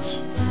Jones.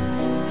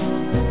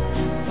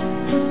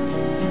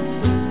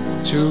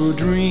 To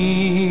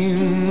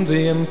dream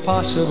the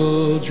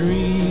impossible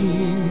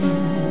dream,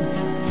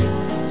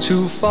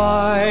 to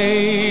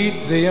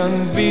fight the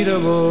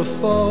unbeatable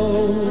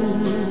foe,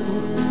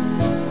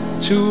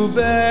 to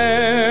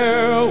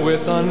bear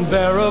with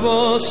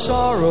unbearable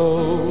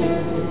sorrow,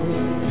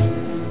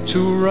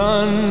 to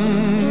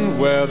run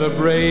where the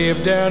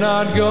brave dare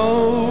not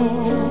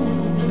go,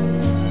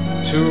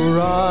 to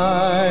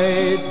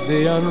right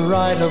the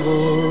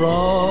unrightable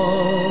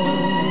wrong,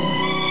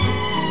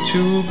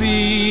 to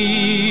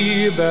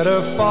be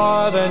better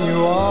far than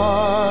you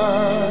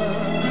are,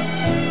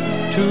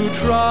 to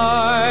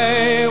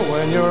try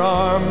when your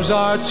arms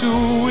are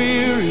too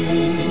weary,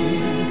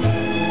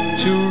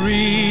 to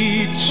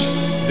reach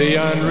the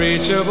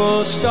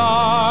unreachable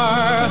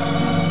star.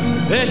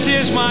 This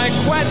is my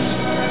quest,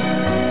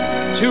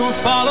 to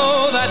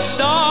follow that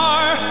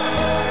star,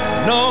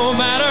 no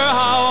matter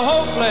how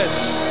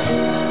hopeless,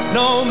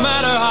 no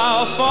matter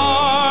how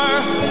far,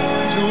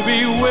 to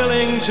be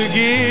willing to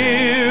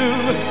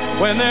give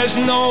when there's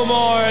no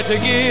more to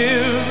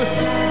give,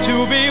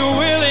 to be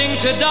willing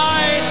to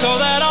die so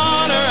that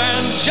honor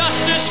and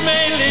justice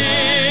may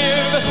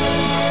live.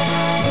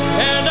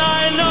 And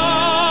I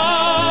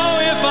know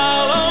if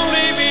I'll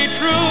only be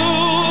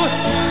true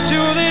to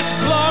this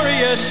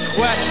glorious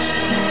quest,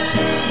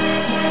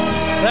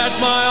 that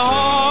my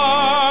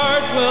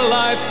heart will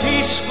lie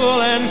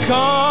peaceful and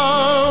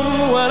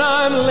calm when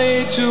I'm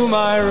laid to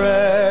my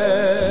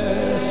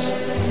rest,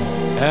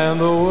 and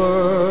the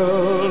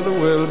world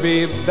will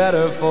be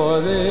better for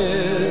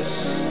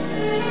this.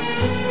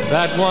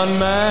 That one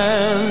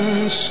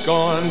man,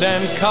 scorned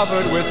and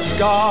covered with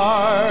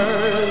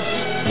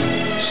scars,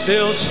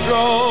 still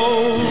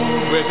strove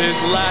with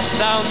his last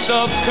ounce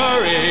of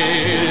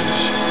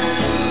courage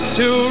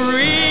to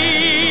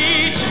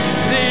reach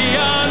the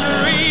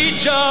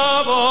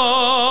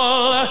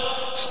unreachable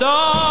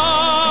star.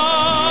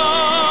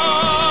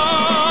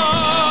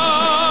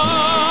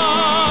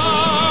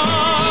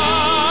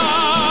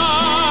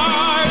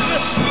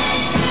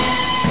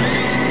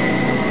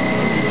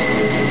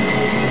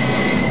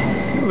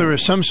 There are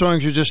some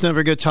songs you just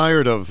never get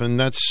tired of, and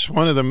that's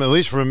one of them, at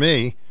least for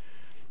me.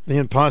 The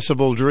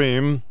Impossible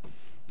Dream,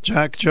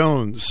 Jack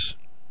Jones.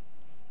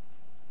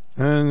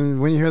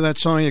 And when you hear that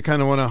song, you kind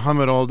of want to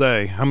hum it all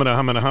day.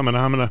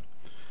 Humming.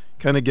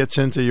 Kind of gets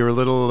into your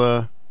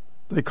little,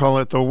 they call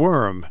it the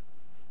worm,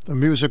 the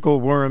musical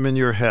worm in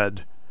your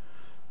head.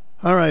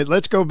 All right,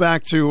 let's go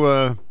back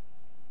to,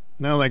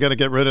 now I got to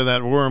get rid of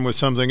that worm with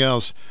something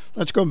else.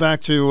 Let's go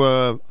back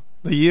to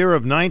the year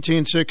of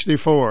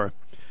 1964.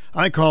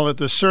 I call it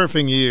the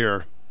surfing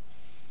year.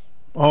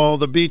 All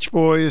the Beach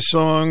Boys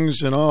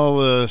songs and all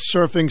the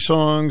surfing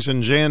songs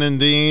and Jan and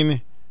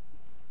Dean.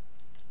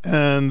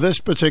 And this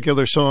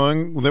particular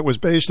song that was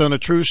based on a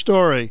true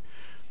story,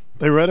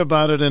 they read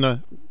about it in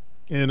a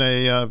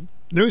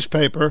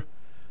newspaper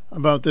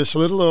about this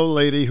little old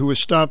lady who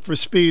was stopped for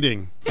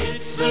speeding.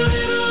 It's the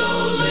little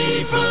old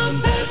lady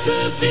from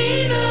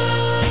Pasadena.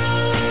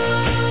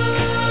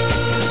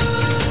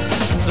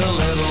 The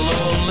little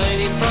old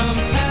lady from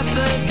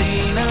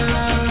Pasadena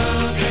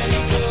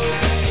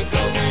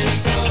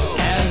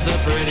has a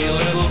pretty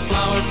little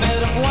flower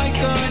bed of white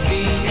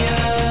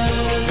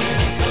gardenias,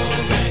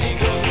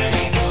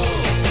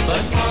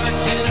 but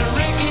parked in a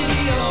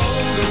rickety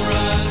old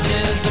garage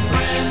is a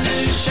brand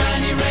new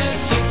shiny red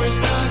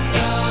superstar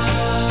car.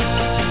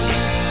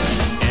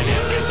 And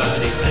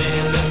everybody's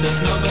saying that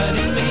there's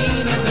nobody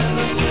meaner than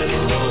the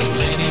little old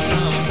lady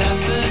from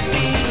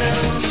Pasadena.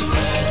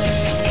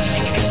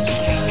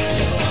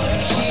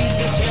 She's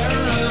the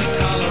terror of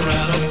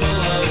Colorado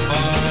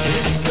Boulevard.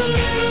 It's the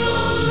little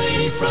old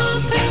lady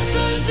from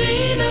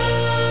Pasadena.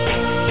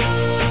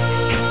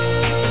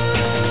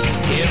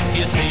 If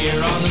you see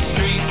her on the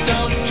street,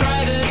 don't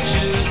try to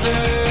choose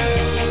her.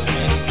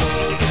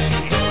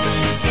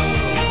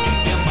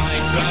 You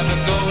might drive a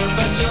goer,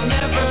 but you'll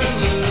never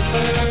lose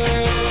her.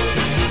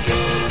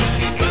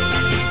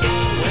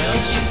 Well,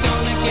 she's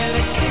gonna get a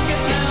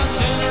ticket now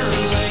sooner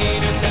or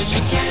later, 'cause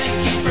she can't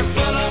keep her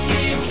foot off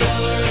the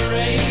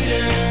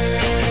accelerator.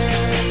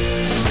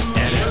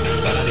 And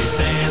everybody's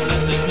saying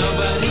that there's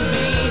nobody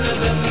meaner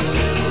than the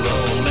little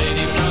old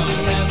lady from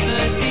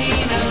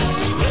Pasadena.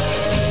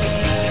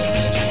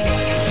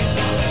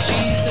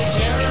 She's the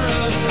terror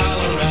of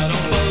Colorado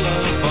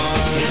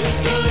Boulevard. It's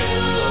the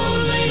little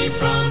old lady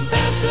from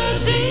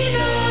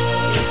Pasadena.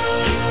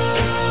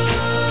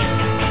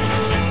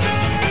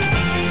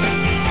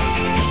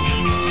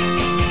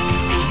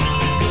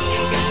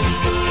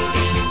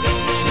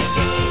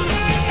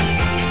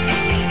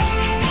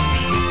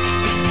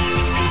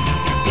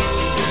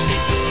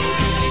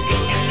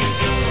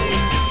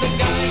 The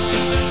guys do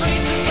the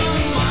racing from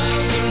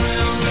miles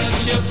around, but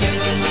she'll give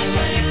them a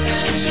leg,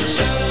 then she'll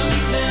shut them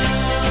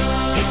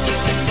down.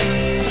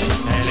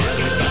 And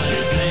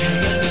everybody's saying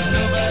that there's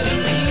nobody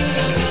meaner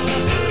than the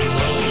little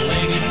old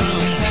lady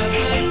from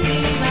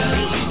Pasadena.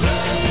 She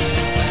drives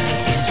real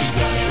fast and she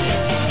drives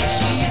real hard.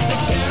 She's the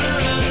terror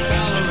of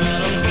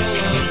Colorado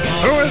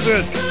Boulevard. Who is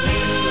it?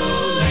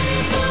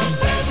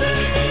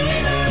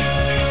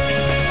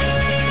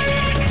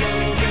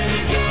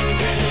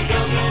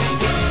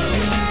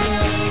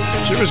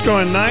 She was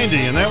going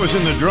 90, and that was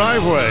in the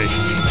driveway.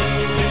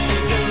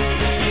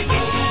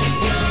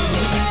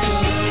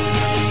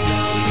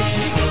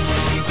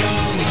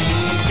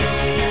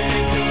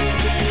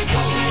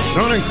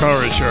 Don't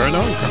encourage her.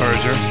 Don't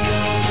encourage her.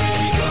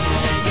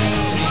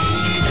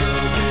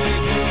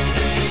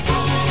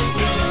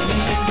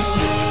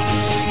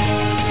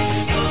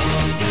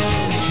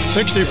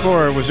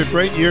 '64 was a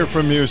great year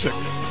for music.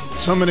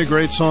 So many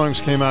great songs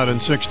came out in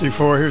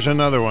 '64. Here's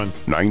another one.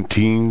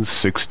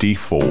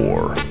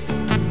 1964.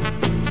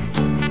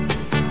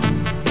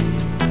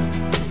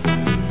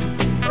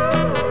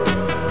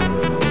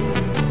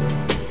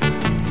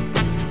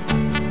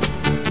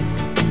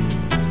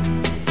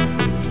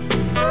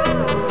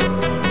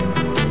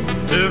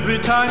 Every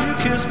time you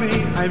kiss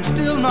me, I'm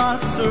still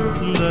not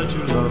certain that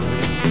you love me.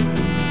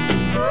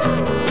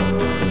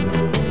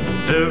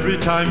 Every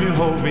time you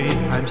hold me,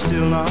 I'm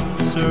still not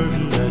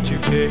certain that you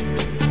care.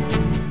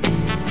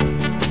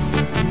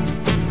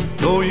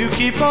 Though you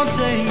keep on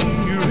saying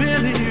you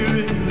really,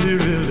 really,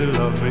 really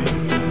love me.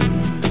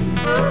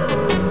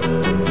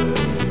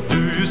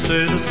 Do you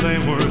say the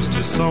same words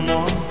to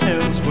someone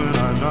else when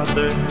I'm not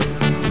there?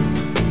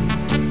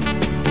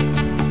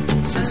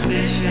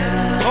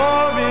 Suspicion.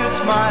 Or it's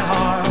my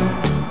heart.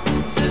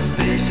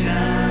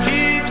 Suspicion.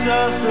 Keeps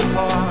us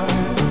apart.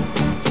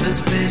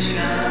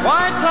 Suspicion.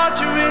 Why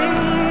torture me?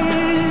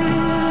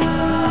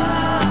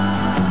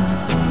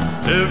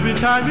 Every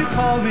time you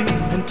call me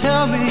and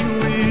tell me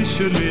we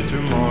should meet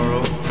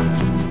tomorrow,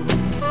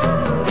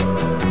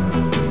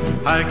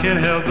 I can't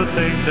help but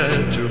think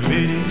that you're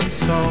meeting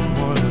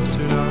someone else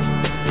tonight.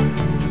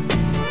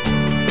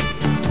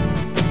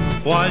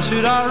 Why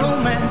should our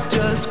romance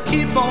just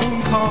keep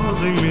on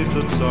causing me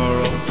such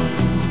sorrow?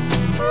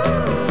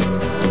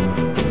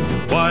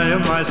 Why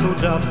am I so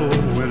doubtful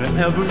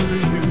whenever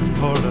you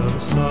part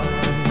aside?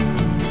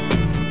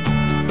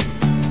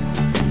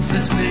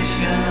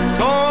 Suspicion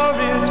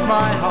torments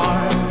my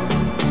heart.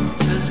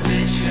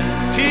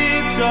 Suspicion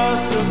keeps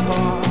us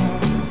apart.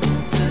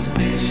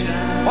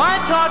 Suspicion why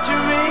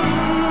torture me?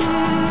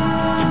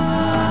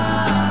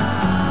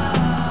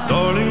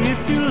 Darling,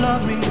 if you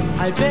love me,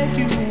 I beg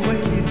you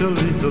wait a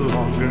little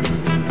longer.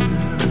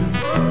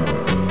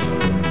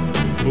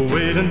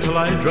 Wait until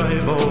I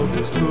drive all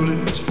these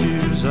foolish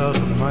fears out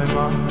of my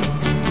mind.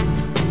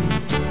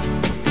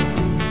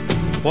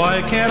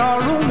 Why can't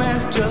our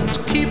romance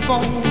just keep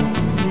on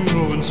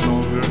growing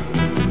stronger?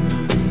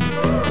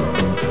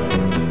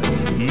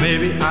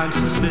 Maybe I'm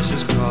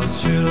suspicious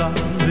 'cause your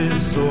love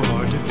is so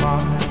hard to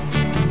find.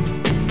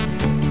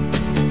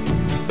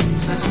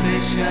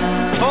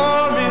 Suspicion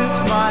torments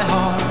my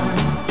heart.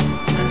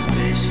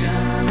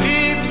 Suspicion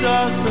keeps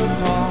us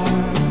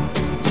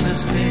apart.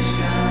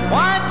 Suspicion,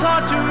 why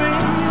torture me?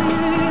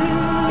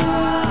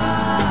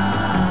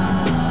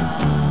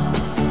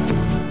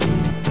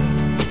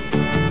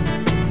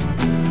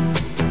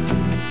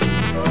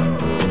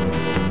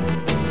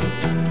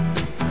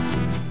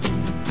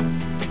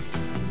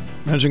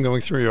 Imagine going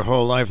through your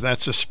whole life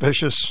that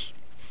suspicious.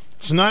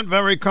 It's not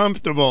very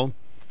comfortable.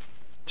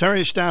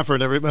 Terry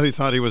Stafford, everybody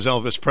thought he was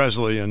Elvis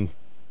Presley, and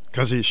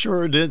because he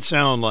sure did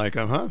sound like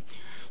him, huh?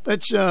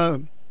 Let's,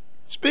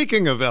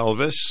 speaking of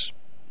Elvis,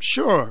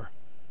 sure,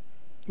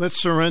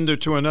 let's surrender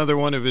to another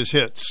one of his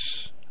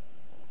hits.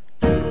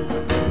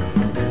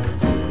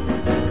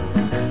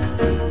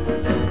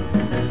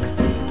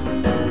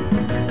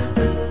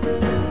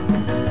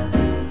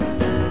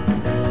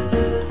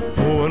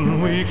 When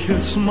we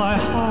kiss, my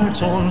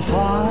heart's on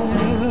fire,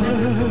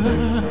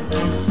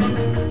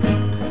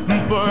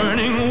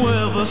 burning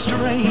with a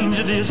strange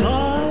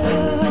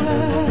desire.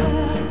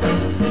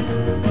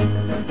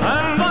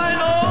 And I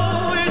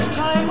know each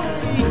time I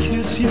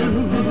kiss you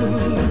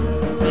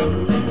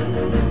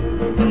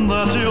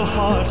that your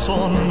heart's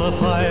on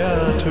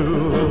fire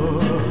too.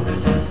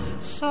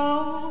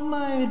 So,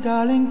 my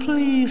darling,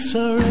 please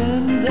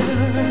surrender.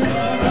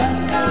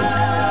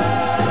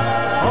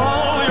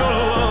 Oh, your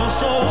love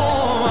so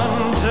warm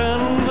and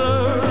tender.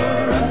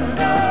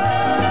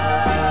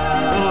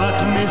 Let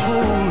me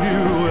hold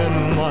you in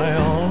my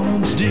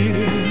arms,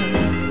 dear,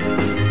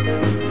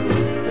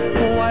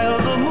 while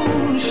the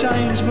moon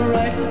shines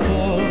bright above.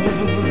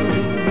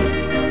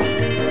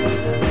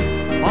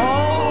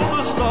 All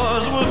the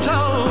stars will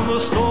tell the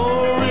story.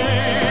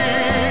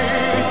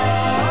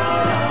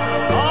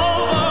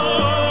 All the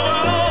love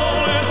and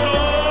all its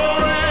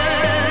glory.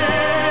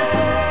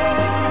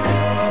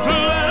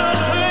 Let us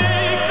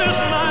take this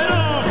night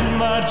of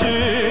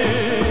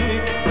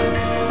magic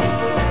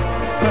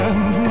and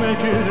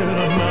make it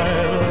a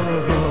night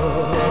of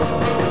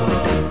love.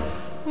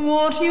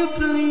 Won't you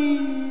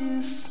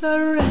please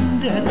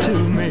surrender to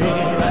me?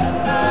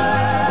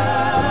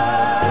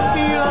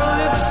 Your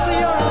lips,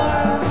 your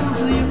arms,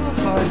 your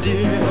heart, dear.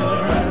 Be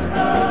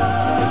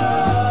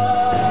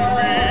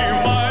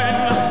mine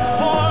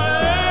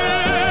forever.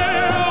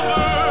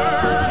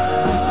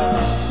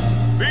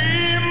 Be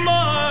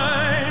mine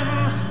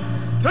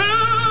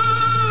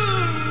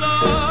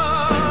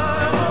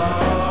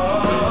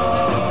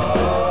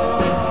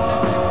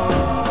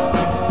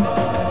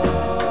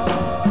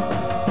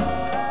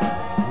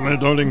My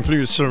darling,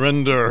 please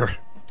surrender.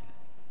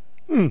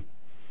 I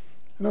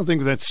don't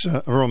think that's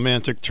a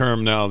romantic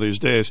term now these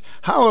days.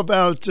 How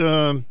about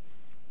an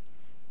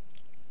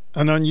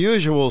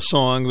unusual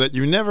song that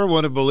you never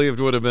would have believed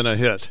would have been a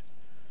hit?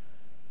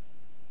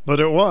 But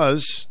it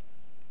was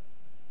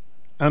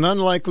an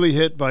unlikely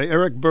hit by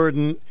Eric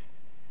Burdon,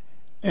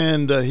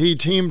 and he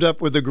teamed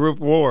up with the group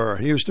War.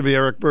 He used to be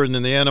Eric Burdon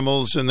in the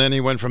Animals, and then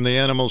he went from the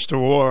Animals to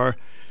War.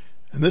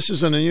 And this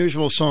is an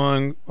unusual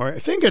song, or I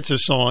think it's a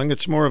song,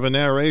 it's more of a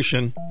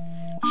narration.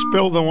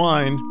 Spill the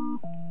Wine.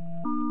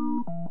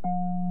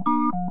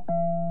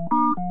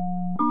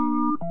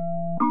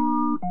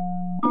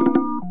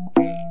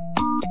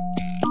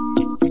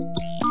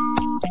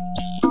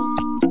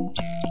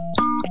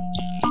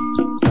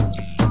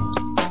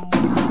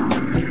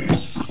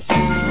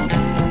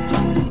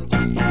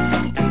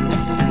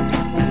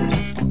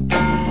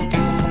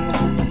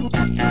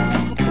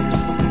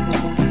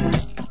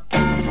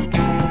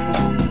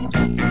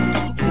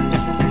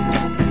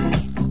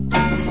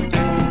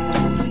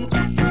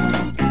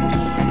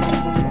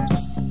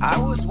 I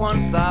was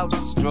once out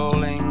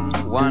strolling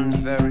one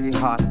very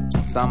hot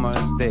summer's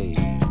day,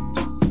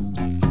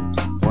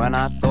 when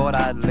I thought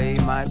I'd lay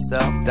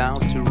myself down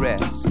to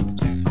rest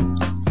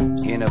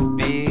in a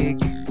big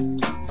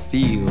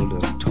field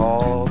of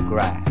tall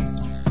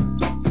grass.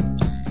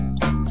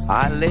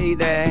 I lay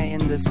there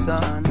in the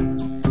sun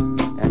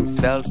and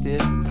felt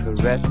it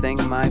caressing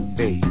my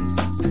face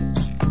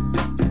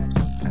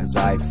as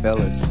I fell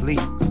asleep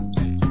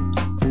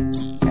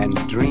and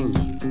dreamed.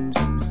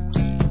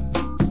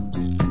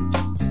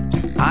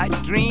 I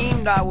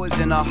dreamed I was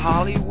in a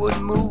Hollywood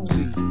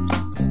movie,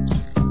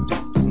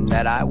 and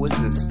that I was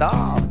the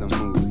star of the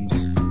movie.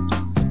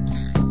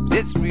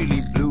 This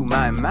really blew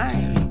my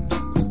mind,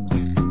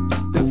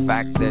 the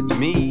fact that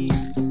me,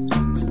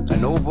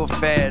 an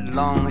overfed,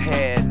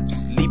 long-haired,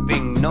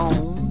 leaping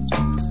gnome,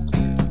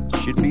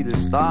 should be the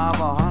star of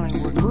a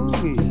Hollywood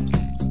movie.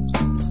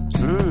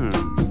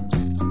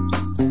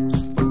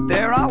 But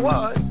there I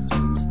was.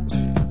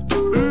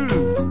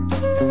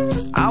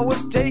 I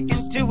was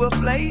taken to a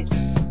place,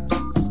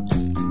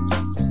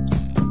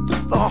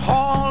 the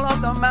Hall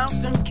of the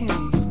Mountain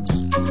King.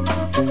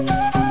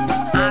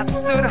 I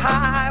stood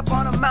high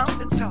upon a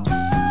mountain top,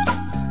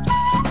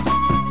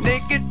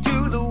 naked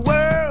to the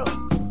world,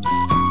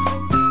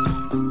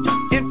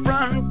 in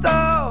front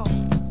of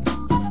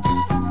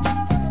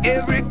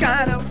every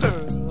kind of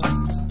girl.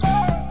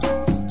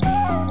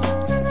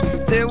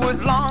 There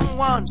was long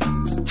ones,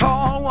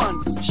 tall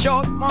ones,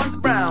 short ones,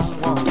 brown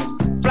ones,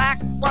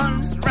 black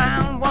ones,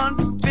 round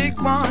ones,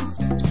 big ones,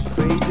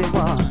 crazy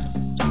ones.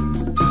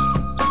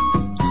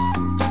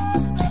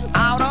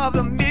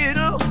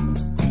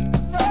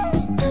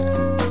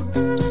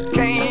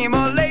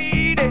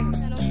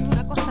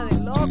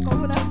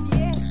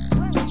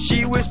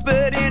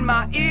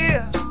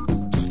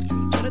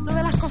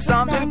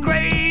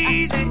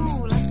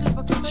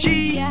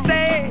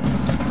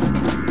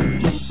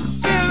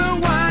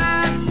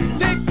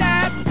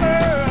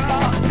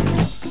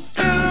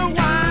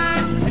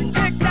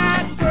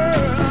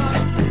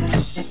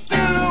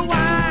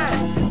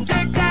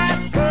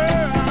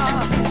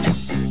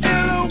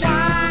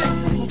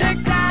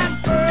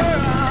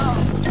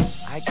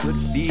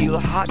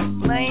 hot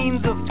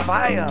flames of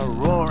fire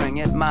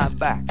roaring at my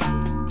back.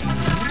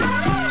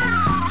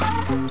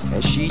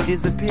 As she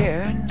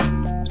disappeared,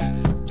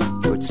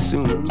 but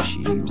soon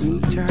she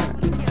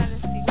returned.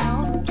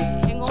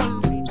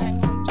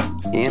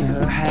 In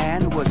her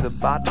hand was a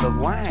bottle of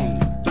wine,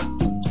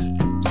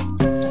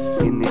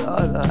 in the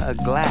other a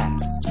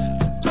glass.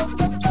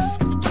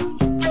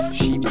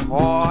 She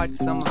poured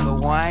some of the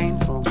wine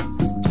from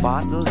the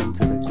bottle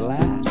into the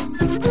glass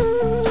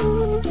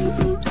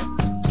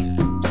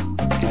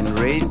and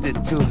raised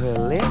it to her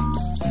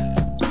lips.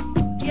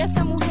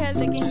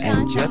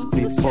 And just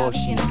before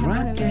she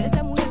drank it,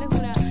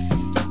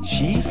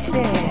 she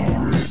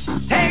said,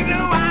 "Take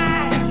the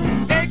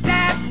wine, take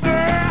that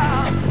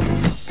girl.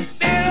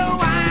 Spill the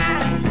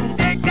wine,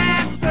 take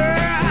that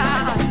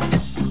girl.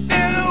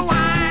 Spill the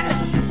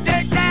wine,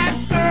 take that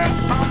girl.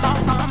 Come on,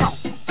 come on.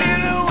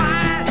 Spill the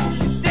wine,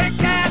 take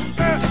that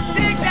girl,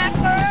 take that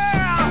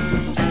girl.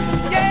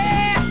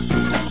 Yeah,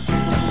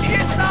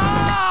 it's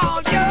all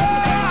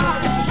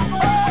yours.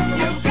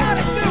 You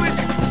gotta do it.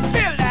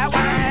 Spill that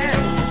wine,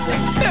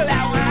 spill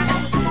that wine.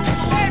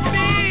 Let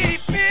me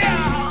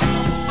feel,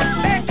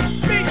 let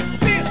me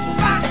feel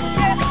my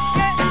head.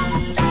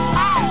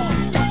 Oh,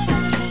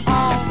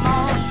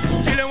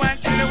 spill the wine,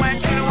 spill the wine,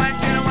 spill the wine,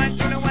 spill the wine,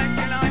 spill the wine,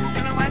 spill the wine,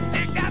 spill the wine.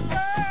 Take that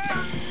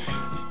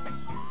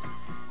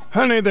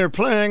Honey, they're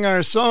playing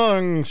our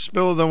song,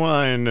 Spill the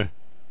Wine.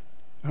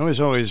 I was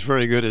always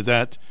very good at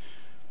that.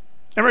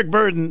 Eric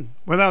Burden,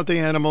 Without the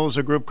Animals,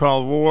 a group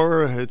called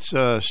War. It's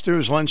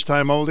Stu's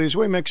Lunchtime Oldies.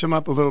 We mix them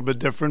up a little bit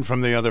different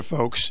from the other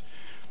folks.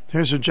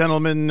 Here's a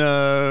gentleman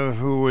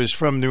who is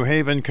from New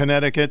Haven,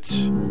 Connecticut.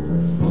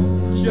 And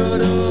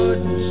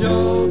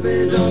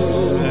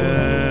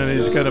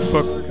he's got a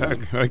book,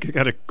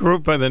 got a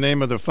group by the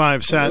name of the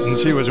Five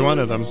Satins. He was one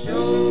of them.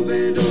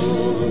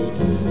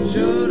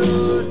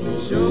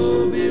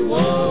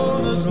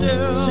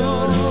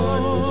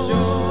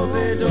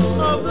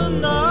 Of the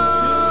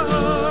night,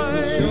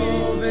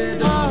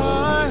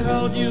 I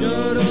held you,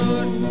 held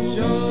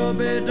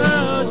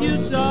you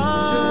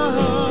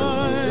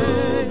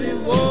tight,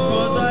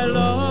 'cause I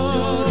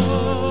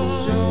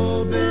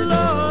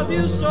love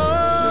you so.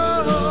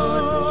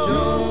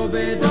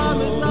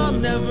 Promise I'll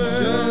never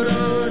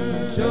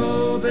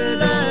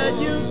let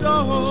you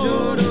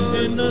go.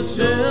 In the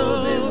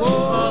still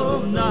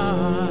of the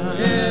night,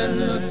 in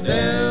the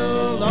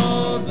still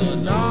of the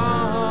night,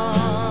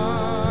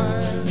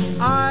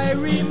 I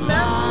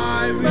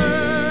remember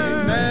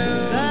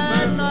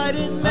that night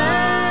in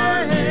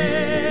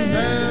May.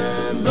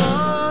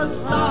 The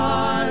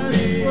stars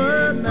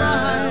were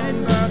bright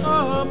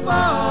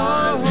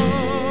above.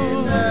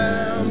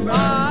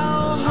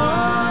 I'll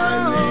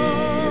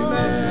hope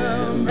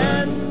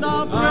and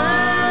I'll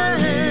pray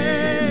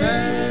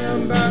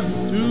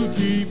to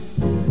keep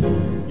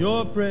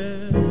your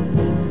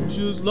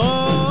precious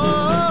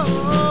love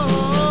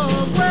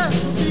well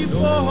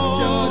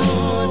before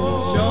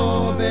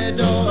the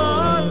light.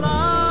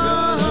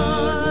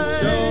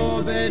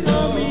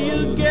 Know me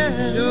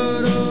again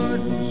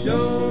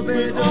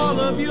with all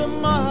of your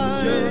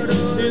might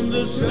in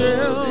the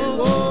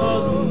still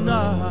of the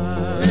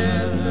night.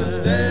 In the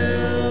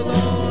still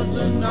of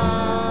the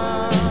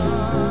night.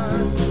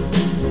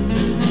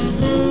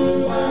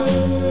 Doo-ba,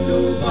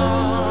 doo-ba,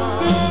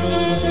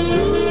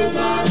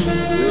 doo-ba,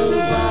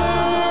 doo-ba,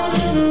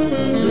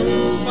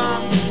 doo-ba,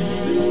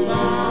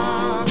 doo-ba,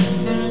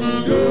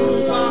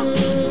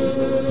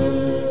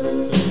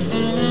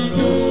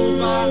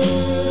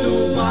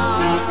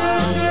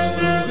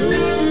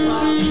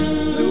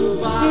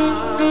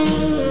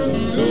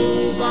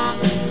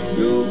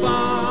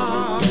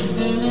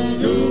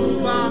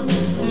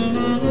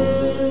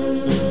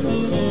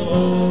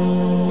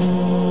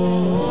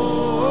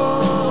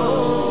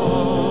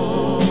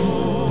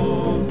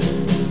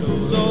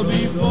 So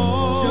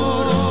before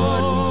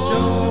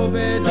the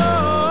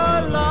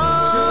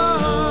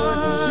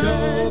light,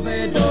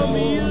 know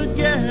me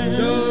again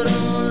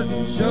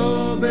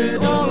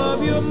with all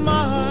of your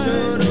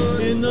might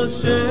in the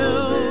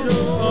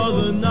still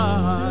of the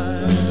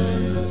night.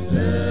 In the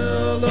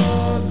still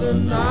of the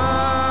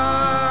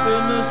night.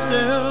 In the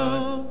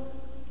still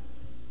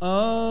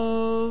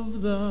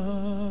of the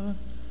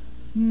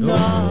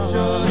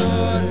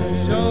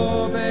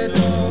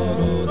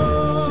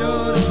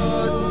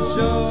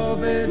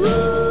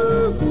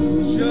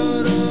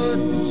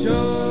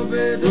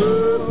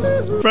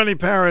Freddie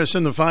Paris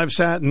and the Five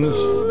Satins.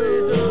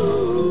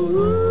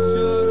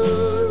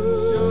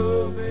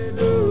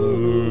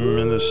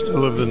 In the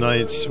Still of the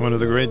Nights, one of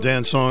the great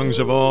dance songs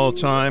of all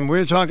time.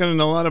 We're talking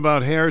a lot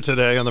about hair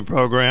today on the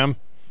program.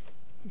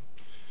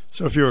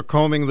 So if you were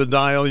combing the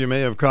dial, you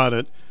may have caught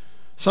it.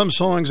 Some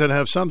songs that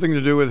have something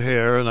to do with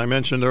hair, and I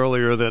mentioned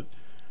earlier that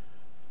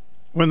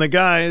when the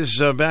guys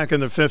back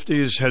in the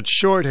 50s had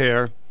short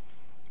hair,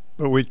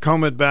 but we'd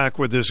comb it back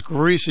with this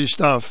greasy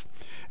stuff,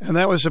 and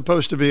that was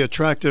supposed to be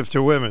attractive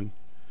to women,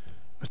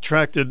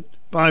 attracted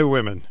by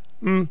women.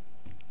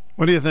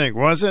 What do you think?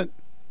 Was it?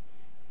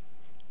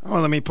 Oh,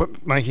 let me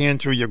put my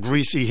hand through your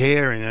greasy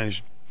hair,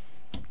 and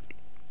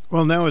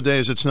Well,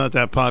 nowadays it's not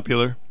that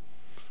popular.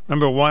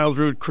 Remember Wild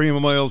Root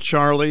Cream Oil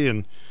Charlie,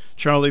 and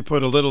Charlie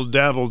put a little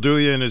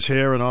dabble-do-ya in his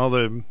hair and all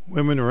the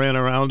women ran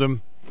around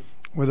him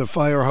with a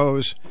fire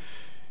hose.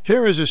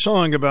 Here is a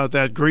song about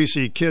that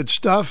greasy kid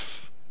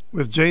stuff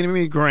with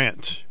Jamie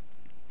Grant.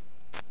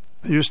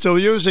 Are you still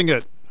using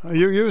it? Are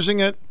you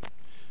using it?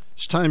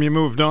 It's time you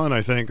moved on,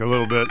 I think, a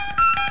little bit.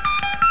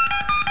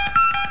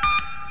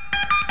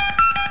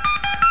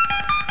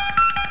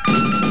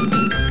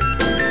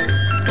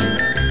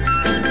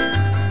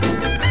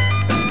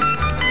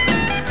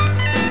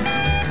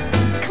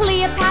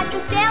 Cleopatra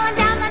sailing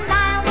down the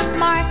Nile with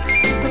Mark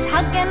was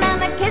hugging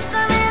and a kissing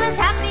and as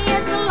happy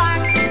as a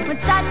lark when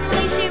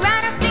suddenly she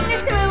ran her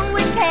fingers through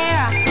his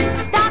hair,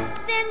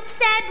 stopped and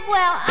said,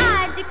 well,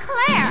 I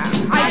declare,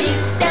 are you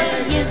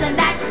still using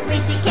that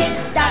greasy kid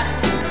stuff?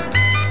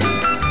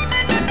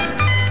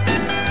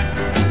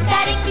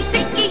 That icky,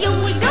 sticky,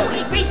 ooey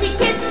gooey greasy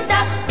kid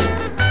stuff.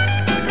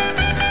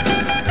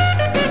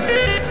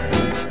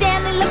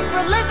 Stanley looked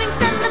for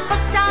Livingston, the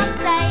books all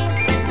say,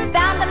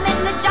 found him in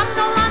the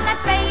jungle on that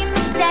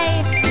famous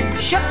day,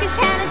 shook his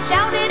hand and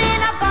shouted in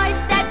a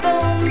voice that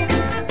boomed,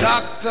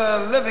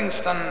 Dr.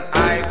 Livingston,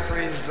 I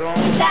presume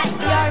that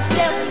you're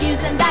still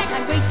using that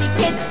greasy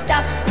kid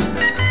stuff.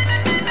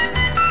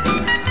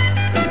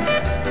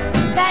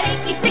 That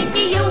icky,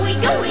 sticky, ooey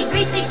gooey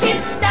greasy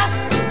kid stuff.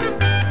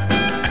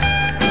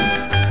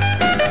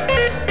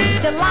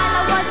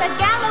 Delilah was a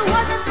gal who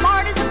was as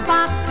smart as a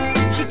fox.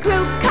 She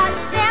crew cut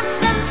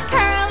Samson's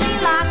curly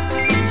locks.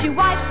 She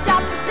wiped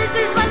off the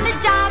scissors when the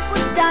job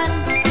was done,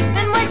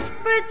 then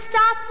whispered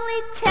softly,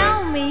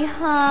 tell me,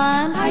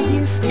 hon, are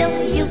you still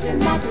using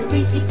that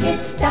greasy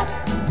kid stuff?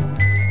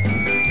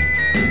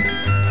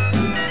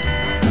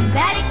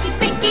 That icky,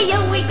 sticky,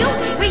 ooey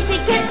gooey greasy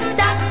kid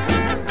stuff.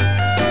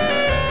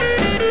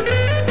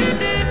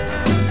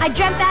 I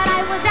dreamt that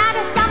I was at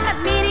a summit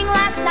meeting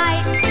last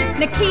night.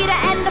 Nikita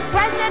and the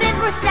president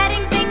were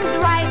setting things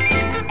right.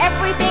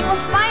 Everything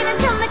was fine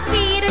until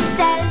Nikita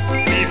says,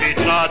 if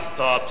it's not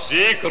top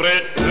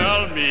secret,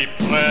 tell me,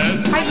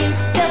 press. are you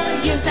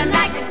still using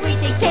that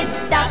greasy kid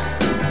stuff?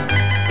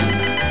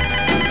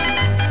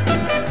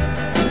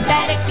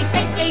 That icky,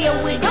 sticky,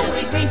 ooey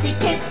gooey greasy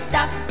kid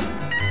stuff.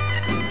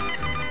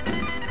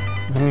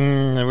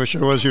 I wish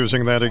I was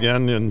using that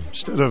again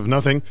instead of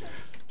nothing.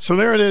 So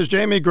there it is,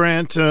 Jamie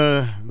Grant,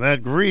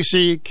 that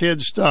greasy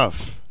kid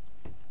stuff.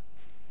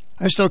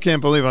 I still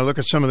can't believe I look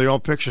at some of the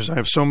old pictures. I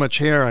have so much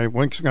hair. I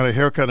once got a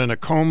haircut and a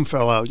comb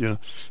fell out, you know.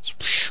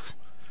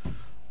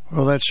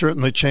 Well, that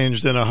certainly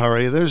changed in a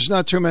hurry. There's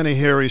not too many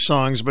hairy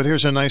songs, but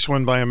here's a nice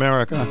one by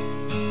America.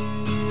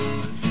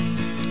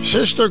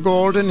 Sister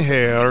Golden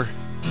Hair.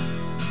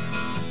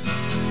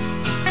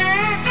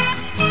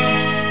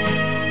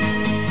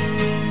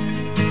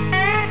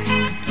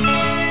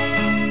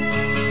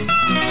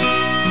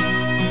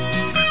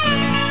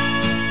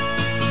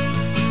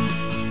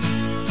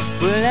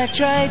 Well, I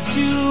tried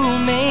to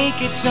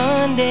make it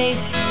Sunday,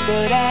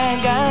 but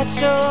I got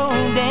so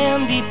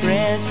damn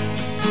depressed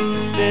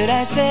that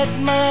I set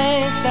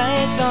my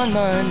sights on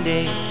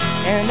Monday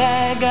and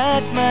I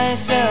got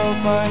myself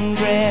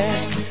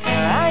undressed.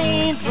 I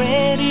ain't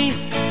ready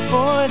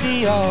for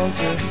the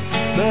altar,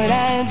 but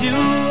I do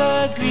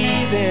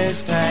agree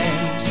there's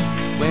times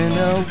when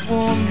a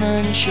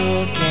woman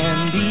sure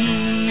can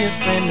be a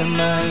friend of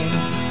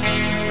mine.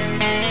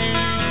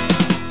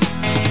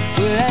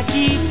 Well, I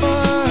keep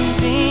on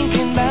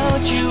thinking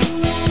about you,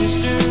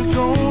 Sister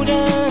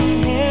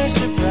Golden Hair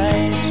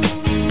Surprise,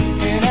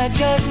 and I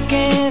just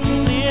can't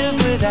live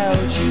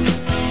without you.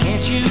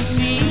 Can't you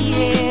see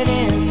it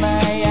in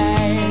my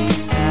eyes?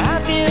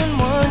 I've been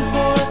one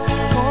poor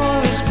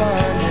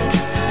correspondent,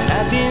 and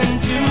I've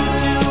been too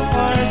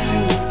hard to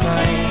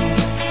find,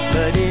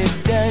 but it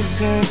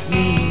doesn't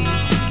mean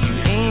you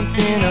ain't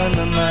been on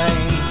my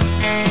mind.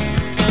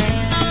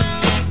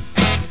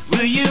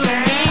 Will you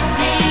meet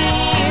me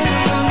in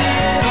the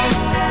middle?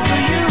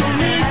 Will you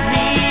meet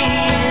me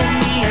in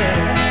the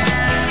air?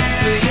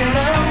 Will you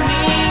love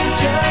me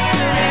just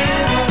a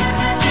little,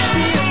 just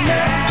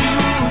enough to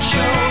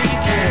show you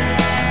care?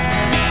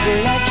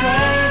 Will I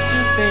try to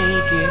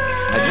fake it?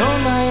 I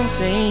don't mind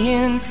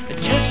saying I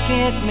just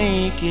can't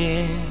make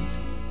it.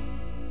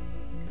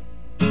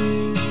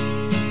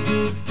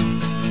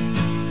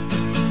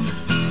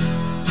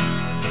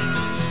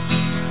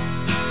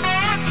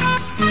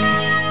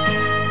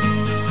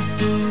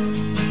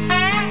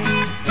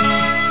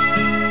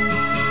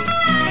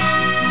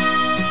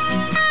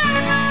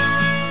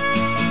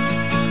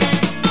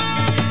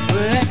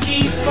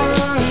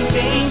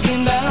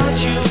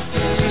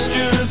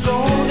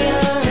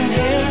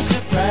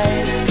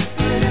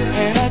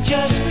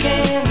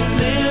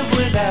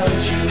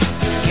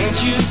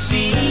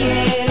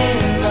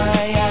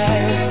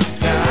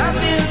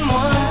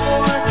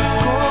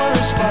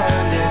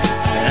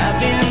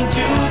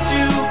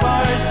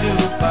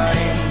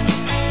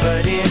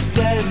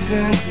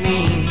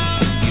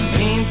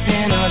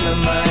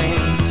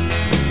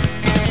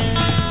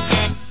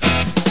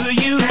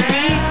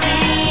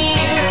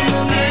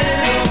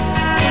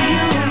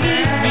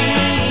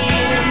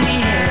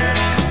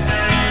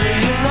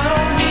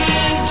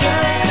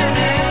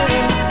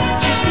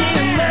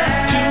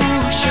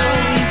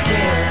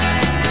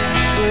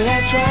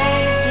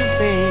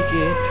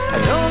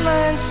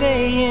 sign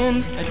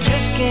saying I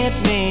just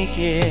can't make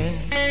it.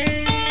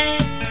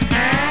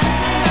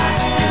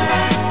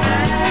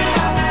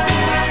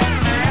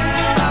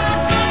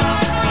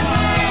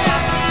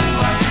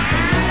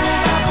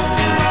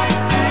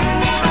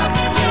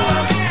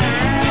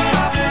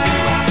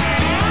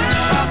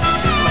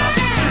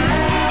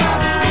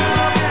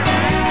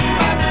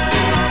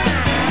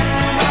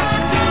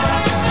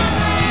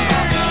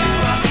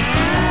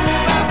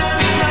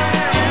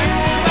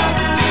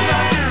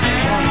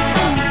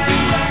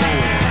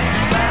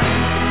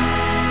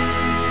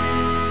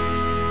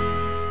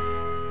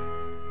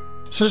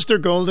 Sister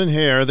Golden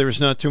Hair. There's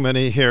not too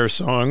many hair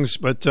songs,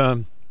 but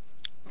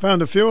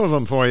found a few of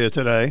them for you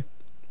today.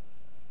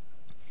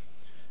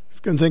 If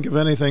you can think of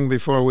anything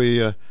before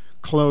we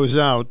close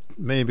out,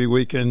 maybe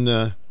we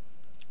can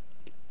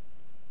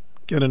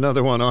get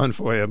another one on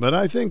for you. But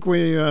I think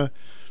we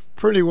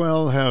pretty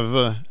well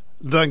have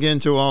dug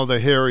into all the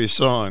hairy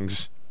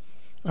songs.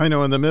 I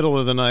know in the middle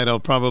of the night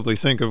I'll probably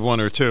think of one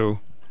or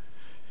two.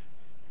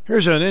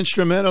 Here's an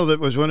instrumental that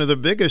was one of the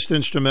biggest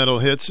instrumental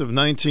hits of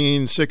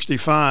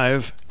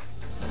 1965.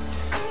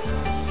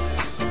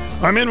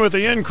 I'm in with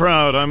the in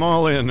crowd. I'm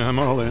all in. I'm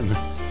all in.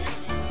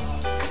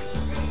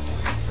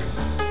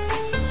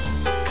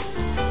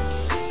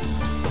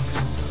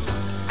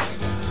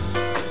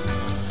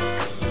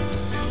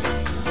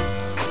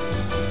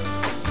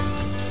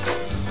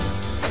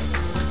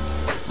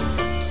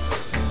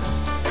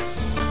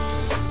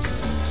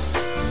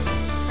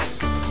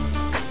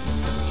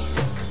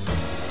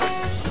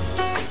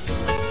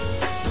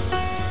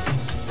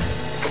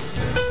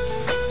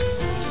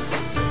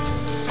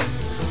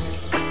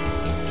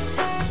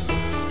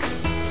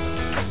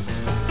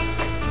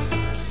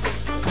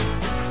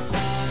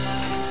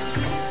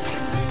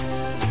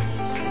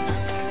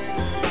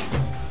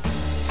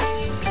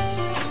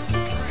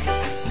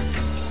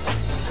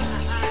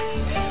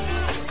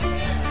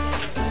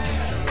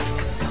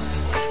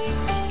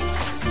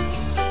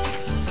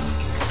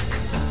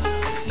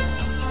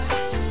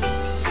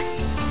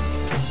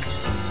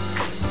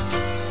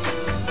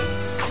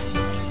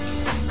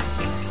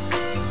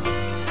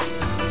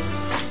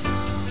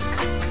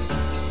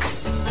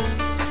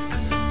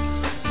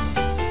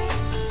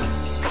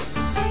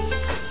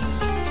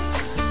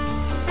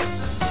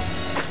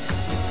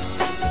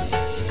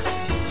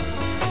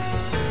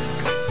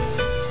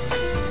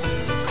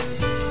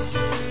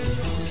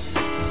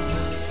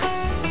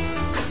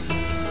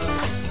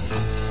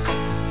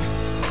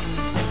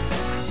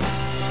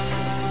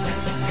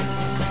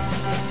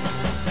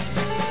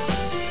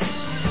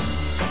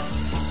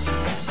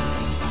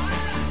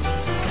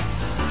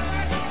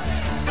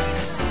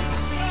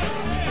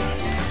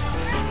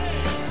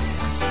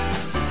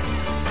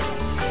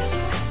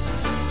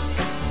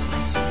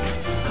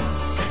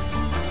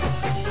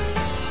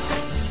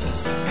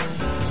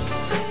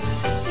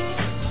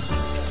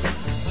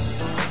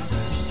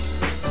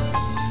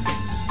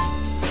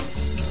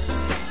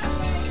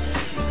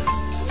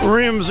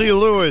 Ramsey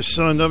Lewis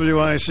on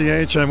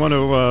WICH. I want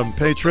to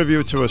pay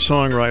tribute to a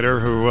songwriter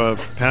who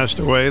passed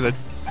away that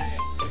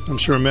I'm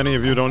sure many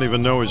of you don't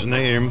even know his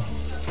name,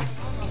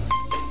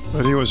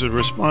 but he was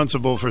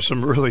responsible for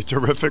some really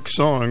terrific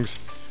songs.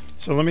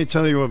 So let me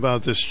tell you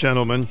about this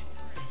gentleman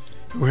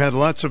who had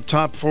lots of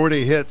top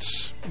 40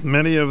 hits.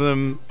 Many of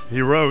them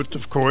he wrote,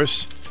 of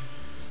course.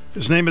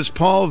 His name is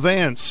Paul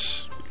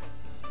Vance.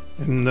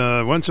 And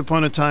once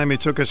upon a time, he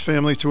took his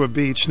family to a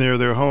beach near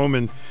their home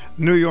in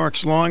New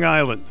York's Long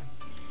Island.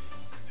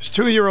 His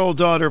 2-year-old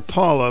daughter,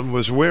 Paula,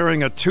 was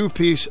wearing a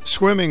two-piece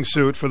swimming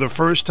suit for the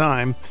first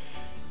time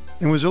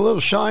and was a little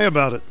shy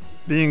about it.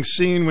 Being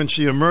seen when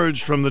she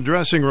emerged from the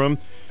dressing room,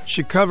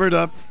 she covered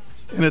up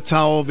in a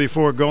towel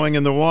before going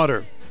in the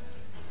water.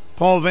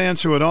 Paul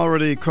Vance, who had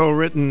already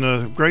co-written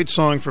a great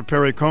song for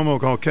Perry Como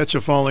called Catch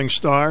a Falling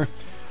Star,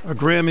 a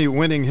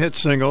Grammy-winning hit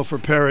single for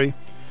Perry,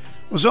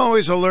 was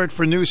always alert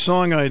for new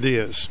song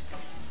ideas.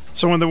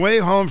 So on the way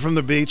home from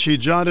the beach, he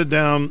jotted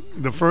down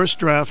the first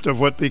draft of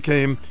what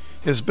became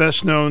his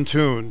best-known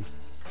tune.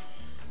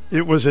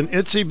 It was an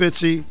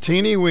itsy-bitsy,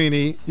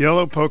 teeny-weeny,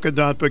 yellow polka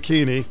dot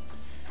bikini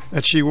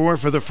that she wore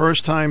for the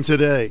first time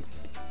today.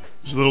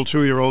 His little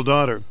 2-year-old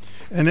daughter.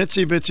 An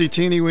itsy-bitsy,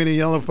 teeny-weeny,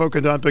 yellow polka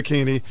dot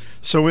bikini,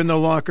 so in the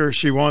locker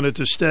she wanted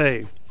to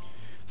stay.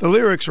 The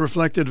lyrics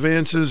reflected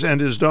Vance's and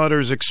his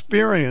daughter's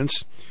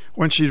experience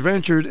when she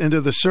ventured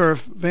into the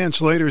surf.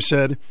 Vance later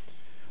said,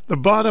 the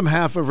bottom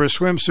half of her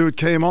swimsuit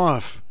came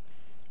off,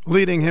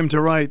 leading him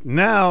to write,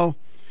 now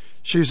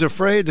she's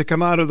afraid to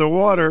come out of the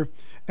water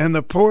and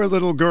the poor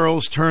little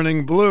girl's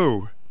turning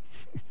blue.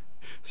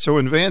 So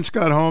when Vance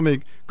got home,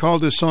 he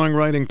called his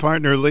songwriting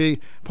partner Lee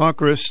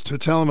Pockris to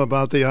tell him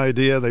about the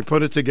idea. They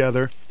put it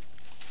together,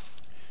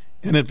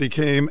 and it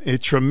became a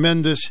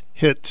tremendous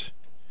hit.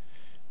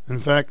 In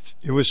fact,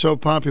 it was so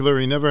popular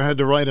he never had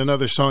to write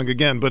another song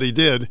again, but he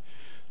did.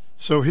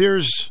 So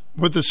here's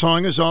what the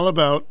song is all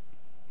about.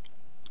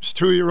 His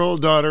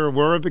 2-year-old daughter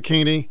wore a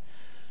bikini.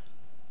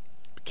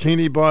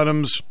 Bikini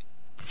bottoms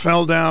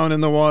fell down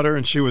in the water,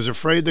 and she was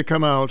afraid to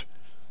come out.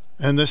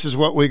 And this is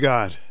what we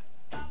got.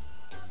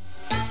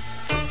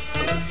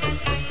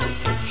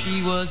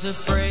 She was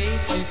afraid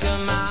to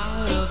come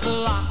out of the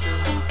locker.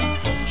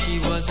 She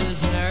was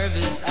as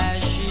nervous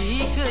as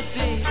she could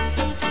be.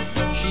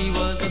 She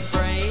was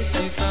afraid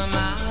to come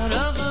out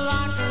of the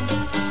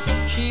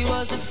locker. She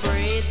was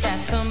afraid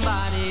that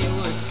somebody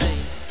would say,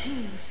 2,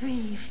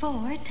 3,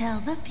 4,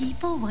 tell the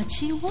people what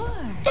she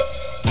wore.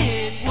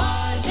 It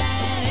was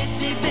an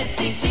itsy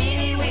bitsy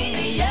teeny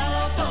weeny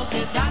yellow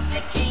polka dot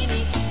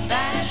bikini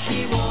that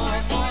she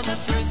wore for the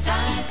first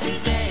time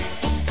today.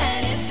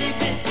 An itsy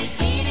bitsy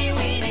teeny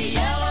weeny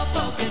yellow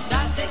polka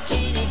dot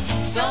bikini.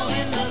 So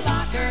in the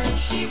locker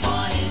she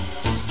wanted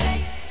to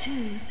stay. 2,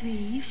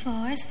 3,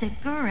 4,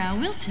 stick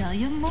around, we'll tell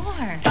you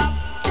more.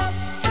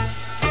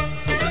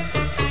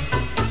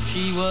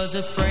 She was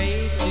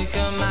afraid to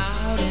come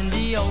out in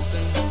the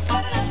open,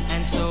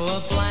 and so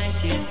a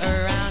blanket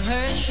around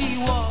her she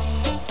wore.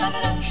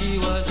 She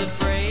was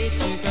afraid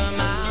to come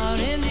out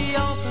in the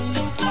open,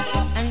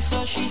 and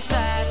so she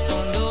sat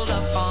bundled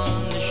up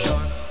on the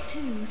shore. 2,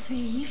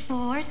 3,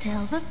 4,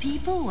 tell the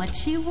people what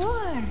she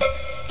wore.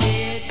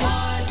 It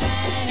was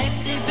an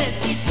itsy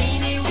bitsy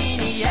teeny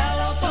weeny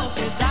yellow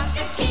polka dot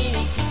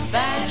bikini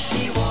that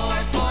she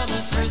wore for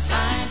the first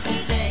time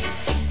today.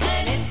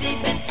 An itsy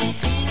bitsy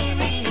teeny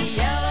weeny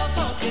yellow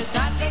polka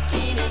dot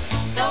bikini.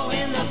 So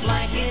in the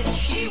blanket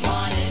she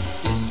wanted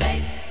to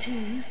stay.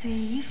 2,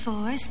 3,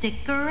 4,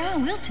 stick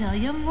around, we'll tell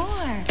you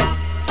more.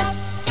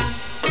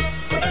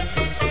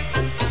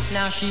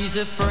 Now she's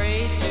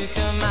afraid to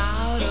come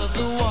out of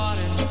the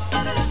water,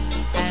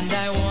 and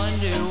I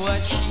wonder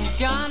what she's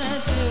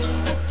gonna do.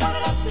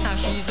 Now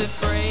she's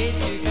afraid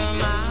to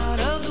come out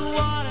of the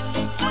water,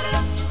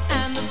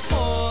 and the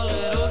poor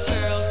little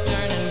girl's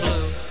turning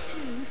blue.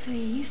 2,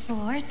 3,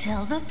 4,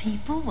 tell the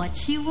people what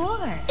she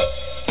wore.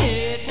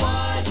 It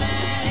was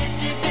an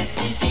itsy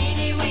bitsy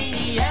teeny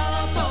weeny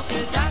yellow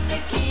polka dot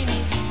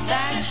bikini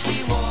that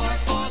she wore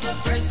for the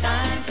first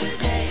time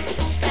today.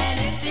 An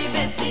itsy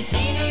bitsy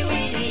teeny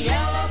weeny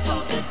yellow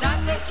polka dot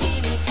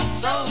bikini.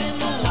 So in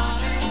the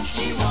locker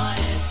she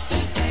wanted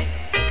to stay.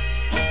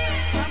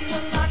 From the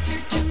locker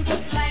to the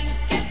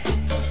blanket,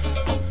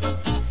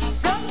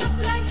 from the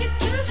blanket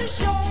to the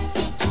shore,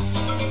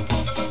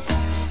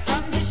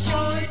 from the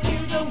shore to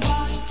the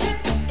water.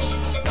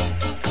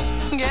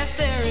 Guess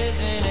there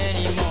isn't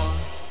any more.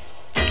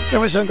 There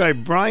was some guy,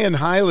 Brian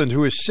Hyland,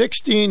 who was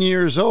 16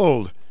 years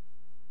old.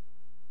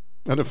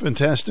 What a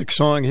fantastic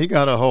song he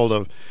got a hold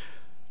of.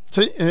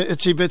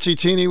 Itsy bitsy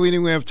teeny weeny.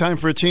 We have time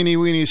for a teeny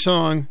weeny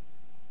song.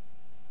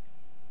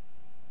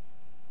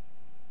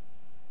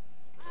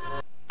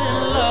 In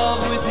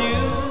love with you,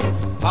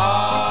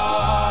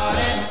 heart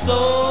and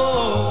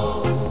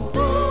soul,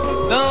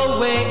 the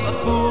way a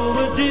fool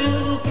would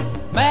do,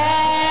 madly,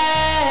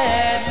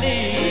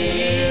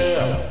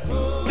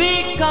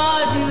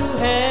 because you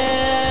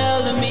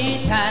held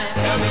me tight,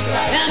 held me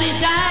tight, held me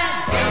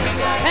tight, held me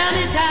tight, held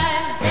me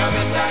tight, held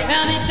me tight,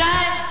 held me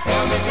tight,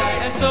 held me tight,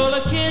 and stole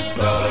a kiss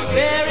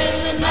there in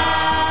the night.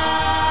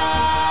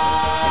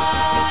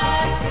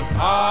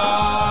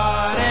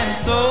 Heart and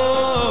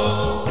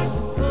soul,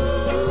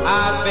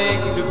 I beg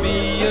to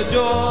be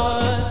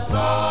adored.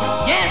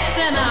 Yes,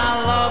 then I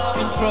lost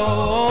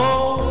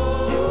control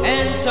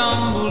and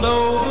tumbled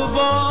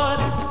overboard.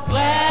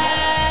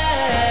 Gladly,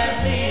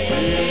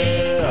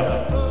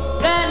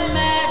 that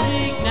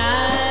magic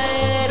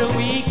night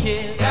we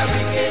kissed.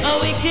 Oh,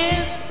 we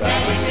kissed. Oh,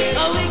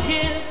 we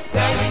kissed.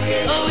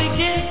 Oh, we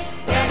kissed.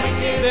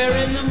 There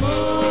in the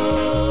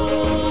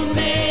moon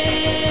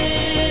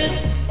mist.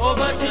 Oh,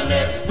 but your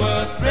lips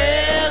were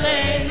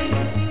thrilling,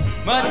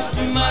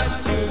 much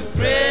too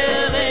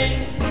thrilling.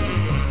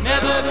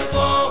 Never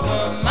before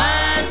were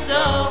mine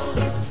so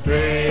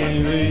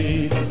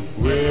Strangely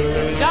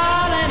willing.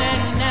 darling,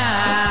 and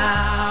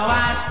now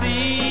I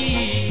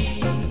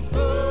see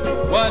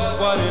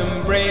what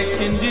embrace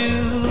can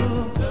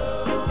do.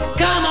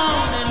 Come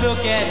on and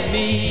look at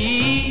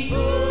me.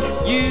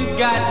 You've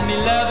got me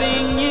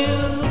loving you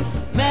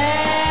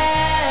madly.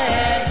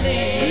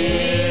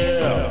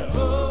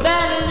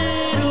 That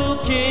little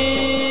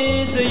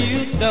kiss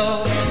you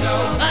stole.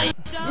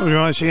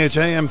 WICH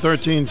AM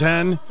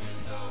 1310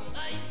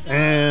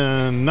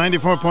 and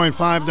 94.5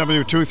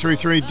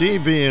 W233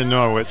 DB in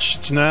Norwich.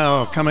 It's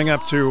now coming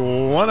up to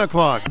 1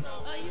 o'clock.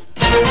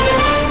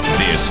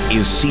 This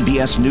is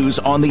CBS News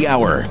on the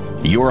Hour,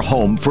 your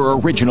home for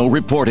original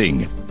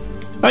reporting.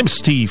 I'm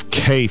Steve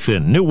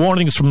Kathan. New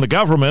warnings from the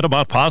government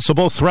about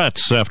possible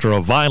threats after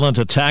a violent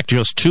attack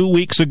just 2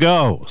 weeks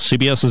ago.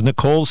 CBS's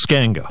Nicole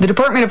Skanga. The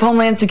Department of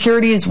Homeland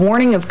Security is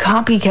warning of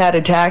copycat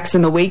attacks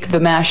in the wake of the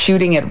mass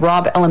shooting at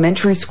Robb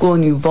Elementary School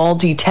in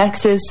Uvalde,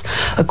 Texas.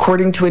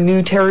 According to a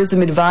new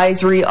terrorism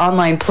advisory,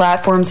 online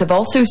platforms have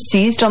also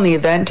seized on the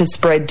event to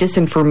spread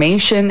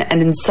disinformation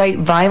and incite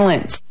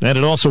violence. And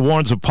it also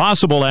warns of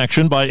possible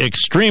action by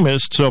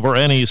extremists over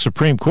any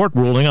Supreme Court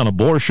ruling on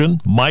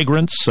abortion,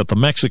 migrants at the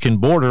Mexican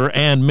border, border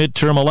and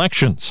midterm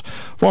elections.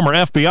 Former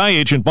FBI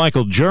agent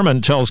Michael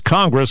German tells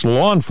Congress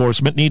law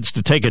enforcement needs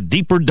to take a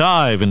deeper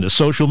dive into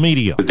social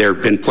media. There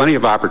have been plenty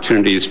of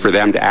opportunities for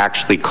them to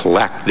actually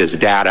collect this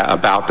data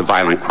about the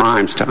violent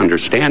crimes to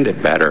understand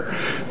it better,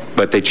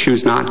 but they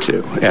choose not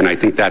to, and I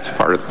think that's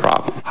part of the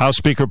problem. House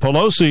Speaker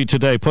Pelosi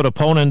today put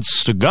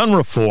opponents to gun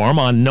reform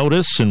on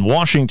notice in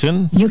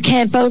Washington. You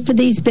can't vote for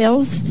these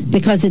bills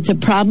because it's a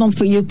problem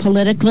for you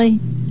politically?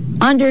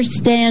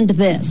 Understand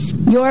this.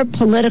 Your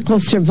political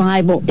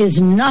survival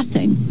is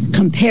nothing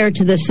compared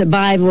to the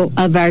survival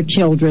of our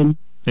children.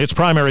 It's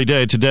primary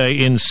day today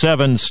in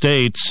 7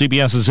 states.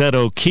 CBS's Ed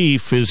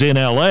O'Keefe is in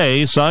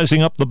L.A.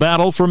 sizing up the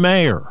battle for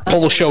mayor.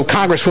 Polls show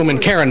Congresswoman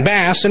Karen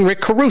Bass and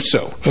Rick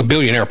Caruso, a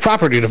billionaire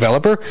property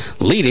developer,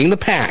 leading the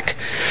pack.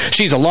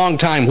 She's a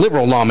longtime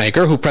liberal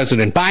lawmaker who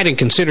President Biden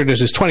considered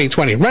as his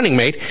 2020 running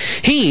mate.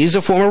 He's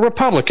a former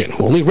Republican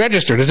who only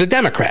registered as a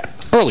Democrat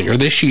earlier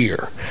this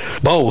year.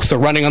 Both are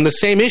running on the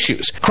same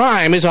issues.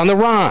 Crime is on the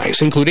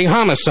rise, including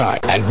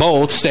homicide, and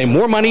both say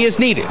more money is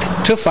needed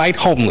to fight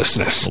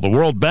homelessness. Well, the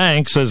World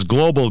Bank says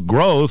global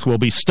growth will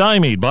be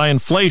stymied by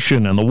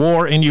inflation and the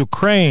war in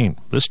Ukraine.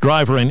 This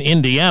driver in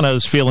Indiana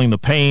is feeling the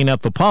pain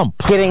at the pump.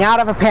 Getting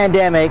out of a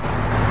pandemic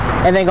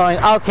and then going,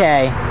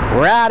 okay,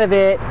 we're out of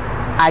it,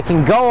 I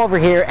can go over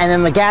here, and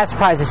then the gas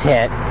prices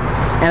hit.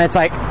 And it's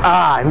like,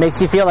 it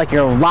makes you feel like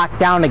you're locked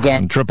down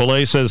again. And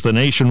AAA says the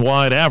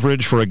nationwide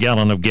average for a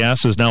gallon of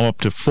gas is now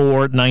up to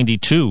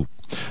 $4.92.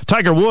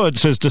 Tiger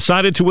Woods has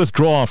decided to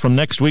withdraw from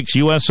next week's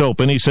U.S.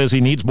 Open. He says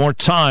he needs more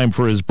time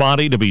for his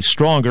body to be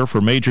stronger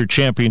for major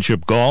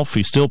championship golf.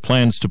 He still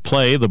plans to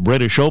play the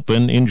British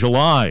Open in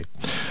July.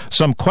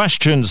 Some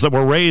questions that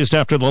were raised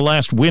after the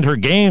last Winter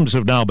Games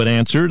have now been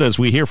answered, as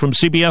we hear from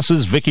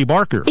CBS's Vicki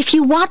Barker. If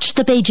you watched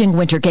the Beijing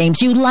Winter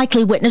Games, you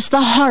likely witnessed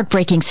the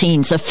heartbreaking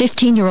scenes of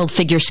 15-year-old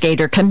figure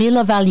skater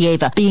Kamila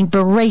Valieva being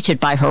berated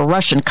by her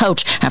Russian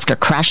coach after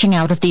crashing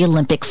out of the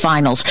Olympic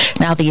finals.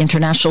 Now the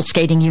International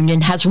Skating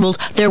Union has ruled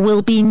there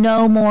will be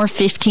no more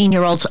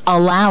 15-year-olds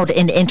allowed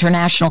in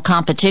international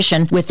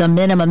competition, with the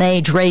minimum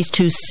age raised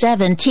to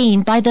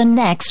 17 by the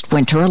next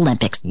Winter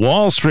Olympics.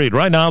 Wall Street,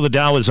 right now the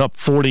Dow is up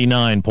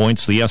 49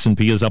 points. The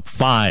S&P is up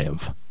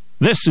 5.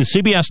 This is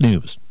CBS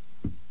News.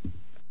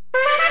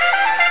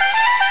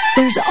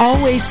 There's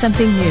always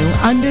something new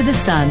under the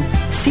sun.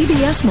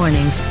 CBS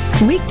Mornings,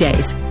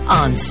 weekdays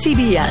on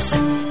CBS.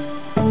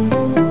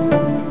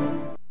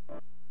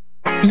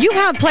 You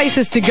have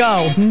places to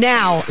go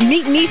now.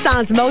 Meet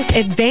Nissan's most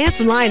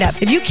advanced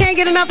lineup. If you can't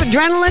get enough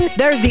adrenaline,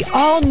 there's the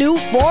all-new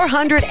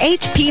 400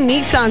 HP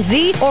Nissan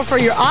Z. Or for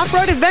your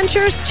off-road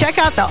adventures, check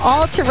out the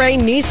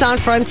all-terrain Nissan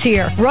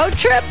Frontier. Road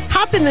trip?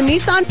 Hop in the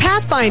Nissan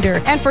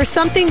Pathfinder. And for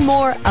something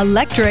more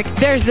electric,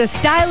 there's the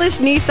stylish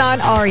Nissan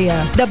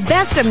Ariya. The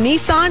best of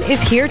Nissan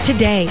is here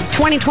today.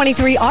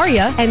 2023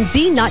 Ariya and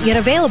Z not yet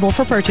available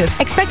for purchase.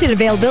 Expected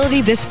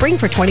availability this spring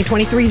for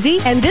 2023 Z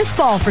and this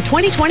fall for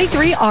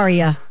 2023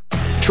 Ariya.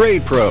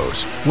 Trade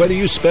pros. Whether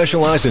you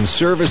specialize in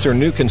service or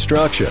new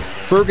construction,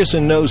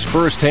 Ferguson knows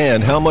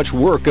firsthand how much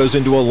work goes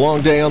into a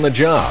long day on the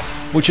job,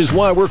 which is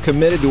why we're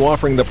committed to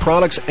offering the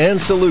products and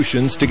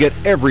solutions to get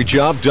every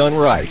job done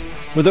right.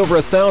 With over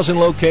 1,000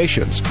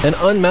 locations, an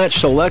unmatched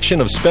selection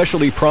of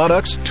specialty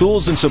products,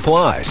 tools, and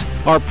supplies,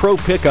 our pro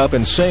pickup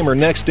and same or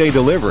next day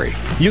delivery,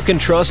 you can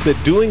trust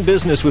that doing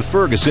business with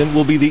Ferguson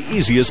will be the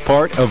easiest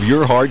part of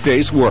your hard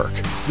day's work.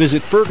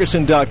 Visit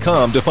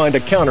Ferguson.com to find a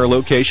counter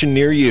location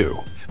near you.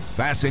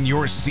 Fasten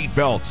your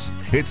seatbelts.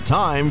 It's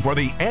time for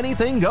the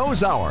Anything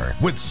Goes Hour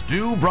with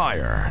Stu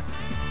Bryer.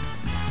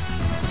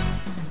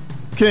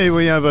 Okay,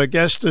 we have a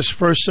guest this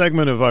first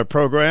segment of our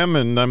program,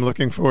 and I'm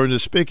looking forward to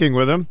speaking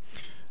with him.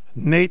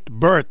 Nate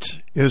Burt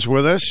is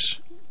with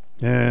us,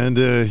 and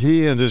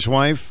he and his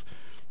wife,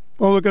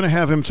 well, we're going to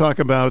have him talk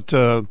about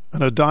an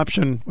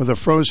adoption with a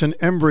frozen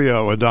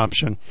embryo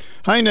adoption.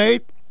 Hi,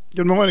 Nate.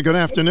 Good morning. Good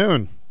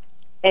afternoon.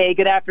 Hey,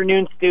 good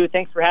afternoon, Stu.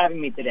 Thanks for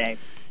having me today.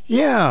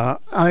 Yeah,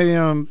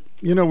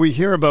 we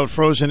hear about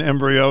frozen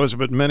embryos,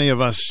 but many of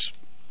us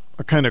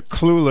are kind of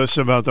clueless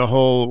about the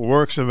whole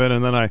works of it.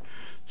 And then I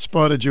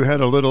spotted you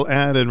had a little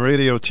ad in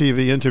Radio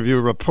TV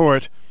Interview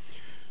Report.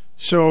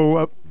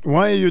 So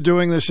why are you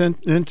doing these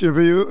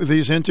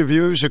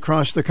interviews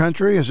across the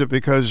country? Is it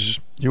because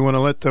you want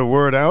to let the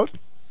word out?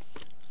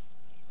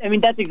 I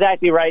mean, that's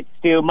exactly right,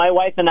 Stu. My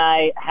wife and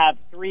I have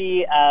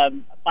 3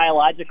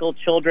 biological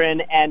children,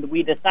 and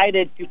we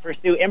decided to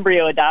pursue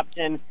embryo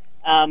adoption.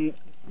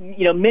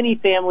 Many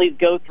families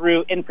go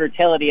through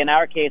infertility. In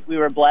our case, we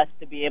were blessed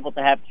to be able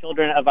to have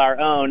children of our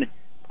own.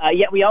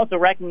 Yet we also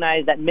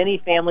recognize that many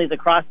families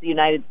across the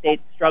United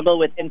States struggle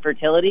with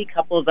infertility.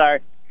 Couples are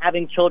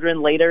having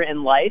children later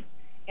in life.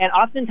 And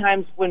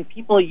oftentimes when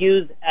people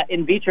use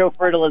in vitro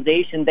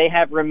fertilization, they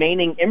have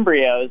remaining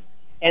embryos,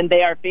 and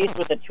they are faced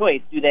with a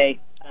choice. Do they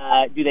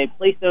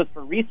place those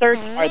for research?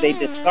 Are they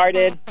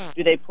discarded?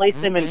 Do they place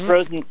them in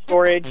frozen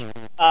storage?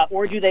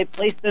 Or do they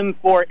place them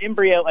for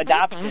embryo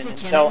adoption? And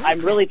so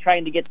I'm really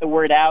trying to get the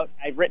word out.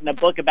 I've written a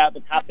book about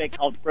the topic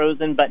called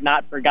Frozen But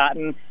Not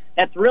Forgotten.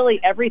 that's really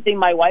everything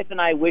my wife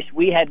and I wish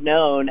we had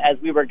known as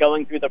we were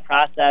going through the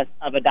process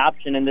of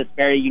adoption in this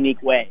very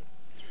unique way.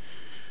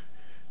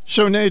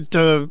 So, Nate,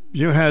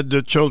 you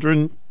had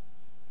children,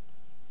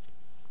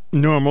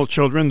 normal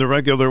children, the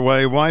regular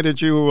way. Why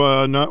did you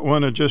not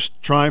want to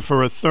just try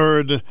for a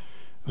third?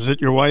 Was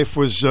it your wife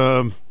was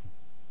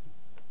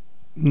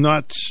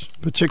not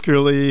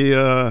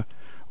particularly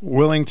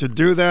willing to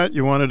do that?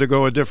 You wanted to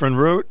go a different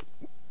route?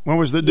 What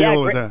was the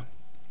deal with that?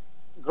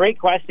 Great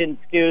question,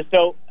 Stu.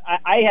 So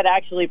I had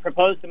actually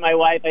proposed to my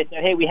wife. I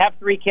said, hey, we have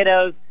 3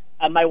 kiddos.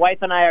 My wife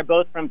and I are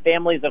both from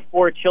families of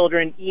 4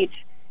 children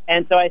each.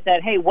 And so I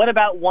said, hey, what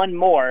about one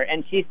more?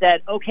 And she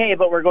said, okay,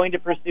 but we're going to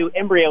pursue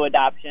embryo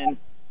adoption.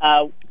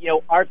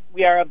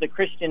 We are of the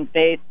Christian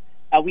faith.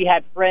 We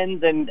had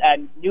friends and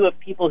knew of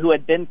people who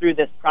had been through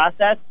this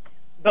process.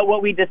 But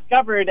what we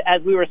discovered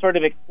as we were sort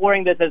of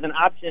exploring this as an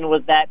option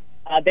was that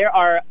there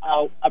are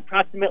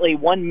approximately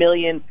 1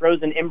 million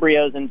frozen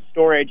embryos in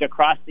storage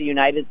across the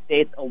United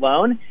States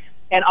alone.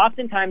 And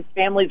oftentimes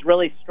families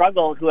really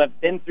struggle who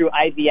have been through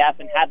IVF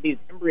and have these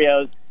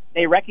embryos.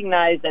 They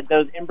recognize that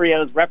those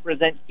embryos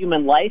represent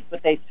human life,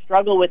 but they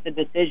struggle with the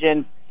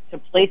decision to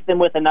place them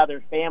with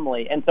another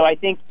family. And so I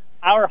think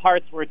our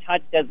hearts were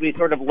touched as we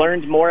sort of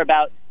learned more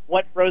about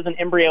what frozen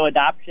embryo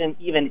adoption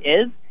even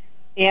is.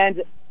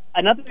 And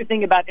another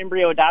thing about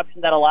embryo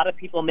adoption that a lot of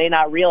people may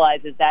not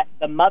realize is that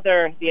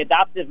the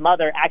adoptive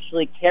mother,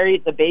 actually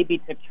carries the baby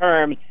to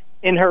term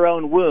in her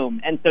own womb.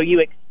 And so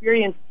you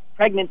experience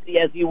pregnancy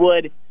as you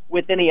would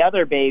with any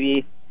other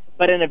baby,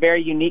 but in a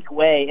very unique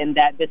way in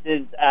that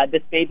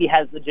this baby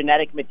has the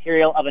genetic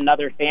material of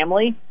another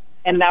family.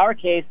 And in our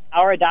case,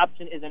 our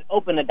adoption is an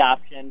open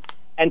adoption.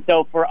 And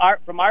so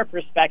from our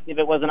perspective,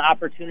 it was an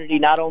opportunity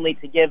not only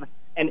to give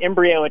an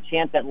embryo a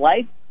chance at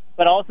life,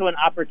 but also an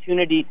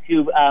opportunity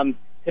to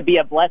be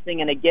a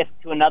blessing and a gift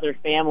to another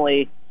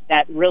family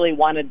that really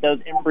wanted those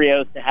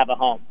embryos to have a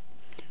home.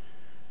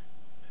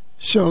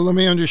 So let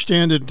me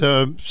understand it.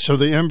 So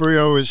the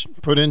embryo is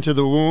put into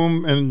the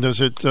womb, and does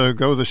it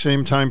go the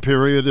same time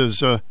period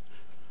as a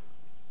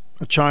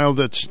child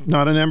that's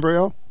not an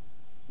embryo?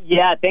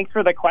 Yeah, thanks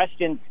for the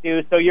question,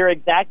 Stu. So you're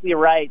exactly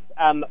right.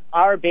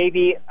 Our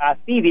baby,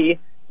 Phoebe,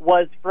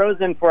 was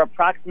frozen for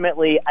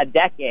approximately a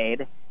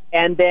decade.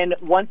 And then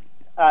once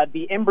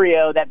the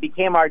embryo that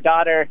became our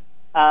daughter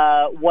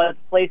was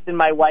placed in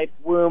my wife's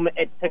womb,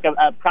 it took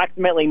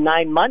approximately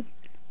 9 months.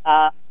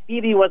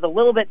 Phoebe was a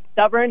little bit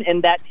stubborn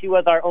in that she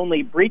was our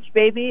only breech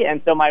baby,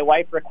 and so my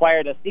wife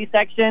required a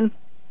C-section.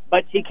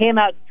 But she came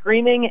out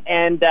screaming,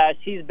 and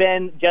she's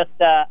been just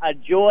a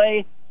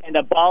joy and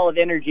a ball of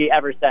energy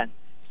ever since.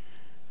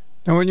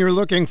 Now, when you're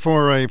looking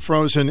for a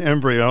frozen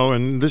embryo,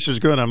 and this is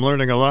good, I'm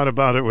learning a lot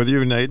about it with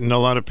you, Nate, and a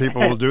lot of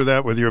people will do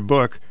that with your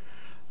book.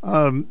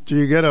 Do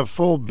you get a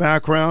full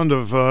background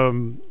of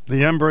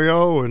the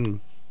embryo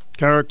and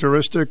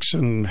characteristics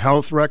and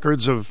health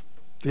records of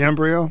the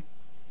embryo?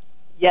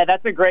 Yeah,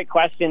 that's a great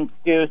question,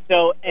 Stu.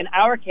 So in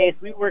our case,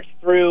 we worked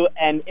through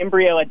an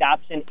embryo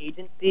adoption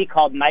agency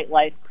called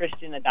Nightlife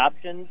Christian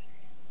Adoptions.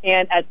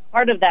 And as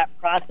part of that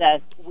process,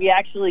 we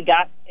actually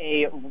got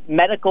a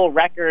medical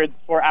record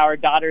for our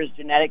daughter's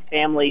genetic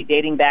family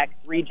dating back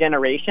 3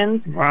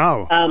 generations.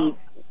 Wow.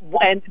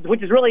 And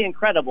which is really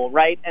incredible,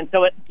 right? And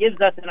so it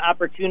gives us an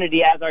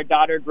opportunity as our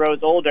daughter grows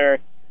older,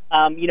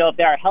 if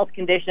there are health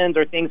conditions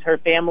or things her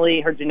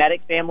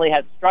genetic family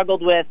has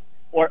struggled with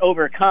or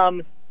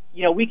overcome,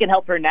 we can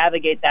help her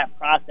navigate that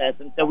process.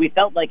 And so we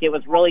felt like it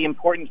was really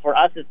important for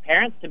us as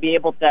parents to be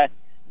able to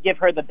give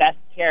her the best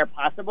care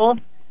possible.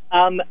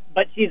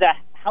 But she's a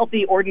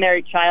healthy,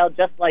 ordinary child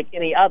just like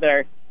any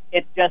other.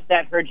 It's just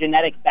that her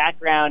genetic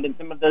background and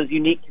some of those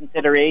unique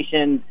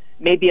considerations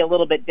may be a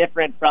little bit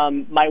different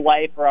from my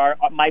wife or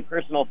my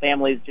personal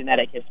family's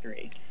genetic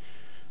history.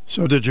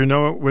 So did you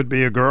know it would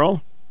be a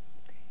girl?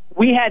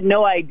 We had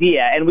no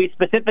idea, and we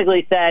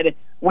specifically said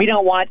we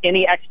don't want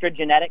any extra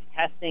genetic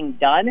testing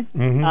done.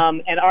 Mm-hmm.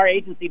 And our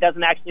agency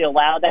doesn't actually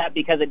allow that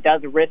because it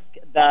does risk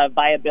the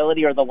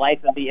viability or the life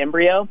of the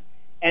embryo.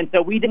 And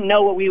so we didn't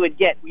know what we would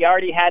get. We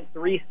already had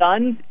 3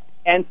 sons,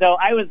 and so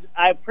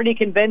I'm pretty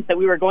convinced that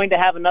we were going to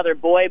have another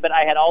boy, but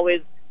I had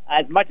always,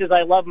 as much as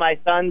I love my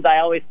sons, I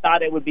always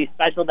thought it would be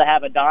special to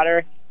have a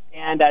daughter.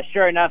 And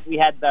sure enough, we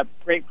had the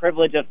great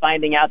privilege of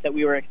finding out that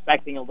we were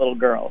expecting a little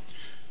girl.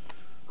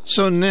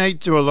 So,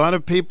 Nate, do a lot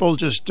of people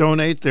just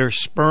donate their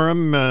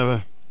sperm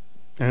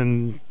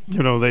and,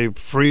 they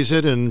freeze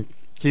it and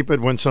keep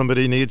it when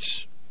somebody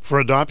needs for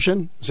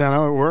adoption? Is that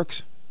how it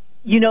works?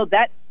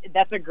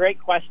 That's a great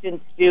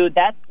question, Stu.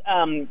 That's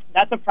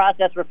a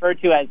process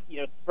referred to as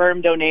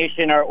sperm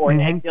donation or mm-hmm.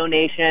 egg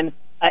donation.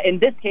 In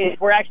this case,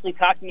 we're actually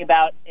talking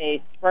about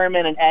a sperm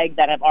and an egg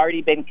that have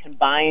already been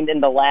combined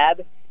in the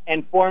lab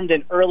and formed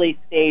an early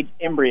stage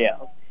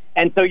embryo.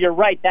 And so you're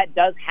right, that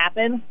does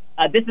happen.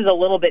 This is a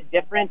little bit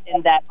different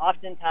in that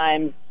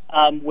oftentimes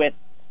with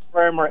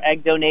sperm or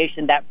egg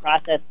donation, that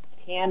process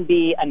can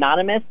be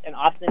anonymous, and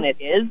often it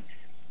is.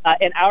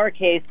 In our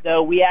case,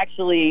 though, we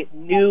actually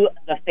knew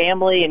the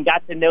family and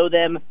got to know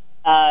them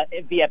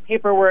via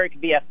paperwork,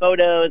 via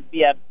photos,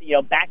 via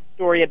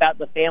backstory about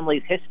the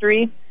family's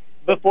history,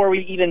 before we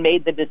even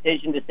made the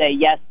decision to say,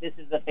 yes, this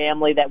is the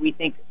family that we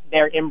think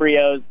their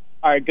embryos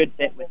are a good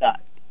fit with us.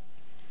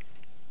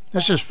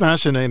 This is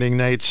fascinating,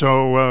 Nate.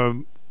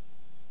 So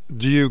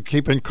do you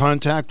keep in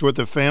contact with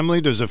the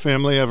family? Does the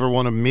family ever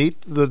want to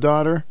meet the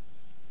daughter?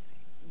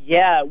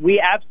 Yeah, we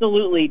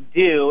absolutely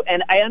do.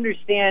 And I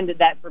understand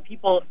that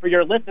for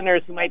your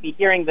listeners who might be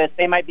hearing this,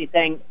 they might be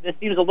saying, this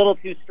seems a little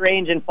too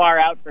strange and far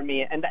out for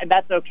me, and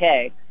that's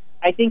okay.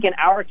 I think in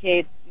our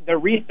case, the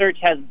research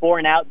has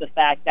borne out the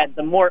fact that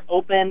the more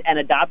open an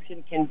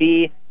adoption can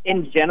be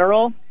in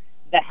general,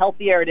 the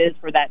healthier it is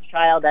for that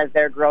child as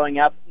they're growing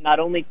up, not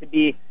only to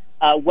be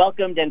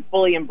welcomed and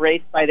fully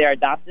embraced by their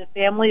adoptive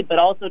family, but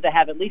also to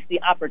have at least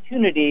the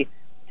opportunity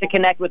to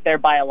connect with their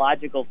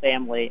biological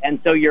family.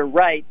 And so you're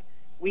right.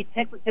 We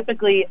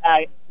typically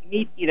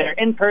meet either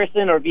in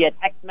person or via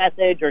text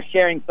message or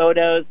sharing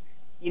photos,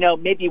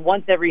 maybe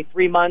once every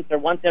 3 months or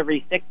once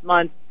every 6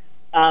 months.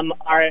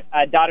 Our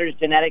daughter's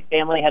genetic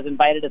family has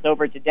invited us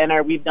over to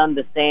dinner. We've done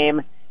the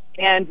same.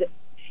 And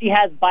she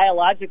has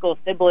biological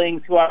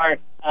siblings who are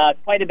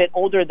quite a bit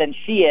older than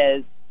she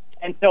is.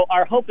 And so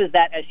our hope is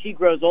that as she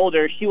grows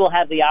older, she will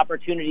have the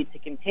opportunity to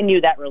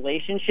continue that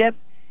relationship.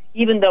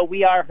 Even though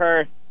we are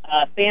her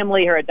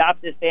family, her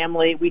adoptive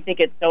family, we think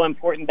it's so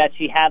important that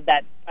she have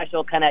that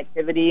special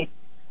connectivity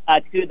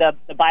to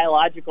the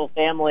biological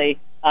family,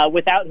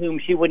 without whom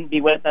she wouldn't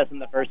be with us in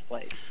the first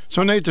place.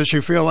 So, Nate, does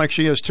she feel like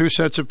she has two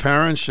sets of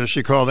parents? Does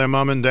she call them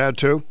mom and dad,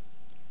 too?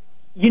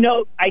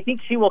 I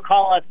think she will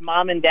call us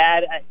mom and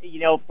dad,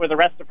 for the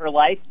rest of her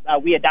life.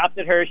 We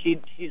adopted her.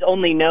 She's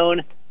only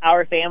known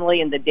our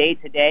family in the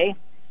day-to-day.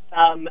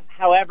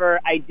 However,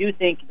 I do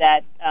think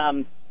that,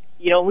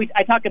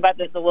 I talk about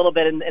this a little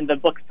bit in the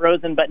book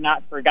Frozen But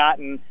Not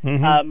Forgotten.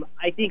 Mm-hmm.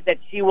 I think that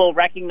she will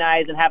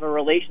recognize and have a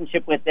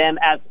relationship with them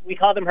as, we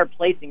call them her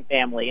placing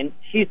family. And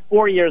she's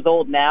 4 years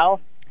old now,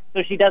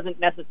 so she doesn't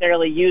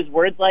necessarily use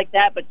words like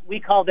that, but we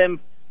call them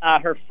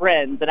her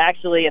friends. And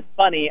actually, it's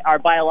funny, our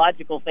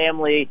biological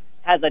family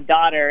has a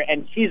daughter,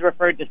 and she's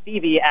referred to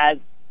Phoebe as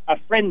a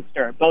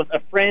friendster, both a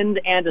friend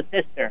and a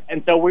sister.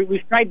 And so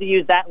we've tried to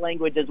use that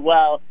language as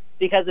well,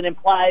 because it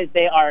implies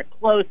they are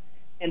close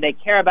and they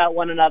care about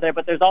one another,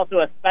 but there's also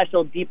a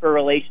special, deeper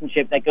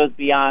relationship that goes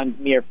beyond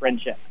mere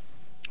friendship.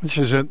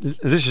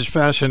 This is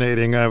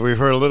fascinating. We've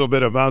heard a little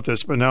bit about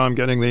this, but now I'm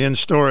getting the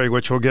in-story,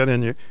 which we'll get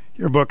in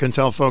your book and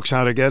tell folks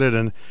how to get it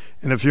in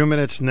a few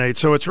minutes, Nate.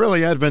 So it's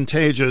really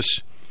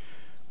advantageous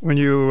when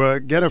you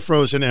get a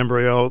frozen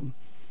embryo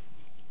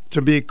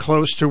to be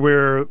close to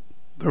where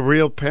the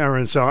real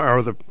parents are,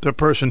 or the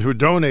person who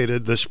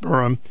donated the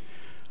sperm.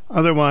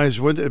 Otherwise,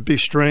 wouldn't it be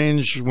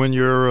strange when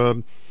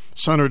your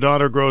son or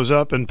daughter grows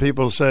up and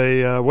people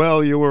say,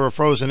 well, you were a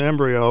frozen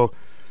embryo?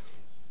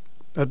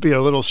 That'd be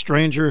a little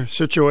stranger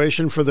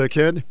situation for the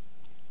kid?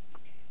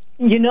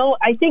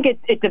 I think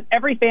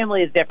every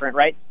family is different,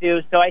 right,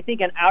 Stu? So I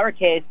think in our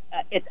case,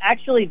 it's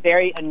actually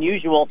very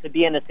unusual to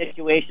be in a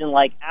situation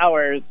like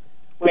ours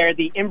where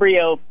the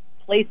embryo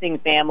placing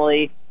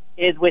family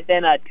is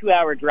within a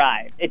 2-hour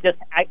drive.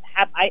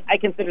 I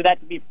consider that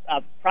to be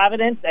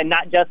providence and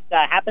not just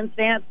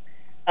happenstance.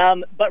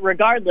 But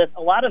regardless,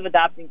 a lot of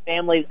adopting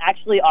families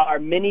actually are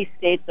many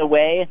states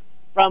away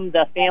from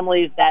the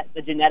families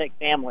the genetic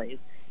families.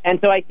 And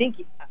so I think,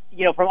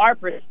 from our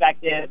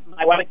perspective,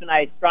 my wife and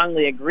I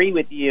strongly agree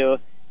with you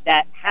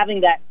that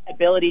having that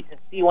ability to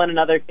see one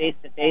another face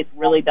to face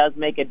really does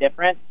make a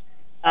difference.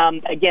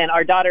 Again,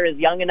 our daughter is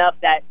young enough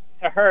that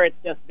to her it's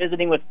just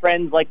visiting with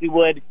friends like we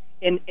would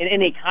in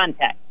any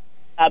context.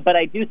 But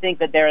I do think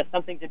that there is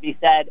something to be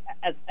said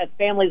as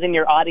families in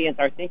your audience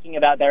are thinking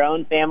about their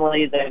own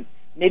families, and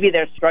maybe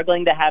they're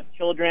struggling to have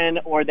children,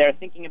 or they're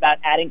thinking about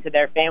adding to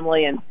their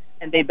family and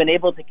they've been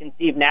able to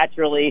conceive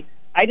naturally.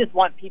 I just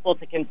want people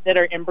to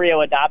consider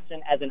embryo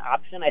adoption as an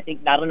option. I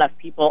think not enough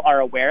people are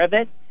aware of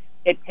it.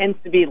 It tends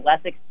to be less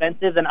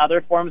expensive than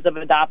other forms of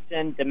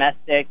adoption,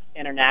 domestic,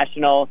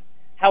 international.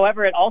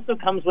 However, it also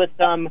comes with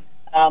some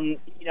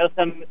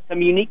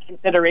unique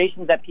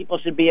considerations that people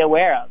should be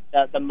aware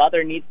of. The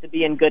mother needs to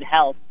be in good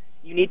health.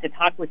 You need to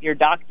talk with your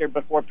doctor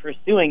before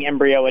pursuing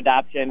embryo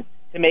adoption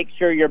to make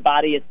sure your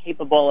body is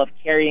capable of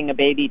carrying a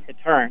baby to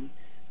term.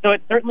 So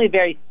it's certainly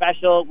very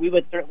special. We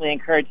would certainly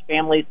encourage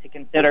families to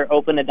consider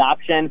open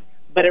adoption,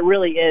 but it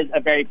really is a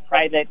very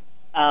private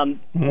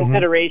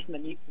consideration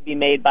that needs to be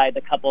made by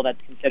the couple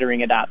that's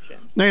considering adoption.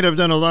 Nate, I've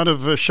done a lot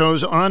of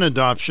shows on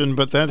adoption,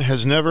 but that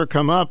has never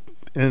come up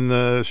in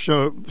the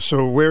show.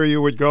 So where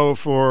you would go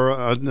for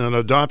an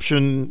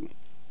adoption,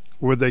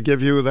 would they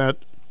give you that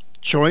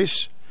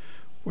choice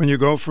when you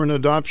go for an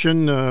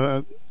adoption?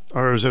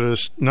 Or is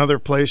it another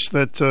place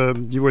that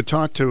you would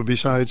talk to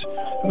besides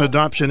an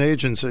adoption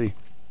agency?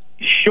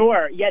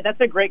 Sure. Yeah, that's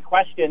a great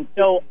question.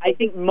 So I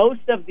think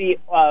most of the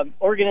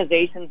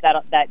organizations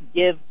that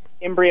give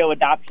embryo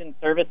adoption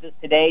services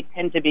today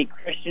tend to be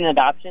Christian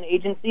adoption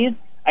agencies.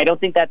 I don't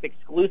think that's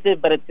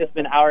exclusive, but it's just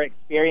been our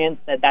experience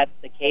that that's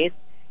the case.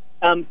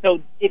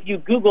 So if you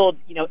Googled,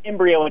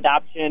 embryo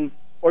adoption,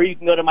 or you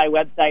can go to my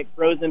website,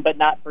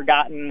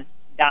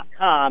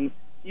 frozenbutnotforgotten.com.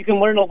 You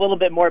can learn a little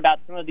bit more about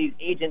some of these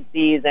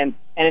agencies and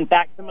in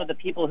fact, some of the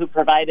people who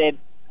provided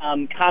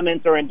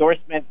comments or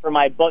endorsement for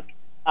my book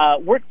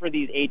work for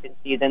these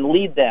agencies and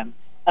lead them.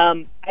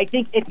 I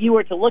think if you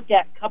were to look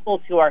at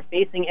couples who are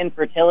facing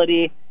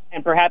infertility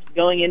and perhaps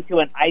going into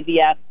an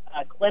IVF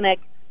clinic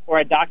or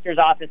a doctor's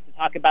office to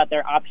talk about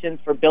their options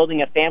for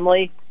building a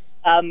family,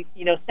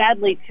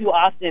 sadly, too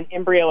often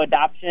embryo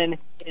adoption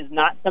is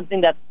not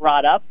something that's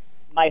brought up.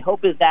 My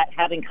hope is that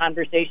having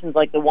conversations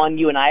like the one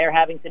you and I are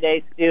having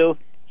today, Stu,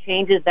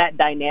 changes that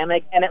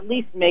dynamic and at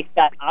least makes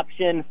that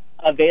option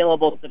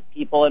available to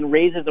people and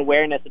raises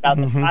awareness about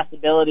the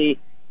possibility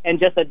and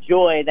just a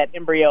joy that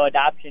embryo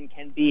adoption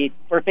can be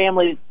for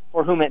families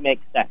for whom it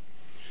makes sense.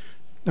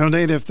 Now,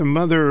 Nate, if the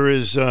mother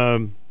is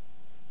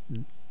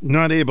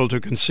not able to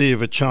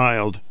conceive a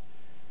child,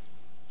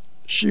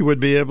 she would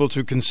be able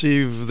to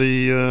conceive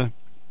the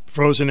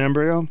frozen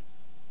embryo?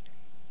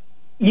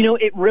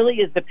 It really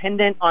is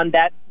dependent on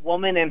that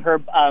woman and her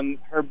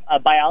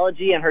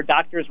biology and her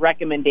doctor's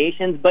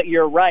recommendations, but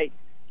you're right.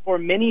 For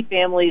many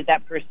families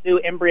that pursue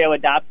embryo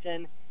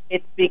adoption,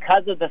 it's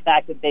because of the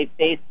fact that they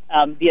face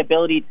the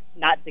ability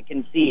not to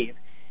conceive.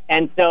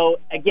 And so,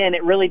 again,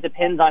 it really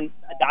depends on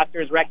a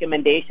doctor's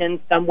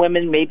recommendations. Some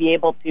women may be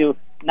able to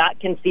not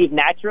conceive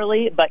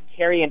naturally, but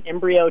carry an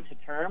embryo to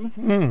term.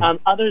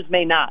 Others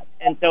may not.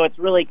 And so it's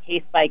really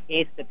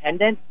case-by-case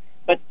dependent.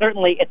 But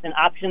certainly it's an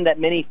option that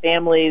many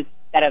families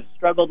that have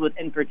struggled with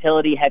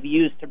infertility have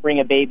used to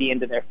bring a baby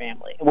into their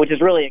family, which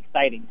is really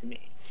exciting to me.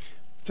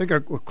 I think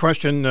a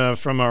question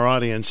from our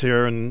audience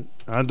here. And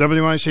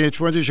WICH,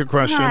 what is your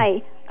question?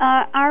 Hi.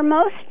 Are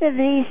most of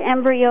these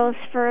embryos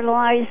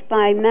fertilized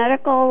by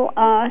medical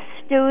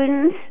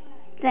students?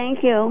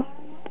 Thank you.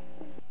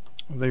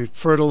 They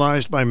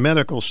fertilized by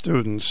medical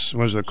students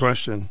was the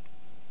question.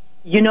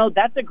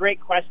 That's a great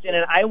question,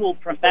 and I will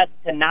profess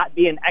to not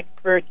be an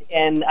expert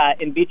in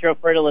vitro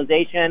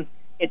fertilization.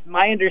 It's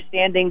my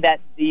understanding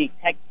that the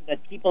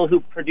people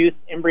who produce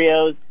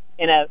embryos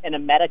in a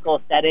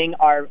medical setting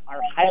are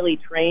highly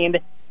trained.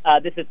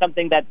 This is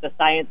something that the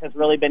science has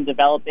really been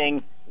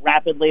developing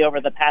rapidly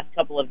over the past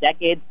couple of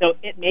decades. So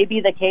it may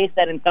be the case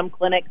that in some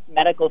clinics,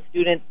 medical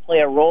students play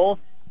a role.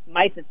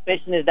 My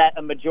suspicion is that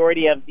a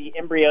majority of the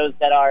embryos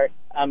that are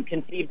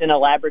conceived in a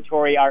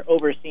laboratory are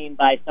overseen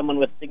by someone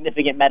with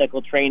significant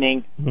medical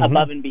training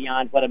above and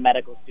beyond what a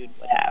medical student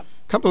would have.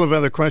 A couple of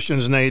other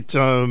questions, Nate.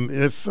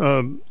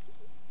 Can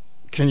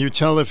you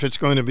tell if it's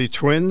going to be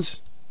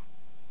twins?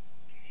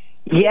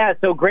 Yeah,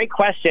 so great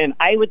question.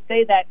 I would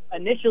say that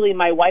initially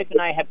my wife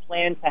and I had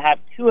planned to have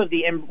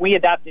we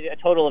adopted a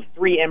total of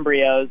 3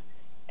 embryos,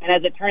 and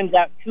as it turns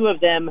out, 2 of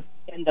them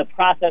in the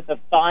process of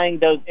thawing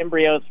those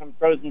embryos from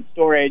frozen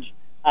storage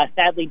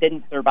sadly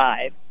didn't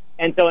survive.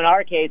 And so in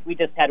our case, we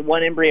just had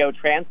 1 embryo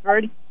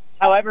transferred.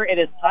 However, it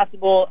is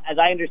possible, as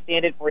I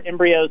understand it, for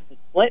embryos to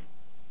split,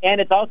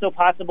 and it's also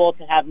possible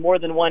to have more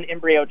than 1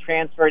 embryo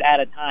transferred at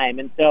a time.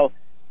 And so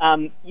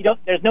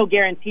there's no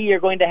guarantee you're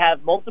going to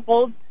have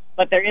multiples,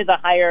 but there is a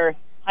higher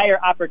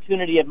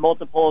opportunity of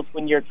multiples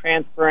when you're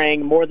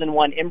transferring more than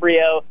 1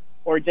 embryo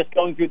or just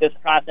going through this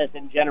process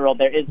in general.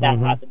 There is that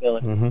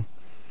possibility.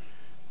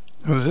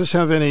 Does this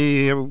have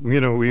any,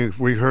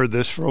 we heard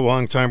this for a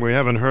long time. We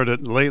haven't heard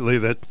it lately,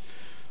 that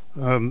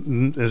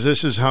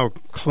this is how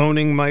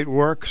cloning might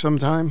work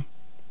sometime?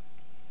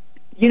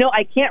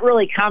 I can't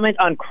really comment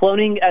on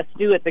cloning,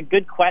 Stu. It's a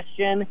good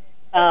question.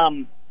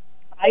 I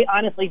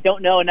honestly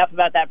don't know enough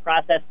about that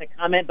process to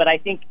comment, but I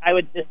think I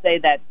would just say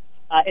that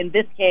in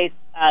this case,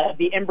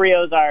 the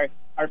embryos are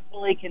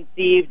fully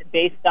conceived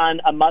based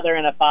on a mother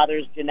and a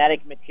father's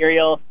genetic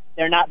material.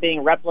 They're not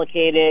being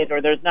replicated,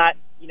 or there's not,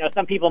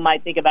 some people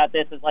might think about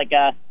this as like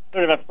a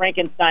sort of a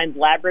Frankenstein's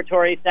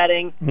laboratory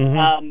setting.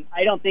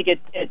 I don't think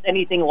it's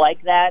anything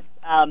like that,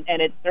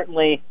 and it's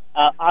certainly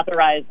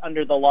authorized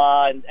under the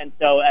law, and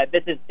so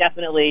this is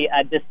definitely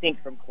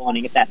distinct from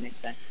cloning, if that makes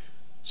sense.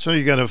 So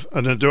you got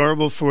an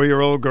adorable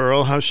 4-year-old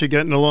girl. How's she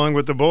getting along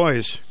with the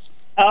boys?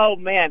 Oh,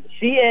 man,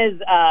 she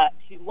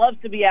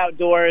loves to be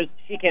outdoors.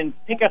 She can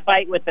pick a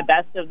fight with the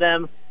best of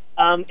them.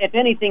 If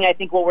anything, I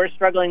think what we're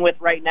struggling with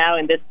right now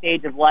in this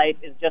stage of life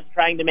is just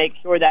trying to make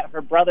sure that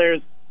her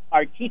brothers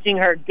are teaching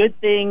her good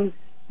things,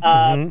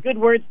 good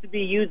words to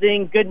be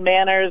using, good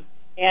manners.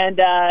 And,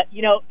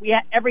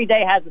 every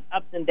day has its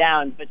ups and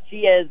downs, but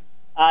she is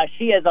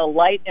a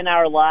light in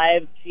our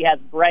lives. She has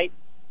bright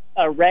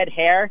red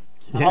hair.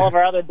 Yeah. All of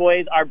our other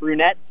boys are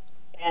brunettes.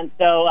 And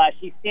so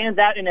she stands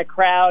out in a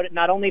crowd,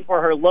 not only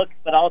for her looks,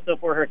 but also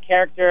for her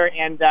character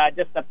and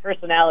just the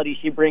personality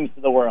she brings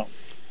to the world.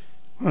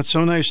 Well, it's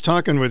so nice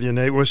talking with you,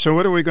 Nate. So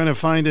what are we going to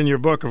find in your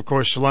book? Of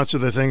course, lots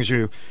of the things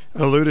you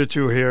alluded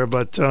to here,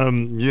 but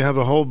you have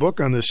a whole book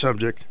on this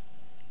subject.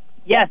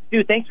 Yes,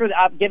 Stu, thanks for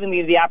giving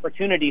me the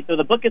opportunity. So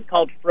the book is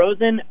called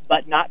Frozen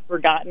But Not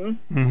Forgotten.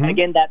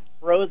 Again, that's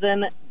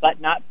Frozen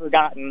But Not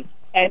Forgotten.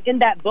 And in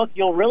that book,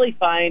 you'll really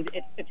find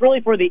it's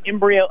really for the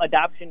embryo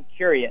adoption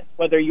curious,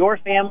 whether your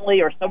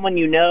family or someone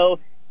you know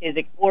is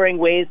exploring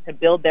ways to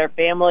build their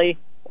family,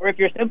 or if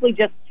you're simply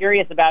just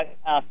curious about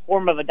a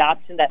form of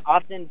adoption that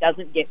often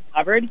doesn't get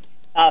covered,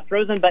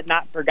 Frozen But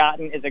Not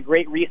Forgotten is a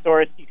great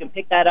resource. You can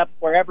pick that up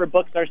wherever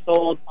books are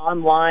sold,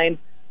 online,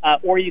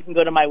 or you can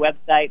go to my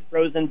website,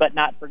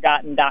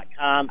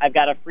 frozenbutnotforgotten.com. I've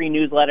got a free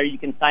newsletter you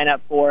can sign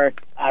up for.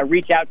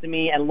 Reach out to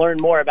me and learn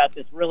more about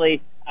this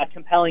really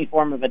compelling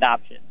form of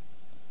adoption.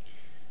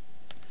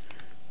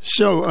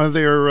 So are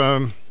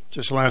there,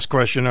 just last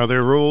question, are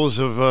there rules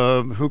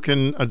of who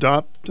can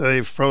adopt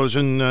a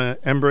frozen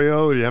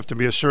embryo? Do you have to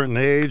be a certain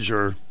age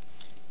or?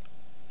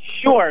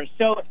 Sure.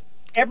 So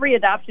every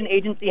adoption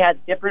agency has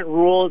different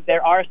rules.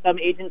 There are some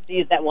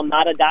agencies that will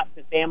not adopt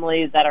to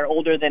families that are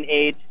older than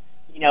age,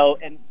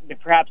 and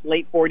perhaps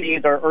late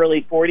 40s or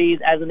early 40s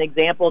as an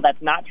example.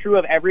 That's not true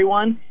of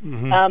everyone.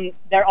 Mm-hmm.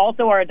 There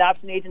also are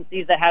adoption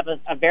agencies that have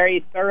a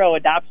very thorough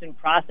adoption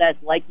process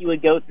like you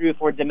would go through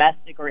for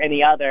domestic or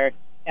any other.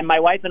 And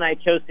my wife and I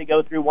chose to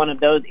go through one of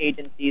those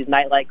agencies,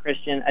 Nightlight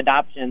Christian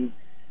Adoptions.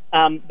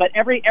 But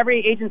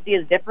every agency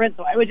is different,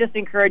 so I would just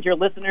encourage your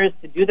listeners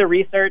to do the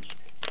research,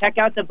 check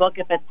out the book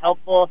if it's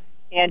helpful,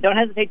 and don't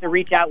hesitate to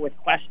reach out with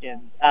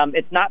questions.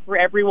 It's not for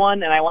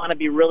everyone, and I want to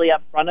be really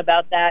upfront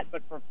about that,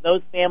 but for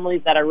those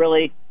families that are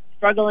really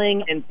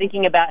struggling and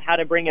thinking about how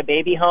to bring a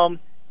baby home,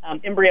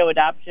 embryo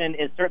adoption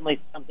is certainly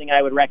something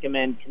I would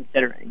recommend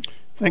considering.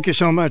 Thank you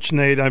so much,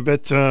 Nate. I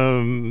bet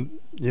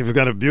you've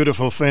got a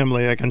beautiful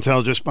family, I can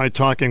tell just by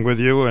talking with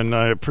you, and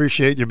I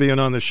appreciate you being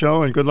on the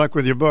show, and good luck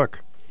with your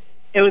book.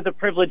 It was a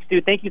privilege,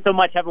 Stu. Thank you so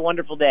much. Have a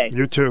wonderful day.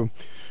 You too.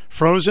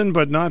 Frozen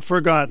but Not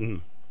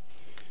Forgotten.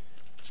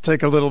 Let's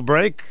take a little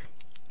break.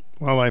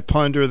 While I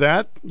ponder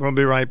that, we'll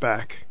be right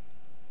back.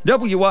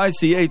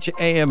 WICH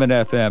AM and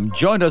FM.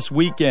 Join us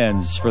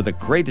weekends for the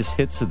greatest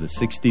hits of the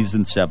 60s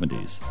and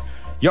 70s.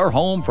 Your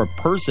home for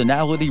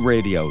personality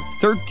radio,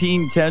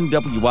 1310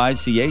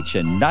 WICH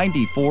and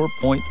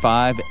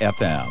 94.5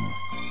 FM.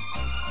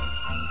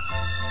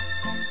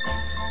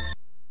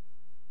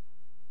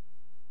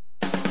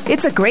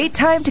 It's a great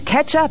time to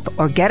catch up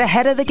or get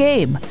ahead of the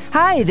game.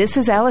 Hi, this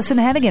is Allison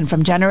Hennigan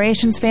from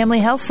Generations Family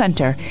Health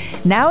Center.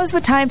 Now is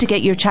the time to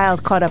get your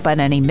child caught up on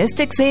any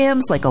missed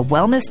exams like a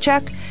wellness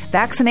check,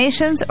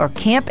 vaccinations, or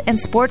camp and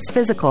sports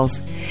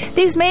physicals.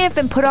 These may have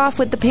been put off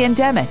with the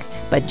pandemic,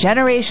 but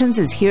Generations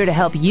is here to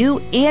help you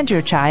and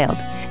your child.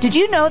 Did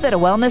you know that a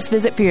wellness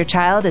visit for your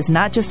child is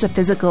not just a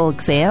physical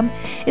exam?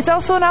 It's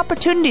also an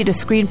opportunity to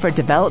screen for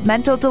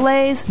developmental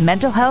delays,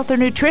 mental health or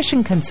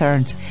nutrition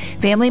concerns,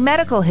 family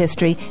medical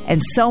history, and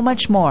so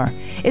much more.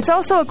 It's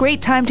also a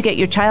great time to get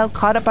your child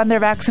caught up on their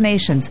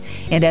vaccinations.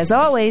 And as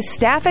always,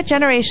 staff at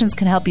Generations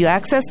can help you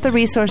access the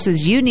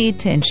resources you need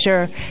to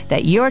ensure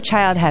that your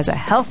child has a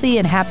healthy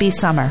and happy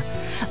summer.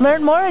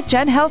 Learn more at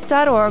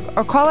genhealth.org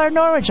or call our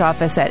Norwich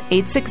office at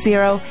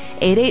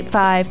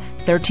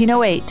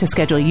 860-885-1308 to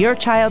schedule your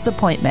child's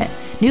appointment.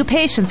 New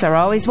patients are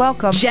always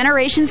welcome.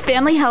 Generations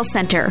Family Health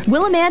Center.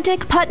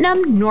 Willimantic,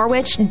 Putnam,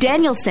 Norwich,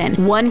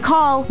 Danielson. One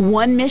call,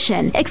 one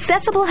mission.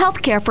 Accessible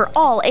health care for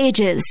all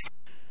ages.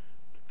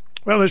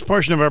 Well, this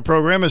portion of our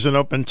program is an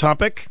open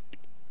topic.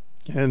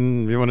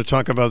 And if you want to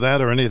talk about that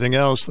or anything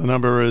else, the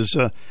number is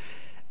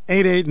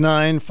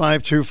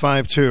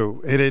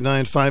 889-5252.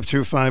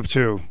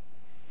 889-5252.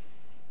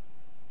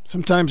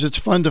 Sometimes it's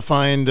fun to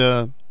find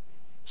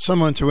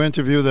someone to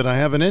interview that I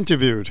haven't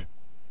interviewed.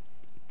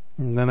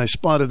 And then I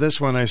spotted this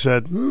one. I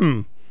said,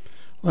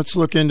 let's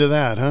look into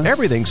that, huh?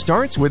 Everything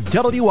starts with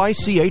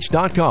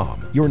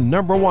WICH.com. Your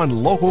number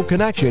one local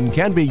connection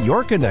can be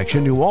your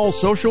connection to all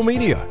social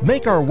media.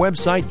 Make our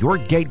website your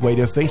gateway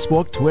to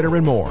Facebook, Twitter,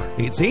 and more.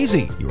 It's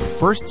easy. Your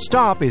first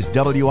stop is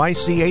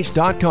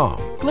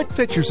WICH.com. Click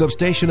pictures of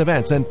station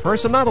events and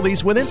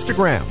personalities with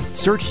Instagram.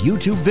 Search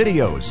YouTube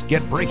videos.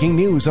 Get breaking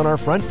news on our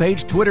front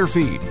page Twitter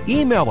feed.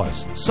 Email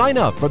us. Sign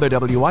up for the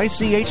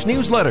WICH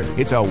newsletter.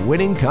 It's a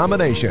winning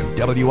combination.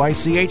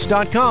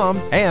 WICH.com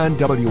and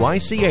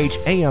WICH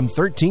AM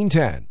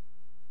 1310.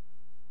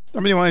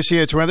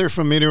 WICH weather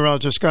from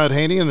meteorologist Scott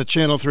Haney in the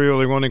Channel 3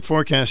 Early Warning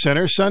Forecast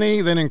Center.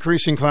 Sunny, then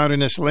increasing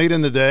cloudiness late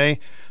in the day.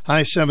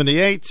 High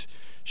 78.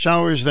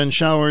 Showers, then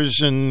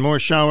showers, and more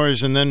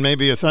showers, and then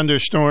maybe a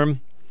thunderstorm.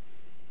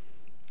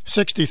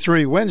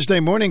 63. Wednesday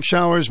morning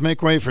showers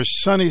make way for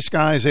sunny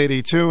skies,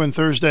 82. And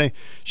Thursday,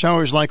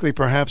 showers likely,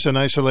 perhaps an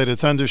isolated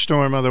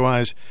thunderstorm.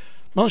 Otherwise,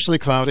 mostly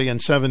cloudy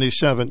and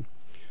 77.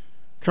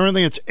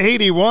 Currently, it's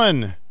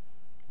 81.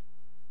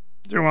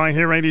 Do I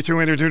hear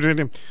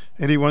 82,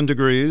 81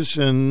 degrees,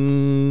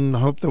 and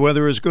hope the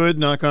weather is good,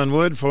 knock on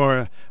wood,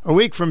 for a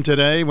week from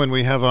today when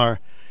we have our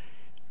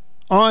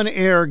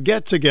on-air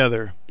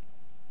get-together.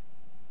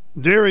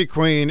 Dairy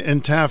Queen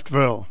in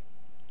Taftville.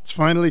 It's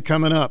finally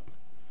coming up.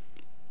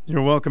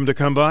 You're welcome to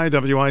come by.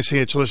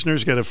 WICH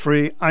listeners get a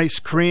free ice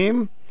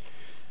cream,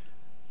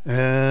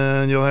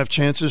 and you'll have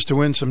chances to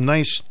win some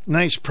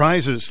nice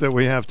prizes that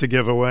we have to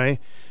give away.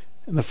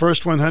 And the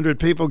first 100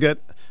 people get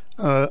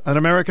an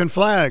American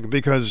flag,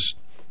 because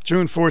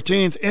June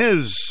 14th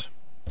is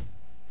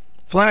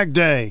Flag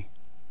Day.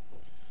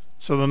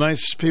 So the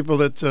nice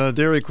people at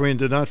Dairy Queen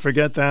did not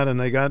forget that, and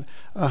they got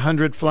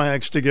 100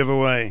 flags to give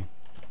away.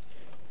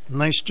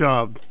 Nice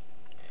job.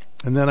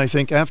 And then I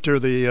think after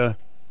the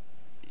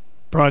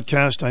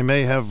broadcast, I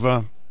may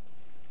have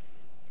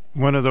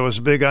one of those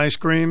big ice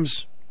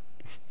creams.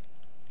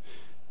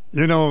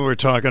 You know what we're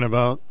talking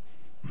about.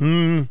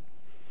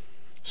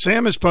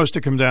 Sam is supposed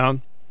to come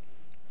down.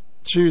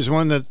 She's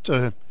one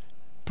that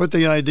put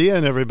the idea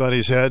in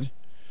everybody's head,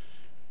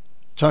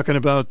 talking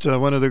about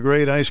one of the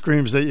great ice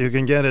creams that you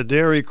can get at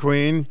Dairy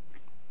Queen.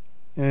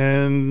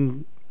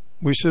 And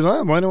we said,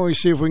 why don't we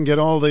see if we can get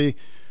all the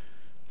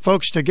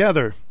folks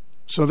together?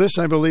 So this,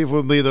 I believe,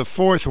 will be the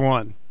fourth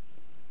one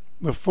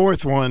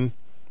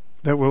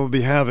that we'll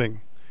be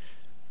having.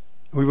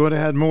 We would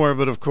have had more,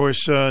 but of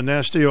course,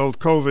 nasty old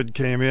COVID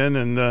came in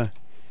and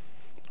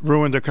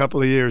ruined a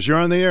couple of years. You're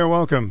on the air.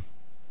 Welcome.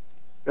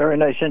 Very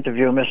nice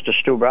interview, Mr.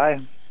 Stu Bryer.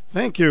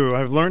 Thank you.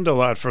 I've learned a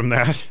lot from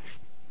that.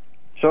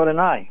 So did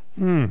I.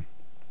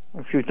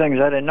 A few things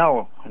I didn't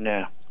know in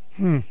there.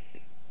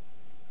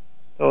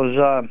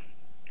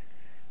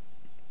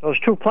 Those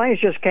two planes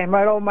just came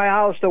right over my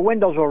house. The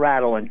windows were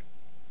rattling.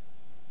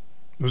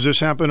 Does this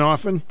happen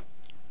often?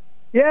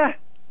 Yeah,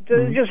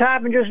 it just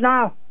happened just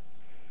now.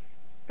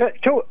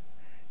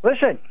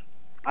 Listen,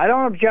 I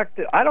don't object.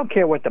 I don't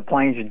care what the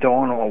planes are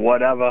doing or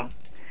whatever.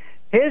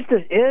 Here's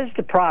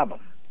the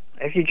problem.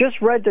 If you just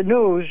read the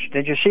news,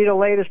 did you see the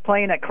latest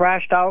plane that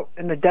crashed out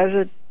in the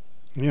desert?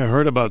 Yeah, I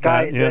heard about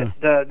that. Yeah,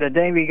 the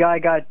Navy guy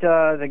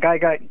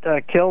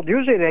got killed.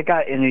 Usually they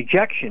got an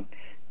ejection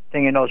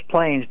thing in those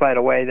planes. By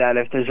the way, that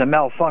if there's a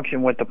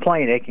malfunction with the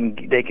plane,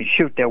 they can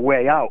shoot their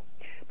way out.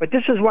 But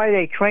this is why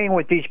they train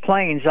with these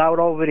planes out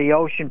over the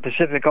ocean,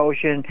 Pacific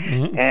Ocean,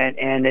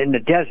 and in the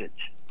deserts.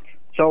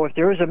 So if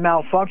there is a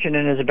malfunction,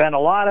 and there's been a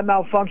lot of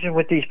malfunction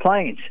with these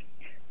planes,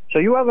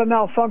 so you have a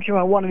malfunction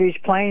on one of these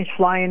planes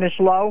flying this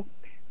low,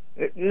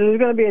 there's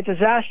going to be a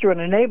disaster in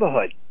the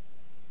neighborhood.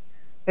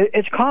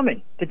 It's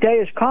coming. The day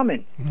is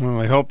coming. Well,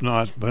 I hope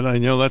not, but I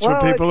know that's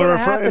what people are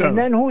afraid of. And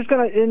then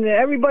and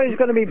everybody's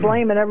going to be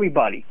blaming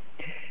everybody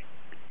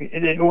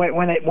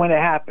when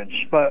it happens.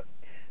 But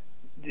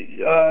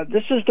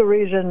this is the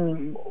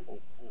reason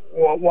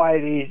why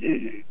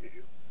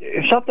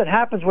if something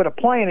happens with a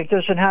plane, it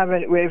doesn't have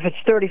it. If it's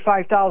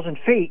 35,000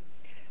 feet,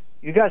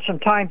 you got some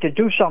time to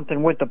do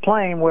something with the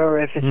plane. Where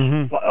if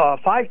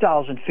it's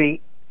 5,000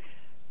 feet,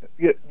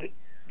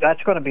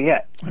 that's going to be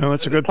it. Well,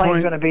 that's a good point. The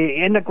plane's point. going to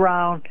be in the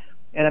ground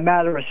in a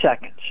matter of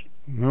seconds.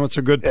 No, it's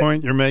a good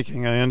point you're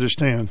making. I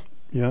understand.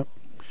 Yep.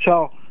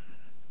 So,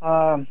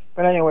 but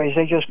anyways,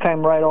 they just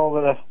came right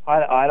over the.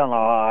 I don't know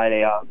how high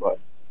they are, but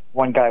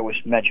one guy was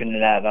mentioning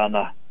that on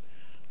the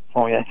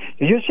phone.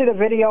 Did you see the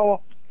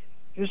video?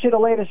 Did you see the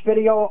latest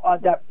video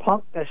of that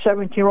punk, that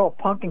 17-year-old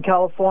punk in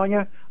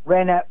California,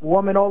 ran that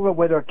woman over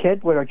with her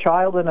kid, with her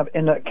child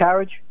in the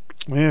carriage?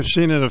 We have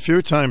seen it a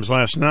few times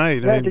last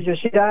night. Yeah, did you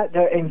see that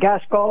in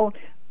Gascon?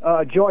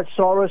 George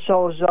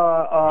Soros's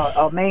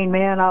a main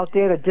man out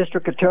there, the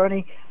district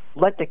attorney,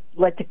 let the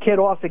kid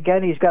off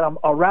again. He's got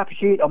a rap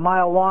sheet a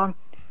mile long,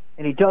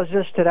 and he does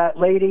this to that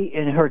lady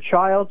and her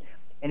child,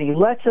 and he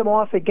lets him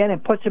off again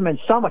and puts him in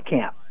summer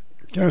camp.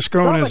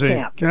 Gascon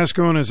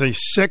is a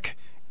sick,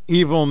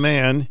 evil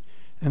man,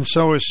 and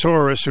so is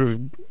Soros,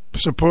 who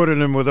supported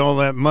him with all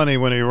that money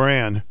when he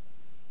ran.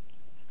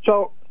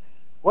 So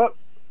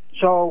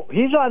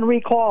he's on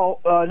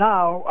recall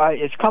now.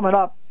 It's coming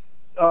up.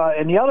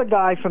 And the other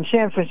guy from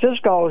San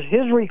Francisco,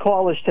 his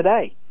recall is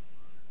today.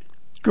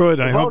 Good.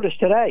 The vote is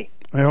today.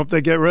 I hope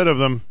they get rid of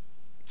them.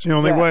 It's the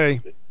only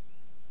way.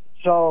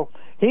 So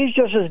he's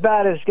just as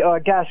bad as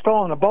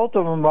Gascon. Both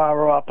of them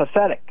are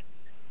pathetic.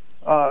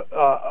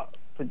 To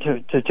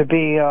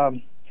be,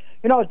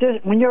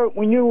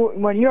 when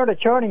you're an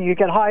attorney, you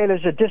get hired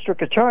as a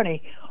district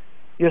attorney.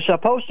 You're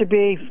supposed to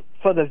be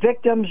for the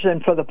victims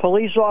and for the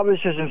police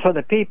officers and for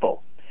the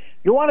people.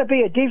 You want to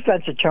be a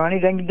defense attorney,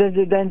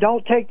 then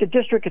don't take the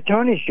district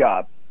attorney's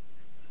job.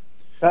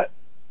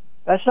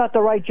 That's not the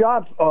right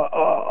job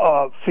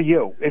for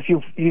you if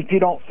you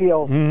don't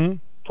feel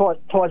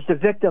towards the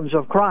victims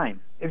of crime.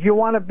 If you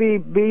want to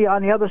be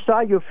on the other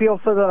side, you feel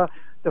for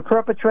the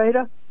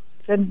perpetrator,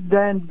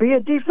 then be a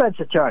defense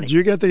attorney. Do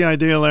you get the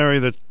idea, Larry,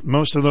 that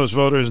most of those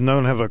voters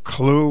don't have a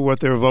clue what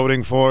they're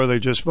voting for? They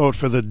just vote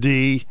for the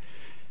D,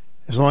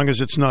 as long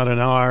as it's not an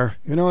R.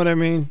 You know what I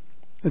mean?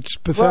 It's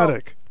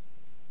pathetic.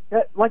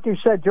 Well, like you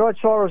said, George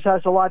Soros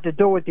has a lot to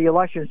do with the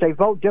elections. They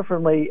vote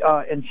differently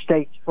in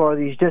states for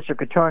these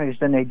district attorneys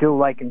than they do,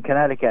 like in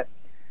Connecticut.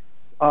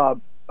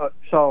 So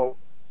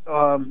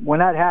when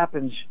that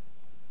happens,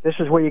 this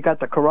is where you got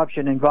the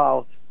corruption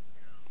involved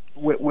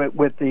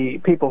with the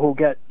people who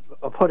get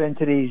put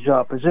into these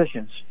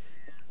positions.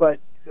 But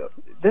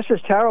this is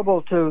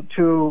terrible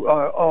to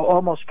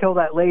almost kill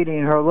that lady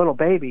and her little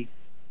baby.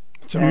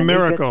 It's a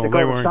miracle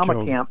they weren't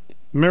killed. Camp.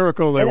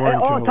 Miracle they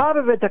weren't killed. On top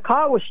of it, the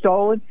car was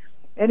stolen,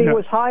 and he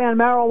was high on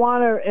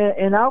marijuana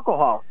and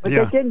alcohol. But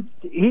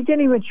he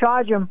didn't even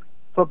charge him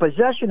for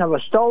possession of a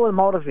stolen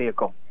motor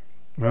vehicle.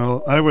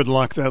 Well, I would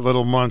lock that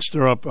little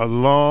monster up a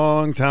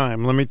long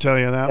time. Let me tell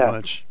you that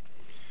much.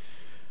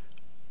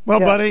 Well,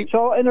 buddy.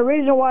 So, and the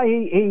reason why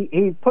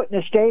he put in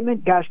a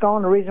statement,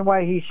 Gascon, the reason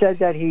why he said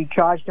that he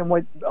charged him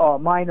with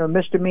minor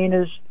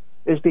misdemeanors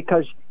is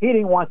because he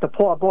didn't want the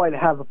poor boy to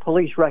have a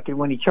police record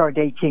when he turned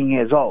 18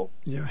 years old.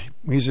 Yeah,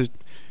 he's a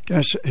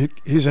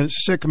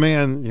sick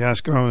man,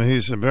 Gascon.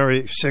 He's a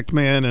very sick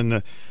man, and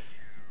it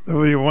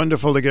would be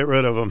wonderful to get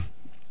rid of him.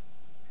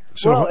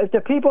 So, well, if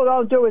the people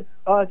don't do it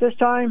this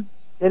time,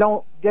 they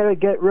don't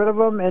get rid of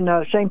him. And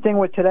same thing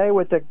with today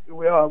with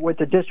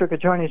the district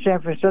attorney in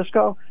San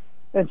Francisco.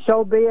 And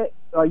so be it.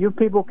 You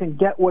people can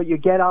get what you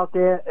get out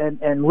there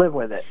and live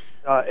with it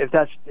if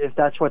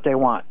that's what they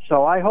want.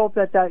 So I hope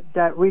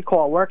that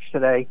recall works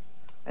today,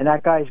 and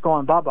that guy's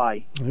going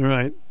bye-bye. You're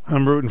right.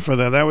 I'm rooting for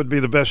that. That would be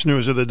the best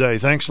news of the day.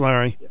 Thanks,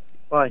 Larry.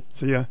 Bye.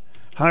 See ya.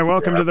 Hi,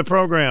 welcome to the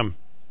program.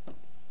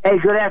 Hey,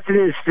 good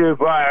afternoon, Stu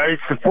Bryer.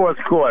 It's the fourth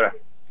quarter.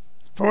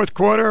 Fourth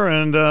quarter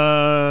and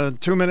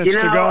 2 minutes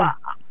to go.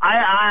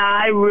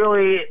 I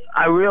really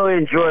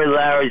enjoy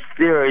Larry's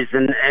theories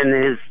and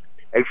his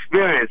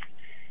experience.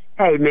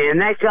 Hey, man,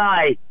 that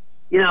guy,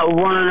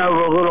 running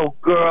over a little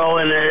girl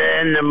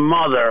and the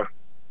mother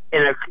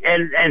in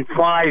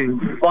five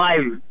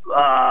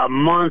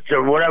months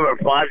or whatever,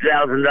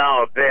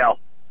 $5,000 bail.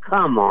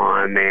 Come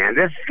on, man.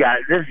 This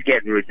is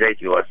getting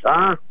ridiculous,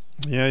 huh?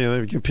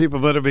 Yeah, people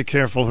better be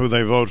careful who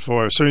they vote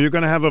for. So you're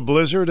going to have a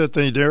blizzard at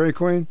the Dairy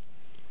Queen?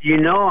 You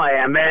know I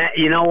am.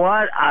 You know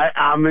what?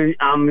 I'm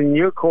in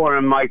your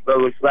corner, Mike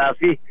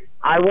Boguslawski.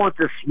 I want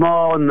the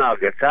small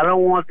nuggets. I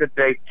don't want the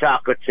big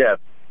chocolate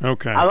chips.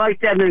 Okay. I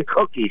like them in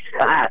cookies.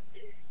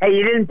 Hey,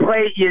 you didn't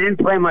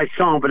play my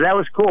song, but that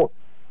was cool.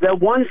 The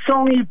one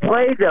song you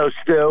played, though,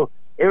 Stu,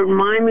 it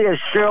reminded me of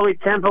Shirley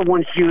Temple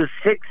when she was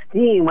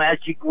 16, as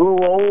she grew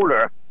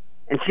older,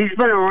 and she's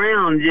been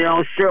around.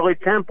 Shirley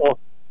Temple.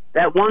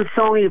 That one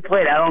song you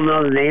played, I don't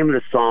know the name of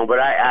the song, but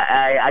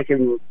I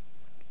can,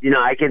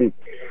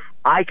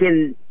 I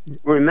can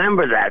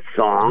remember that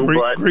song.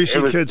 But Greasy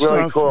it was Kid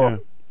really stuff. cool. Yeah.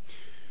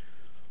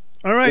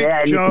 All right,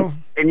 yeah, Joe.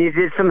 And you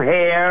did some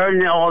hair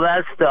and all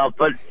that stuff.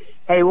 But,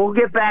 hey, we'll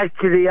get back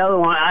to the other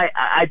one.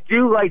 I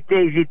do like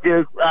Daisy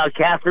Duke,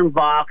 Catherine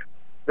Bach,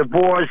 The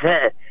Boar's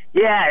Head.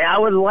 Yeah, I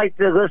would like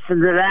to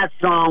listen to that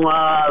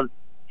song,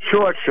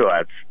 Short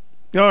Shorts.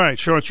 All right,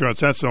 Short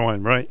Shorts. That's the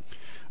one, right?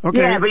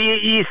 Okay. Yeah, but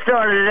you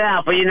started it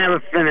out, but you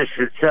never finished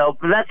it. So,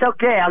 but that's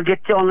okay. I'll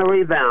get you on the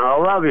rebound. I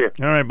love you.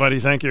 All right,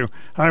 buddy. Thank you.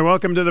 Hi,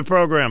 welcome to the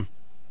program.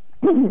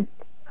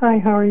 Hi,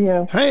 how are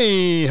you?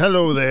 Hey,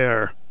 hello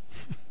there.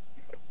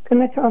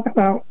 Can I talk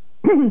about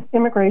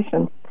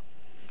immigration?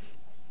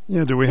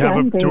 Yeah, do we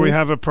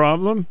have a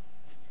problem?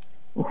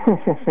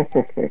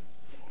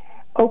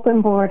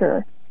 Open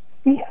border.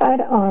 We had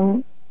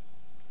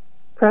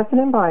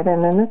President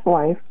Biden and his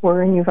wife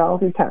were in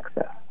Uvalde,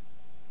 Texas,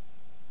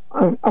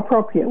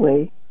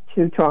 appropriately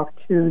to talk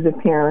to the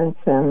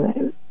parents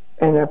and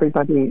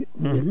everybody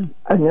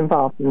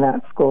involved in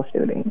that school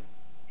shooting.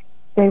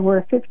 They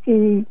were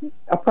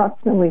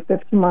approximately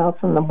 50 miles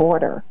from the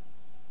border.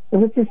 It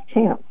was his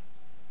chance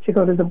to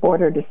go to the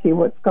border to see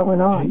what's going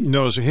on. He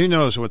knows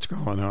what's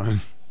going on.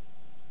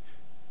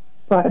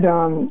 But,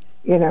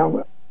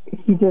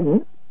 he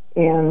didn't.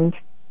 And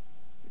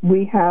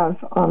we have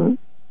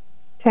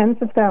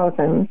tens of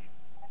thousands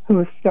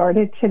who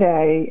started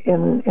today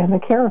in a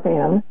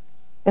caravan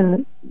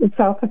in the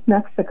south of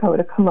Mexico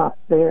to come up.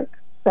 They're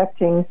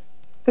expecting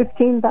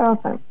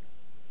 15,000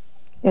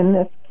 in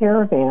this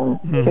caravan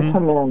to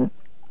come in.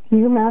 Can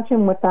you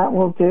imagine what that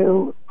will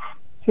do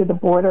to the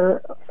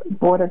border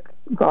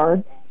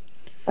guards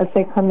as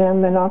they come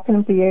in? They're not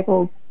going to be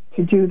able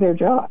to do their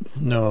job.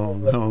 No.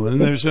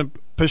 And there's a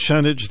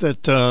percentage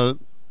that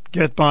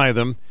get by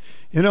them.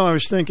 I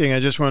was thinking, I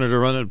just wanted to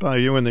run it by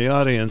you in the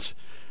audience.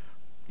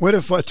 What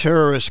if a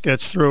terrorist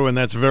gets through, and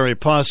that's very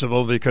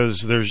possible because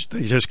they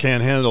just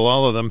can't handle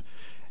all of them.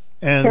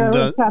 And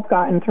terrorists have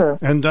gotten through.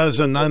 And does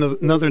another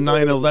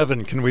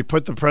 9/11. Can we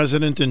put the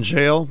president in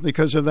jail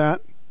because of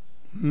that?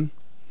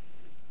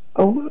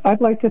 Oh,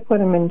 I'd like to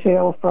put him in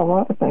jail for a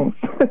lot of things.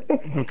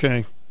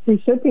 Okay. We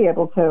should be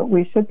able to.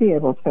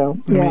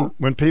 I mean,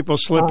 when people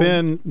slip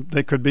in,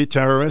 they could be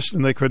terrorists,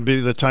 and they could be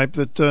the type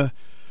that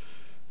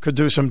could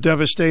do some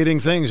devastating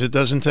things. It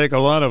doesn't take a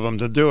lot of them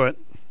to do it.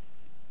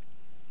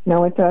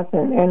 No, it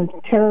doesn't. And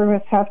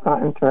terrorists have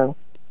gotten through.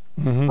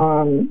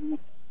 And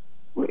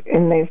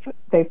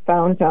they've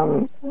found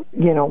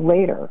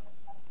later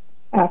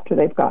after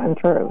they've gotten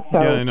through.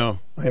 So yeah, I know.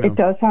 It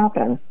does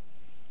happen.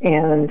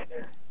 And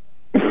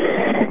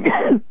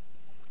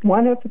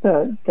one of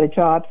the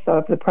jobs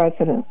of the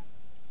president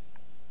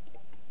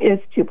is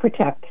to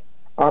protect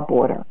our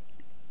border,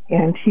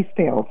 and he's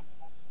failed.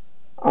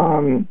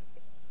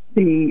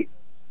 The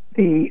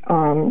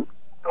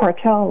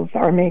cartels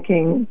are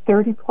making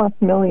 $30+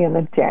 million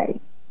a day.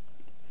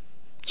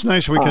 It's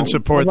nice we can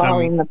support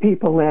allowing them. the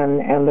people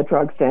in and the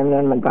drugs in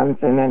and the guns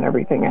in and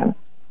everything in.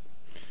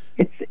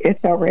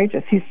 It's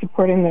outrageous. He's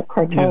supporting the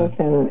cartels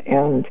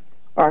and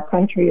our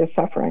country is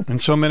suffering.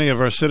 And so many of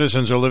our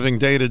citizens are living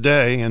day to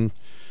day, and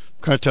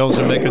cartels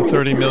are making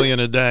 $30 million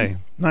a day.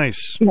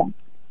 Nice. Yeah.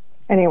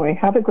 Anyway,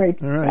 have a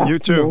great All right, you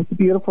too. It's a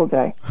beautiful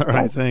day. All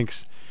right,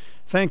 thanks.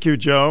 Thank you,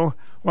 Joe.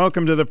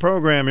 Welcome to the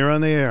program. You're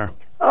on the air.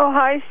 Oh,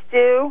 hi,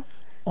 Stu.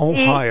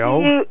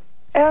 Ohio. You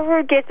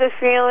ever get the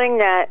feeling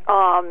that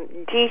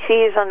D.C.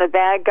 is on the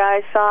bad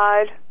guy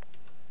side?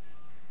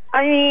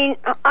 I mean,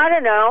 I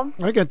don't know.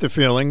 I get the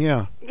feeling,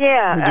 yeah.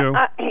 Yeah. I do.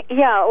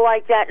 Yeah,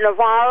 like that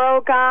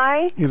Navarro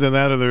guy. Either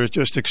that or they're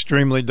just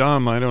extremely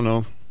dumb. I don't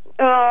know.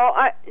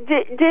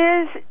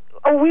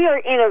 We are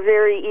in a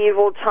very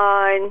evil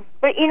time.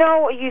 But you know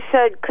what you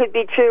said could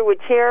be true with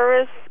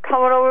terrorists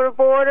coming over the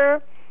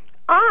border?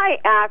 I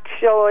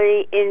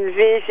actually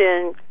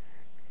envision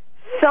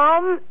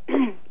some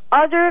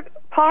other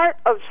part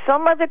of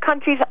some other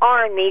country's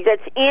army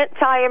that's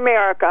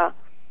anti-America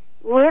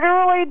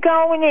literally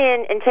going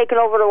in and taking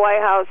over the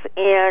White House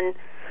and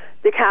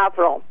the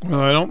Capitol. Well,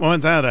 I don't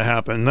want that to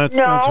happen. That's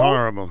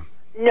horrible.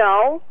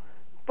 No,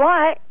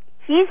 but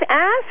he's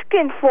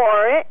asking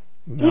for it.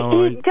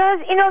 No, he does.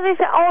 You know, they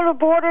say, "Oh, the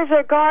borders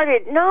are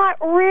guarded." Not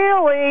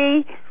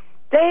really.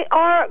 They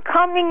are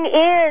coming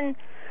in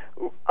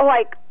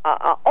like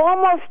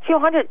almost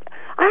 200.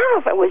 I don't know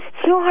if it was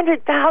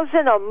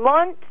 200,000 a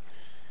month.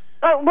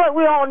 But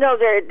we all know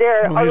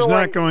they're well, he's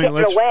not going.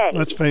 away.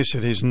 Let's face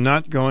it. He's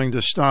not going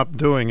to stop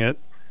doing it.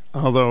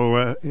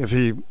 Although, if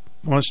he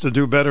wants to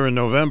do better in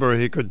November,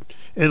 he could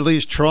at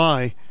least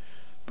try.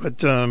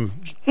 But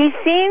he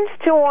seems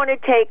to want to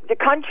take the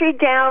country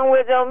down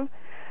with him,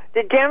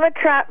 the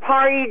Democrat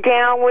Party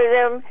down with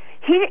him.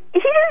 He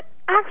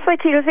acts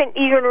like he doesn't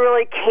even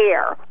really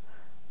care.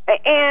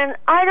 And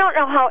I don't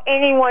know how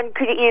anyone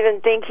could even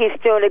think he's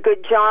doing a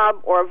good job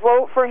or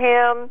vote for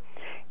him.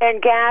 And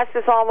gas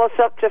is almost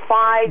up to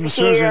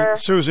 $5 here.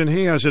 Susan,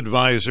 he has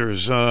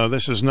advisors.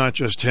 This is not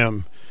just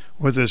him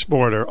with this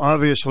border.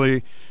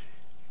 Obviously,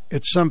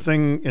 it's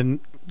something, and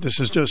this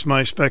is just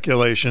my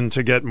speculation,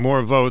 to get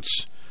more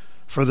votes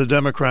for the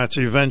Democrats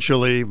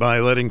eventually by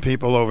letting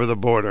people over the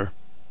border.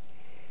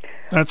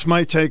 That's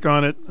my take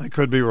on it. I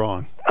could be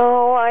wrong. Oh,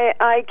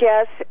 I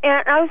guess.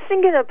 And I was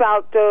thinking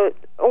about the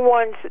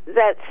ones,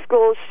 that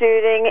school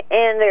shooting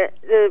and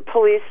the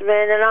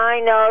policemen, and I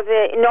know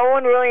that no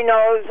one really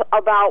knows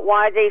about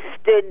why they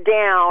stood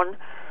down.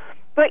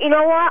 But you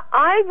know what?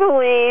 I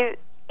believe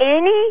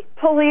any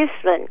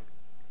policeman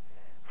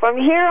from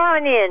here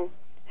on in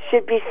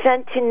should be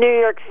sent to New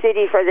York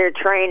City for their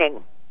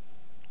training.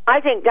 I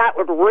think that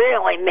would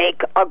really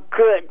make a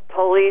good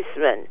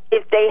policeman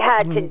if they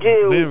had to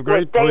do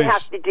what they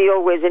have to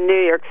deal with in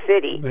New York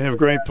City. They have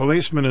great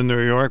policemen in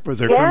New York, but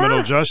their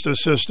criminal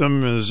justice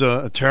system is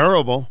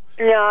terrible.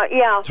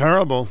 Yeah.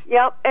 Terrible.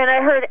 Yep, and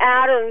I heard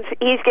Adams,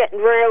 he's getting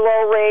very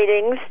low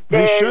ratings.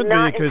 They're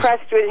not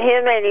impressed with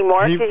him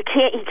anymore because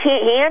he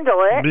can't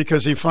handle it.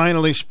 Because he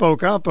finally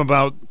spoke up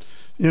about,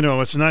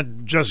 it's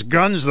not just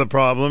guns the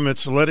problem,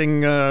 it's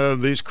letting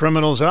these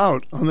criminals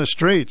out on the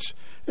streets.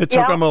 It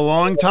took him a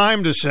long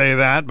time to say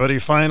that, but he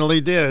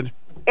finally did.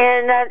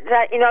 And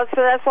so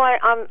that's why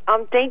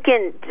I'm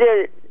thinking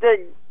the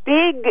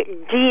big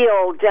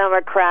deal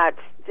Democrats,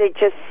 they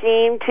just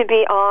seem to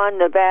be on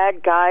the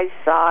bad guy's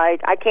side.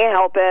 I can't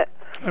help it.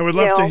 I would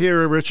love to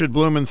hear Richard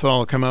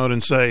Blumenthal come out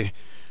and say,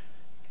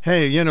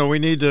 hey, we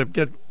need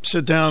to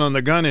sit down on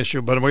the gun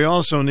issue, but we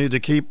also need to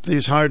keep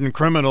these hardened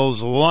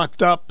criminals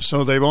locked up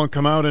so they won't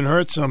come out and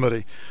hurt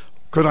somebody.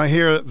 Could I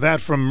hear that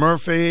from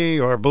Murphy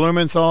or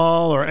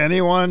Blumenthal or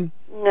anyone?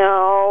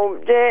 No.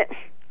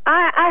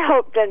 I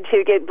hope them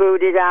two get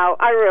booted out.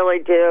 I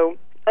really do.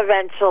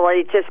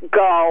 Eventually, just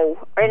go.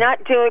 You're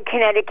not doing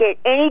Connecticut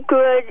any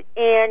good,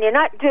 and you're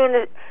not doing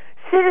the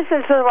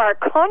citizens of our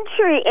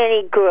country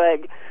any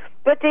good.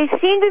 But they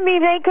seem to be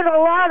making a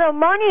lot of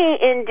money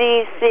in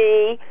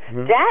D.C.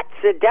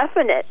 That's a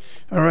definite.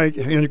 All right.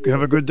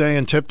 Have a good day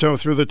and tiptoe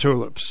through the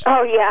tulips.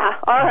 Oh, yeah.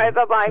 All right.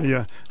 Bye-bye.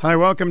 Yeah. Hi.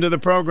 Welcome to the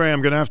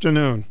program. Good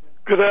afternoon.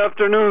 Good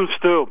afternoon,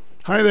 Stu.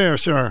 Hi there,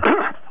 sir.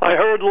 I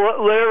heard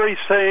Larry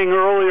saying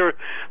earlier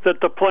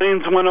that the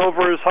planes went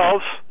over his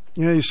house.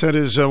 Yeah, he said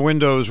his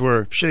windows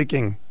were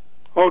shaking.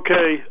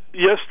 Okay.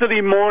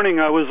 Yesterday morning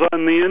I was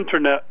on the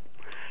Internet,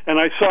 and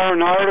I saw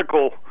an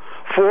article.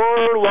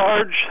 4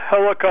 large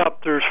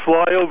helicopters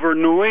fly over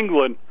New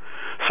England.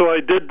 So I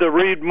did the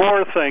read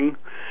more thing,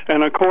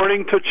 and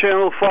according to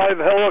Channel 5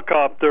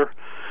 helicopter,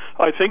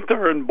 I think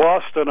they're in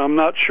Boston, I'm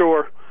not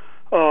sure,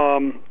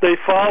 they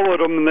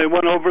followed them and they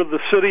went over the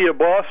city of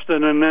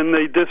Boston and then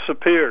they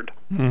disappeared.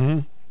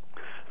 Mm-hmm.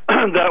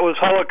 That was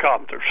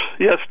helicopters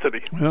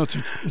yesterday. Well,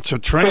 it's a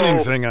training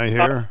thing, I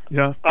hear.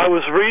 Yeah. I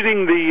was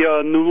reading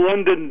the New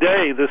London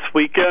Day this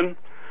weekend.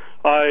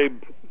 I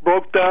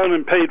broke down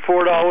and paid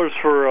 $4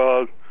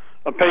 for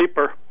a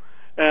paper,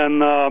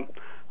 and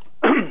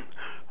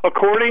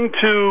according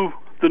to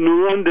the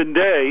New London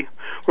Day,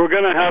 we're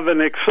going to have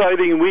an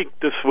exciting week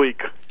this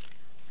week.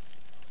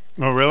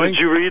 Oh, really? Did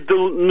you read the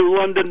New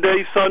London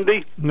Day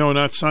Sunday? No,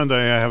 not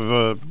Sunday. I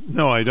have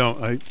no, I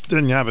don't. I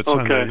didn't have it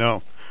Sunday.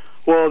 No.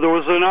 Well, there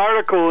was an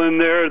article in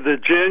there. The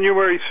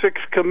January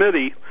 6th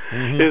committee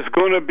is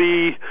going to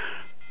be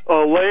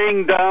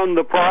laying down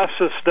the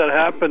process that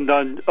happened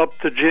on up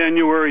to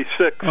January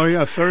 6th. Oh,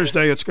 yeah,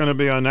 Thursday it's going to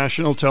be on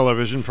national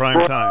television,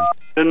 prime time.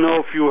 Didn't know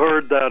if you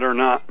heard that or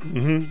not.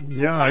 Mm-hmm.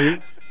 Yeah, are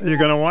you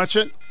going to watch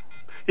it?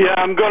 Yeah,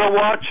 I'm going to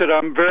watch it.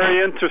 I'm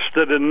very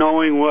interested in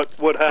knowing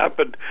what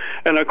happened.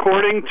 And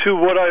according to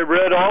what I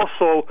read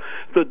also,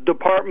 the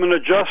Department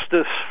of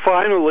Justice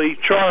finally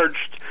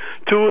charged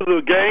 2 of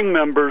the gang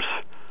members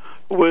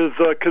with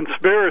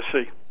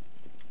conspiracy.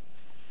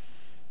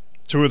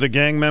 2 of the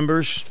gang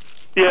members?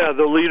 Yeah,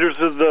 the leaders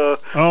of the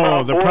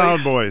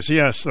Proud Boys.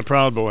 Yes, the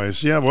Proud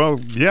Boys. Yeah, well,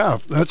 yeah,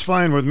 that's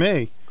fine with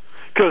me.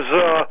 Because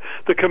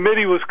the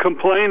committee was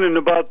complaining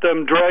about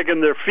them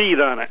dragging their feet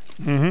on it.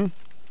 Mm-hmm.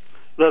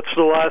 That's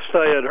the last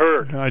I had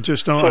heard. I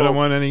don't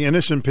want any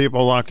innocent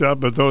people locked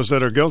up, but those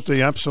that are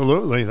guilty,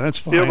 absolutely, that's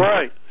fine. You're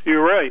right.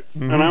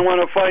 Mm-hmm. And I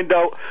want to find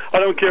out, I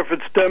don't care if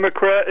it's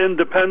Democrat,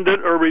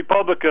 Independent, or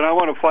Republican, I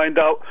want to find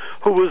out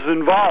who was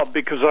involved,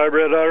 because I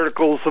read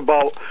articles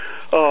about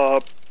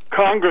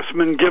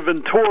congressmen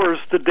giving tours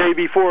the day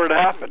before it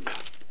happened.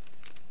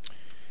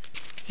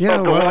 Yeah,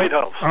 the White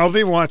House. I'll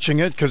be watching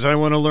it because I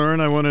want to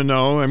learn, I want to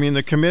know. I mean,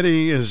 the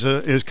committee is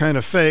kind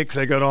of fake.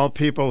 They got all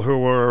people who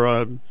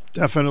were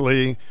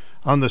definitely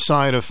on the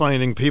side of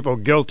finding people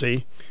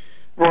guilty,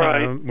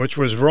 right? Which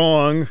was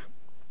wrong,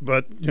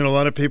 but a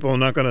lot of people are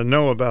not going to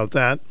know about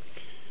that.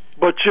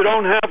 But you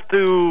don't have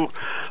to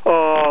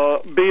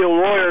be a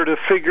lawyer to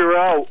figure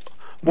out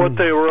what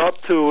they were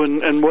up to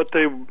and what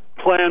they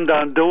planned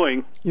on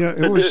doing. Yeah,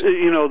 it was.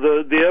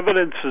 The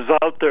evidence is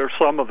out there.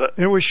 Some of it.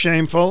 It was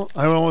shameful.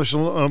 I would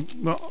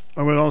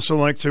also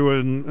like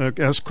to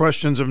ask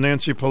questions of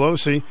Nancy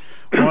Pelosi.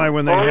 Why,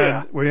 when they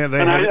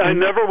I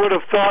never would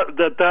have thought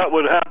that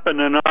would happen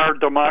in our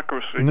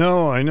democracy.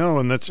 No, I know,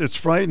 and it's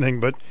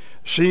frightening. But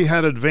she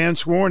had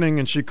advance warning,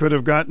 and she could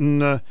have gotten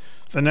the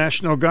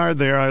National Guard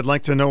there. I'd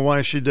like to know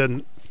why she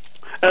didn't.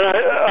 And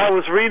I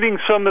was reading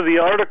some of the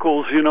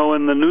articles, in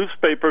the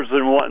newspapers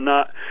and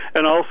whatnot,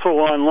 and also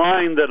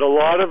online, that a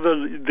lot of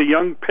the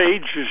young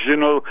pages,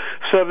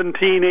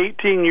 17,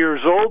 18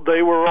 years old,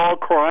 they were all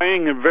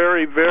crying and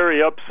very,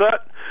 very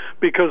upset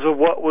because of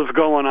what was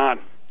going on.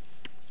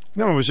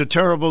 No, it was a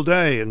terrible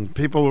day, and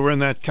people were in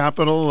that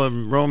Capitol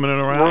and roaming it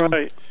around.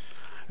 Right.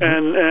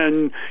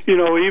 And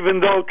even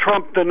though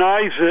Trump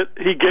denies it,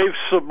 he gave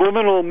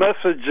subliminal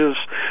messages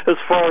as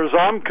far as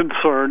I'm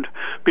concerned,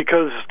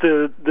 because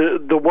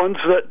the ones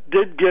that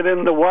did get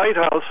in the White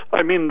House,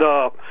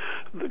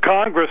 the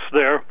Congress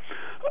there,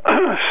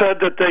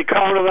 said that they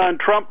counted on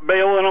Trump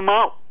bailing them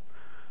out.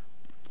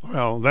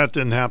 Well, that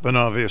didn't happen,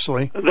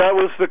 obviously. That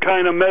was the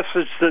kind of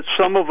message that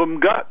some of them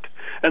got.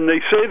 And they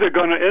say they're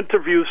going to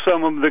interview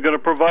some of them. They're going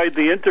to provide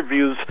the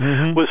interviews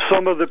with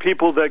some of the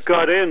people that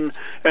got in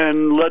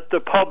and let the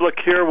public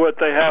hear what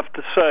they have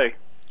to say.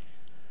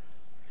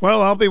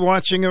 Well, I'll be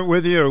watching it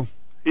with you.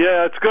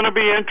 Yeah, it's going to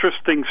be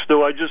interesting,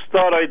 Stu. I just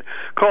thought I'd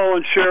call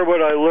and share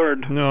what I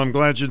learned. No, I'm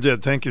glad you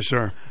did. Thank you,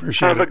 sir.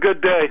 Appreciate it. Have a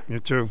good day. You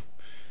too.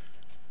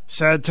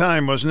 Sad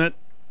time, wasn't it?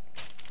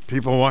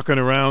 People walking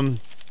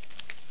around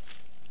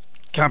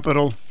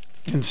Capitol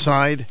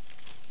inside.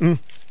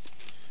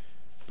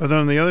 But then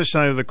on the other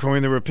side of the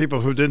coin, there were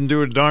people who didn't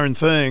do a darn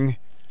thing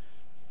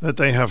that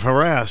they have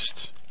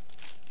harassed.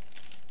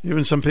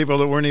 Even some people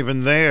that weren't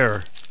even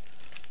there.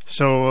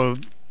 So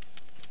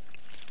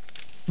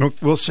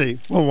we'll see.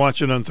 We'll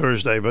watch it on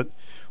Thursday. But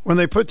when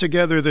they put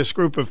together this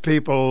group of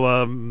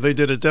people, they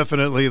did it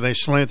definitely. They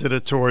slanted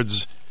it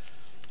towards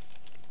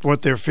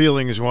what their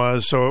feelings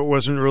was. So it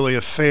wasn't really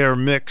a fair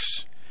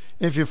mix.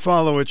 If you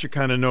follow it, you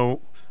kind of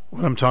know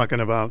what I'm talking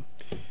about.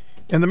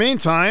 In the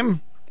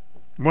meantime,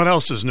 what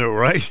else is new,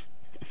 right?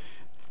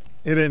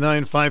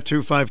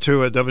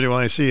 889-5252 at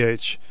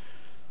WICH.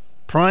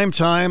 Prime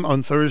time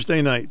on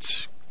Thursday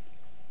nights.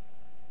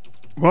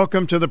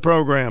 Welcome to the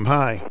program.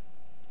 Hi.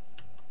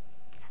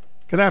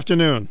 Good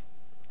afternoon.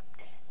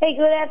 Hey,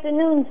 good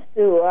afternoon,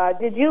 Stu.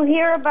 Did you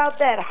hear about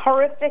that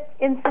horrific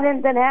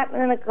incident that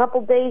happened a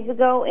couple days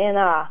ago in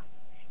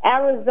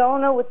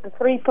Arizona with the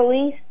 3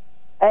 police,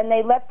 and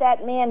they let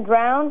that man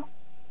drown?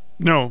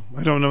 No,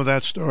 I don't know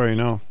that story,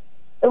 no.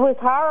 It was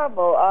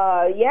horrible.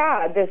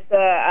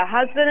 A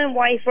husband and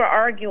wife were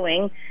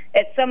arguing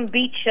at some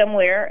beach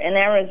somewhere in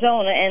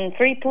Arizona, and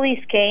 3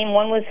 police came.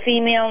 One was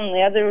female, and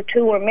the other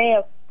 2 were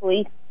male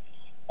police.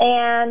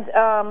 And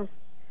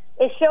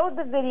it showed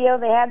the video.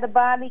 They had the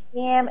body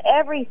cam,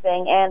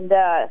 everything. And,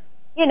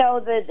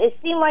 it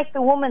seemed like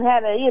the woman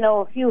had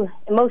a few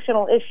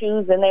emotional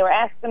issues, and they were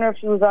asking her if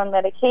she was on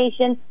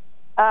medication.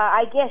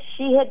 I guess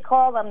she had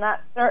called. I'm not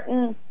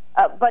certain.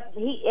 But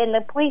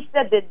the police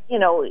said that,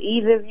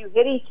 either of you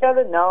hit each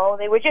other. No,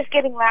 they were just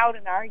getting loud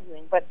and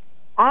arguing. But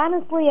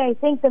honestly, I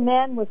think the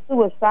man was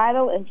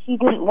suicidal, and she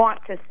didn't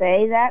want to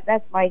say that.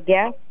 That's my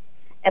guess.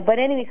 But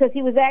anyway, because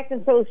he was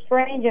acting so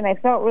strange, and I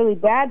felt really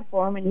bad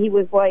for him, and he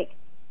was like,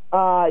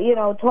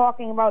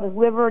 talking about his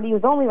liver, and he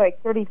was only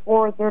like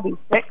 34,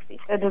 36. He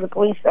said to the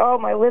police, "Oh,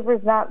 my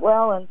liver's not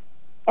well." And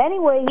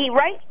anyway, he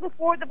right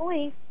before the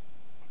police,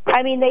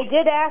 they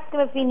did ask him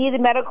if he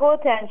needed medical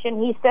attention.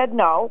 He said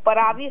no, but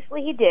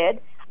obviously he did.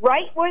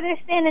 right where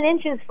they're standing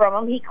inches from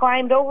him, he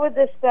climbed over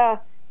this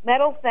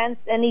metal fence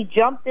and he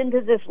jumped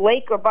into this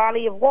lake or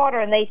body of water,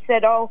 and they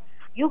said, "Oh,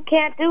 you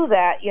can't do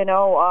that,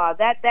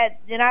 that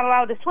you're not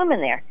allowed to swim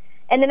in there."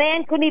 And the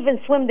man couldn't even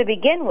swim to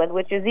begin with,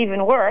 which is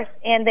even worse.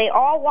 And they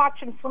all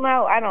watched him swim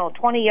out,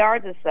 20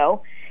 yards or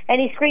so.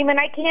 And he's screaming,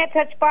 "I can't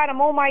touch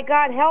bottom. Oh, my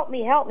God, help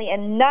me, help me."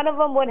 And none of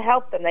them would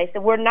help him. They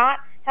said, "We're not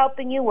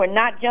helping you. We're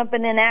not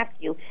jumping in after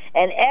you."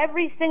 And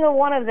every single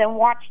one of them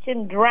watched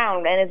him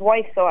drown, and his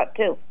wife saw it,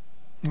 too.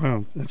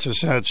 Well, it's a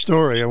sad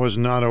story. I was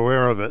not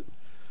aware of it.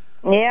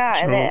 Yeah,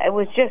 and it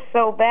was just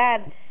so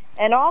bad.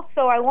 And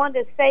also, I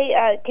wanted to say,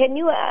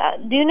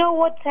 do you know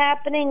what's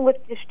happening with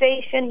the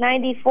station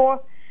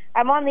 94?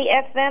 I'm on the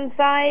FM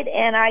side,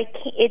 and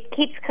it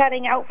keeps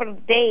cutting out for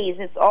days.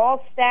 It's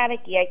all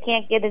staticky. I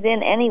can't get it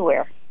in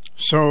anywhere.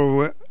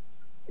 So,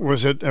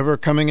 was it ever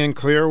coming in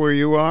clear where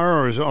you are,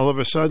 or is all of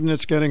a sudden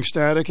it's getting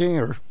staticky?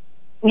 Or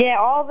yeah,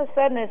 all of a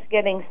sudden it's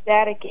getting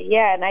staticky.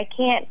 Yeah, and I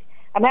can't.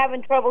 I'm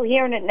having trouble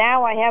hearing it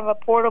now. I have a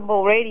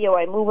portable radio.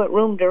 I move it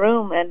room to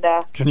room, and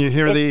can you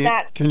hear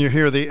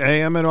the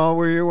AM at all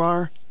where you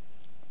are?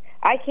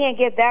 I can't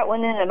get that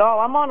one in at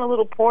all. I'm on a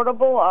little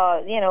portable,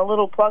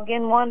 little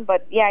plug-in one,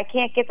 but yeah, I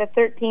can't get the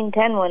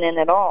 1310 one in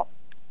at all.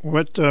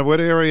 What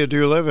area do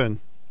you live in?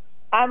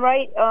 I'm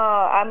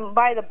I'm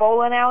by the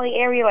bowling alley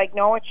area, like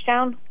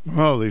Norwichtown.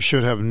 Well, you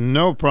should have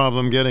no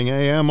problem getting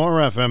AM or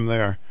FM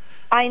there.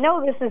 I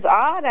know this is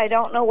odd. I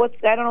don't know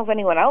if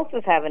anyone else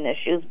is having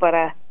issues, but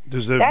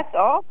that's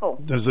awful.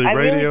 Does the I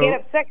radio really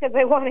get upset because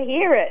I want to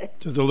hear it.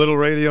 Does the little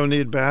radio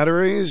need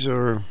batteries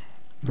or?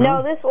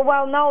 No,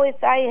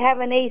 I have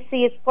an AC.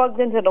 It's plugged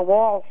into the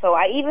wall, so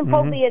I even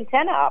pulled the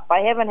antenna up. I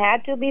haven't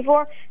had to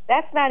before.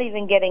 That's not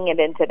even getting it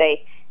in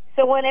today.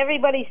 So when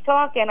everybody's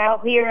talking, I'll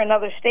hear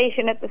another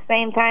station at the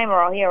same time,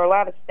 or I'll hear a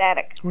lot of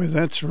static. Well,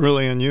 that's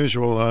really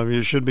unusual.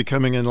 You should be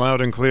coming in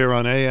loud and clear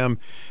on AM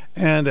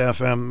and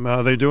FM.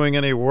 Are they doing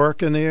any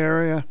work in the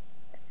area?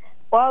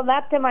 Well,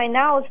 not to my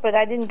knowledge, but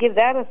I didn't give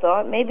that a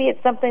thought. Maybe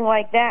it's something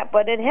like that,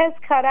 but it has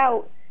cut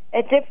out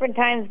at different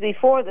times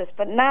before this,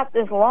 but not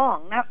this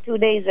long, not 2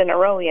 days in a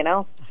row,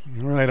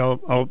 Right,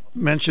 I'll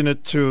mention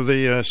it to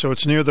the, so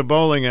it's near the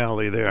bowling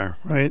alley there,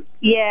 right?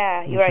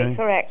 Yeah, you're right,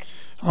 correct.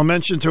 I'll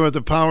mention to it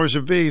the powers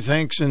that be,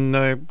 thanks,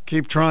 and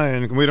keep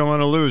trying. We don't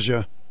want to lose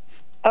you.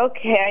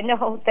 Okay, I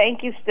know.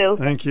 Thank you, Stu.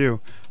 Thank you.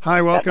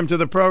 Hi, welcome to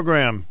the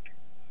program.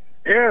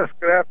 Yes,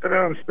 good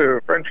afternoon, Stu.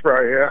 French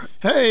Fry here.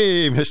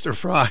 Hey, Mr.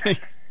 Fry.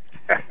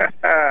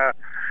 I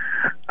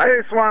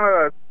just want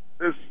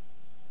to...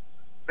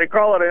 They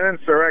call it an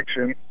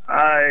insurrection.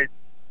 I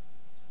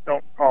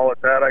don't call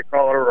it that. I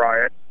call it a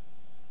riot.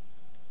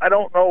 I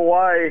don't know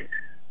why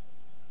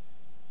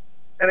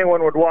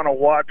anyone would want to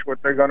watch what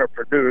they're going to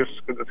produce,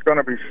 because it's going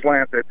to be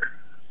slanted,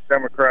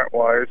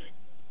 Democrat-wise.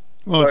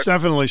 Well, it's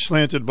definitely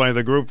slanted by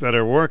the group that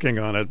are working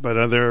on it, but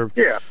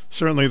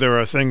certainly there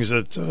are things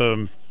that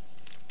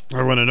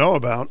I want to know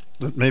about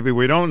that maybe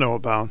we don't know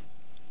about.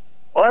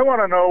 Well, I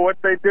want to know what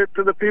they did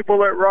to the people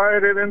that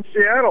rioted in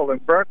Seattle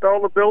and burnt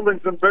all the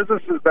buildings and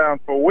businesses down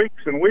for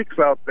weeks and weeks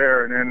out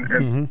there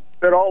and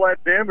did all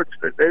that damage.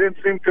 They didn't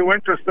seem too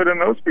interested in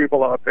those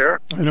people out there.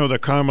 I know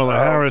that Kamala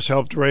Harris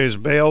helped raise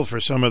bail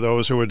for some of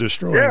those who were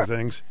destroying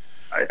things.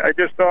 I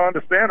just don't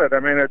understand it. I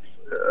mean,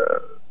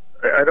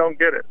 I don't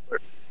get it.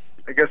 But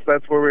I guess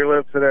that's where we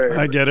live today.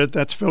 I get it.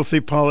 That's filthy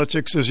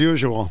politics as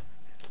usual.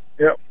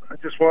 Yep. I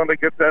just wanted to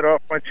get that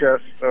off my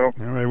chest. So all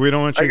right, we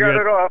don't want you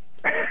it off.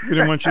 We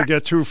don't want you to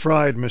get too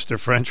fried, Mr.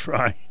 French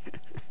Fry.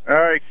 All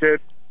right,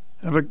 kid.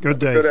 Have a good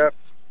day.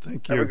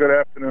 Thank you. Have a good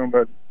afternoon,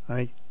 bud.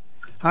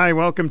 Hi,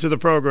 welcome to the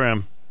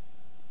program.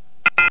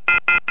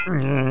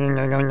 I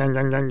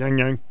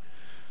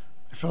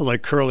felt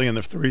like Curly and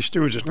the Three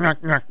Stooges.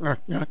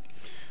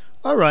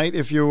 All right,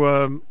 if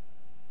you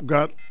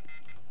got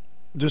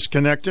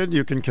disconnected,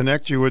 you can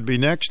connect. You would be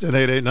next at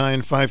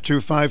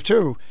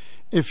 889-5252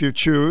 if you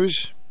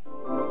choose.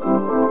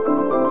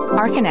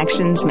 Our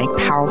connections make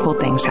powerful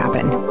things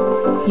happen,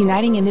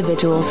 uniting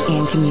individuals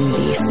and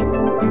communities.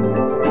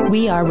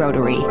 We are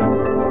Rotary.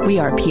 We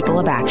are people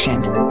of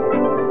action.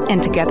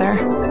 And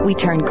together, we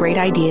turn great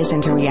ideas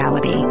into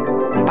reality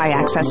by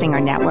accessing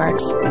our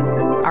networks,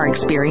 our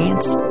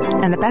experience,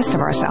 and the best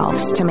of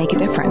ourselves to make a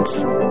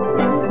difference.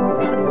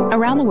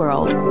 Around the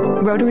world,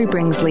 Rotary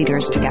brings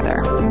leaders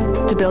together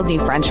to build new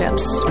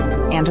friendships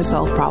and to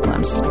solve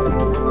problems.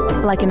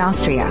 Like in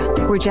Austria,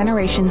 where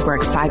generations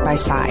work side by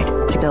side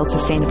to build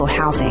sustainable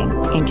housing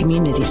and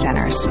community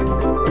centers.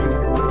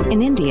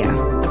 In India,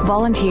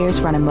 volunteers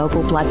run a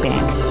mobile blood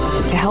bank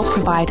to help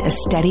provide a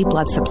steady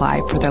blood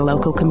supply for their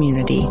local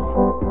community.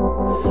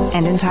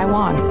 And in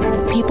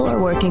Taiwan, people are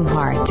working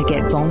hard to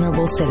get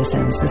vulnerable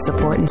citizens the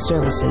support and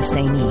services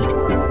they need.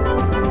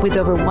 With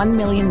over 1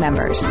 million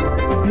members,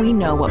 we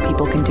know what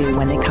people can do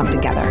when they come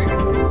together.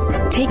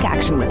 Take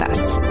action with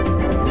us.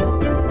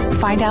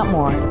 Find out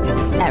more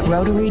at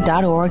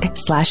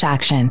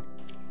Rotary.org/action.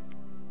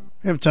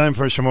 We have time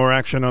for some more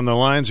action on the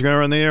lines.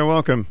 You're on the air.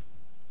 Welcome.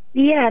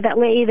 Yeah, that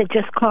lady that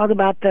just called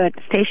about the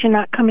station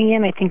not coming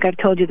in. I think I've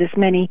told you this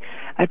many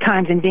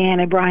times, and Dan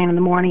and Brian in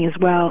the morning as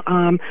well.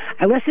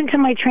 I listen to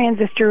my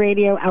transistor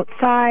radio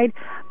outside,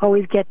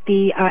 always get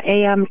the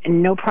AM,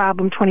 no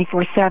problem,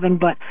 24/7,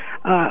 but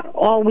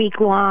all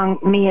week long,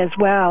 me as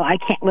well. I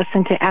can't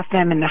listen to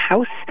FM in the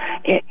house.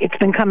 It's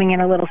been coming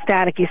in a little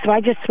staticky, so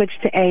I just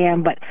switched to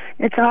AM, but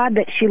it's odd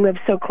that she lives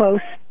so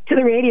close to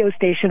the radio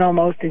station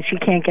almost, and she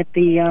can't get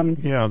the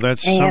yeah,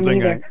 that's AM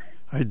something either.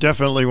 I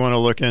definitely want to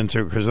look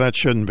into, because that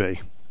shouldn't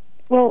be.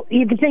 Well,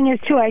 the thing is,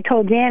 too, I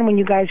told Dan when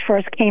you guys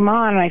first came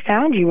on and I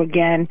found you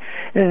again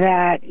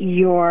that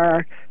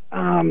your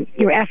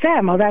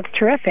FM, oh, that's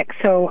terrific.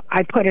 So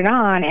I put it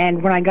on,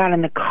 and when I got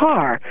in the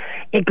car,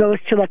 it goes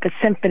to like a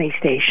symphony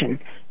station.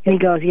 And he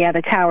goes, yeah,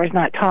 the tower's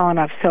not tall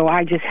enough, so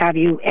I just have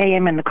you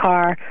AM in the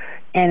car.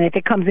 And if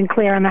it comes in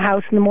clear in the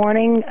house in the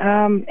morning,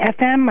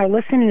 FM, I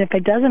listen, and if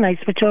it doesn't, I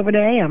switch over to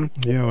AM.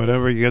 Yeah,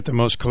 whatever you get the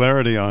most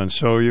clarity on.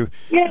 So you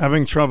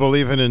having trouble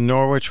even in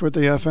Norwich with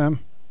the FM?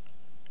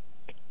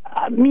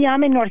 Yeah,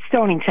 I'm in North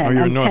Stonington. Oh,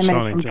 you're I'm North 10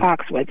 minutes Stonington. from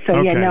Foxwood. So,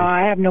 Okay. yeah, no,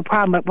 I have no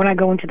problem. But when I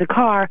go into the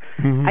car,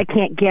 I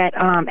can't get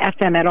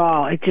FM at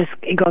all. It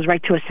goes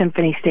right to a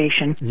symphony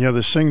station. Yeah,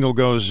 the signal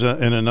goes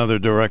in another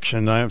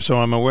direction, so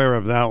I'm aware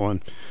of that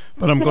one.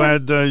 But I'm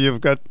glad you've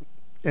got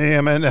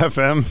AM and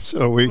FM,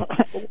 so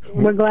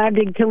we're glad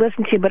to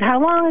listen to you. But how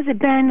long has it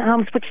been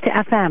switched to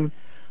FM?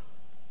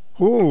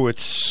 Ooh,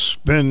 it's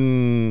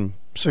been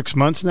 6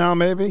 months now,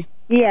 maybe?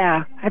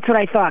 Yeah, that's what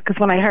I thought. Because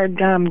when I heard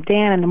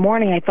Dan in the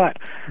morning, I thought,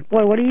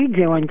 boy, what are you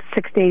doing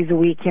 6 days a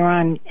week? You're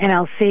on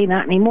NLC.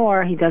 Not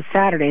anymore. He does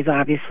Saturdays,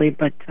 obviously.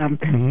 But,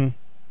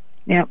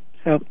 yeah,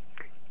 so...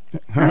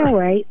 All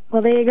right.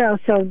 Well, there you go.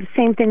 So the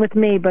same thing with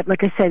me. But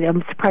like I said,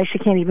 I'm surprised she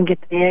can't even get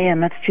the AM.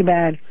 That's too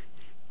bad.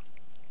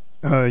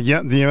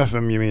 Yeah, the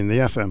FM, you mean, the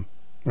FM,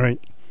 right?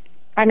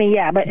 I mean,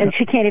 yeah, but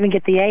she can't even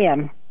get the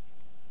AM,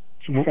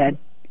 she said.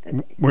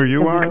 Where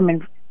you are?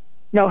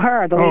 No,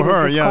 her. The lady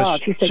her, that yeah.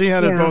 called. She said, She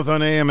had it both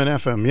on AM and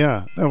FM,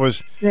 yeah. That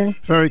was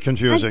very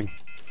confusing.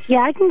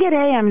 I can get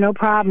AM, no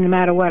problem, no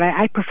matter what.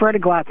 I prefer to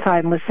go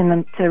outside and listen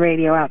to the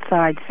radio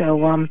outside,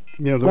 so...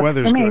 yeah, the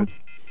weather's good.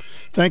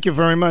 Thank you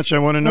very much. I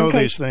want to know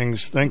these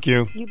things. Thank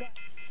you.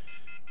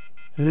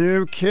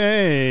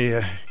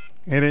 Okay.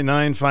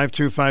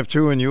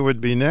 889-5252, and you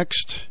would be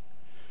next.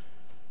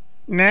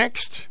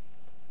 Next.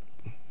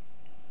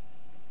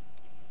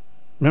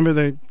 Remember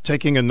they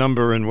taking a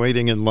number and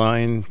waiting in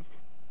line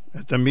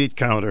at the meat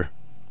counter,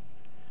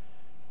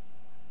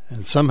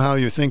 and somehow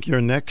you think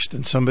you're next,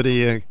 and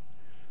somebody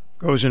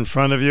goes in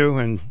front of you,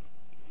 and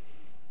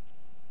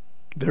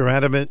they're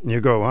adamant, and you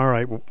go, all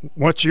right,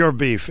 what's your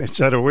beef?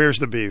 Instead of, where's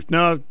the beef?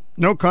 No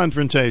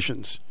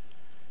confrontations.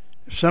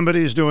 If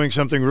somebody's doing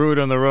something rude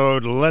on the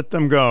road, let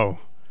them go.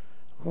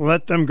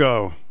 Let them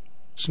go.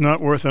 It's not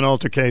worth an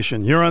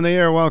altercation. You're on the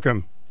air.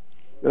 Welcome.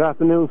 Good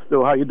afternoon,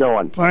 Stu. How you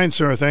doing? Fine,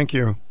 sir. Thank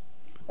you.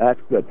 That's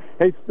good.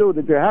 Hey, Stu,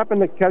 did you happen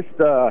to catch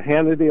the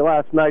Hannity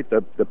last night?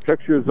 The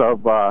pictures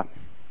of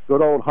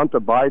good old Hunter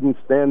Biden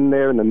standing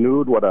there in the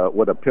nude with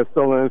a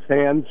pistol in his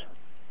hands.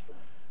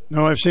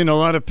 No, I've seen a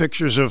lot of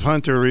pictures of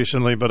Hunter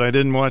recently, but I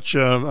didn't watch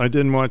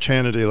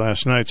Hannity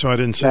last night, so I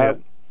didn't see it.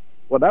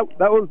 Well,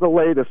 that was the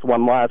latest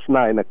one last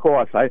night, and of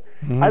course, I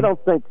don't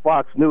think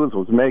Fox News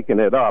was making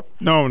it up.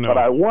 No, but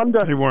I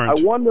wonder they weren't.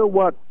 I wonder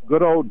what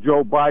good old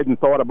Joe Biden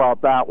thought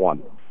about that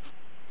one.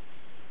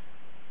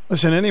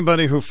 Listen,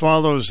 anybody who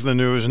follows the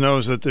news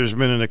knows that there's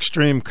been an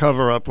extreme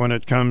cover-up when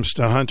it comes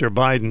to Hunter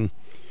Biden,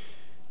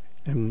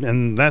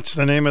 and that's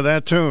the name of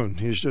that tune.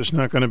 He's just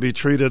not going to be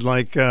treated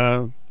like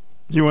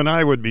you and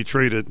I would be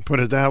treated. Put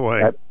it that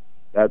way.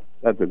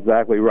 That's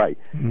exactly right.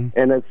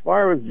 And as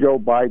far as Joe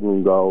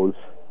Biden goes.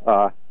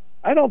 I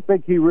don't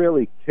think he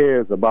really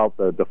cares about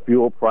the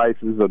fuel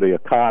prices or the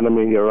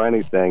economy or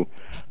anything.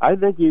 I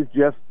think he's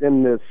just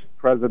in this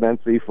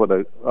presidency for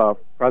the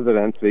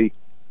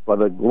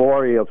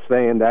glory of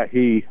saying that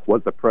he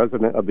was the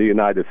president of the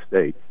United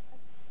States.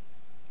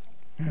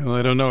 Well,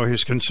 I don't know.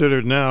 He's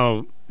considered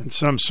now in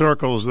some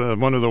circles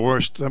one of the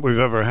worst that we've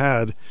ever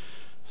had.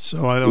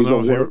 So I don't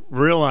know if he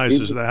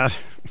realizes that.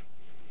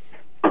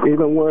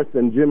 Even worse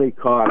than Jimmy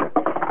Carter.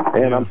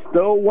 And I'm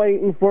still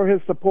waiting for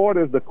his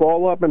supporters to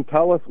call up and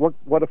tell us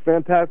what a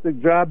fantastic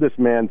job this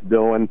man's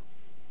doing.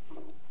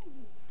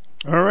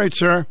 All right,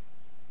 sir.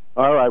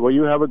 All right. Well,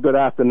 you have a good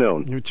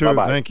afternoon. You too.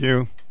 Bye-bye. Thank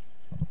you.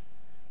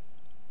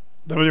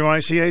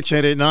 WICH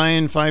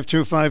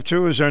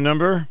 889-5252 is our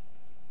number.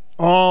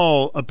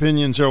 All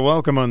opinions are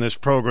welcome on this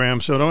program,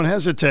 so don't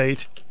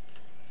hesitate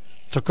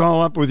to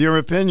call up with your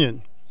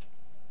opinion,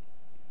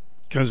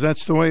 because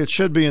that's the way it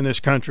should be in this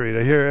country,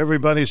 to hear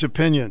everybody's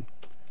opinion.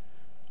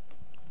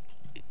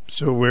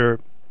 So we're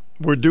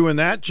doing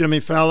that. Jimmy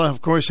Fallon,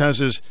 of course, has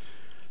his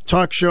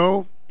talk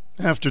show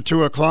after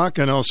 2 o'clock,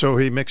 and also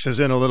he mixes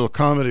in a little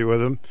comedy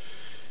with him.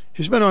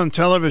 He's been on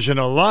television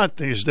a lot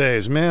these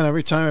days. Man,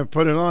 every time I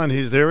put it on,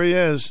 there he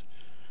is.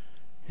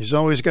 He's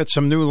always got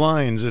some new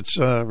lines. It's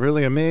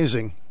really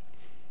amazing.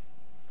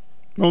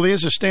 Well, he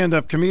is a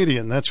stand-up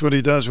comedian. That's what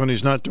he does when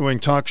he's not doing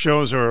talk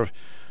shows or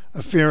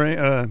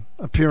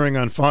appearing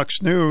on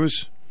Fox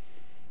News,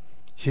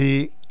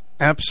 he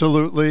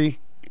absolutely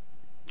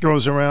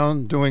goes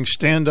around doing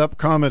stand-up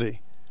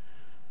comedy.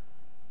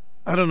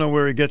 I don't know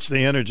where he gets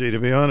the energy, to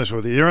be honest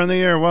with you. You're on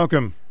the air.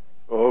 Welcome.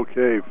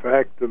 Okay,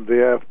 fact of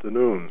the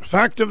afternoon.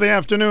 Fact of the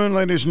afternoon,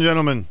 ladies and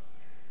gentlemen.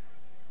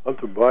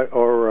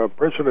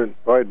 President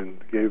Biden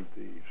gave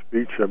the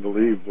speech, I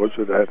believe, was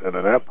it at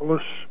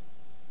Annapolis?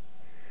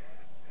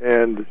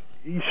 And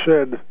he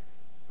said,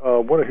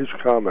 one of his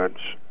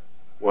comments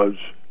was,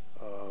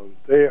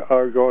 they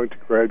are going to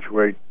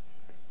graduate,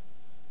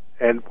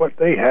 and what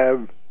they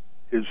have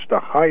is the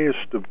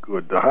highest of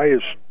good, the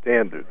highest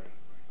standard.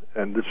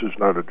 And this is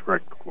not a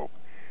direct quote.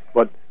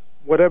 But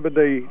whatever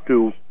they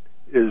do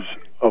is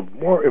of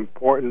more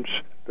importance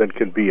than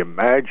can be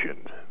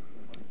imagined.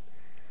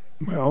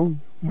 Well,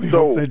 we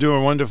hope they do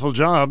a wonderful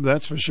job,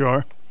 that's for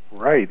sure.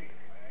 Right.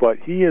 But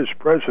he is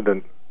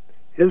president.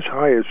 His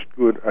highest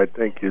good, I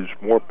think, is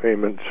more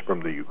payments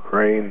from the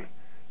Ukraine,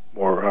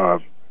 more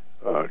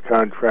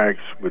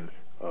contracts with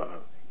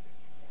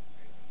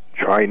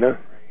China.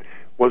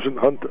 Wasn't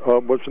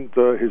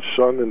his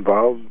son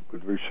involved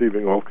with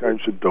receiving all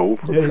kinds of dough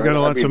from China? He got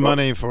lots of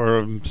money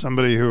for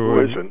somebody who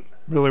isn't.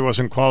 Really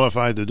wasn't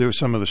qualified to do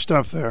some of the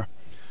stuff there.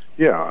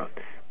 Yeah,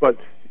 but,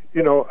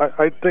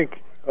 I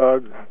think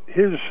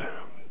his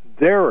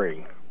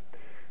daring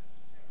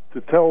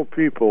to tell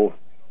people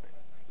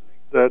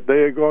that they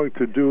are going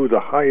to do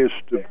the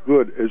highest of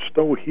good as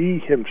though he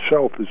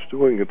himself is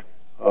doing it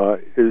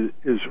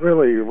is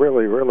really,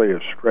 really, really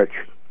a stretch.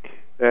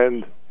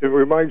 And it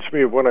reminds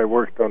me of when I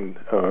worked on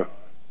the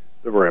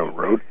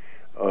railroad.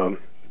 One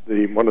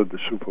of the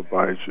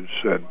supervisors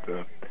said,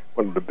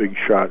 one of the big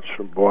shots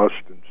from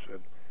Boston said,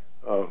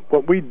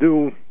 what we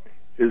do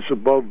is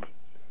above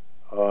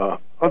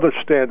other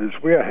standards.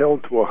 We are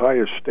held to a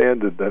higher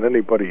standard than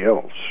anybody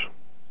else.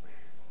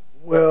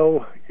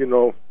 Well,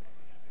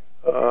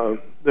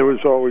 there was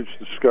always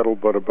the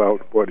scuttlebutt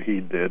about what he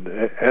did,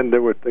 and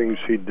there were things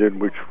he did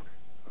which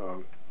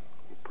were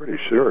pretty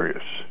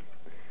serious.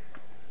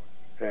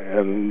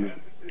 And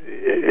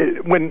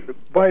when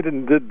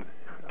Biden did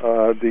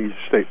the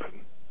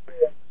statement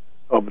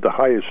of the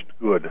highest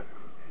good,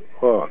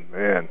 oh,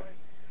 man,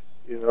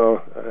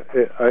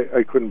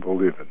 I couldn't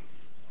believe it.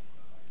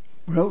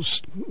 Well,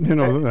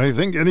 I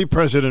think any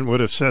president would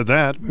have said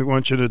that. We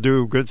want you to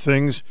do good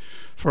things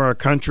for our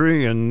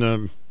country,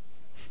 and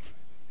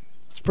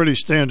it's pretty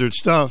standard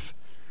stuff.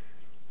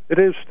 It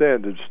is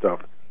standard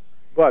stuff,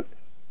 but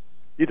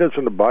he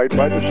doesn't abide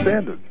by the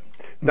standard.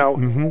 Now,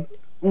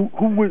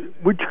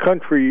 which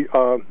country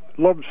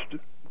loves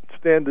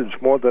standards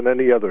more than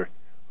any other?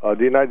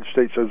 The United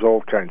States has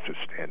all kinds of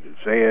standards: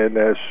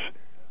 ANSI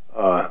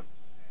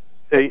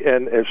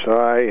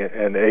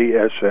and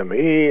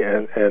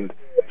ASME, and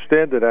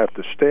standard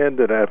after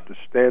standard after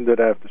standard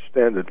after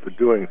standard for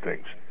doing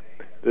things.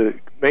 The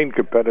main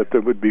competitor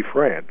would be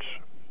France.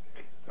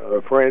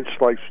 France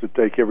likes to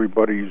take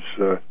everybody's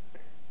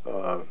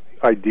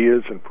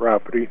ideas and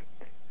property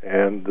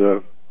and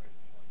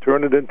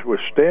turn it into a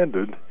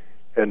standard,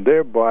 and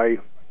thereby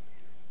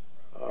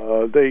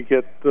they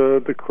get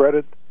the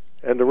credit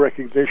and the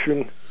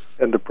recognition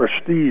and the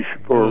prestige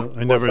for.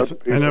 I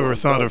never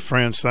thought of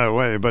France that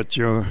way, but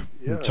you're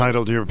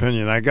entitled to your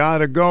opinion. I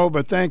gotta go,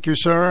 but thank you,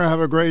 sir.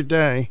 Have a great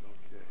day.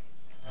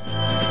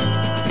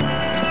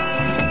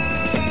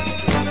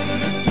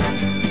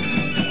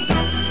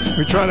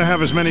 We try to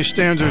have as many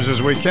standards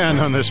as we can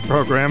on this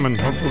program, and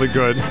hopefully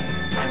good.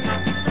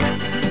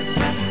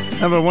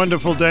 Have a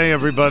wonderful day,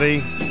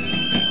 everybody.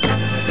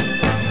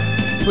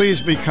 Please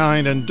be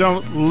kind and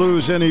don't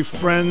lose any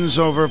friends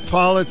over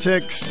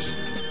politics,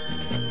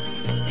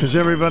 because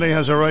everybody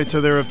has a right to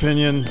their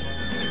opinion.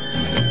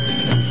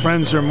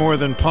 Friends are more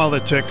than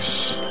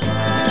politics,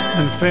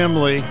 and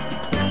family.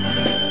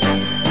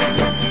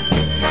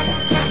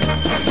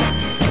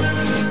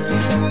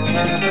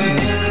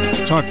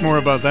 Talk more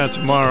about that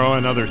tomorrow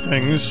and other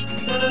things.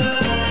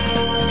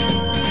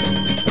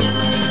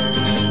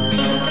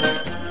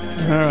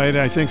 All right,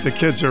 I think the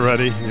kids are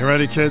ready. You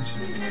ready, kids?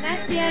 And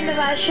that's the end of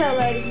our show,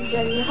 ladies and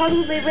gentlemen. Hope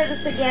you'll be with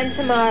us again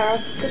tomorrow.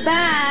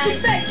 Goodbye.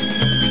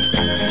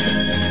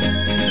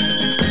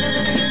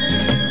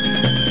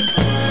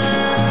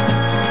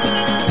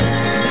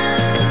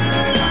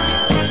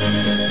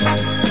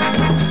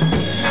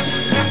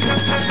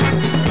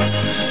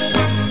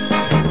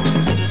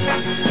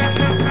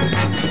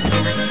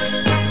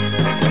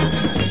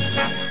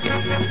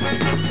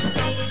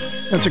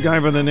 That's a guy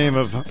by the name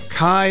of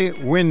Kai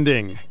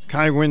Winding.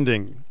 Kai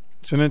Winding.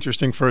 It's an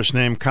interesting first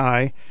name,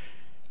 Kai.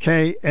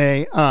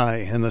 K-A-I,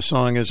 and the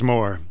song is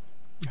More.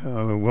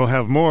 We'll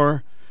have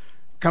more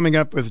coming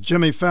up with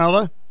Jimmy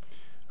Fallon,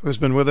 who's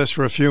been with us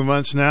for a few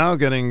months now,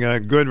 getting a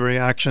good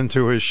reaction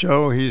to his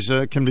show. He's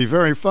can be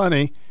very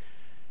funny,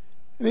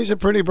 and he's a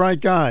pretty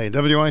bright guy.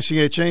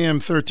 WICH AM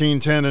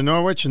 1310 in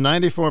Norwich,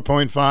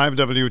 94.5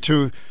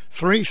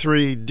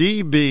 W233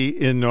 DB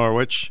in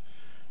Norwich.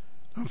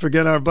 Don't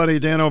forget our buddy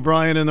Dan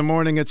O'Brien in the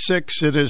morning at 6. It is